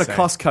 That's what I go say. to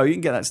Costco. You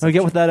can get that stuff. I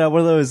get with that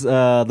one of those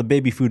the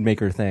baby food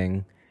maker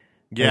thing.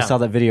 Yeah. I saw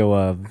that video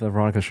of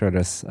Veronica showed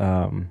us.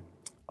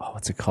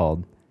 What's it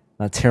called?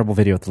 That terrible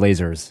video with the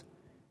lasers.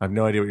 I have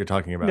no idea what you're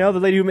talking about. No, the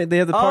lady who made they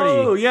had the party.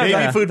 Oh yeah,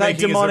 Baby food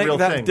making is a real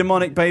thing.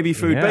 demonic baby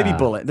food, Yeah. baby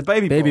bullet, the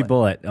baby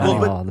bullet.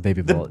 Well, The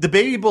baby bullet. The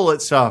baby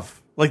bullet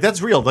stuff, like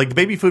that's real. Like the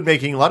baby food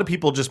making, a lot of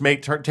people just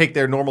take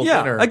their normal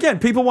Yeah, dinner. again,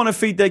 people want to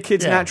feed their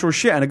kids Yeah. natural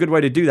shit, and a good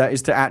way to do that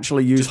is to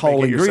actually use Just make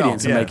whole it yourself,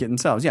 ingredients and yeah. make it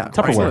themselves. Yeah,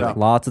 Tupperware. Right.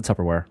 Lots of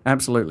Tupperware.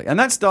 Absolutely, and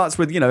that starts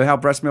with how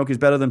breast milk is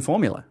better than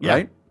formula, Yeah.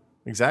 right?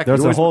 Exactly.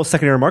 There's a whole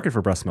secondary market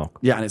for breast milk.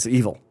 Yeah, and it's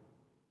evil.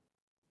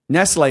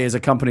 Nestle is a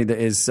company that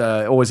is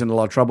always in a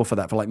lot of trouble for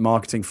that, for like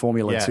marketing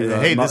formula to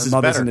this is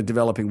mothers better. in the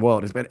developing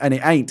world. And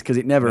it ain't, because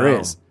it never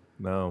is.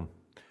 No.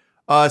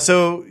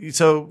 So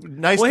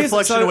nice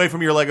deflection away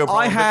from your Lego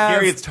problem.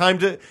 Gary, it's time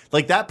to,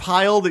 like, that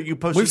pile that you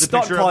posted the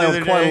picture of the other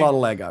day quite a lot of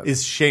Lego.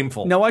 is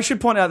shameful. Now, I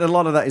should point out that a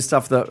lot of that is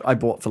stuff that I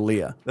bought for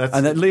Leah,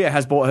 and that Leah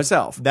has bought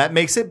herself. That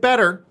makes it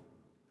better.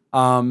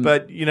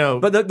 But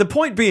the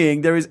point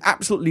being, there is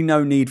absolutely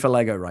no need for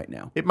Lego right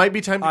now. it might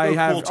be time to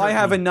go full turkey. I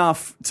have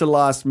enough to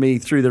last me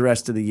through the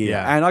rest of the year,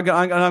 Yeah. and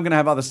I'm going to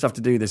have other stuff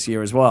to do this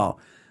year as well.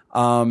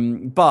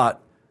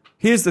 But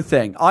here's the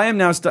thing: I am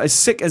now as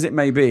sick as it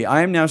may be.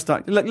 I am now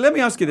starting. Let me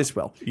ask you this,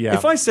 Will. Yeah.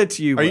 If I said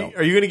to you, Are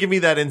Will, you going to give me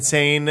that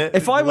insane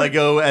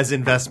Lego as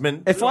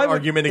investment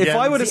argument again? If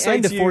I were to say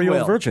And a to you, 4-year-old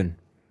Will, virgin.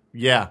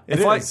 Yeah,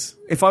 if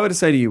I were to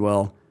say to you,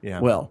 Will,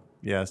 Will,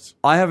 yes,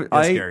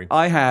 I Gary.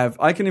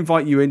 can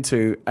invite you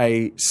into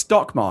a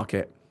stock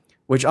market,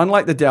 which,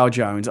 unlike the Dow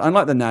Jones,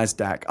 unlike the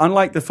NASDAQ,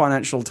 unlike the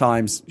Financial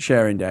Times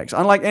share index,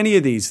 unlike any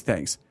of these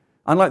things,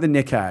 unlike the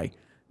Nikkei,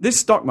 this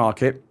stock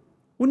market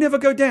will never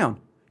go down.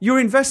 Your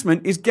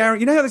investment is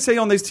guaranteed. You know how they say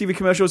on those TV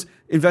commercials,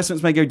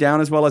 investments may go down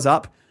as well as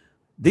up?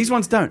 These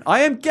ones don't. I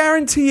am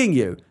guaranteeing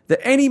you that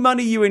any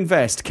money you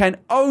invest can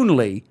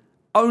only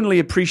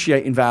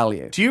appreciate in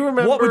value. Do you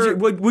remember?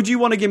 What would you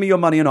want to give me your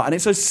money or not? And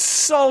it's a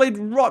solid,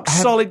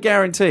 solid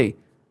guarantee.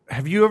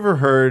 Have you ever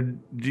heard?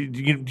 Do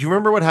you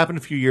remember what happened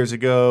a few years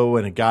ago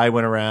when a guy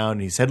went around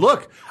and he said,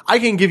 "Look, I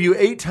can give you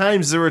 8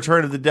 times the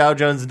return of the Dow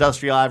Jones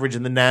Industrial Average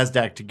and the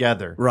NASDAQ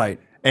together."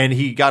 Right. And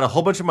he got a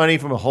whole bunch of money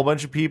from a whole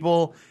bunch of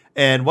people.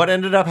 And what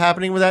ended up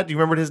happening with that? Do you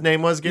remember what his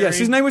name was, Gary? Yes,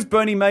 his name was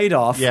Bernie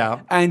Madoff. Yeah.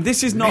 And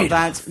this is not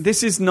that.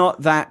 This is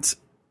not that.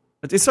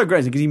 It's so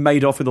crazy because he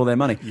made off with all their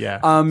money.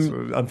 Yeah.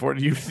 So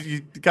unfortunately,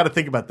 you got to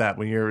think about that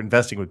when you're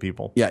investing with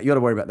people. Yeah, you got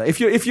to worry about that.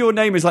 If your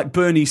name is like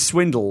Bernie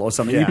Swindle or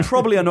something, you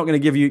probably are not going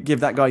to give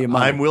that guy your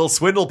money. I'm Will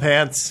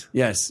Swindlepants.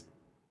 Yes.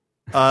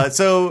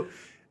 So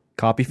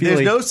Copy there's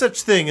Feely. no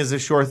such thing as a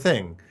sure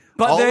thing.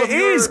 But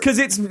there is, because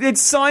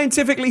it's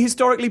scientifically,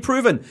 historically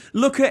proven.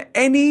 Look at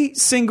any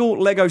single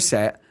Lego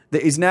set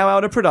that is now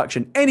out of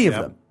production, any of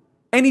them,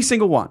 any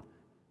single one.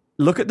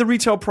 Look at the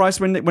retail price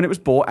when it was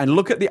bought, and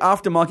look at the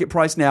aftermarket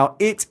price now.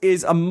 It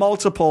is a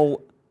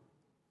multiple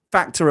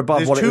factor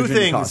above what it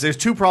originally cost. There's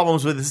 2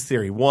 problems with this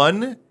theory.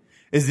 One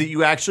is that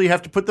you actually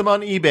have to put them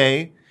on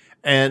eBay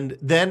and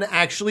then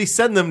actually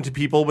send them to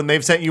people when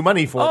they've sent you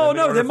money for them. Oh,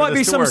 no, there might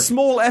be some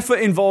small effort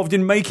involved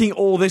in making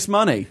all this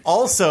money.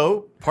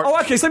 Also,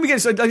 okay, so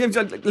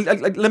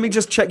let me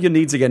just check your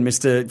needs again,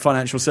 Mr.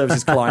 Financial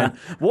Services client.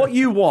 What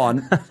you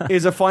want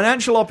is a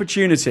financial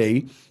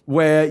opportunity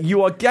where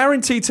you are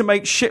guaranteed to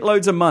make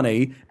shitloads of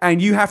money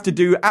and you have to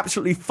do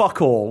absolutely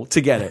fuck all to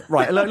get it.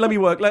 Right, let me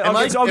work.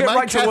 I'll get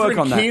right to work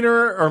on that.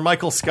 Keener or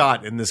Michael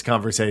Scott in this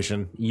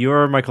conversation?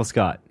 You're Michael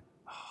Scott.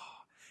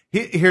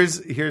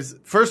 Here's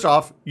first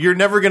off, you're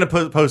never going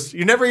to post.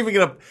 You're never even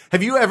going to.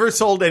 Have you ever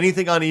sold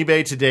anything on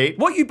eBay to date?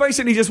 What you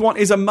basically just want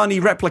is a money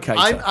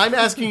replicator. I'm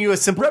asking you a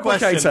simple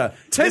question. Replicator,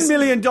 $10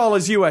 million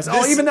US.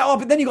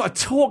 But then you got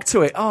to talk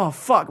to it. Oh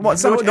fuck! What?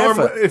 So much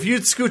effort. If you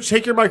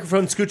take your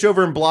microphone, scooch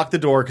over and block the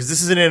door because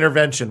this is an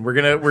intervention.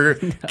 We're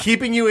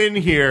keeping you in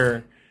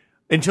here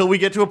until we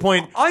get to a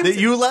point that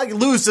you let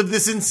loose of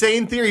this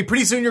insane theory.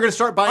 Pretty soon you're going to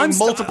start buying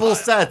multiple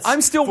sets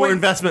for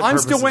investment purposes. I'm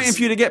still waiting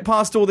for you to get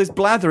past all this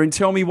blather and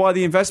tell me why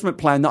the investment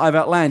plan that I've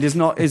outlined is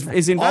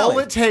invalid. All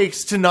it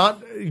takes to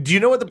not... Do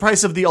you know what the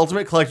price of the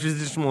Ultimate Collector's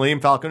Edition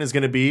Millennium Falcon is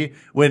going to be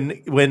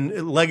when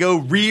Lego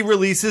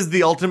re-releases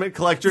the Ultimate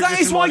Collector's Edition?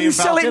 That is why you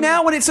sell it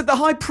now when it's at the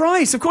high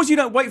price. Of course, you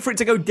don't wait for it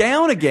to go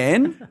down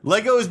again.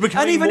 Lego is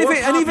becoming more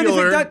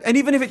popular. And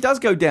even if it does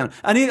go down,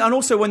 and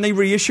also when they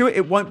reissue it,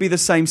 it won't be the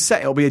same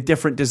set. It'll be a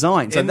different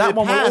design. So in that the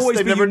one past, will always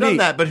they've be never unique. done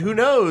that, but who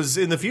knows?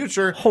 In the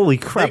future, Holy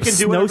crap! they can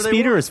do whatever they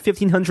Snowspeeder want. is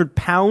 1,500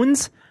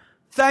 pounds.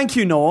 Thank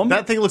you, Norm.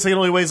 That thing looks like it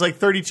only weighs like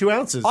 32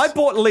 ounces. I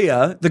bought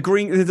Leah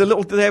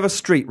they have a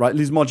street, right?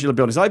 These modular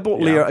buildings. I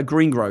bought Leah a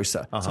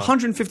greengrocer. It's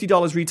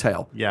 $150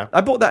 retail. Yeah.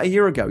 I bought that a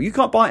year ago. You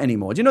can't buy it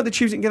anymore. Do you know the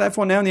cheapest you can get that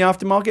for now in the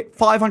aftermarket?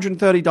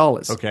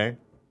 $530. Okay.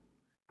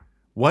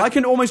 What? I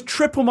can almost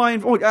triple my.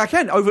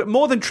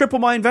 More than triple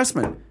my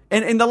investment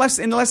in less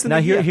than Now, a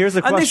year. here's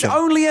the question.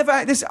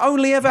 And this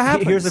only ever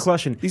happens. Here's the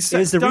question: These is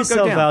sets the don't go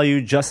resale down.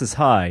 value just as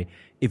high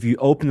if you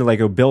open the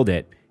Lego, build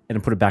it,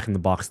 and put it back in the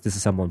box,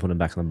 disassemble and put it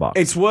back in the box?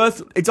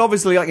 It's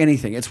obviously like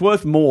anything. It's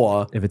worth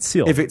more if it's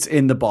sealed. if it's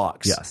in the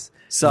box. Yes.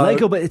 So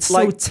Lego, but it's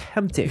so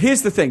tempting.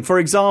 Here's the thing. For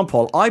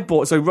example,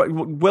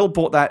 Will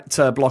bought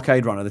that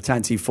blockade runner, the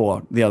Tanty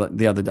 4, the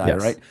other day,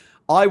 Yes. right?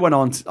 I went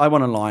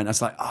online. I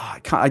was like,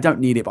 I don't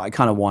need it, but I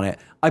kind of want it.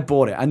 I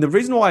bought it. And the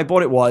reason why I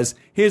bought it was,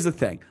 here's the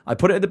thing. I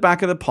put it at the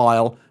back of the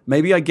pile.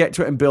 Maybe I get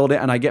to it and build it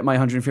and I get my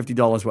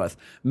 $150 worth.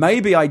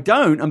 Maybe I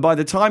don't. And by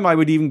the time I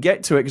would even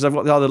get to it, because I've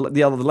got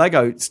the other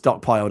Lego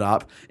stockpiled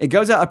up, it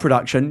goes out of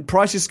production.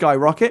 Prices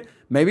skyrocket.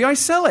 Maybe I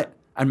sell it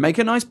and make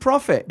a nice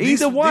profit.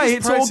 Either way,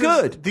 it's all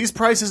good. These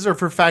prices are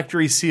for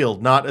factory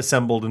sealed, not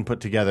assembled and put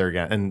together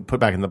again and put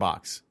back in the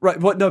box. Right.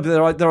 No,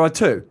 but there are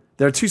two.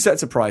 There are two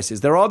sets of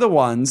prices. There are the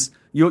ones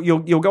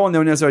you'll go on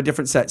there and there are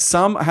different sets.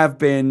 Some are,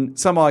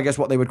 I guess,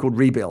 what they would call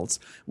rebuilds,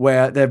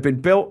 where they've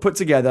been built, put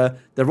together.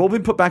 They've all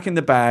been put back in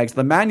the bags.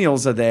 The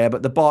manuals are there,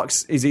 but the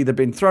box is either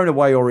been thrown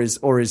away or is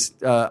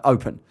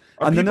open.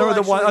 And then there are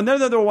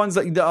the ones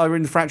that are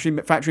in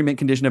factory mint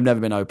condition, have never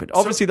been opened.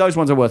 Obviously, those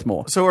ones are worth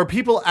more. So are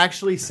people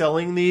actually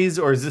selling these,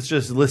 or is this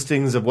just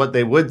listings of what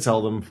they would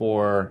sell them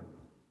for?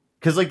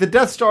 Because like the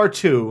Death Star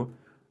 2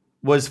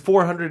 was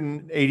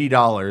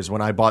 $480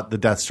 when I bought the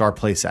Death Star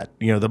playset.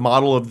 You know, the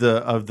model of the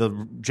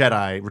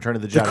Jedi, Return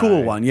of the Jedi. The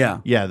cool one,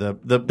 yeah. Yeah,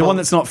 the one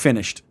that's not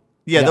finished.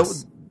 Yeah,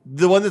 yes.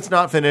 the one that's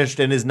not finished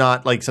and is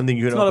not like something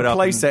you can open up.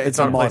 It's not a playset, it's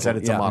a model.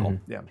 It's a model.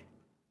 Mm-hmm.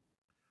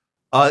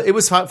 Yeah. It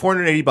was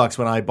 $480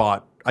 when I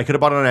bought. I could have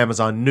bought it on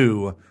Amazon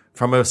new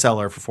from a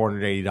seller for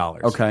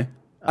 $480. Okay.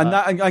 And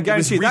that, I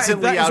guarantee that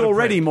is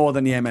already more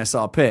than the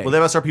MSRP. Well, the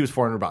MSRP was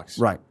 $400.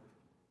 Right.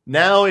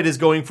 Now it is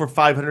going for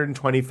 $525,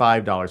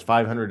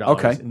 $500.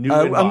 Okay. New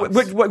in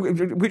box.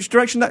 Which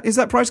direction is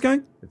that price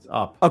going? It's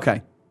up.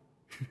 Okay.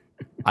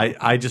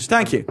 I just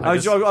thank you. I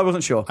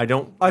wasn't sure.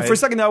 For a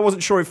second there, I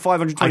wasn't sure if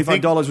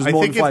 $525 was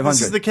more than $500. If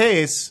this is the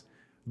case,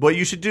 what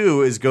you should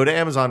do is go to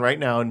Amazon right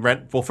now and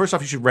rent. Well, first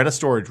off, you should rent a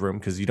storage room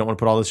because you don't want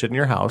to put all this shit in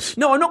your house.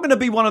 No, I'm not going to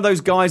be one of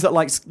those guys that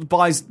like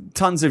buys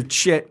tons of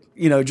shit,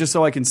 just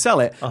so I can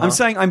sell it. I'm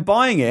saying I'm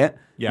buying it.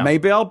 Yeah.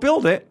 Maybe I'll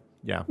build it.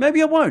 Yeah.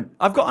 Maybe I won't.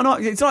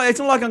 It's not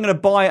like I'm going to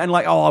buy it and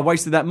like, I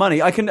wasted that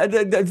money. I can, at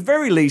the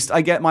very least,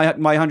 I get my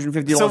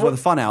 $150 worth of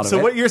fun out of it. So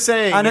what you're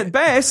saying... And at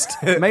best,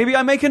 maybe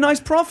I make a nice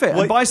profit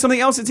and buy something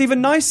else that's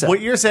even nicer.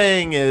 What you're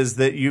saying is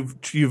that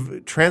you've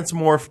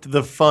transmorphed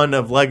the fun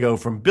of Lego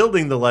from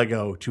building the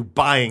Lego to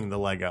buying the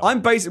Lego.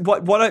 I'm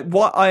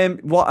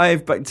what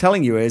I've been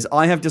telling you is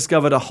I have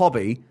discovered a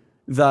hobby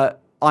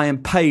that I am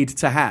paid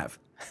to have.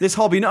 This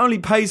hobby not only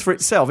pays for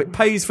itself, it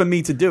pays for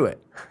me to do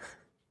it.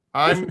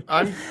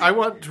 I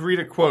want to read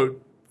a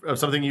quote of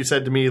something you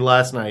said to me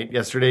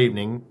yesterday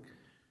evening.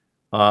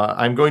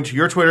 I'm going to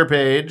your Twitter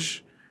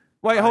page.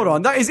 Wait, hold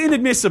on. That is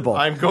inadmissible.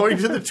 I'm going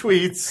to the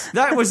tweets.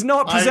 That was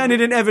not presented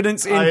in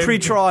evidence in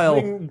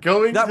pre-trial.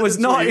 That was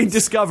not in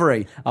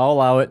discovery. I'll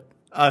allow it.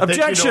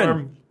 Objection.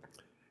 Thank you,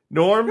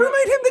 Norm. Who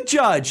made him the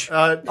judge?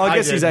 I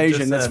guess he's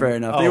Asian. That's fair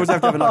enough. They always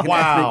have to have an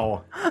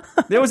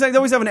ethnic. They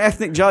always have an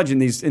ethnic judge in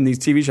these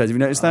TV shows. Have you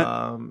noticed that?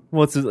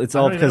 Well, it's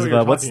all because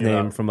of what's his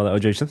name from the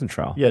O.J. Simpson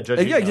trial. Yeah, Judge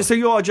Ito. Yeah. So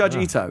you are Judge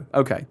Ito.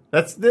 Okay.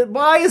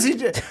 Why is he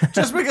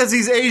just because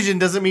he's Asian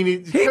doesn't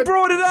mean he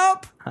brought it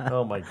up.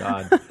 Oh my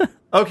God.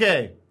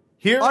 Okay.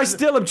 I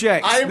still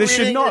object. This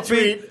should not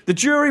be. The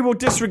jury will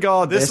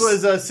disregard this.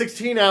 This was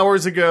 16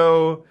 hours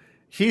ago.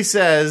 He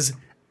says.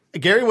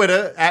 Gary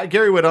Whitta, at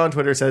Gary Whitta on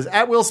Twitter says,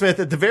 at Will Smith,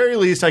 at the very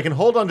least, I can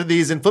hold onto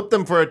these and flip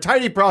them for a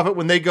tidy profit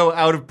when they go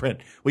out of print.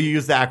 Well, you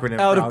use the acronym.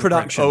 Out of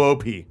production.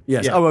 OOP.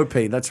 Yes, yeah.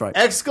 OOP, that's right.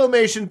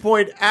 Exclamation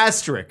point,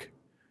 asterisk.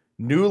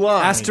 New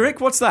line.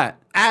 Asterisk? What's that?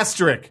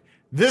 Asterisk.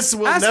 This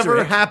will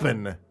never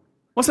happen.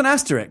 What's an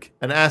asterisk?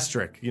 An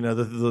asterisk. You know,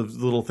 the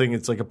little thing,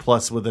 it's like a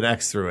plus with an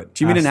X through it.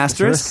 Do you mean an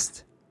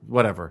asterisk?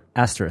 Whatever.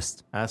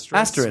 Asterisk.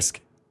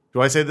 Asterisk.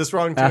 Do I say this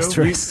wrong too?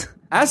 Asterisk.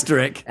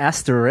 Asterisk?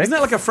 Asterisk. Isn't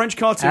that like a French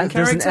cartoon character?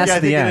 There's an S I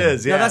at the think end. it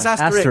is. Yeah, no,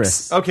 that's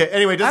asterisk. Okay,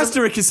 anyway.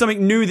 Asterisk is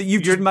something new that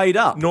you've just made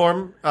up.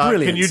 Norm,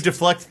 can you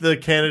deflect the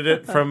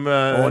candidate from...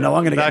 oh, no,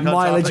 I'm going to get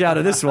mileage out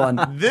of this one.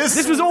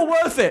 This was all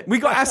worth it. We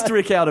got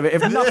asterisk out of it.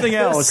 If nothing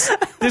else,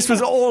 this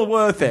was all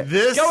worth it.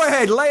 Go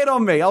ahead, lay it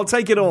on me. I'll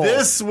take it all.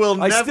 This will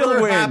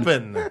never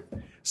happen.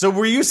 So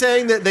were you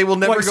saying that they will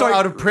never go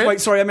out of print?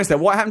 Wait, sorry, I missed that.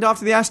 What happened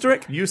after the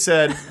asterisk? You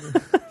said...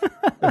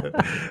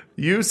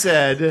 you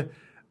said...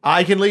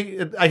 I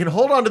can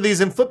hold on to these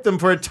and flip them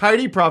for a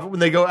tidy profit when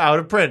they go out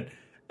of print.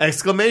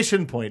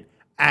 Exclamation point.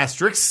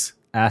 Asterisk.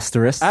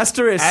 Asterisk.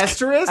 Asterisk.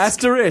 Asterisk.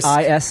 Asterisk.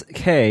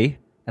 ISK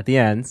at the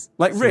end.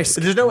 Like risk.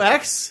 There's no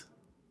X?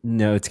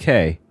 No, it's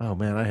K. Oh,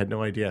 man, I had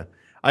no idea.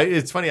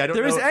 It's funny.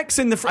 There is X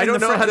in the front. I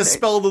don't know how to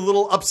spell the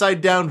little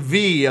upside down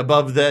V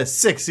above the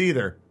 6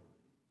 either.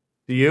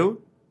 Do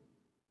you?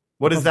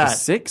 What is that?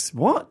 6?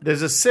 What?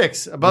 There's a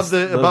 6 above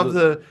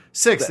the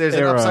 6. There's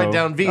an upside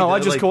down V. Oh, I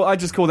just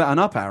call that an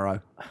up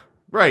arrow.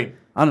 Right.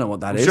 I don't know what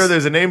that is. I'm sure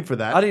there's a name for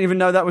that. I didn't even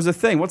know that was a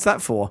thing. What's that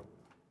for?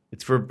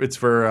 It's for. It's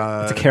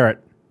a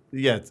carrot.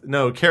 Yeah.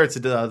 No, carrot's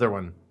the other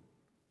one.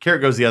 Carrot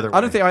goes the other way.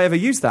 I don't think I ever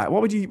used that.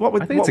 What would you?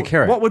 I think it's a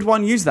carrot. What would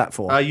one use that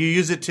for? You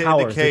use it to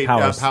indicate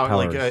power,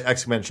 like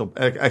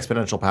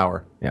exponential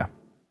power. Yeah.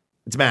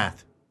 It's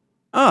math.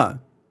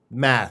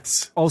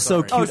 Maths.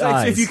 Also, cute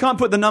eyes. If you can't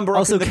put the number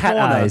up in the cat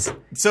corner. eyes.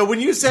 So when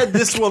you said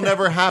this will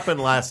never happen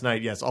last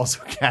night, yes,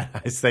 also cat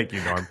eyes. Thank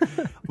you, Norm.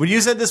 When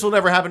you said this will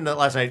never happen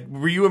last night,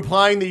 were you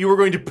implying that you were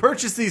going to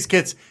purchase these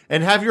kits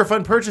and have your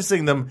fun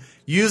purchasing them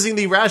using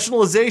the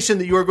rationalization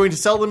that you are going to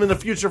sell them in the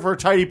future for a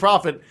tidy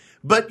profit,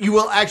 but you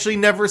will actually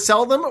never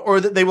sell them, or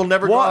that they will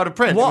never go out of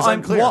print? What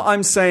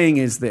I'm saying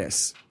is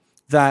this,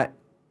 that,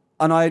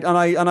 and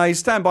I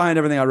stand behind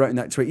everything I wrote in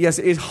that tweet. Yes,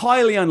 it is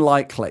highly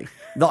unlikely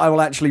that I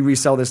will actually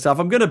resell this stuff.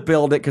 I'm going to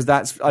build it because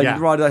I'd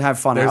rather have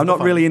fun. I'm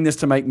not really in this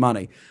to make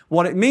money.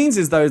 What it means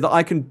is, though, that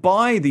I can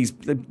buy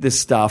this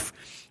stuff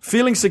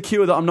feeling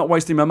secure that I'm not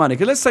wasting my money.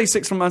 Because let's say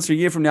 6 months or a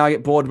year from now I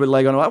get bored with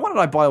Lego and I'm like, why did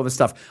I buy all this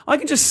stuff? I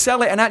can just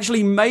sell it and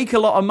actually make a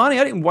lot of money.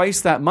 I didn't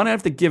waste that money. I don't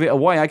have to give it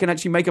away. I can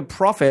actually make a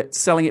profit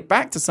selling it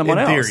back to someone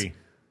else. In theory.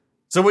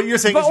 So what you're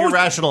saying is you're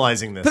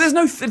rationalizing this. But there's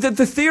no...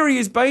 the theory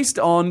is based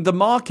on the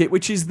market,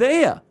 which is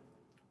there.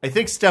 I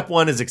think step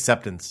 1 is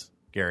acceptance,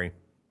 Gary.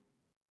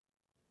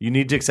 You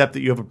need to accept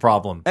that you have a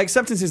problem.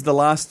 Acceptance is the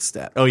last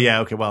step. Oh,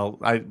 yeah. Okay, well,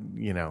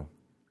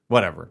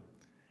 whatever.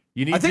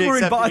 You need I think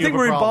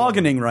we're in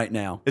bargaining right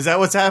now. Is that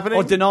what's happening?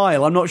 Or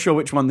denial. I'm not sure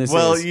which one this is.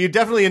 Well, you're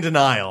definitely in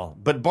denial.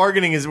 But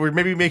bargaining we're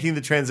maybe making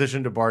the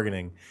transition to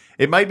bargaining.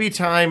 It might be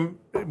time.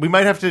 We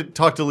might have to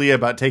talk to Leah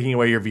about taking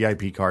away your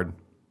VIP card.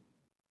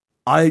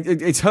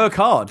 It's her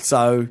card,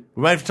 so...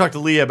 We might have to talk to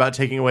Leah about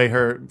taking away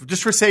her,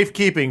 just for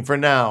safekeeping for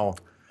now.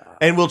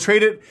 And we'll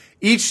trade it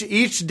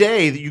each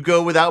day that you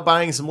go without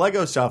buying some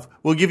Lego stuff.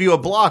 We'll give you a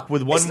block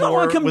with one more stud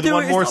on it.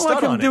 It's not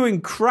like I'm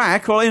doing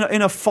crack or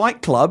in a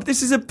fight club.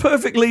 This is a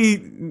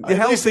perfectly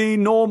healthy,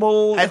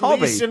 normal hobby.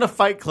 At least in a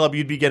fight club,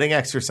 you'd be getting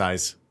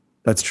exercise.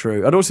 That's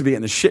true. I'd also be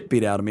getting the shit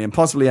beat out of me and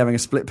possibly having a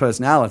split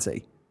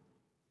personality.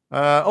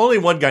 Only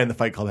one guy in the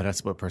fight club that has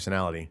split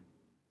personality.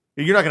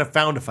 You're not going to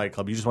found a fight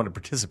club. You just want to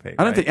participate.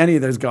 I don't think any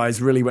of those guys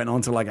really went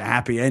on to like a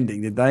happy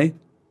ending, did they?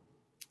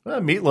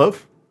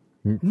 Meatloaf.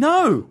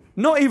 No,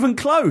 not even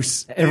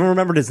close. Everyone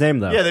remembered his name,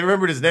 though. Yeah, they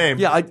remembered his name.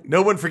 Yeah,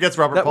 no one forgets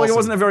Robert Paulson. It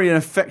wasn't a very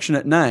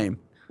affectionate name.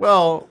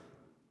 Well,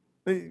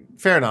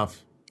 fair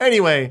enough.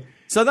 Anyway,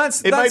 so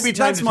that's might be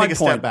time to my take a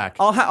point. step back.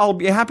 I'll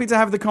be happy to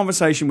have the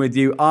conversation with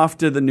you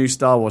after the new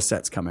Star Wars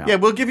sets come out. Yeah,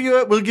 we'll give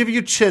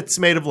you chits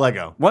made of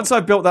Lego. Once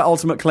I've built that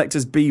Ultimate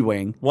Collector's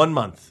B-Wing. 1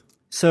 month.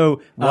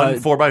 So, 1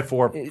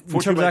 4x4. In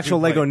terms of actual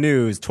Lego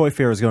news, Toy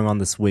Fair is going on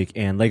this week,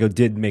 and Lego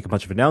did make a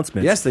bunch of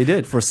announcements. Yes, they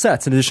did. For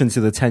sets, in addition to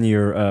the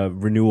 10-year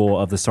renewal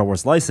of the Star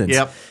Wars license.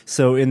 Yep.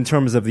 So, in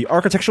terms of the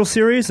architectural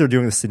series, they're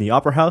doing the Sydney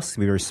Opera House. It's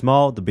going to be very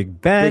small, the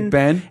Big Ben.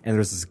 And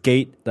there's this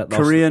gate that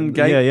Korean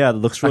gate? Yeah, it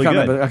looks really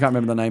good. I can't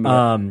remember the name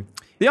of it.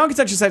 The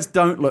architecture sets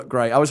don't look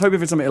great. I was hoping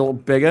for something a little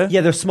bigger.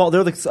 Yeah, they're small. They're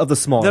of the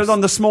smallest. They're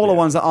on the smaller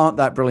ones that aren't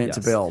that brilliant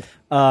to build.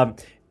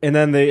 And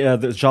then the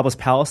Jabba's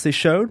Palace they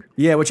showed.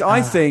 Yeah, which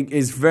I think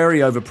is very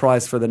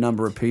overpriced for the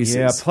number of pieces.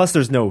 Yeah, plus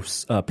there's no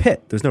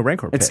pit. There's no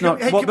Rancor pit. It's not,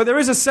 but there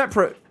is a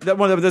separate...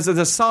 there's a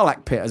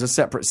Sarlacc pit as a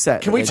separate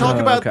set. Can we talk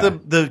about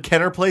the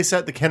Kenner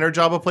playset, the Kenner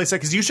Jabba playset?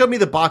 Because you showed me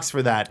the box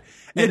for that.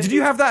 Yeah, did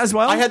you have that as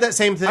well? I had that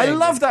same thing. I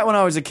loved that when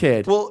I was a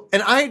kid. Well,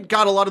 and I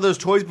got a lot of those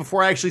toys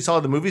before I actually saw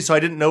the movie, so I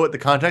didn't know what the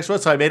context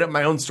was, so I made up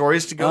my own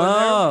stories to go in there.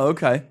 Oh,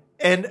 okay.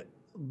 And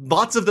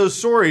lots of those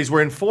stories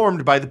were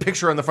informed by the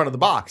picture on the front of the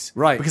box.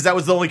 Right. Because that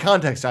was the only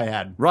context I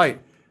had. Right.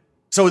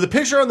 So the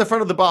picture on the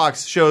front of the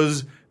box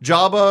shows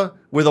Jabba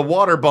with a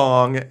water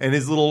bong and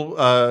his little,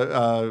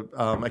 I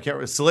can't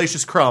remember,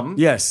 Salacious Crumb.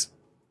 Yes.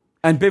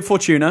 And Bib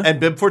Fortuna. And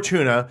Bib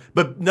Fortuna.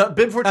 But not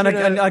Bib Fortuna.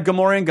 And a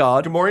Gamorrean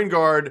Guard. Gamorrean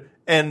Guard.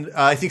 And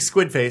I think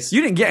Squid Face.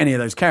 You didn't get any of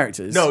those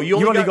characters. No, you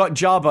only got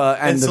Jabba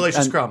and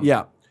Salacious Crumb.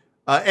 Yeah.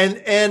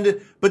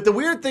 But the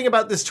weird thing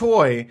about this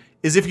toy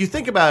is if you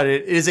think about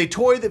it, it is a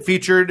toy that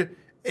featured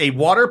a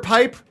water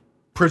pipe,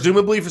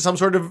 presumably for some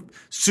sort of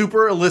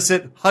super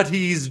illicit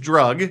Huttese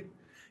drug,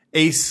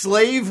 a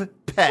slave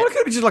pet. Well, it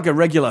could be just like a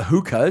regular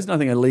hookah. There's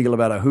nothing illegal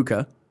about a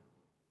hookah.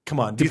 Come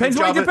on. Depends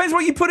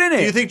what you put in it.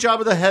 Do you think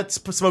Jabba the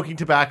Hutt's smoking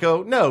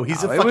tobacco? No,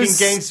 he's a fucking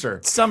gangster.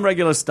 Some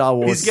regular Star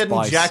Wars He's getting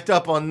spice. jacked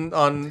up on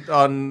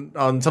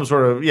some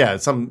sort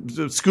of,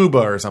 some scuba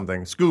or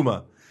something.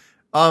 Skooma.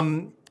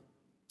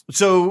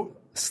 So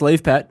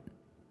slave pet,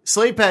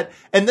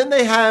 and then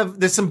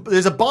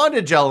there's a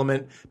bondage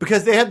element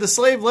because they had the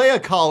slave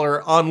Leia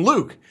collar on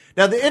Luke.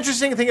 Now the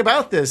interesting thing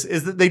about this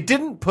is that they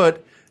didn't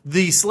put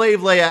the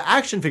slave Leia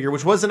action figure,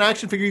 which was an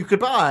action figure you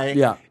could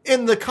buy,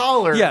 in the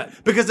collar,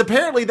 because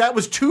apparently that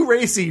was too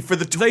racy for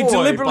the toy. They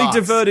deliberately box.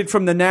 diverted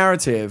from the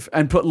narrative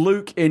and put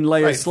Luke in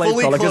Leia's slave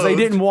collar because they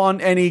didn't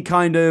want any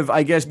kind of,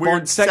 I guess,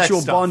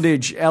 sexual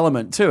bondage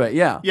element to it.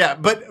 Yeah,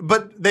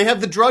 but they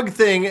have the drug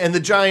thing and the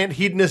giant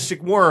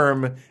hedonistic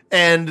worm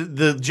and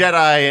the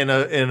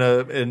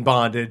Jedi in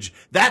bondage.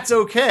 That's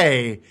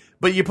okay.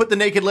 But you put the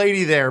naked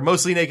lady there,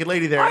 mostly naked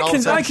lady there.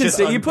 I can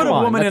see. You put a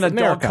woman in a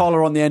dog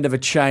collar on the end of a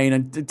chain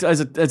and as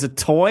a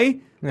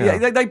toy.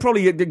 Yeah, they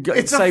probably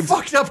it's a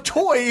fucked up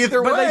toy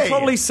either way. But they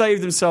probably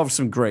saved themselves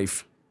some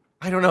grief.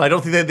 I don't know. I don't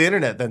think they had the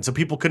internet then, so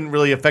people couldn't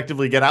really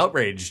effectively get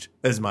outraged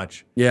as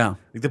much. Yeah,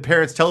 like the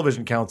Parents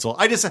Television Council.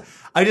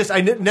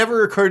 It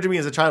never occurred to me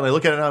as a child. I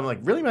look at it and I'm like,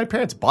 really, my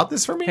parents bought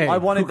this for me? Hey, I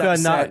wanted that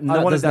set.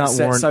 I wanted that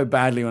set so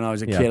badly when I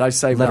was a kid. I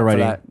saved up for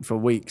that for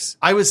weeks.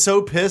 I was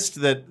so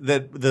pissed that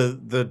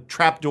the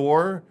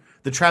trapdoor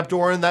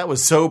in that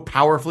was so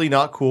powerfully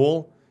not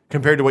cool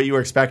compared to what you were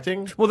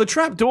expecting. Well, the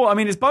trapdoor, I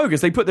mean, it's bogus.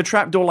 They put the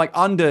trapdoor like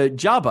under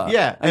Jabba.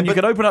 Yeah, And you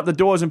could open up the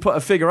doors and put a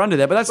figure under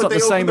there, but that's not they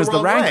the same opened as the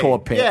the wrong Rancor way.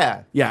 pit.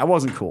 Yeah. Yeah, it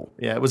wasn't cool.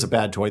 Yeah, it was a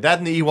bad toy. That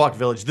and the Ewok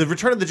Village. The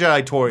Return of the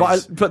Jedi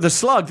toys. But the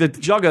slug, the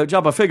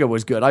Jabba figure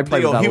was good. I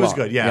played with that he a was lot.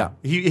 good, yeah.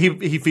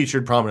 He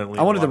featured prominently.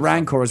 I wanted the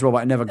Rancor as well, but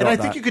I never got And I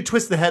that. think you could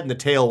twist the head and the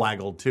tail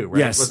waggled too, right?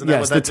 Yes, Wasn't that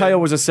what the that tail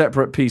did? was a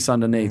separate piece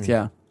underneath,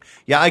 yeah.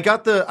 Yeah, I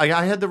got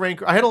I had the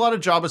Rancor. I had a lot of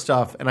Jabba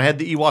stuff, and I had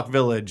the Ewok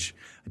Village.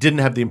 I didn't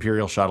have the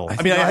Imperial Shuttle.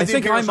 I mean, I had the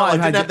Imperial Shuttle.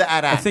 I didn't have the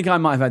AT-AT. I think I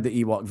might have had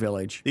the Ewok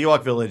Village. The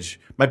Ewok Village.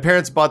 My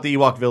parents bought the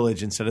Ewok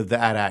Village instead of the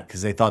AT-AT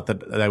because they thought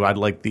that I'd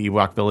like the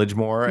Ewok Village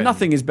more. And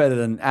Nothing is better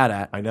than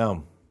AT-AT. I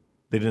know.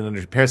 They didn't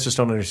understand. Parents just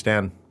don't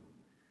understand.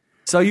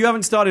 So you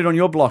haven't started on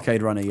your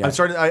blockade runner yet?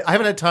 I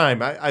haven't had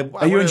time.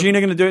 Are you and Gina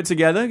going to do it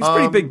together? It's a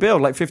pretty big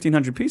build, like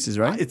 1,500 pieces,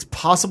 right? It's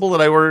possible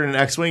that I ordered an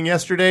X-Wing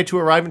yesterday to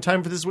arrive in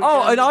time for this weekend.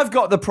 Oh, and I've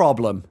got the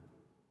problem.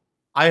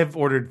 I have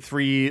ordered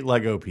 3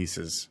 Lego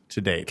pieces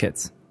to date.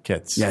 Kits.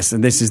 Yes,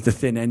 and this is the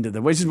thin end of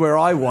which is where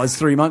I was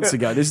 3 months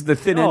ago. This is the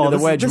thin end of the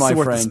wedge, this my is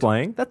worth friend.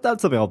 displaying.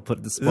 That's something I'll put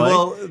on display.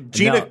 Well,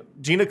 Now-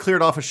 Gina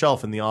cleared off a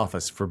shelf in the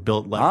office for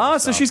built Lego. So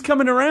stuff. she's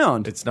coming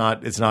around. It's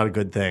not a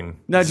good thing.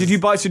 Now, did you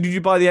buy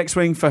the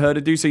X-Wing for her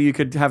to do so you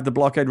could have the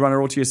blockade runner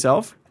all to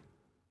yourself?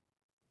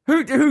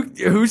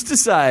 Who's to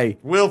say?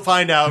 We'll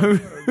find out.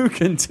 Who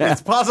can tell?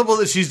 It's possible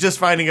that she's just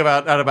finding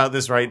out about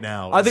this right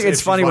now. I think if it's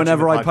she's funny watching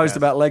whenever the I post podcast.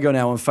 about Lego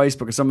now on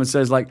Facebook, and someone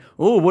says like,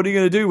 "Oh, what are you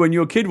going to do when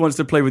your kid wants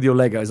to play with your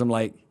Legos?" I'm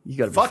like, "You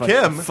got to Fuck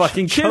him.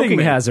 fucking kidding choking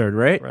me." hazard,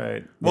 right?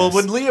 Right. Well,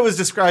 when Leah was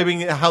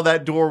describing how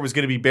that door was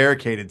going to be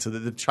barricaded so that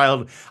the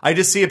child, I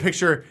just see a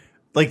picture.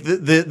 Like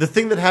the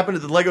thing that happened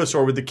at the Lego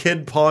store with the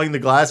kid pawing the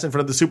glass in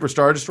front of the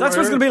Superstar Destroyer. That's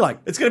what it's gonna be like.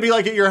 It's going to be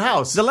like at your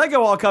house. The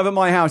Lego archive at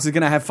my house is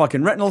going to have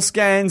fucking retinal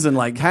scans and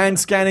like hand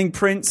scanning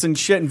prints and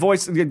shit and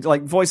voice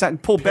acting.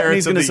 Paul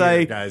Bettany's going to say,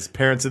 year, guys,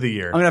 Parents of the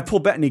Year. I'm going to have Paul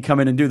Bettany come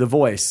in and do the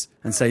voice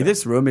and say,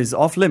 this room is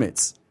off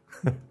limits.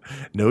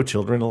 No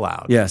children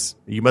allowed. Yes.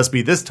 You must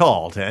be this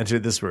tall to enter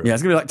this room. Yeah,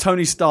 it's going to be like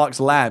Tony Stark's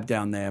lab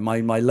down there,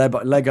 my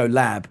Lego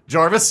lab.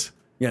 Jarvis?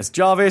 Yes,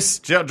 Jarvis.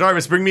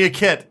 Jarvis, bring me a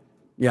kit.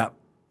 Yeah,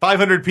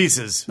 500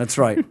 pieces. that's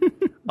right.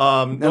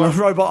 And a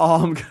robot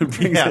arm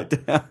brings Yeah.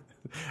 it down.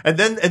 And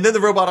then the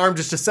robot arm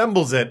just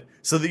assembles it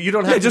so that you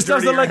don't have Yeah, to just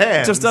does dirty the your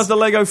hands. just does the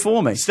Lego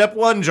for me. Step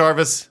 1,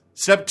 Jarvis.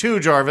 Step 2,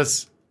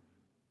 Jarvis.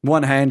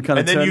 One hand kind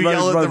of And then you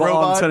yell at the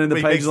robot arm, turning the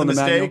when he pages makes on the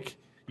manual. mistake.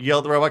 You yell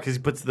at the robot because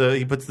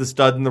he puts the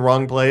stud in the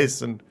wrong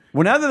place. And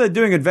Well, now that they're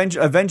doing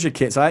Avenger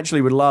kits, I actually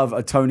would love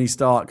a Tony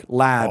Stark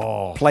lab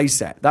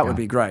playset. That would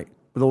be great.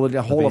 With all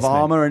the Hall of basement.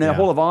 Armor in there. Yeah.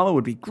 Hall of Armor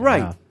would be great.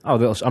 Yeah.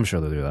 I'm sure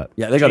they'll do that.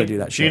 Yeah, they got to do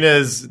that shit.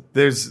 Gina's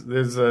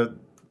there's a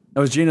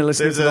Was Gina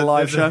listening to the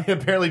live show?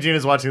 Apparently,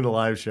 Gina's watching the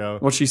live show.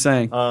 What's she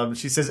saying?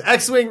 She says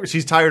X-Wing.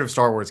 She's tired of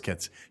Star Wars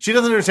kits. She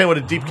doesn't understand what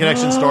a deep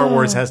connection Star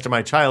Wars has to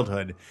my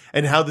childhood,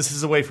 and how this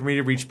is a way for me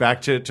to reach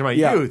back to my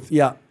youth.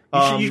 Yeah.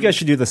 You guys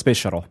should do the space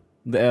shuttle.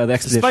 The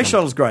expedition. Space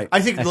shuttle's great.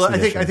 I think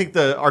Expedition. I think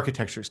the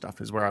architecture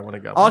stuff is where I want to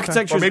go.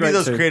 Architecture or is maybe great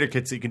those too. creator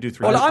kits that you can do 3D.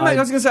 Well, I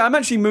was going to say, I'm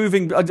actually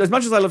moving. As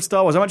much as I love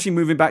Star Wars, I'm actually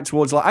moving back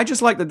towards I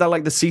just like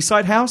the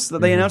seaside house that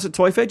they announced at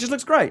Toy Fair. It just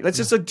looks great. It's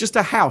just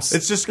a house.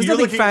 It's just There's you're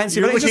nothing looking,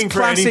 fancy. You're but it's looking just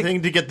for classic,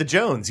 anything to get the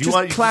Jones. You just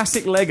want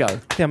classic Lego.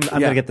 Yeah, I'm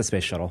gonna get the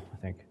space shuttle. I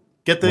think.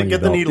 get the when you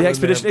build. needle. The in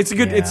expedition. there. It's a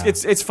good. Yeah.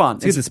 It's fun.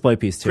 It's a good display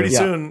piece too. Pretty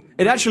soon.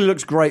 It actually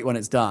looks great when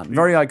it's done.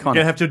 Very iconic. You're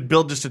gonna have to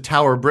build just a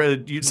tower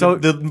bridge. So-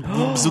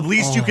 the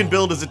least you can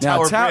build is a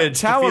tower bridge.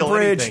 to feel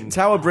anything.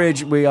 Tower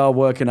Bridge. We are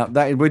working up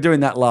that. We're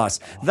doing that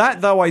last. That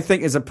though, I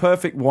think is a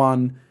perfect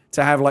one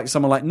to have like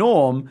someone like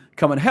Norm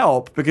come and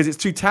help because it's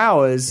 2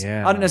 towers.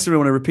 Yeah. I don't necessarily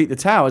want to repeat the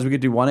towers. We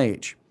could do one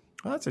each.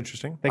 Oh, that's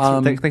interesting.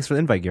 Thanks for the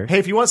invite, Gary. Hey,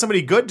 if you want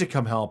somebody good to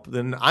come help,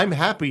 then I'm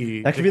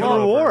happy. That could to be the come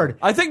over. reward.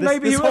 I think This-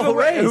 maybe this whole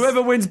race.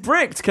 whoever wins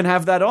Bricked can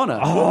have that honor.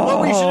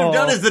 What we should have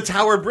done is the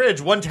tower bridge,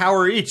 1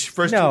 tower each,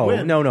 first to No.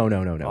 win.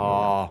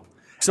 Oh.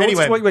 So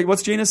Anyway. wait,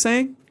 what's Gina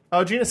saying?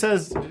 Oh, Gina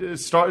says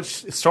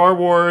Star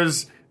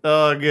Wars,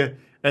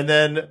 and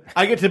then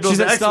I get to build She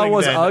said the Star X-Wing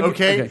Wars, then, ugh.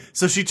 okay? Okay.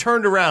 So she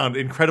turned around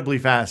incredibly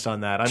fast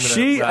on that.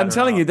 I'm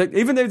telling you that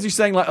even though she's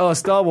saying like, oh,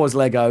 Star Wars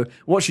Lego,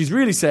 what she's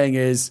really saying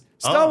is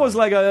Star Wars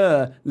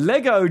Lego,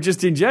 Lego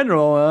just in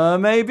general,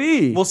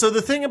 maybe. Well, so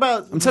the thing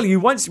about I'm telling you,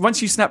 once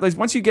you snap those,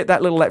 once you get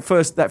that little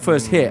first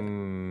hit,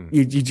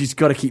 you just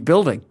got to keep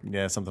building.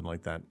 yeah, something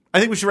like that. I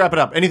think we should wrap it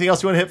up. Anything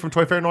else you want to hit from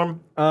Toy Fair,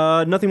 Norm?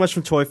 Nothing much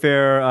from Toy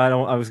Fair.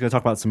 I was going to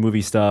talk about some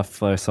movie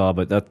stuff I saw,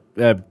 but that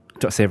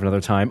save another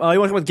time. You want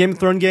to talk about Game of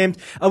Thrones games?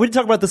 We didn't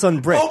talk about this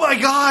on Brick. Oh my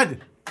God!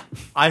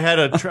 I had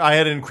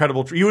an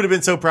incredible. You would have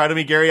been so proud of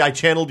me, Gary. I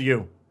channeled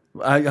you.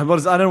 I don't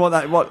know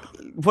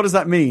what does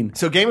that mean?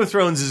 So Game of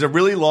Thrones is a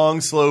really long,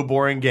 slow,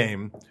 boring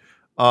game.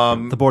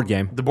 The board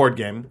game. The board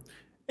game,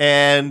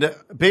 and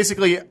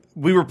basically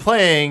we were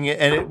playing,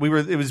 and it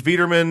was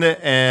Viederman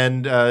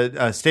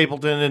and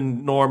Stapleton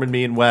and Norm and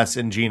me and Wes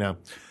and Gina,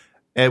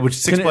 which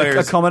is 6 Can players.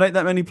 it accommodate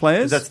that many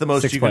players? That's the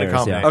most 6 you can players,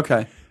 accommodate. yeah.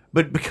 Okay.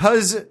 But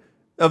because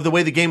of the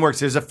way the game works,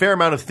 there's a fair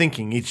amount of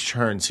thinking each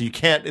turn, so you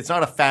can't. It's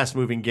not a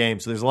fast-moving game,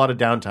 so there's a lot of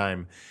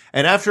downtime.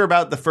 And after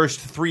about the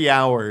first 3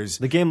 hours,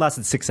 The game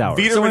lasted 6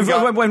 hours.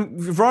 So when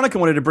Veronica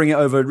wanted to bring it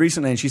over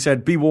recently, and she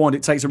said, "Be warned,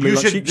 it takes a really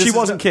long." She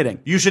wasn't kidding.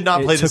 You should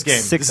not play this took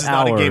game. 6 This is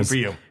hours. not a game for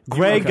you.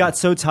 Greg got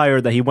so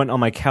tired that he went on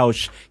my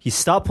couch. He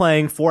stopped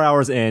playing 4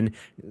 hours in,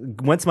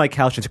 went to my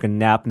couch and took a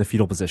nap in the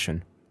fetal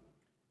position.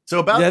 So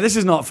about Yeah, this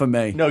is not for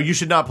me. no, you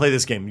should not play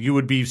this game. You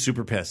would be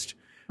super pissed.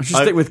 I should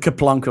stick with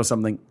Kaplunk or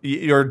something.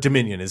 Your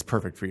Dominion is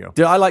perfect for you.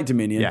 Dude, I like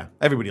Dominion. Yeah,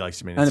 everybody likes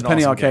Dominion. And It's the an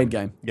Penny awesome Arcade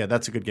game. Yeah,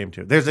 that's a good game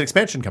too. There's an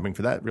expansion coming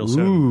for that real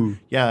soon.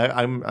 Yeah,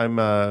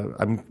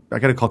 I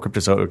got to call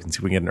Cryptozoic and see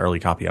if we can get an early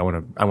copy. I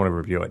want to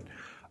review it.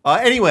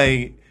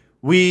 Anyway,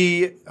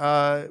 we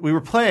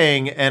were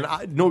playing, and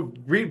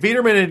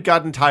Viderman had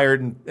gotten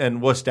tired and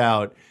wussed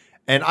out,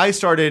 and I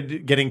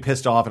started getting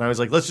pissed off, and I was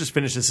like, let's just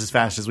finish this as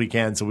fast as we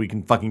can so we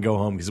can fucking go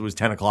home because it was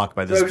 10 o'clock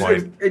by this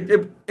point.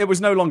 It was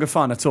no longer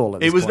fun at all.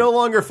 It was no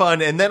longer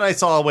fun, and then I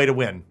saw a way to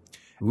win.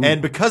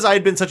 And because I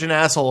had been such an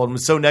asshole and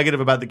was so negative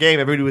about the game,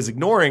 everybody was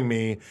ignoring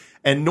me.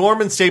 And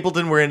Norm and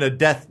Stapleton were in a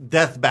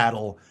death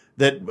battle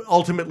that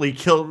ultimately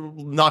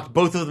knocked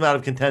both of them out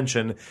of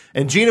contention.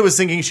 And Gina was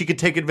thinking she could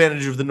take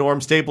advantage of the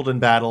Norm Stapleton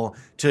battle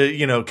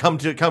to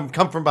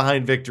come from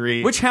behind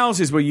victory. Which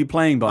houses were you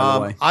playing, by the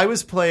way? I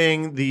was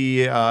playing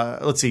the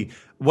let's see.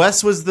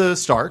 Wes was the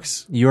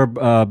Starks. You're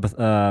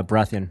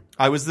Baratheon.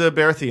 I was the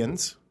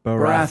Baratheons.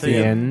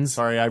 Baratheons.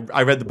 Sorry,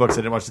 I read the books. I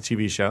didn't watch the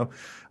TV show.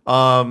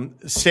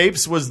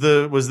 Stapes was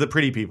the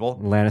pretty people.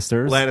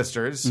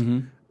 Lannisters.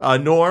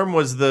 Mm-hmm. Norm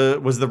was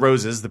the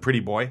Roses, the pretty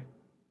boy.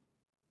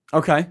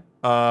 Okay.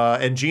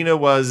 And Gina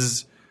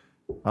was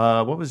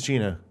what was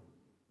Gina?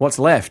 What's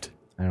left?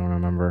 I don't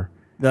remember.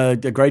 The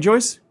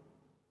Greyjoys?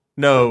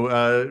 No,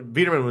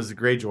 Viderman was the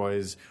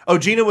Greyjoys. Oh,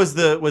 Gina was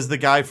the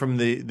guy from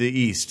the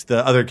East,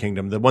 the other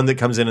kingdom, the one that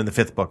comes in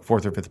the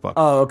fourth or fifth book.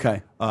 Oh,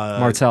 okay.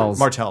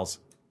 Martells.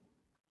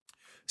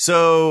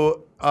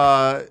 So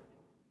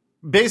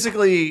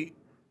basically,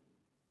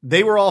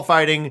 they were all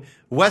fighting.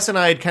 Wes and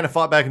I had kind of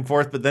fought back and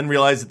forth, but then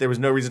realized that there was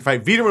no reason to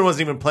fight. Viderman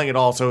wasn't even playing at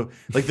all, so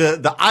like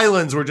the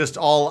islands were just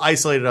all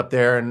isolated up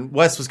there, and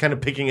Wes was kind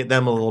of picking at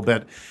them a little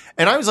bit.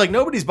 And I was like,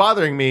 nobody's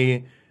bothering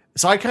me,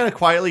 so I kind of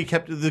quietly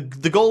kept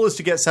the goal is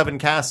to get 7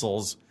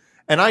 castles,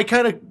 and I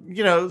kind of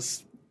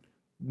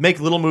make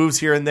little moves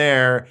here and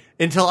there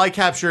until I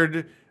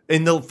captured.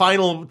 In the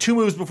final 2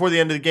 moves before the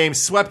end of the game,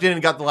 swept in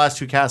and got the last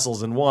 2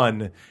 castles and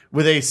won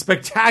with a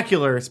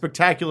spectacular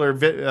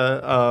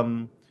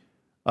victory.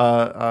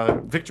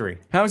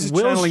 How is it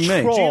channeling me?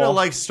 Gina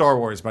likes Star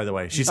Wars, by the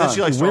way. She says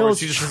she likes Star Wars.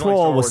 She just doesn't like Star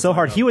troll Wars was so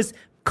hard. enough. He was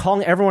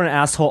calling everyone an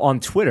asshole on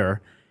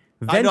Twitter,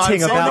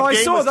 venting about. I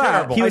saw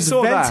that. He was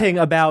venting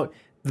about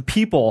the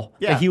people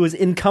that he was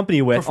in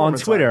company with on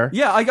Twitter.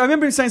 Yeah, I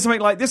remember him saying something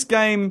like, "This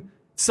game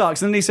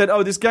sucks," and then he said,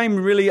 "Oh, this game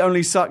really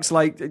only sucks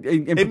like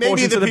in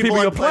proportion to the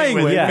people you're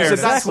playing with." Yeah, so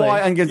that's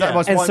why, and that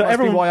must be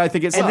why I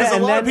think it sucks. A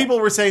lot of people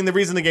were saying the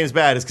reason the game's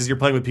bad is because you're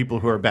playing with people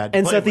who are bad.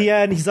 And so at the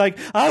end, he's like,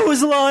 "I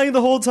was lying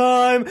the whole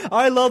time.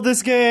 I love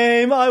this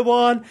game. I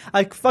won."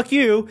 Like, fuck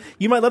you.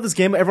 You might love this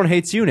game, but everyone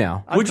hates you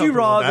now. Would you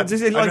rather?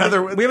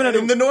 We haven't had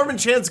in the Norman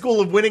Chan school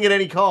of winning at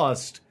any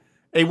cost.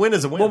 A win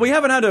is a win. Well, we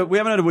haven't had a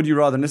would you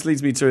rather, and this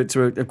leads me to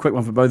a quick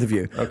one for both of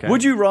you. Okay.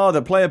 Would you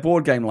rather play a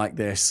board game like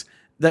this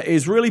that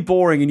is really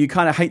boring and you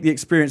kind of hate the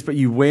experience but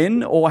you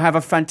win, or have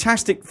a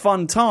fantastic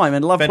fun time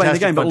and love playing the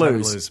game but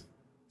lose?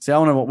 See, I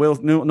want to know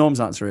what Norm's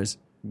answer is.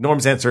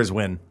 Norm's answer is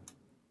win.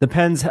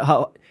 Depends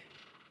how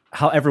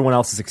everyone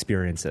else's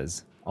experience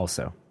is.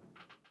 Also,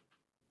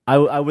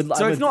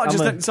 So it's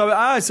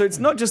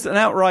not just an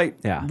outright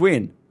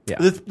win. Yeah.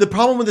 The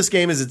problem with this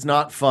game is it's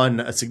not fun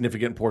a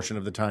significant portion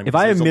of the time. If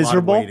I am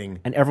miserable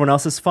and everyone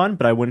else is fun,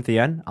 but I win at the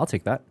end, I'll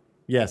take that.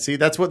 Yeah, see,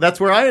 that's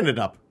where I ended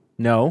up.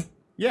 No.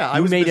 Yeah,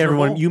 I was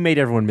miserable. You made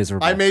everyone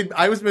miserable.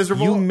 I was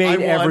miserable. You made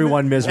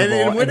everyone miserable.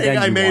 And in winning,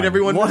 I made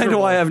everyone miserable. Why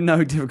do I have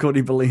no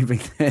difficulty believing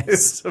this?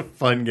 It's a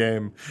fun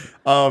game.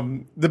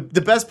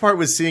 The best part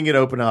was seeing it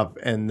open up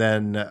and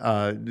then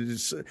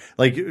just,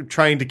 like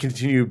trying to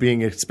continue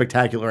being a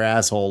spectacular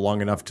asshole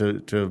long enough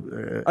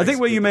to I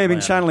think where you may have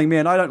been channeling me,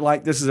 and I don't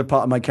like this is a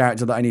part of my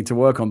character that I need to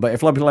work on, but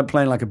if I'm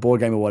playing like a board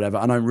game or whatever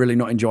and I'm really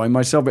not enjoying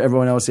myself but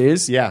everyone else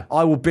is,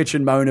 I will bitch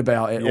and moan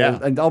about it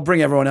and I'll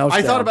bring everyone else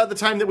down. I thought about the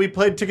time that we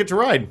played Ticket to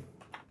Ride.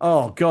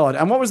 Oh, God.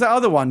 And what was that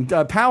other one?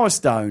 Power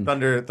Stone.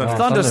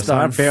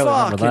 Thunderstone.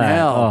 Fucking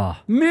hell. Oh.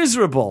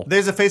 Miserable.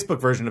 There's a Facebook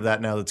version of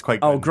that now that's quite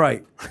good. Oh,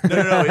 great.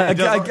 No.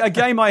 A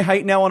game I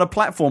hate now on a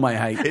platform I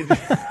hate.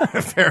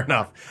 Fair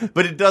enough.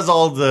 But it does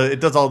all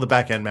the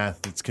back end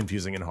math that's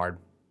confusing and hard.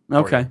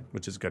 Okay.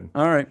 Which is good.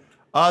 All right.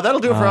 That'll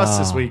do it for us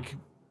this week,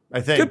 I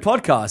think. Good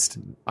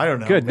podcast. I don't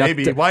know. Good.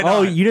 Maybe. Why not?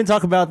 Oh, you didn't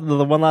talk about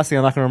the one last thing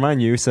I'm not going to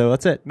remind you, so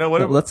that's it. No,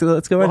 let's go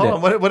into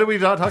it. What did we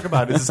not talk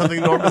about? Is it something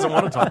Norm doesn't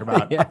want to talk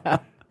about? Yeah.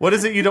 What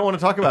is it you don't want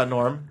to talk about,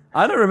 Norm?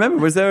 I don't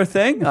remember. Was there a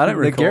thing? I don't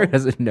recall. Gary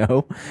doesn't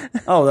know.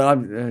 Oh, then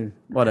I'm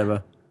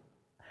whatever.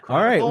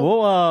 All right.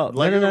 Well,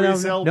 Nope.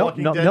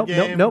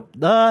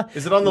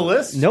 Is it on the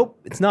list? Nope,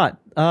 it's not.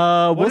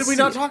 What did we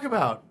not talk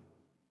about?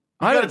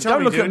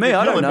 Don't look at me.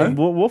 I don't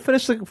know. We'll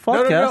finish the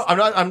podcast. No. I'm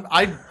not.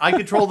 I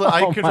control the.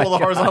 I control the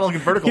horizontal and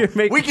vertical.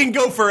 We can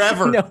go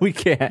forever. No, we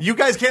can't. You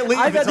guys can't leave.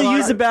 I've had to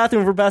use the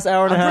bathroom for the past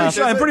hour and a half.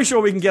 I'm pretty sure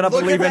we can get up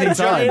and leave any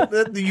time.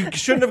 You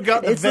shouldn't have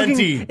got the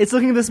venti. It's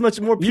looking this much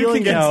more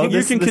appealing now.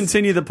 You can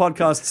continue the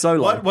podcast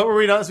solo. What were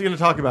we not going to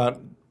talk about?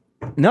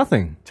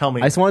 Nothing. Tell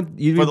me. I just want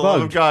you to be For the love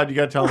of bugged. God, you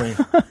got to tell me.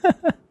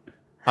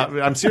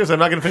 I'm serious. I'm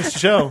not going to finish the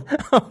show.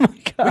 Oh my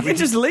God. We can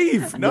just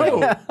leave.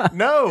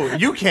 No,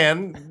 you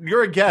can.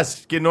 You're a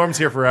guest. Norm's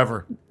here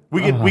forever.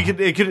 We could.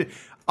 It could.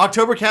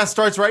 Oktobercast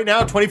starts right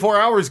now. 24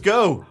 hours.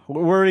 Go.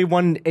 We're already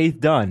 1/8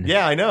 done.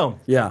 Yeah, I know.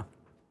 Yeah.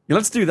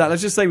 Let's do that.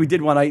 Let's just say we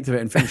did 1/8 of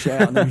it and finish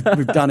it out, and then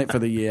we've done it for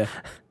the year.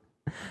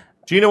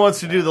 Gina wants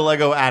to do the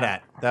Lego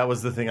AT-AT. That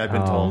was the thing I've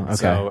been told. Okay.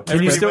 So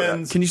Can you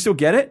everybody still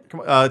get it?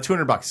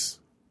 $200,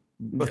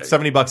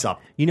 $70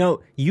 up. You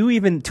know, you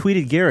even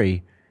tweeted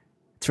Gary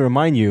to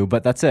remind you,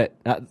 but that's it.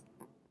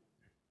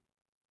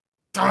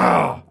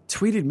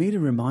 Tweeted me to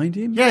remind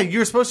him? Yeah,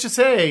 you're supposed to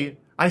say.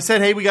 I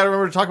said, hey, we got to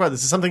remember to talk about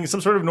this. It's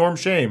some sort of Norm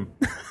shame.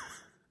 Shame.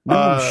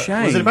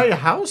 Was it about your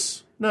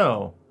house?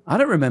 No. I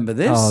don't remember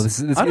this. Oh,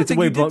 this I don't think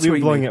way you did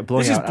tweet blowing me. it.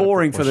 This is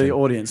boring for the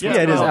audience. Yeah,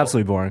 it is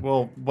absolutely boring.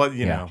 Well,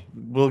 you know,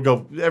 we'll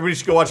go. Everybody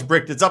should go watch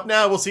Bricked. It's up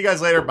now. We'll see you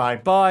guys later. Bye.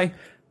 Bye.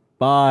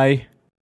 Bye.